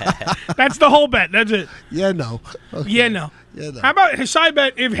 That's the whole bet. That's it. Yeah, no. Okay. Yeah, no. Yeah, no. How about a side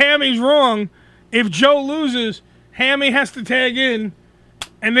bet? If Hammy's wrong, if Joe loses, Hammy has to tag in,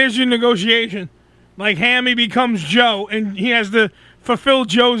 and there's your negotiation. Like Hammy becomes Joe, and he has to fulfill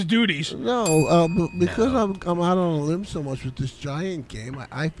Joe's duties. No, but because I'm out on a limb so much with this Giant game,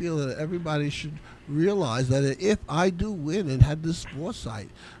 I feel that everybody should realize that if I do win and had this foresight,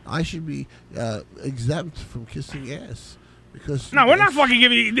 I should be exempt from kissing ass. Because No, we're not fucking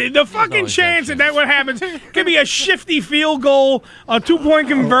giving you the fucking chance that what happens. Could be a shifty field goal, a 2-point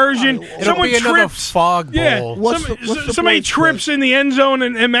conversion. It'll be another fog bowl. Yeah, somebody trips in the end zone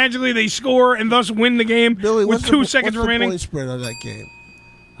and magically they score and thus win the game with 2 seconds what's remaining. the point spread on that game?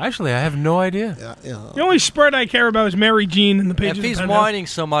 Actually, I have no idea. The only spread I care about is Mary Jean and the Pages If he's of Penthouse. whining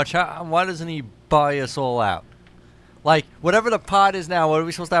so much, why doesn't he buy us all out? Like, whatever the pot is now, what are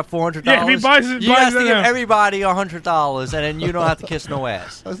we supposed to have, $400? Yeah, if he buys it, you buys have it to give now. everybody $100, and then you don't have to kiss no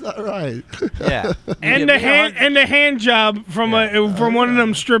ass. That's not right. Yeah. And the hand job from from one of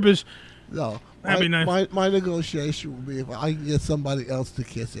them strippers. No. That'd be nice. My negotiation will be if I can get somebody else to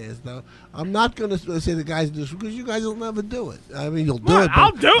kiss ass. Now, I'm not going to say the guys do this because you guys will never do it. I mean, you'll do What? it. but I'll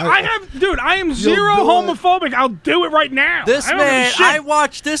do it. I am zero do it. homophobic. I'll do it right now. This I don't give a man, shit. I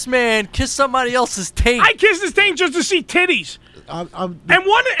watched this man kiss somebody else's taint. I kissed his taint just to see titties. I'm,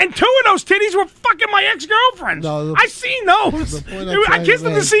 and two of those titties were fucking my ex-girlfriends. I seen those. I kissed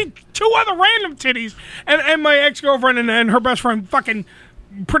them to see two other random titties, and my ex-girlfriend and her best friend fucking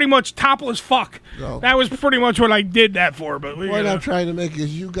pretty much topless fuck. No. That was pretty much what I did that for. But The point I'm trying to make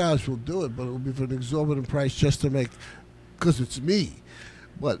is you guys will do it, but it will be for an exorbitant price just to make, because it's me.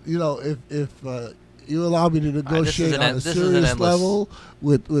 But, you know, if you allow me to negotiate on a serious level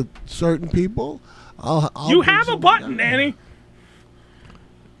with certain people, I'll you bring have a something button, down. Danny.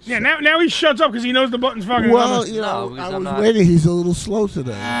 Yeah, now he shuts up because he knows the button's fucking. Well, you know, I was waiting. He's a little slow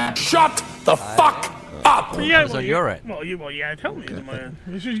today. Shut the fuck up. Yeah, So you're right. Well, yeah, tell me.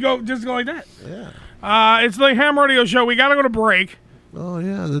 You should go like that. Yeah. It's the Ham Radio Show. We gotta go to break. Oh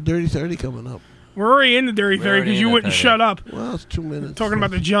yeah, the Dirty 30 coming up. We're already in the Dirty 30 because you wouldn't shut up. Well, it's 2 minutes. Talking about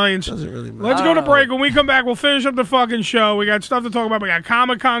the Giants. Doesn't really matter. Let's go to break. When we come back, we'll finish up the fucking show. We got stuff to talk about. We got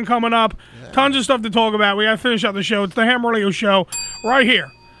Comic-Con coming up. Tons of stuff to talk about. We got to finish out the show. It's the Ham Radio Show right here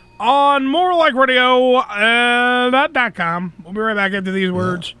on MoreLikeRadio.com. We'll be right back after these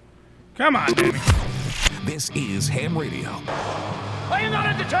words. Come on, Danny. This is Ham Radio. Are you not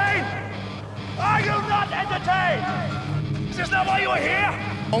entertained? Are you not entertained? Is this not why you are here?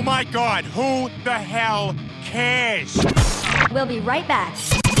 Oh my God, who the hell cares? We'll be right back.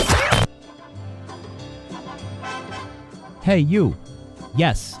 Hey, you.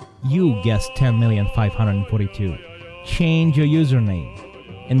 Yes, you guessed 10,542,000. Change your username.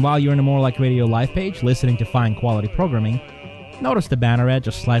 And while you're in the More Like Radio live page, listening to fine quality programming, notice the banner ad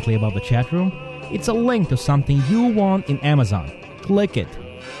just slightly above the chat room? It's a link to something you want in Amazon. Click it.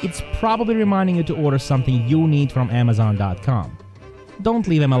 It's probably reminding you to order something you need from Amazon.com. Don't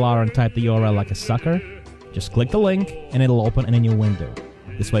leave MLR and type the URL like a sucker. Just click the link and it'll open in a new window.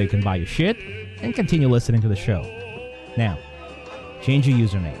 This way you can buy your shit and continue listening to the show. Now, change your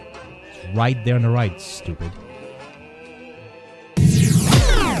username. It's right there on the right, stupid.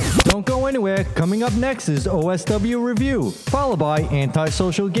 Don't go anywhere. Coming up next is OSW Review, followed by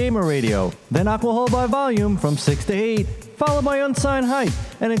Antisocial Gamer Radio, then Alcohol by Volume from 6 to 8, followed by Unsigned Hype,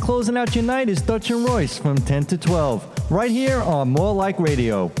 and then closing out your night is Dutch and Royce from 10 to 12, right here on More Like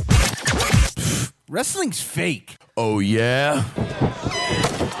Radio. Wrestling's fake. Oh, yeah?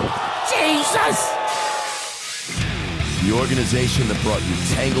 Jesus! The organization that brought you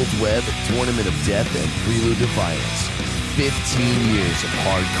Tangled Web, Tournament of Death, and Prelude to Violence. 15 years of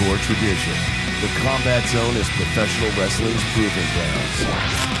hardcore tradition. The Combat Zone is professional wrestling's proving grounds.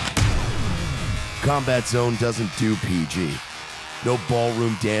 Combat Zone doesn't do PG. No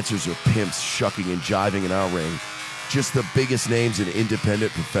ballroom dancers or pimps shucking and jiving in our ring. Just the biggest names in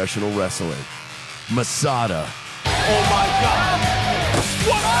independent professional wrestling. Masada. Oh my God!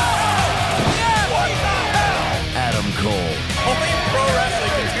 What? What the hell? Adam Cole. Only in pro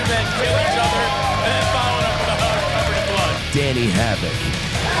wrestling can two men kill each other and then follow it up with a hug covered in blood. Danny Havoc.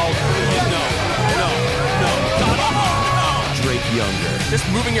 Oh, no. Drake Younger. Just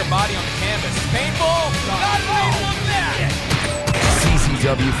moving your body on the canvas. Painful? Not painful now!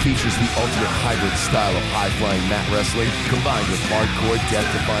 CZW features the ultimate hybrid style of high-flying mat wrestling combined with hardcore,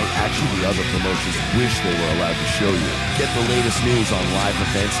 death-defying action the other promotions wish they were allowed to show you. Get the latest news on live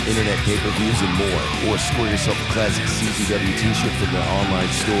events, internet pay-per-views, and more. Or score yourself a classic CZW t-shirt from their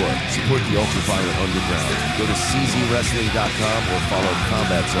online store. Support the ultra-violent underground. Go to czwrestling.com or follow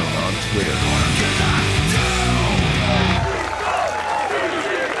Combat Zone on Twitter.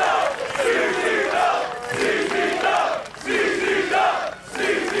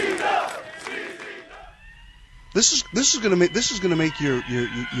 This is gonna make you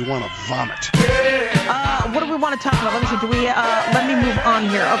want to vomit. What do we want to talk about? Let me see. Let me move on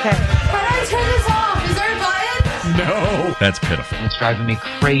here. Okay. How do I turn this off? Is there a button? No. That's pitiful. It's driving me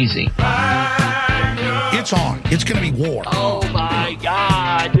crazy. It's on. It's going to be war. Oh my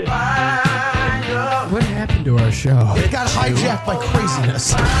God. What happened to our show? It got hijacked by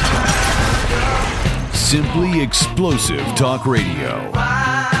craziness. Simply explosive talk radio.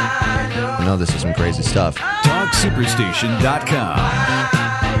 You know, this is some crazy stuff. TalkSuperstation.com.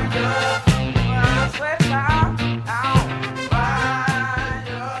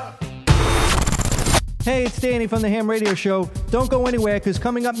 Hey, it's Danny from the Ham Radio Show. Don't go anywhere, because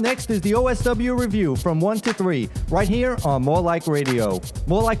coming up next is the OSW Review from 1 to 3, right here on More Like Radio.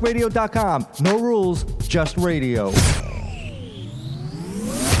 MoreLikeRadio.com. No rules, just radio.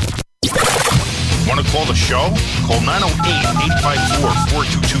 Want to call the show? Call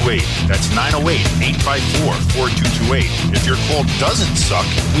 908-854-4228. That's 908-854-4228. If your call doesn't suck,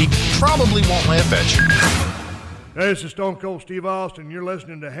 we probably won't laugh at you. Hey, this is Stone Cold Steve Austin. You're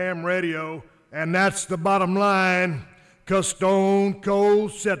listening to Ham Radio. And that's the bottom line, 'cause Stone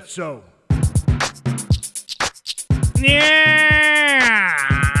Cold said so. Yeah!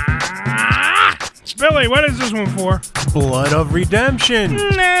 Billy, what is this one for? Blood of Redemption.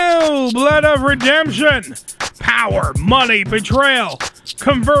 No! Blood of Redemption. Power, money, betrayal.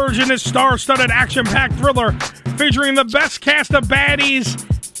 Conversion is star-studded action-packed thriller featuring the best cast of baddies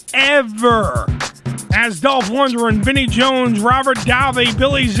ever. As Dolph Lundgren, Vinnie Jones, Robert Davi,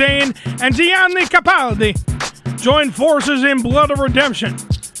 Billy Zane, and Gianni Capaldi join forces in Blood of Redemption.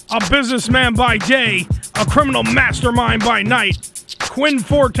 A businessman by day, a criminal mastermind by night. Quinn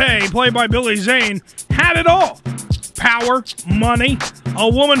Forte, played by Billy Zane, had it all. Power, money, a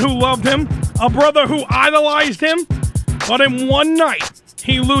woman who loved him, a brother who idolized him. But in one night,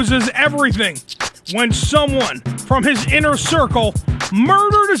 he loses everything when someone from his inner circle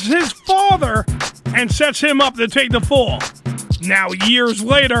murders his father and sets him up to take the fall. Now, years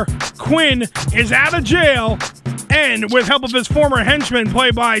later, Quinn is out of jail, and with help of his former henchman,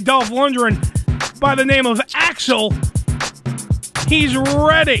 played by Dolph Lundgren, by the name of Axel, he's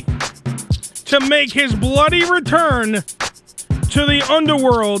ready to make his bloody return to the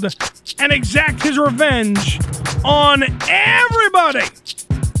underworld and exact his revenge on everybody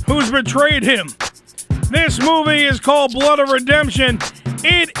who's betrayed him. This movie is called Blood of Redemption.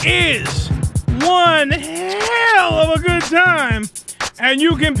 It is one hell of a good time, and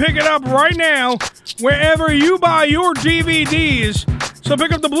you can pick it up right now wherever you buy your DVDs. So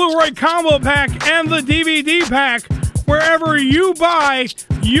pick up the Blu-ray combo pack and the DVD pack wherever you buy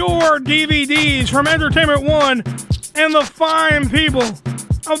your DVDs from Entertainment One and the fine people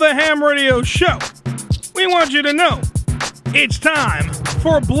of the Ham Radio Show. We want you to know it's time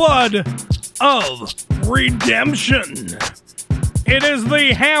for Blood of Redemption. It is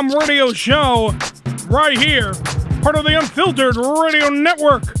the Ham Radio Show right here, part of the Unfiltered Radio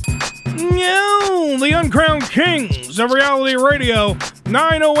Network. No, the Uncrowned Kings of Reality Radio,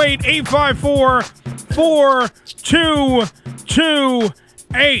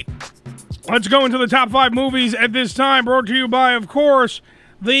 908-854-4228. Let's go into the top 5 movies at this time, brought to you by, of course,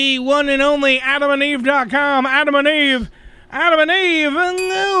 the one and only AdamandEve.com. Adam and Eve,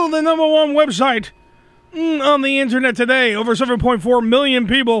 no, the number one website on the internet today. Over 7.4 million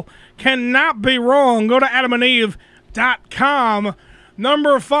people. Cannot be wrong. Go to AdamandEve.com.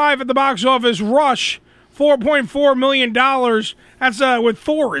 Number 5 at the box office, Rush. $4.4 million. That's with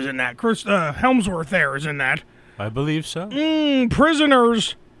Thor is in that. Chris Hemsworth there is in that. I believe so.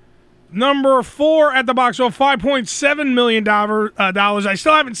 Prisoners. Number 4 at the box office, $5.7 million. I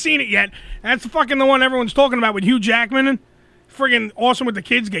still haven't seen it yet. That's fucking the one everyone's talking about with Hugh Jackman. And friggin' awesome with the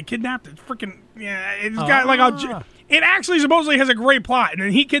kids get kidnapped. It's freaking, yeah, it's got like it actually supposedly has a great plot. And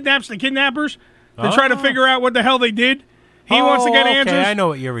then he kidnaps the kidnappers to try to figure out what the hell they did. He wants to get answers. I know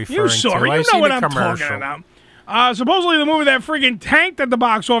what you're referring to. You know what I'm talking about. Supposedly the movie that friggin' tanked at the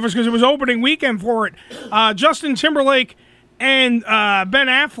box office because it was opening weekend for it. Justin Timberlake and Ben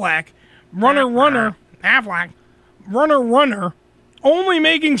Affleck, Runner, only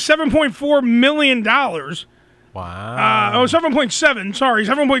making $7.4 million. Wow. 7.7, sorry,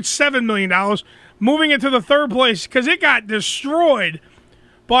 $7.7 million. Moving it to the third place because it got destroyed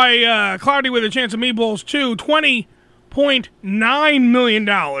by Cloudy with a Chance of Meatballs 2, $20.9 million.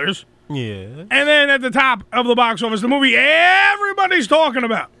 Yeah. And then at the top of the box office, the movie everybody's talking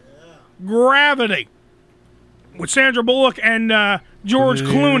about, Gravity, with Sandra Bullock and George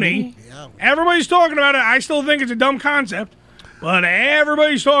Clooney. Yeah. Everybody's talking about it. I still think it's a dumb concept, but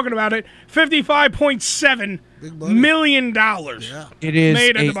everybody's talking about it. $55.7 million it is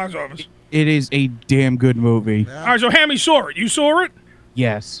made at the box office. It is a damn good movie. Yeah. All right, so Hammy saw it. You saw it?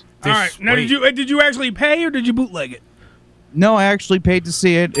 Yes. All right. Now, did you actually pay or did you bootleg it? No, I actually paid to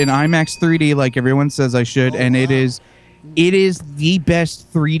see it in IMAX 3D, like everyone says I should, and it is the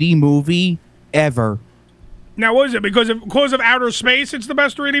best 3D movie ever. Now, what is it? Because of Outer Space, it's the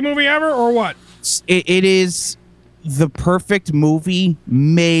best 3D movie ever, or what? It is the perfect movie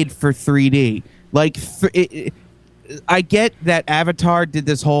made for 3D. Like, I get that Avatar did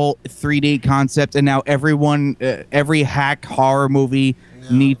this whole 3D concept, and now every hack horror movie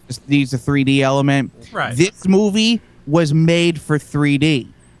needs a 3D element. Right. This movie was made for 3D.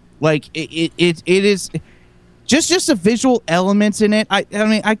 Like it is just the visual elements in it. I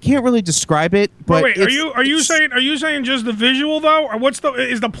mean, I can't really describe it. But wait, are you saying just the visual though, or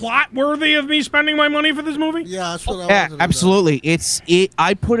is the plot worthy of me spending my money for this movie? Yeah, that's what Yeah, absolutely.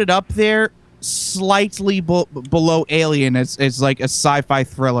 I put it up there slightly below Alien as like a sci-fi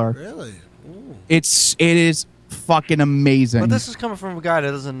thriller. Really? It is fucking amazing. But this is coming from a guy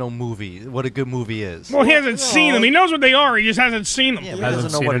that doesn't know what a good movie is. Well, he hasn't seen them. He knows what they are. He just hasn't seen them. Yeah, but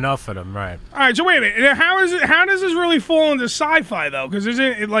Hasn't seen enough of them, right? All right, so wait a minute. How does this really fall into sci-fi though? Because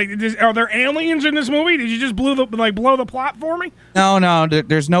are there aliens in this movie? Did you just blow the plot for me? No,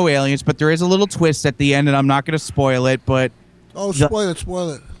 there's no aliens, but there is a little twist at the end, and I'm not going to spoil it. But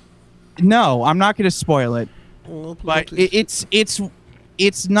spoil it. No, I'm not going to spoil it. But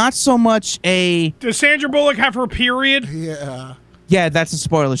it's not so much a. Does Sandra Bullock have her period? Yeah. Yeah, that's a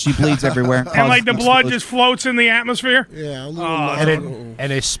spoiler. She bleeds everywhere. And like the blood just floats in the atmosphere? Yeah.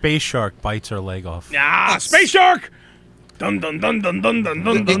 And a space shark bites her leg off. Ah, space shark! Dun dun dun dun dun dun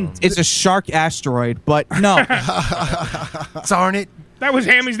dun dun. It's a shark asteroid, but no. Darn it. That was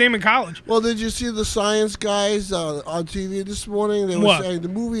Hammy's name in college. Well, did you see the science guys on TV this morning? They were saying the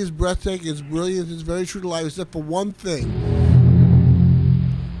movie is breathtaking, it's brilliant, it's very true to life, except for one thing.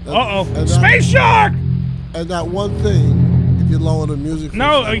 Space shark! And that one thing, if you lower the music.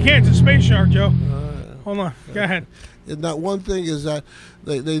 No, you can't. It's a space shark, Joe. Hold on. Go ahead. And that one thing is that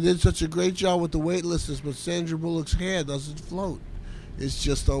they did such a great job with the weightlessness, but Sandra Bullock's hair doesn't float. It's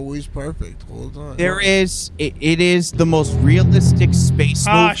just always perfect all the time. It is the most realistic space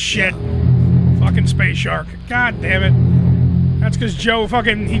movie. Ah, shit. Fucking space shark. God damn it. That's because Joe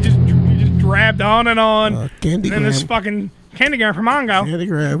he just drabbed on and on. And then this fucking Candygram for Mongo.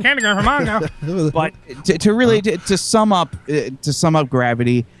 Candygram for Mongo. But to sum up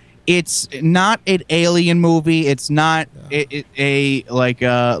Gravity, it's not an alien movie. It's not like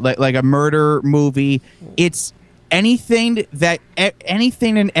a murder movie. It's anything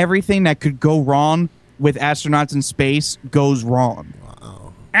and everything that could go wrong with astronauts in space goes wrong.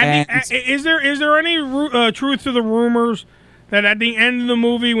 Wow. And is there any truth to the rumors that at the end of the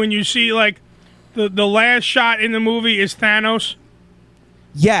movie, when you see like the last shot in the movie is Thanos?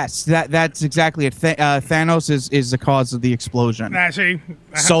 Yes, that's exactly it. Thanos is the cause of the explosion.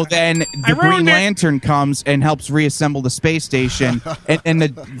 So then the Green Lantern comes and helps reassemble the space station, and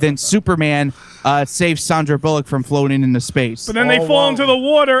then Superman saves Sandra Bullock from floating into space. But then they fall into the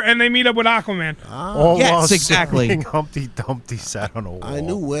water and they meet up with Aquaman. Yes, exactly. Humpty Dumpty sat on a wall. I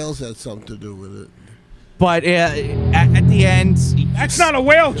knew whales had something to do with it. But at the end, that's not a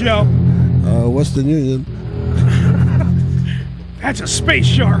whale, Joe. Western Union. That's a space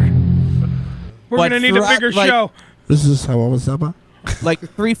shark. We're going to need a bigger show. This is how I was about. Like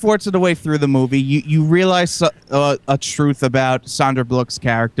 3/4 of the way through the movie, you realize a truth about Sandra Bullock's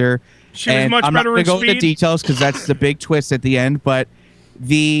character. She was much better in I'm not going to go into Speed. details because that's the big twist at the end. But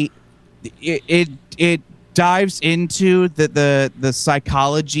it dives into the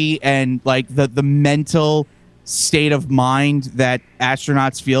psychology and like the mental state of mind that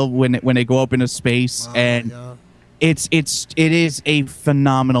astronauts feel when they go up into space It is a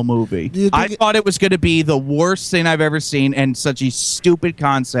phenomenal movie. I thought it was going to be the worst thing I've ever seen and such a stupid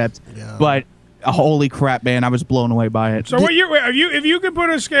concept, but holy crap, man, I was blown away by it. So if you could put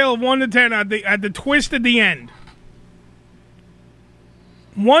a scale of 1 to 10 at the twist at the end,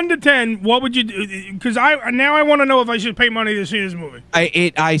 1 to 10, what would you do? Because I want to know if I should pay money to see this movie.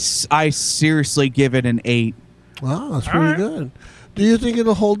 I seriously give it an 8. Wow, that's pretty good. Do you think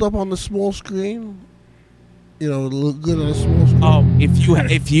it'll hold up on the small screen? You know, it'll look good on a small screen. Oh,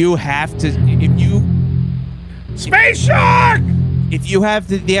 if you have to, Space Shark! If you have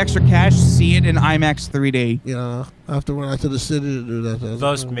the extra cash, see it in IMAX 3D. Yeah, I have to run out to the city to do that.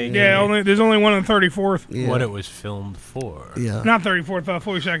 Thus making there's only one on 34th. what it was filmed for. Yeah. Not 34th,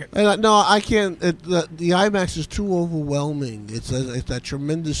 42nd. And no, I can't. The IMAX is too overwhelming. It's that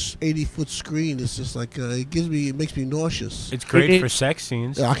tremendous 80-foot screen. It's just like it makes me nauseous. It's great for sex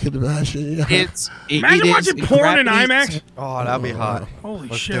scenes. I can imagine. Yeah. Imagine watching porn in IMAX. Oh, that'd be hot. Holy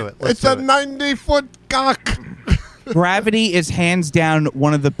Let's shit! do it. It's a 90-foot cock. Gravity is hands down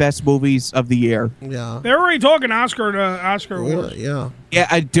one of the best movies of the year. Yeah, they're already talking Oscar awards. Yeah,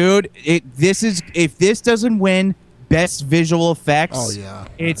 dude. If this doesn't win Best Visual Effects,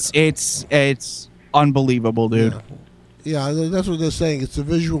 it's unbelievable, dude. Yeah, that's what they're saying. It's a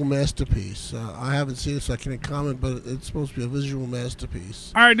visual masterpiece. I haven't seen it, so I can't comment. But it's supposed to be a visual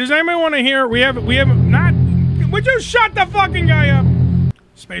masterpiece. All right, does anybody want to hear? We have not. Would you shut the fucking guy up?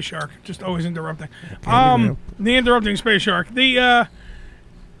 Space Shark, just always interrupting. The interrupting Space Shark. Do you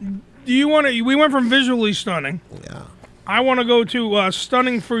want to? We went from visually stunning. Yeah. I want to go to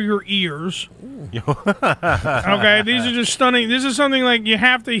Stunning for Your Ears. Okay, these are just stunning. This is something like you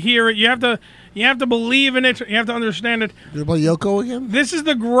have to hear it. You have to believe in it. You have to understand it. You about Yoko again? This is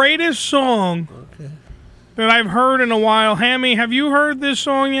the greatest song that I've heard in a while. Hammy, have you heard this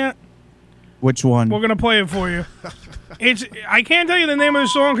song yet? Which one? We're gonna play it for you. I can't tell you the name of the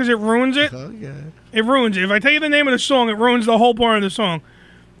song because it ruins it. It ruins it. If I tell you the name of the song, it ruins the whole part of the song.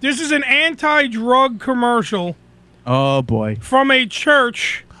 This is an anti-drug commercial. Oh boy! From a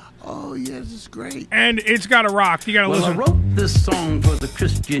church. Oh yeah, this is great. And it's got to rock. You got to listen. I wrote this song for the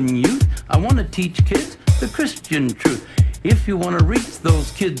Christian youth. I want to teach kids the Christian truth. If you want to reach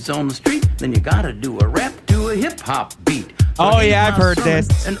those kids on the street, then you got to do a rap to a hip hop beat. So oh yeah, I've heard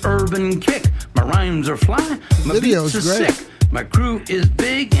this. An urban kick. My rhymes are fly. My beats are sick. My crew is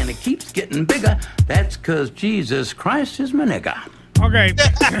big and it keeps getting bigger. That's 'cause Jesus Christ is my nigga. Okay.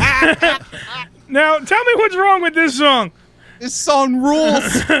 Now, tell me what's wrong with this song. This song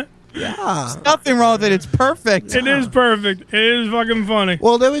rules. Yeah. There's nothing wrong with it. It's perfect. It is perfect. It is fucking funny.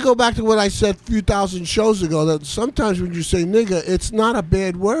 Well, then we go back to what I said a few thousand shows ago, that sometimes when you say nigga, it's not a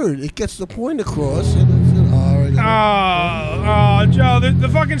bad word. It gets the point across. And it's Oh, Joe, the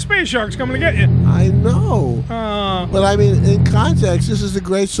fucking space shark's coming to get you. I know. But I mean, in context, this is a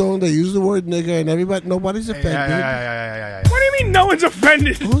great song. They use the word nigga, and nobody's offended. What do you mean no one's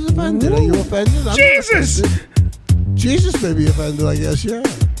offended? Who's offended? Are you offended? I'm Jesus! not offended. Jesus may be offended, I guess, yeah.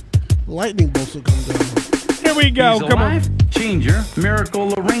 Lightning bolts will come down. Here we go. He's a Come life on. changer,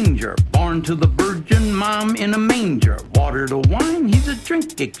 miracle arranger, born to the virgin mom in a manger. Water to wine, he's a drink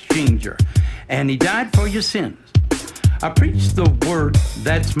exchanger, and he died for your sins. I preach the word,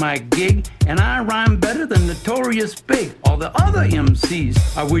 that's my gig, and I rhyme better than Notorious Big. All the other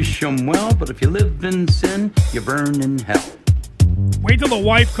MCs, I wish them well, but if you live in sin, you burn in hell. Wait till the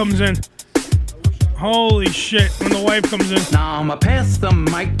wife comes in. Holy shit, when the wife comes in. Now I'ma pass the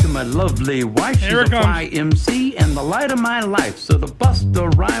mic to my lovely wife. She's Here a it comes. fly MC and the light of my life. So to bust the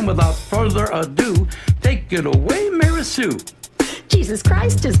rhyme without further ado, take it away, Mary Sue. Jesus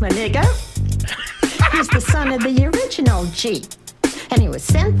Christ is my nigga. He's the son of the original G. And he was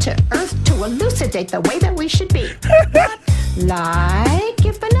sent to Earth to elucidate the way that we should be. Like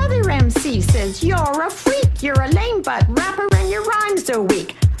if another MC says, you're a freak, you're a lame butt rapper and your rhymes are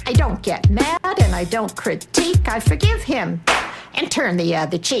weak. I don't get mad and I don't critique. I forgive him and turn the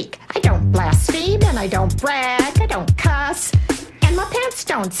other cheek. I don't blaspheme and I don't brag. I don't cuss and my pants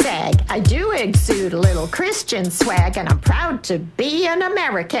don't sag. I do exude a little Christian swag and I'm proud to be an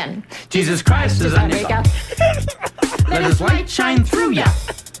American. Jesus Christ is a nigga. Let his light shine through ya.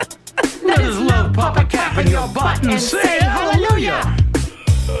 Let his love pop a cap in your butt and say hallelujah.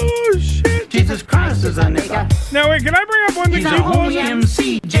 Oh, shit. Jesus Christ is a nigga. Now, wait, can I bring up one thing? He's a homie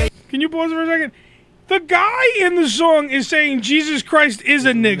MC. Can you pause for a second? The guy in the song is saying Jesus Christ is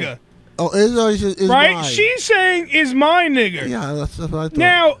a nigga. Oh, is right? mine. She's saying is my nigga. Yeah, that's what I thought.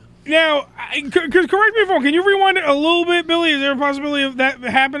 Now, correct me if I'm wrong. Can you rewind it a little bit, Billy? Is there a possibility of that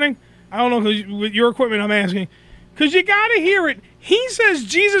happening? I don't know, because with your equipment, I'm asking. Because you got to hear it. He says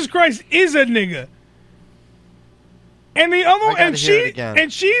Jesus Christ is a nigga. And the other,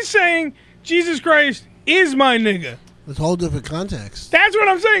 and she's saying Jesus Christ is my nigga. It's a whole different context. That's what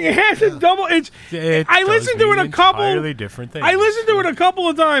I'm saying. It has to double. I listened to it a couple. Entirely different things. I listened to it a couple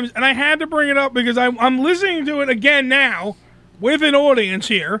of times, and I had to bring it up because I'm listening to it again now with an audience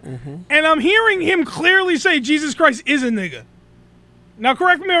here, and I'm hearing him clearly say Jesus Christ is a nigga. Now,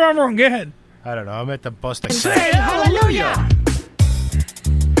 correct me if I'm wrong. Go ahead. I don't know. I'm at the bus. Say hallelujah.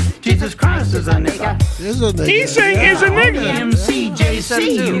 Jesus Christ is a nigga. He's saying is a nigga.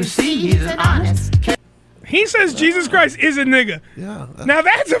 MCJC, he's an honest. He says Jesus Christ is a nigga. Yeah. Now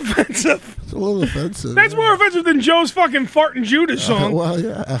that's offensive. It's a little offensive. That's more offensive than Joe's fucking farting Judas song. Well,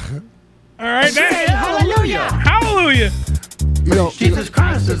 yeah. All right. Say hallelujah. Hallelujah. You know, Jesus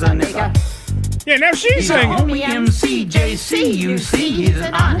Christ is a nigga. Yeah, now she's saying it. Homie MCJC, he's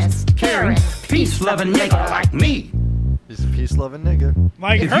an honest, caring, peace-loving nigga like me. He's a peace-loving nigga.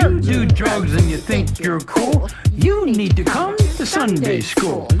 Like if her. you do drugs and you think you're cool, you need to come to Sunday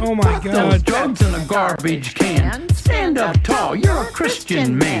school. Oh my Put God. those drugs in a garbage can. Stand up tall, you're a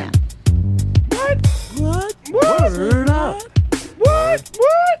Christian man. What? Word up. What?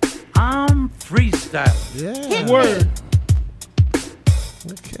 I'm freestyling. Yeah. Word.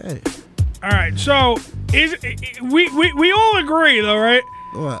 Okay. All right. So we all agree though, right?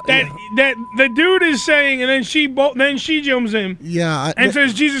 What? That the dude is saying, and then she jumps in. Yeah. And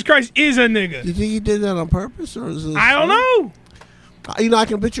says Jesus Christ is a nigga. Do you think he did that on purpose, or is this? I don't know. I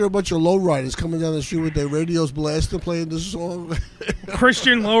can picture a bunch of lowriders coming down the street with their radios blasting, playing this song.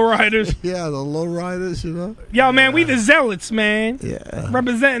 Christian lowriders. Yeah, the lowriders, you know. Yo, man, we the zealots, man. Yeah.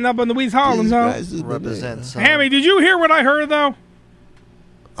 Representing up in the West Harlem, huh? Represent some. Hammy, did you hear what I heard, though?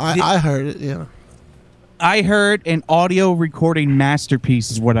 I heard it, yeah. I heard an audio recording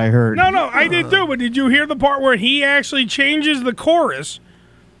masterpiece is what I heard. No, I did too, but did you hear the part where he actually changes the chorus?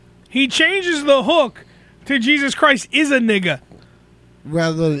 He changes the hook to Jesus Christ is a nigga.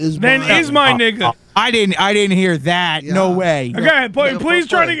 Rather than is my nigga. I didn't hear that. Yeah. No way. Okay, please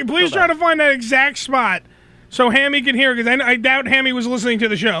try to find that exact spot so Hammy can hear, because I doubt Hammy was listening to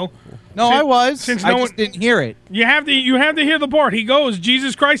the show. No, I was. Since I just didn't hear it. You have to hear the part. He goes,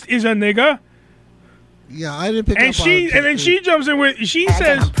 Jesus Christ is a nigga. Yeah, I didn't pick and up she on it. And then she jumps in with, she And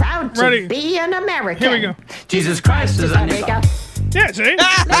says, I'm proud to ready. be an American. Here we go. Jesus Christ is a nigga. Yeah, see?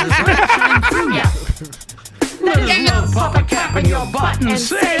 Let his love pop a cap in your butt and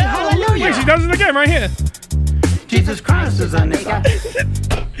say hallelujah. Wait, she does it again right here. Jesus Christ is a nigga.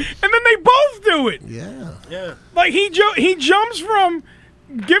 And then they both do it. Yeah. Like he jumps from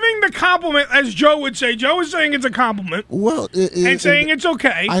giving the compliment, as Joe would say. Joe is saying it's a compliment. Well, and saying it's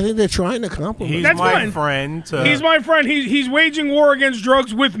okay. I think they're trying to compliment. He's That's my fine. friend. He's my friend. He's waging war against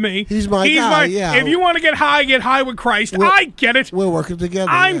drugs with me. He's my guy, yeah. If you want to get high with Christ. I get it. We're working together.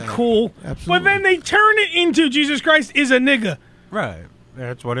 I'm yeah. cool. Absolutely. But then they turn it into Jesus Christ is a nigga. Right.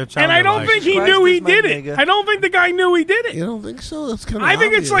 That's what it sounded And I don't like. think he knew he did it. I don't think the guy knew he did it. You don't think so? That's kind of I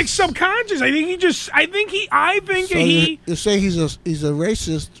think it's like obvious. subconscious. I think So you're saying he's a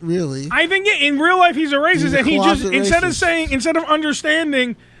racist, really? I think in real life he's a racist, He's a and he just closet instead of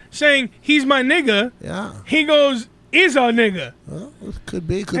understanding, saying he's my nigga, Yeah. he goes is a nigga. Well, it could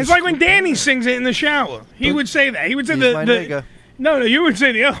be. It's like when Danny sings it in the shower. He would say that. He would say He's my nigga. No, you would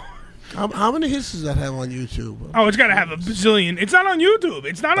say the other. How many hits does that have on YouTube? Oh, it's got to have a bazillion. It's not on YouTube.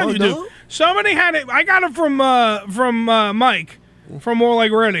 It's not on Oh, YouTube. no? Somebody had it. I got it from Mike from More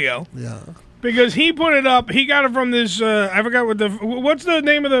Like Radio. Yeah. Because he put it up. He got it from this. I forgot what's the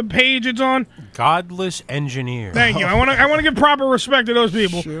name of the page it's on. Godless engineer. Thank you. I want to give proper respect to those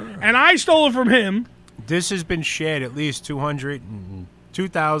people. Sure. And I stole it from him. This has been shared at least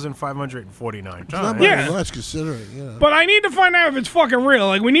 2,549 times. Not very much considering. Yeah. But I need to find out if it's fucking real.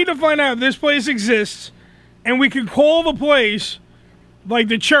 Like, we need to find out if this place exists, and we could call the place, like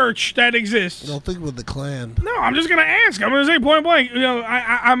the church that exists. Don't think with the Klan. No, I'm just gonna ask. I'm gonna say point blank. You know,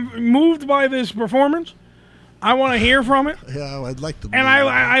 I'm moved by this performance. I want to hear from it, Yeah, I'd like to. and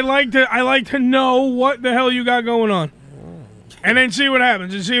I like to know what the hell you got going on, and then see what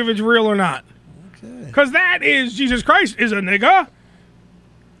happens and see if it's real or not. Because that is Jesus Christ is a nigga.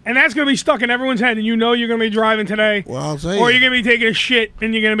 And that's going to be stuck in everyone's head, and you know you're going to be driving today. Well, I'll tell or you. you're going to be taking a shit,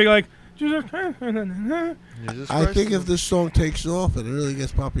 and you're going to be like, Jesus I think if this song takes off and it really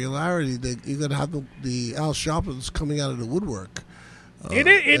gets popularity, you're going to have the Al Sharptons coming out of the woodwork. It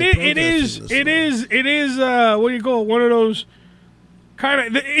is. What do you call it? One of those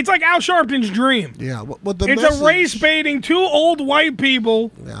kind of. It's like Al Sharpton's dream. Yeah, but the It's message, a race baiting two old white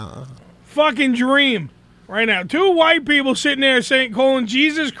people. Yeah. Fucking dream right now. Two white people sitting there calling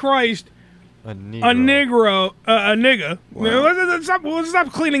Jesus Christ a nigga. Let's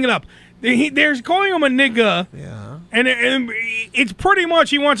stop cleaning it up. They're calling him a nigga. Yeah. And it's pretty much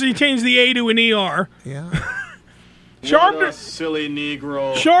he wants to change the A to an ER. Yeah. Sharpton, silly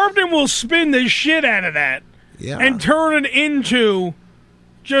Negro. Sharpton will spin the shit out of that. Yeah. And turn it into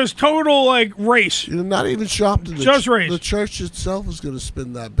just total like race. You're not even Sharpton. Just race. The church itself is going to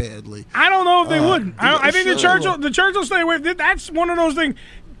spin that badly. I don't know if they would. I think sure the church will stay away. That's one of those things.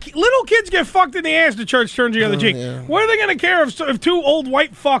 Little kids get fucked in the ass. The church turns the other cheek. Yeah. What are they going to care if two old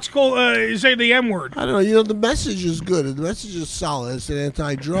white fucks say the M word? I don't know. You know, the message is good. The message is solid. It's an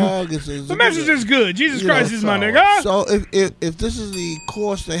anti-drug. The message is good. Jesus Christ is my nigga. So if this is the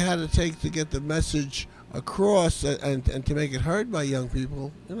course they had to take to get the message across and to make it heard by young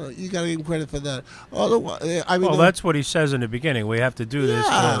people, you know, you got to give him credit for that. Otherwise, I mean, Well, that's what he says in the beginning. We have to do this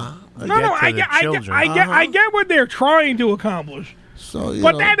to I get to the children. I get what they're trying to accomplish. So,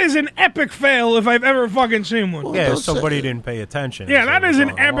 but that is an epic fail if I've ever fucking seen one. Yeah, somebody didn't pay attention. Yeah, that is an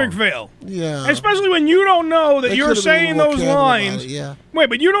going epic along. fail. Yeah. Especially when you don't know that They you're could've been saying more those careful about lines. it, yeah. Wait,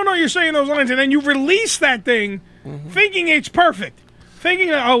 but you don't know you're saying those lines, and then you release that thing thinking it's perfect. Thinking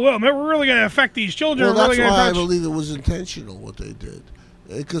that, oh, well, we're really going to affect these children. Well, we're that's really why gonna I touch. believe it was intentional what they did.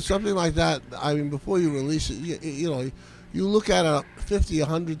 Because something like that, I mean, before you release it, you know, you look at it 50,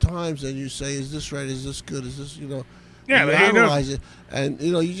 100 times and you say, is this right? Is this good? Is this, you know, Yeah, you but you analyze it. And,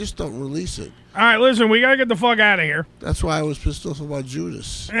 you know, you just don't release it. All right, listen, we got to get the fuck out of here. That's why I was pissed off about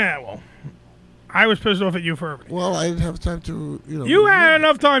Judas. Yeah, well, I was pissed off at you for everything. Well, I didn't have time to, You had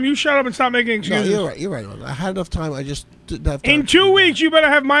enough time. You shut up and stop making No, excuses. you're right. I had enough time. I just didn't have time. In 2 weeks, you better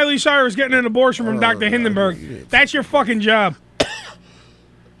have Miley Cyrus getting an abortion from Dr. Hindenburg. That's your fucking job.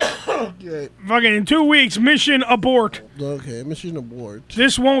 Okay. Fucking in 2 weeks, mission abort. Okay, mission abort.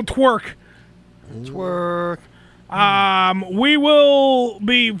 This won't twerk. Twerk. We will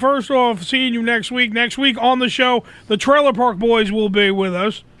be, first off, seeing you next week. Next week on the show, the Trailer Park Boys will be with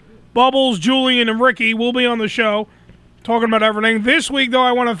us. Bubbles, Julian, and Ricky will be on the show talking about everything. This week, though,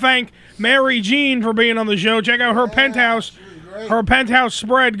 I want to thank Mary Jean for being on the show. Check out her Penthouse. Her Penthouse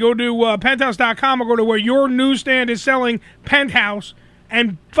spread. Go to penthouse.com or go to where your newsstand is selling Penthouse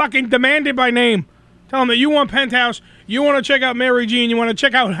and fucking demand it by name. Tell them that you want Penthouse, you want to check out Mary Jean, you want to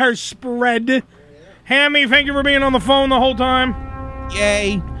check out her spread. Hammy, thank you for being on the phone the whole time.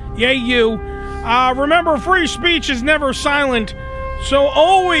 Yay. Yay, you. Remember, free speech is never silent, so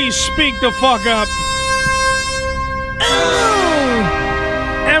always speak the fuck up.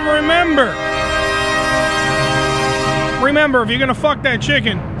 And remember, if you're going to fuck that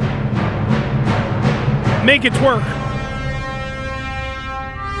chicken, make it twerk.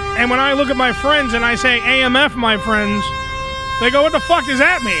 And when I look at my friends and I say AMF, my friends, they go, what the fuck does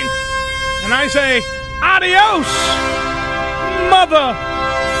that mean? And I say, adios,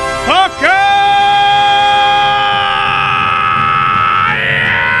 motherfucker!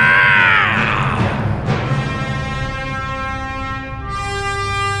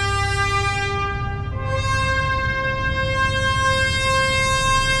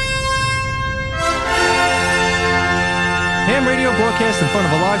 Ham Radio broadcasts in front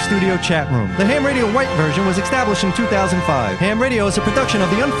of a live studio chat room. The Ham Radio White version was established in 2005. Ham Radio is a production of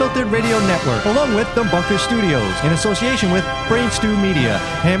the Unfiltered Radio Network, along with the Bunker Studios, in association with Brain Stew Media.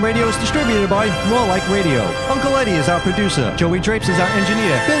 Ham Radio is distributed by More Like Radio. Uncle Eddie is our producer. Joey Drapes is our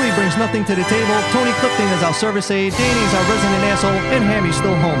engineer. Billy brings nothing to the table. Tony Clifton is our service aide. Danny is our resident asshole. And Hammy's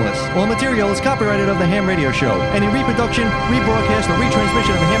still homeless. All material is copyrighted of the Ham Radio Show. Any reproduction, rebroadcast, or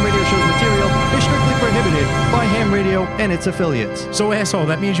retransmission of the Ham Radio Show's material is strictly prohibited by Ham Radio and its affiliates. So, asshole,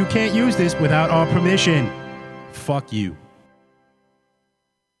 that means you can't use this without our permission. Fuck you.